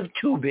piece of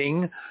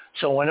tubing,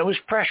 so when it was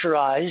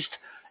pressurized,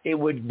 it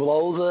would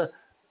blow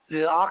the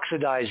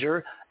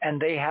oxidizer, and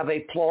they have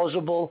a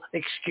plausible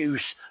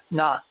excuse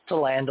not to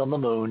land on the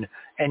moon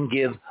and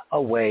give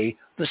away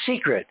the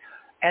secret.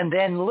 And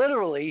then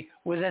literally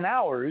within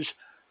hours,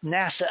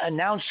 NASA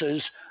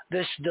announces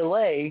this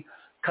delay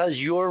because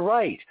you're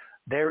right.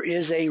 There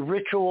is a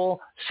ritual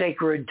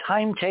sacred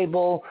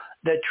timetable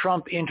that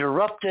Trump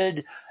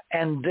interrupted,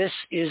 and this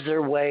is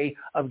their way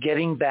of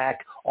getting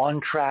back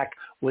on track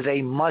with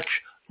a much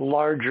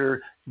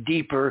larger,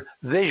 deeper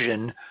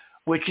vision,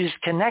 which is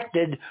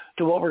connected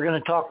to what we're going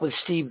to talk with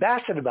Steve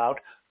Bassett about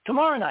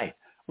tomorrow night,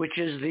 which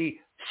is the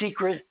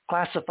secret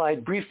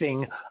classified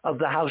briefing of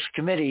the House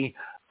committee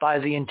by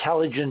the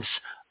Intelligence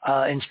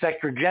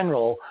Inspector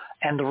General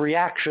and the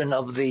reaction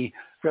of the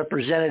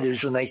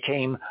representatives when they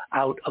came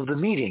out of the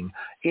meeting.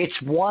 It's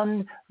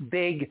one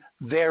big,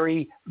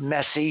 very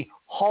messy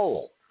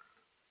hole.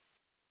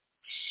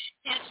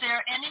 Is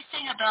there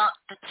anything about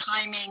the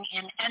timing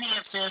in any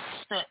of this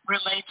that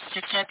relates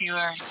to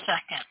February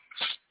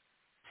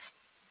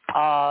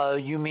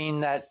 2nd? You mean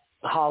that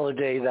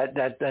holiday,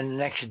 that the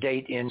next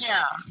date in?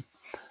 Yeah.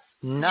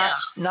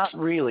 Not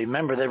really.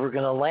 Remember, they were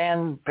going to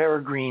land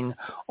Peregrine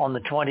on the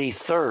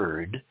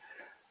 23rd.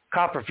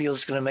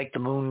 Copperfield's going to make the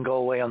moon go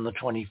away on the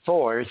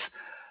 24th.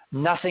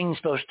 Nothing's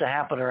supposed to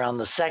happen around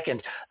the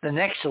 2nd. The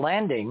next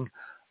landing,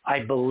 I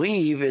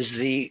believe, is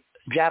the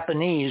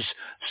Japanese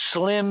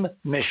SLIM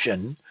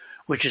mission,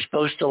 which is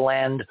supposed to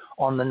land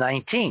on the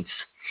 19th.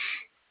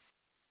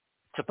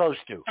 Supposed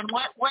to. And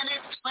when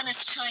is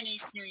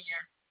Chinese New Year?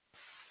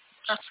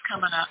 That's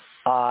coming up.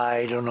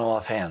 I don't know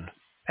offhand.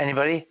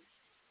 Anybody?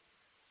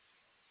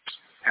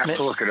 Have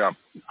to look it up.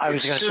 I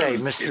was going to say,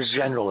 Mr.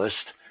 Generalist.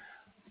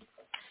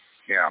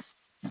 Yeah.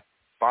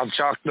 Bob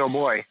Chalk, no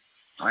boy.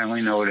 I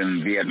only know it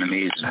in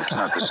Vietnamese, and it's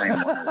not the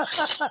same one as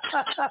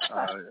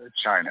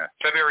China.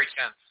 February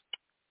 10th.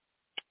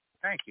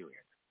 Thank you,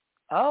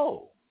 Ed.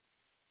 Oh.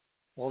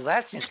 Well,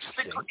 that's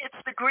interesting. It's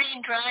the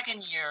Green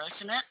Dragon year,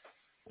 isn't it?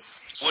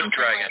 Wood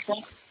Dragon.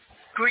 Like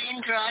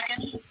Green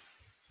Dragon?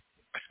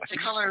 I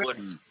think it's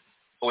wood.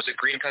 Oh, was it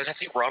green? Because I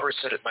think Robert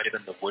said it might have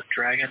been the Wood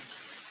Dragon.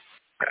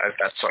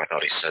 That's what I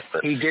thought he said.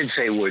 But he did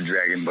say Wood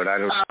Dragon, but I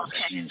don't know what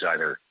that means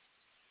either.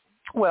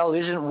 Well,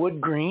 isn't wood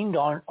green?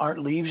 Aren't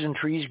leaves and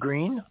trees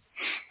green?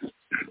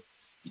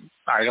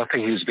 I don't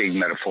think he was being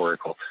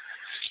metaphorical.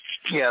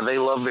 Yeah, they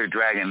love their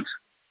dragons.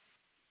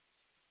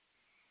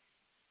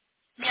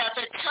 Yeah,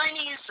 the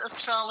Chinese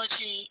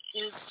astrology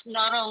is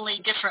not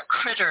only different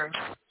critters,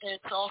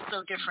 it's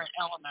also different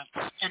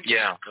elements and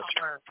different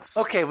colors.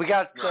 Okay, we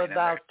got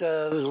about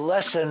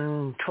less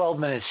than 12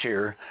 minutes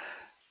here.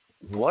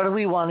 What do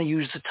we want to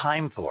use the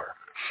time for?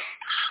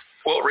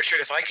 Well, Richard,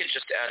 if I could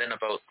just add in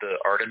about the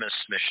Artemis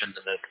mission.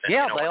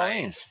 And by all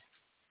means.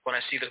 When I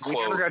see the quote.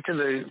 We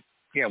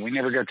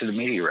never got to the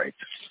meteorite.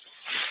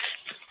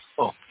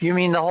 Oh, you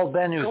mean the whole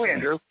Bennu thing?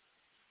 Andrew.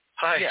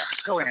 Hi. Yeah,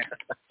 go ahead.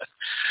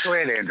 Go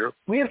ahead, Andrew.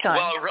 We have time.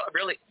 Well,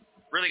 really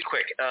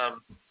quick.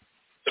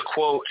 The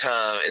quote,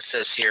 it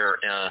says here,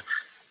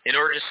 in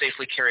order to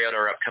safely carry out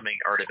our upcoming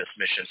Artemis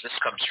missions, this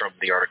comes from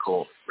the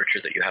article,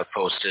 Richard, that you have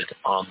posted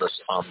on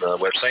the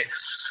website.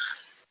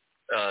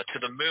 To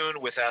the moon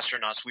with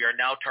astronauts, we are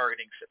now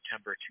targeting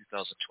September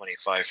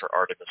 2025 for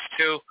Artemis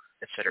 2,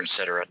 et cetera,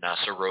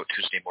 NASA wrote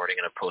Tuesday morning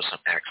in a post on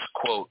X,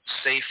 quote,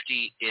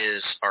 safety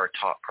is our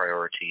top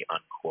priority,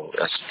 unquote.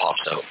 That pops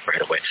out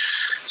right away.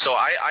 So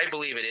I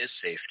believe it is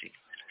safety.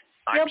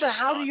 But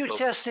how do you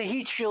test a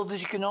heat shield that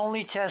you can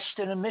only test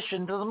in a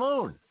mission to the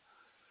moon?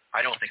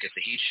 I don't think it's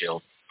a heat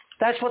shield.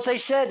 That's what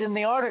they said in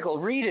the article.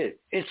 Read it.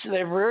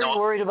 They're very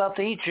worried about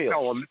the heat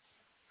shield.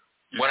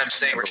 What I'm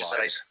saying, Richard,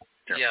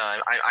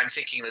 I'm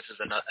thinking this is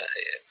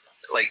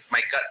like my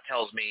gut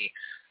tells me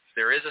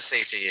there is a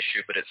safety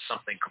issue, but it's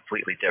something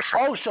completely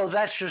different. Oh, so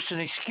that's just an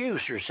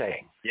excuse, you're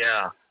saying?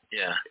 Yeah.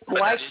 But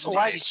does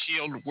the heat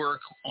shield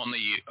work on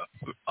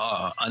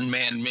the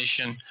unmanned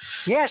mission?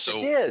 Yes,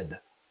 it did.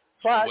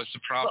 But what's the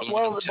problem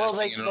with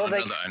testing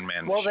another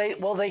unmanned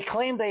mission? They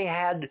claimed they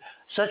had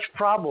such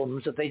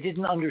problems that they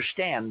didn't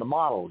understand the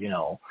model,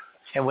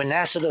 And when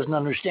NASA doesn't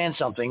understand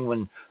something,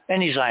 when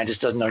any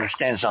scientist doesn't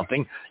understand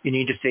something, you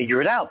need to figure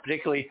it out,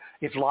 particularly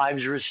if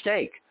lives are at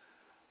stake.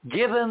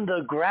 Given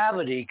the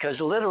gravity, because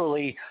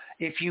literally,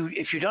 if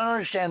you don't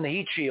understand the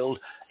heat shield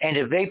and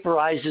it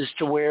vaporizes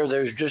to where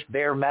there's just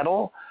bare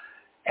metal,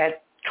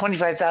 at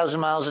 25,000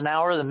 miles an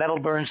hour, the metal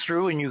burns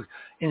through and you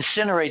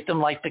incinerate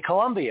them like the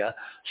Columbia.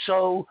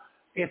 So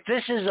if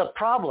this is a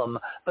problem,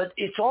 but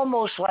it's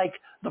almost like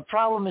the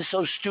problem is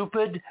so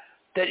stupid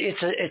that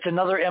it's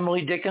another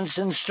Emily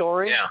Dickinson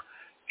story. Yeah.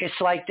 It's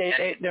like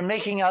they're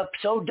making up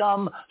so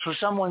dumb, so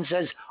someone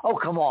says, oh,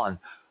 come on.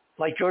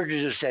 Like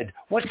Georgia just said,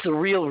 what's the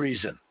real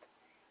reason?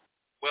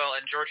 Well,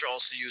 and Georgia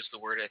also used the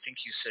word, I think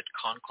you said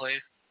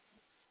conclave.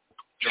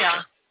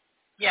 Georgia?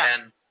 Yeah.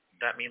 And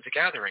that means a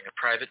gathering, a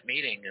private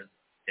meeting. And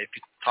if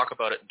you talk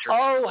about it in terms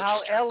of... Oh,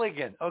 how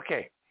elegant.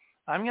 Okay.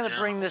 I'm going to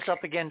bring this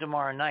up again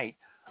tomorrow night.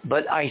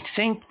 But I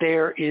think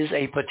there is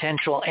a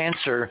potential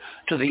answer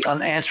to the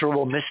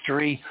unanswerable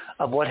mystery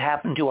of what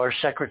happened to our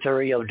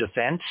Secretary of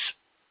Defense.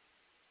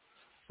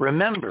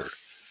 Remember,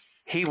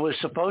 he was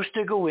supposed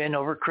to go in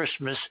over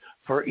Christmas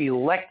for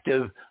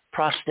elective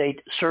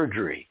prostate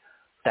surgery.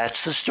 That's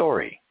the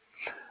story.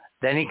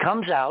 Then he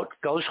comes out,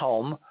 goes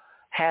home,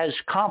 has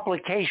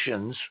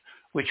complications,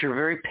 which are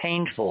very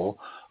painful,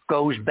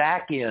 goes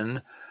back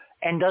in,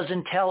 and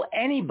doesn't tell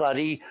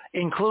anybody,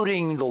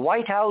 including the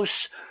White House,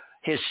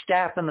 his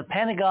staff in the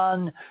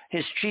Pentagon,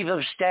 his chief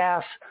of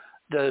staff,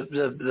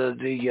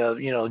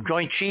 the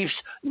Joint Chiefs,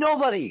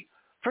 nobody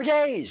for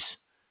days.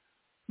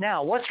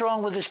 Now, what's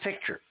wrong with this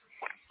picture?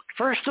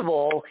 First of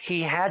all,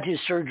 he had his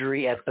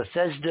surgery at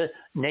Bethesda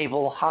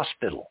Naval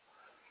Hospital.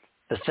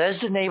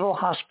 Bethesda Naval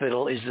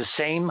Hospital is the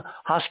same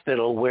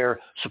hospital where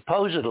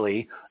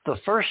supposedly the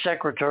first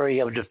Secretary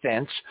of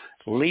Defense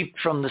leaped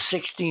from the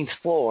 16th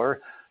floor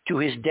to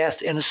his death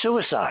in a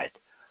suicide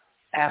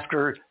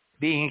after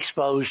being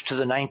exposed to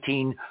the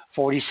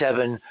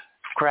 1947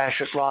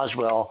 crash at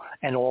Roswell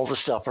and all the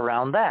stuff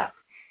around that.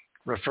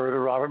 Refer to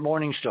Robert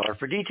Morningstar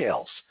for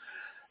details.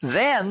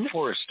 Then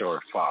Forrestor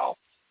file.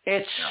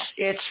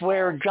 It's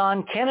where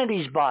John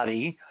Kennedy's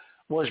body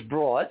was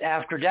brought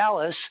after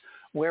Dallas,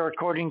 where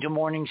according to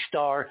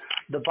Morningstar,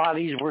 the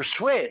bodies were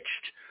switched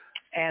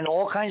and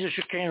all kinds of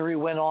chicanery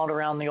went on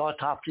around the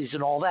autopsies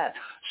and all that.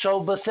 So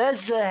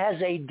Bethesda has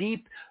a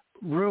deep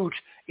root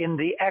in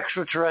the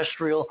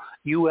extraterrestrial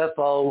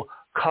UFO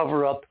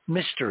cover-up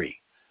mystery.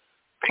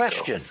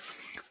 Question.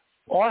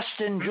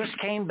 Austin just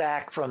came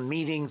back from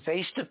meeting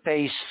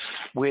face-to-face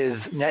with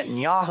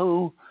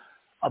Netanyahu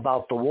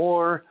about the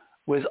war,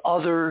 with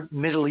other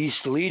Middle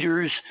East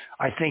leaders,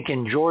 I think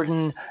in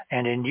Jordan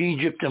and in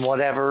Egypt and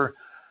whatever.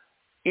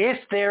 If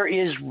there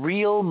is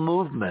real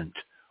movement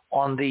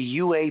on the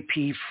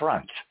UAP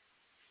front,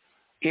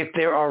 if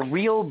there are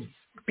real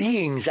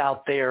beings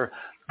out there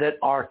that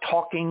are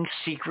talking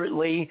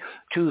secretly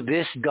to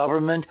this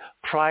government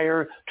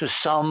prior to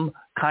some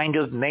kind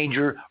of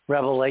major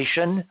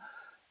revelation,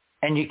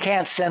 and you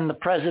can't send the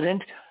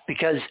president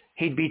because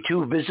he'd be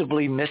too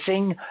visibly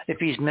missing if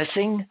he's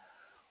missing,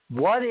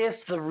 what if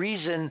the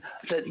reason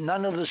that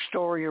none of the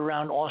story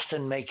around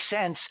Austin makes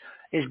sense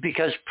is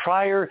because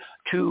prior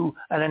to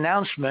an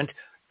announcement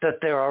that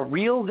there are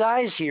real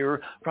guys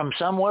here from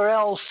somewhere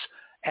else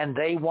and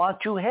they want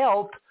to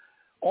help,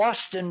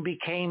 Austin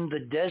became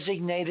the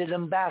designated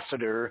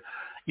ambassador.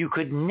 You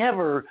could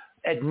never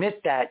admit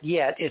that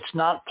yet. It's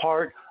not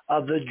part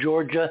of the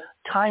Georgia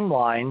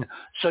timeline.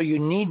 So you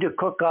need to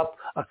cook up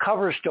a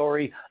cover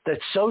story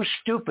that's so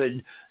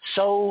stupid,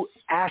 so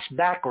ass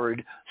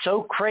backward,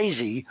 so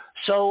crazy,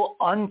 so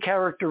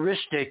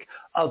uncharacteristic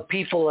of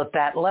people at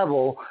that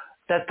level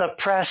that the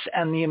press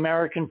and the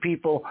American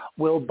people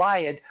will buy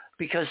it,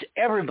 because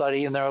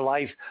everybody in their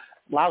life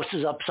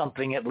louses up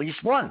something at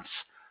least once.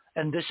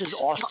 And this is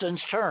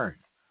Austin's turn.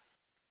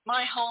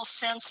 My whole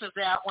sense of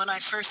that when I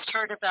first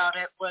heard about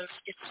it was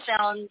it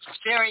sounds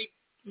very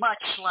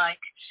much like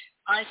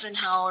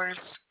Eisenhower's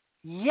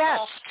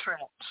golf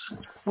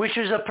trip. Which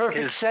is a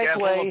perfect segue.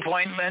 Devil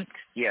appointment,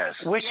 yes.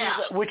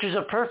 Which is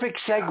a perfect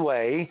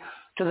segue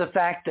to the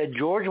fact that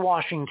George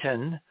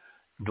Washington,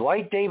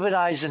 Dwight David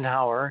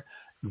Eisenhower,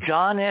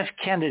 John F.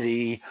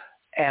 Kennedy,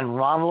 and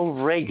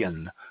Ronald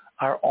Reagan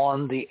are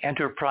on the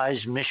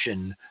Enterprise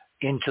mission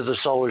into the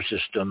solar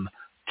system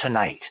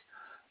tonight.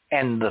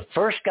 And the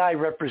first guy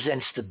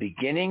represents the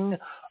beginning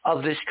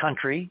of this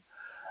country.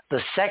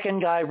 The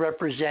second guy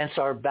represents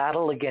our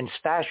battle against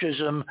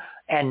fascism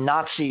and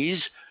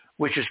Nazis,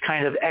 which is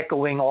kind of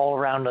echoing all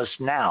around us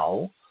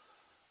now.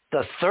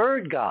 The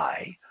third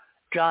guy,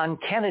 John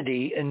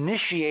Kennedy,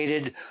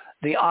 initiated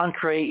the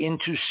entree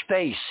into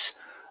space,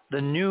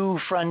 the new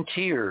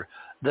frontier,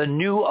 the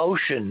new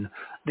ocean,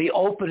 the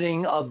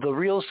opening of the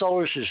real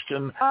solar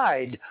system,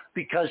 died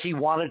because he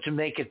wanted to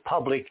make it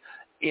public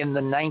in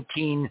the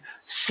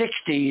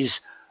 1960s,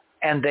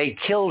 and they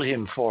killed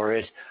him for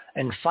it.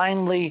 And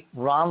finally,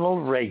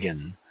 Ronald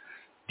Reagan,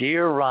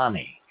 dear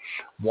Ronnie,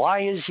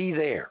 why is he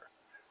there?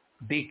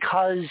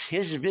 Because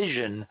his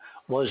vision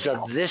was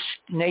of this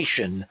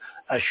nation,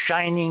 a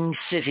shining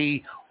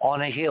city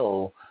on a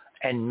hill,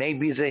 and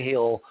maybe the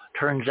hill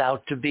turns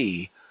out to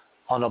be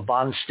on a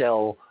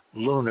Bonstel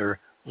lunar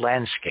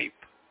landscape.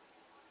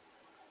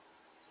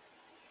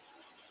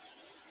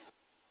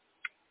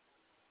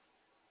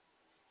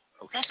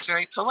 That's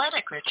very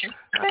poetic, Richard.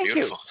 Thank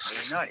you.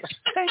 Very nice.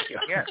 Thank you.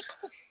 Yes.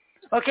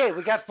 Okay,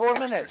 we got 4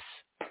 minutes.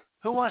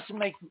 Who wants to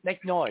make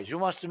noise? Who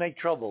wants to make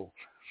trouble?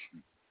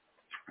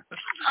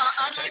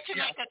 I'd like to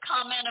make a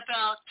comment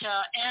about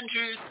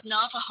Andrew's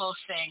Navajo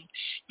thing.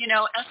 You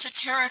know,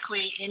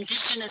 esoterically,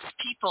 indigenous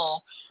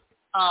people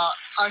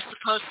are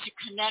supposed to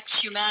connect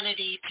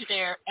humanity to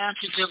their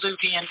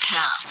antediluvian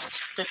past,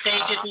 that they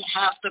didn't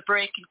have the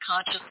break in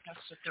consciousness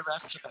that the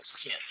rest of us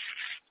did.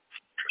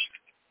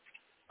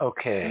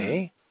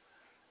 Okay.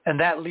 And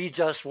that leads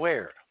us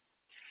where?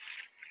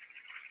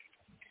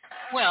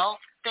 Well,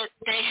 that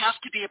they have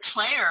to be a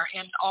player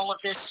in all of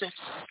this that's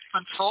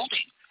unfolding.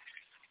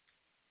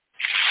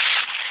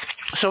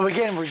 So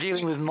again, we're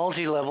dealing with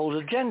multi-level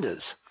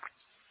agendas.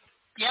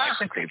 Yeah. I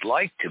think they'd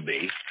like to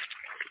be.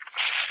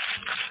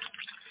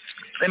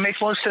 They make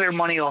most of their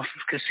money off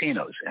of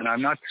casinos, and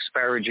I'm not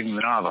disparaging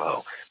the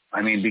Navajo.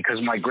 I mean,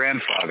 because my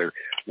grandfather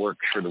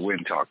worked for the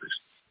Wind Talkers.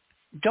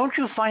 Don't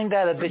you find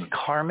that a bit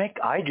karmic?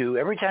 I do.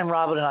 Every time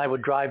Robin and I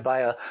would drive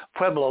by a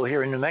pueblo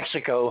here in New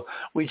Mexico,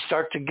 we'd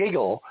start to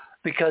giggle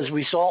because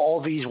we saw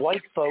all these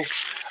white folks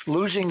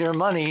losing their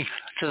money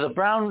to the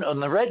brown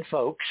and the red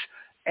folks,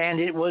 and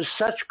it was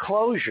such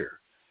closure.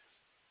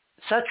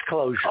 Such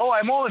closure. Oh,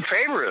 I'm all in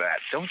favor of that.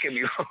 Don't get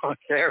me wrong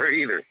there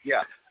either.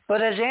 Yeah.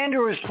 But as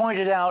Andrew has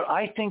pointed out,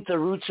 I think the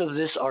roots of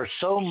this are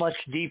so much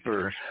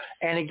deeper.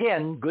 And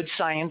again, good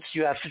science,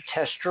 you have to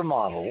test your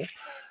model.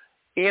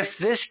 If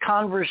this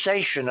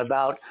conversation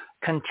about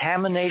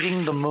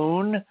contaminating the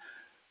moon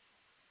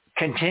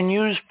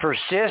continues,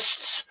 persists,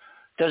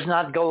 does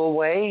not go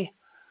away,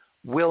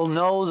 we'll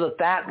know that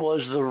that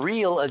was the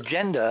real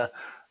agenda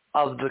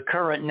of the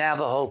current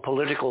Navajo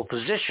political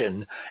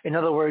position. In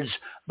other words,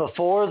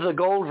 before the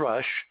gold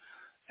rush,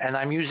 and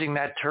I'm using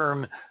that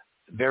term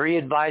very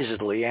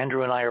advisedly,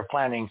 Andrew and I are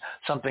planning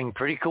something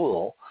pretty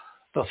cool.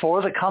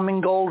 Before the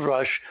coming gold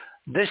rush,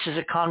 this is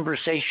a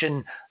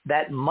conversation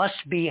that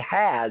must be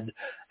had.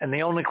 And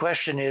the only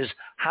question is,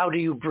 how do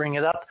you bring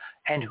it up,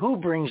 and who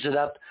brings it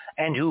up,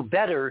 and who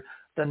better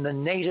than the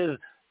native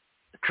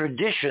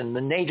tradition,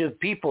 the native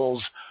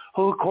peoples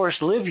who, of course,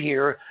 live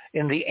here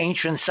in the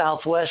ancient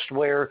Southwest,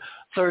 where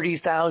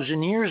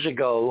 30,000 years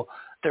ago,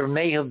 there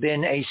may have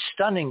been a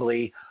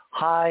stunningly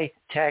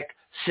high-tech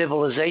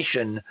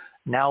civilization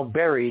now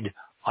buried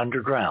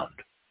underground.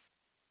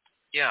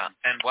 Yeah,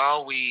 and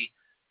while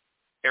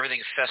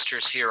everything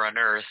festers here on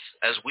Earth,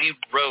 as we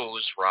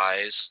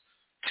rise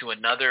to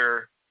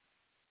another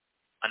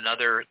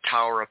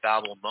Tower of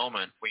Babel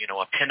moment, where,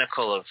 a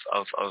pinnacle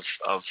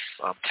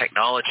of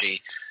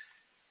technology,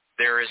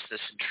 there is this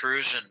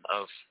intrusion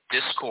of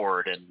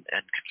discord and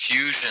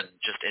confusion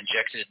just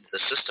injected into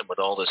the system with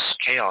all this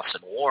chaos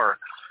and war.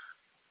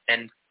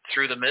 And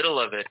through the middle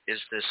of it is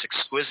this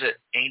exquisite,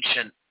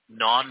 ancient,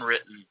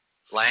 non-written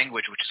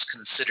language which is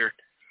considered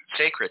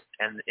sacred.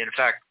 And in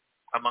fact,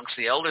 amongst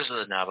the elders of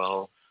the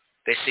Navajo,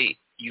 they say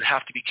you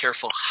have to be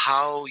careful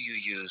how you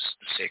use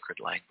the sacred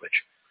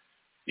language,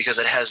 because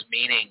it has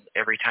meaning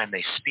every time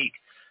they speak.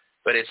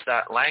 But it's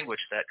that language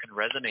that can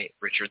resonate,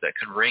 Richard, that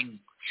can ring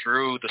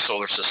through the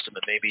solar system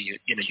and maybe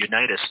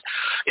unite us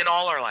in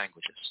all our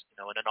languages,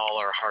 and in all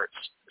our hearts.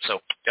 So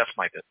that's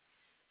my bit.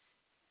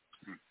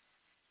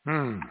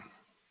 Hmm.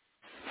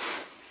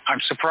 I'm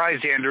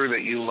surprised, Andrew,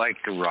 that you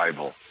liked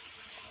Arrival.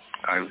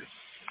 I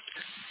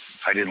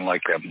didn't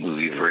like that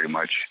movie very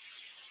much.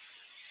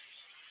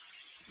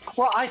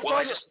 Well, I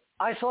thought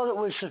it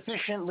was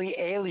sufficiently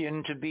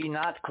alien to be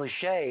not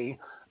cliche,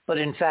 but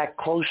in fact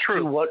close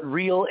to what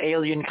real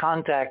alien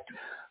contact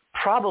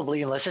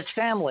probably, unless it's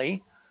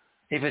family,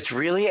 if it's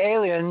really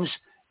aliens,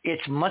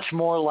 it's much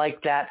more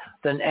like that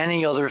than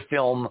any other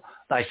film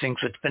I think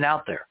that's been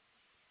out there.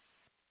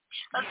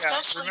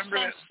 Especially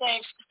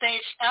since they've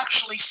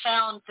actually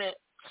found that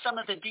some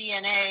of the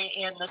DNA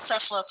in the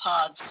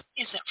cephalopods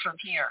isn't from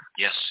here.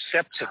 Yes,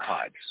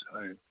 sepsipods.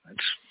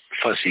 That's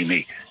fussy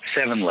me.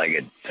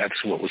 7-legged.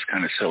 That's what was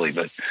kind of silly.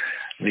 But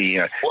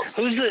the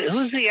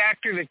who's the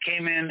actor that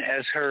came in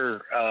as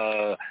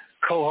her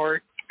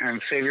cohort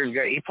and Savior's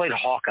guy? He played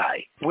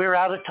Hawkeye. We're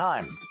out of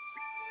time.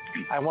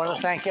 I want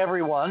to thank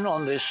everyone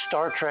on this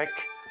Star Trek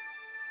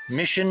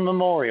Mission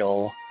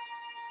Memorial.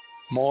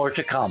 More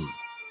to come.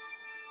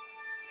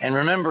 And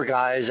remember,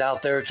 guys,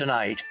 out there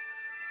tonight,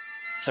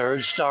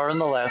 third star on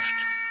the left,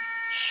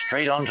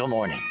 straight on till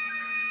morning.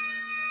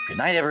 Good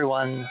night,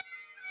 everyone.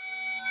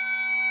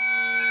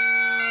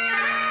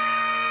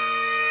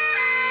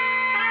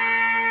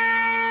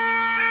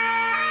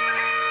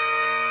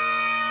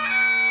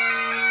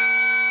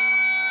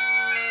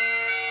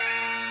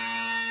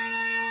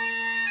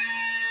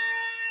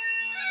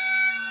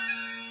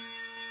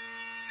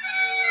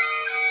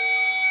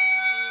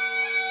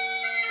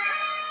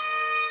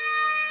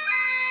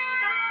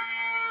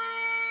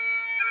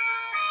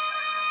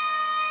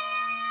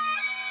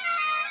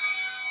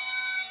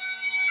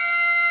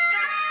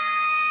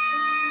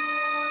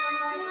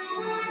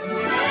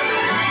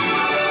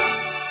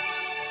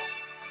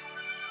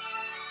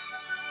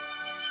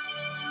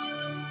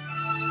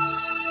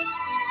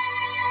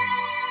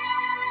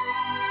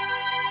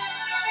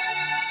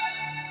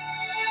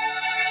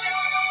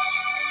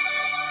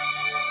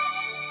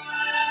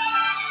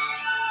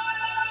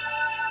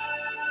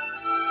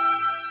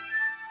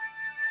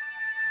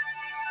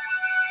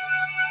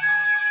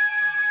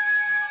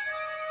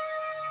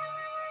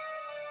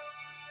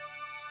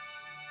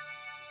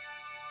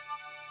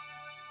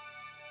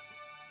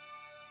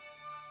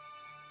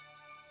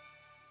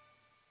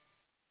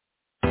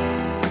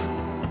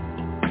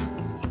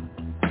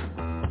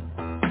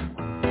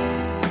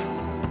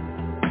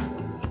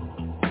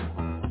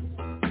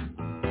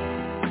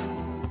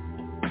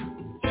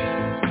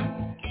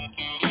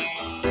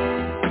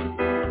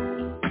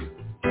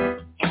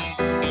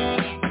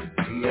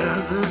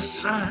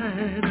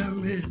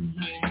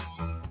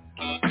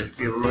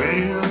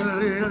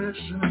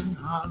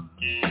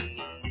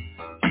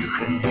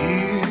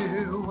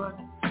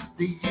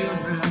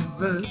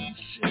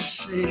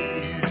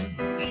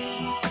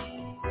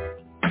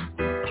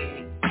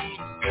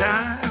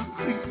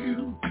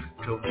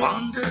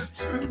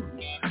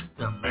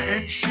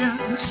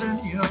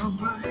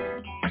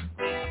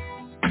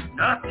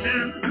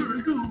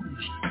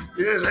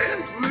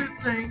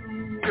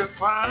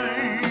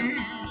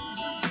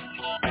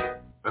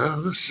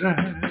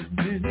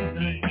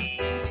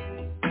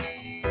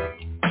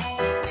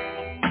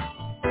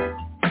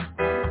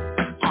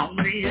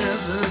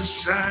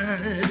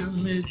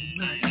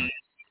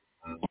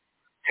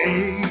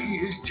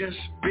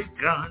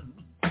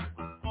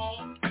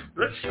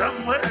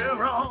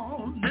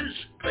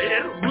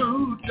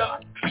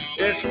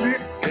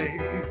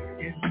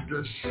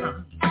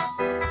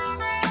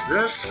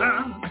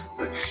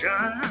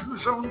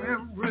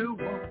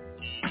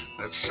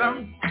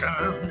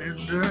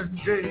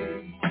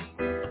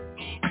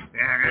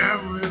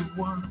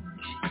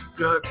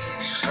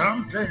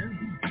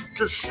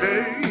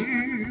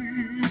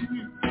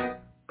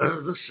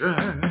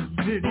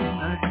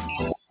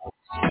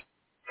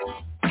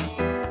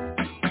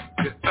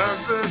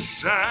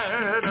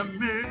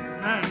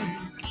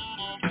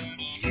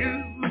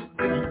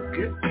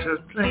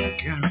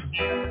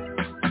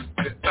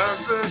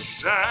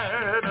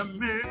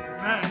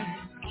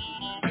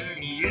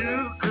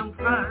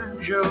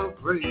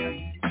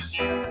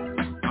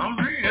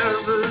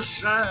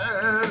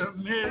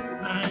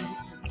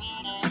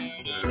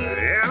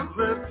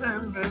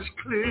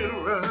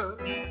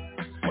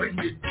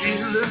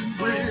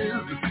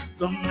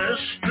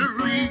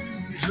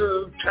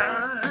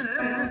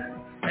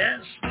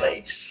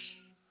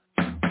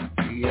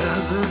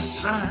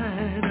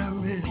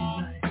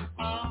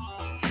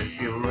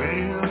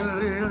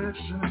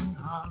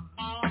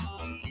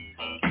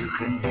 You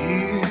can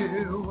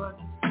hear what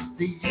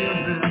the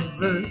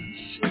universe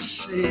is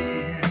saying.